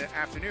teams in the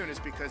afternoon is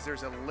because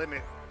there's a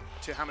limit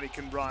to how many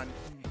can run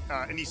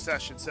in each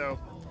session. So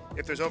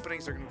if there's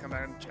openings, they're going to come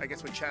out. I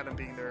guess with Chatham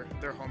being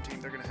their home team,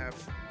 they're going to have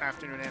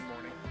afternoon and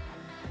morning.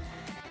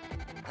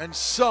 And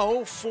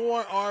so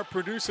for our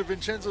producer,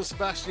 Vincenzo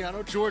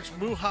Sebastiano, George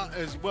Muha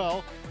as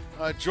well,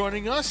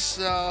 joining us.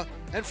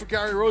 And for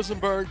Gary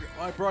Rosenberg,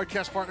 my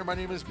broadcast partner, my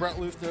name is Brett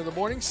Luthner. The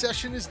morning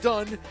session is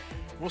done.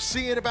 We'll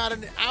see you in about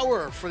an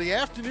hour for the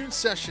afternoon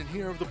session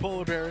here of the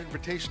Polar Bear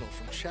Invitational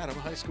from Chatham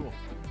High School.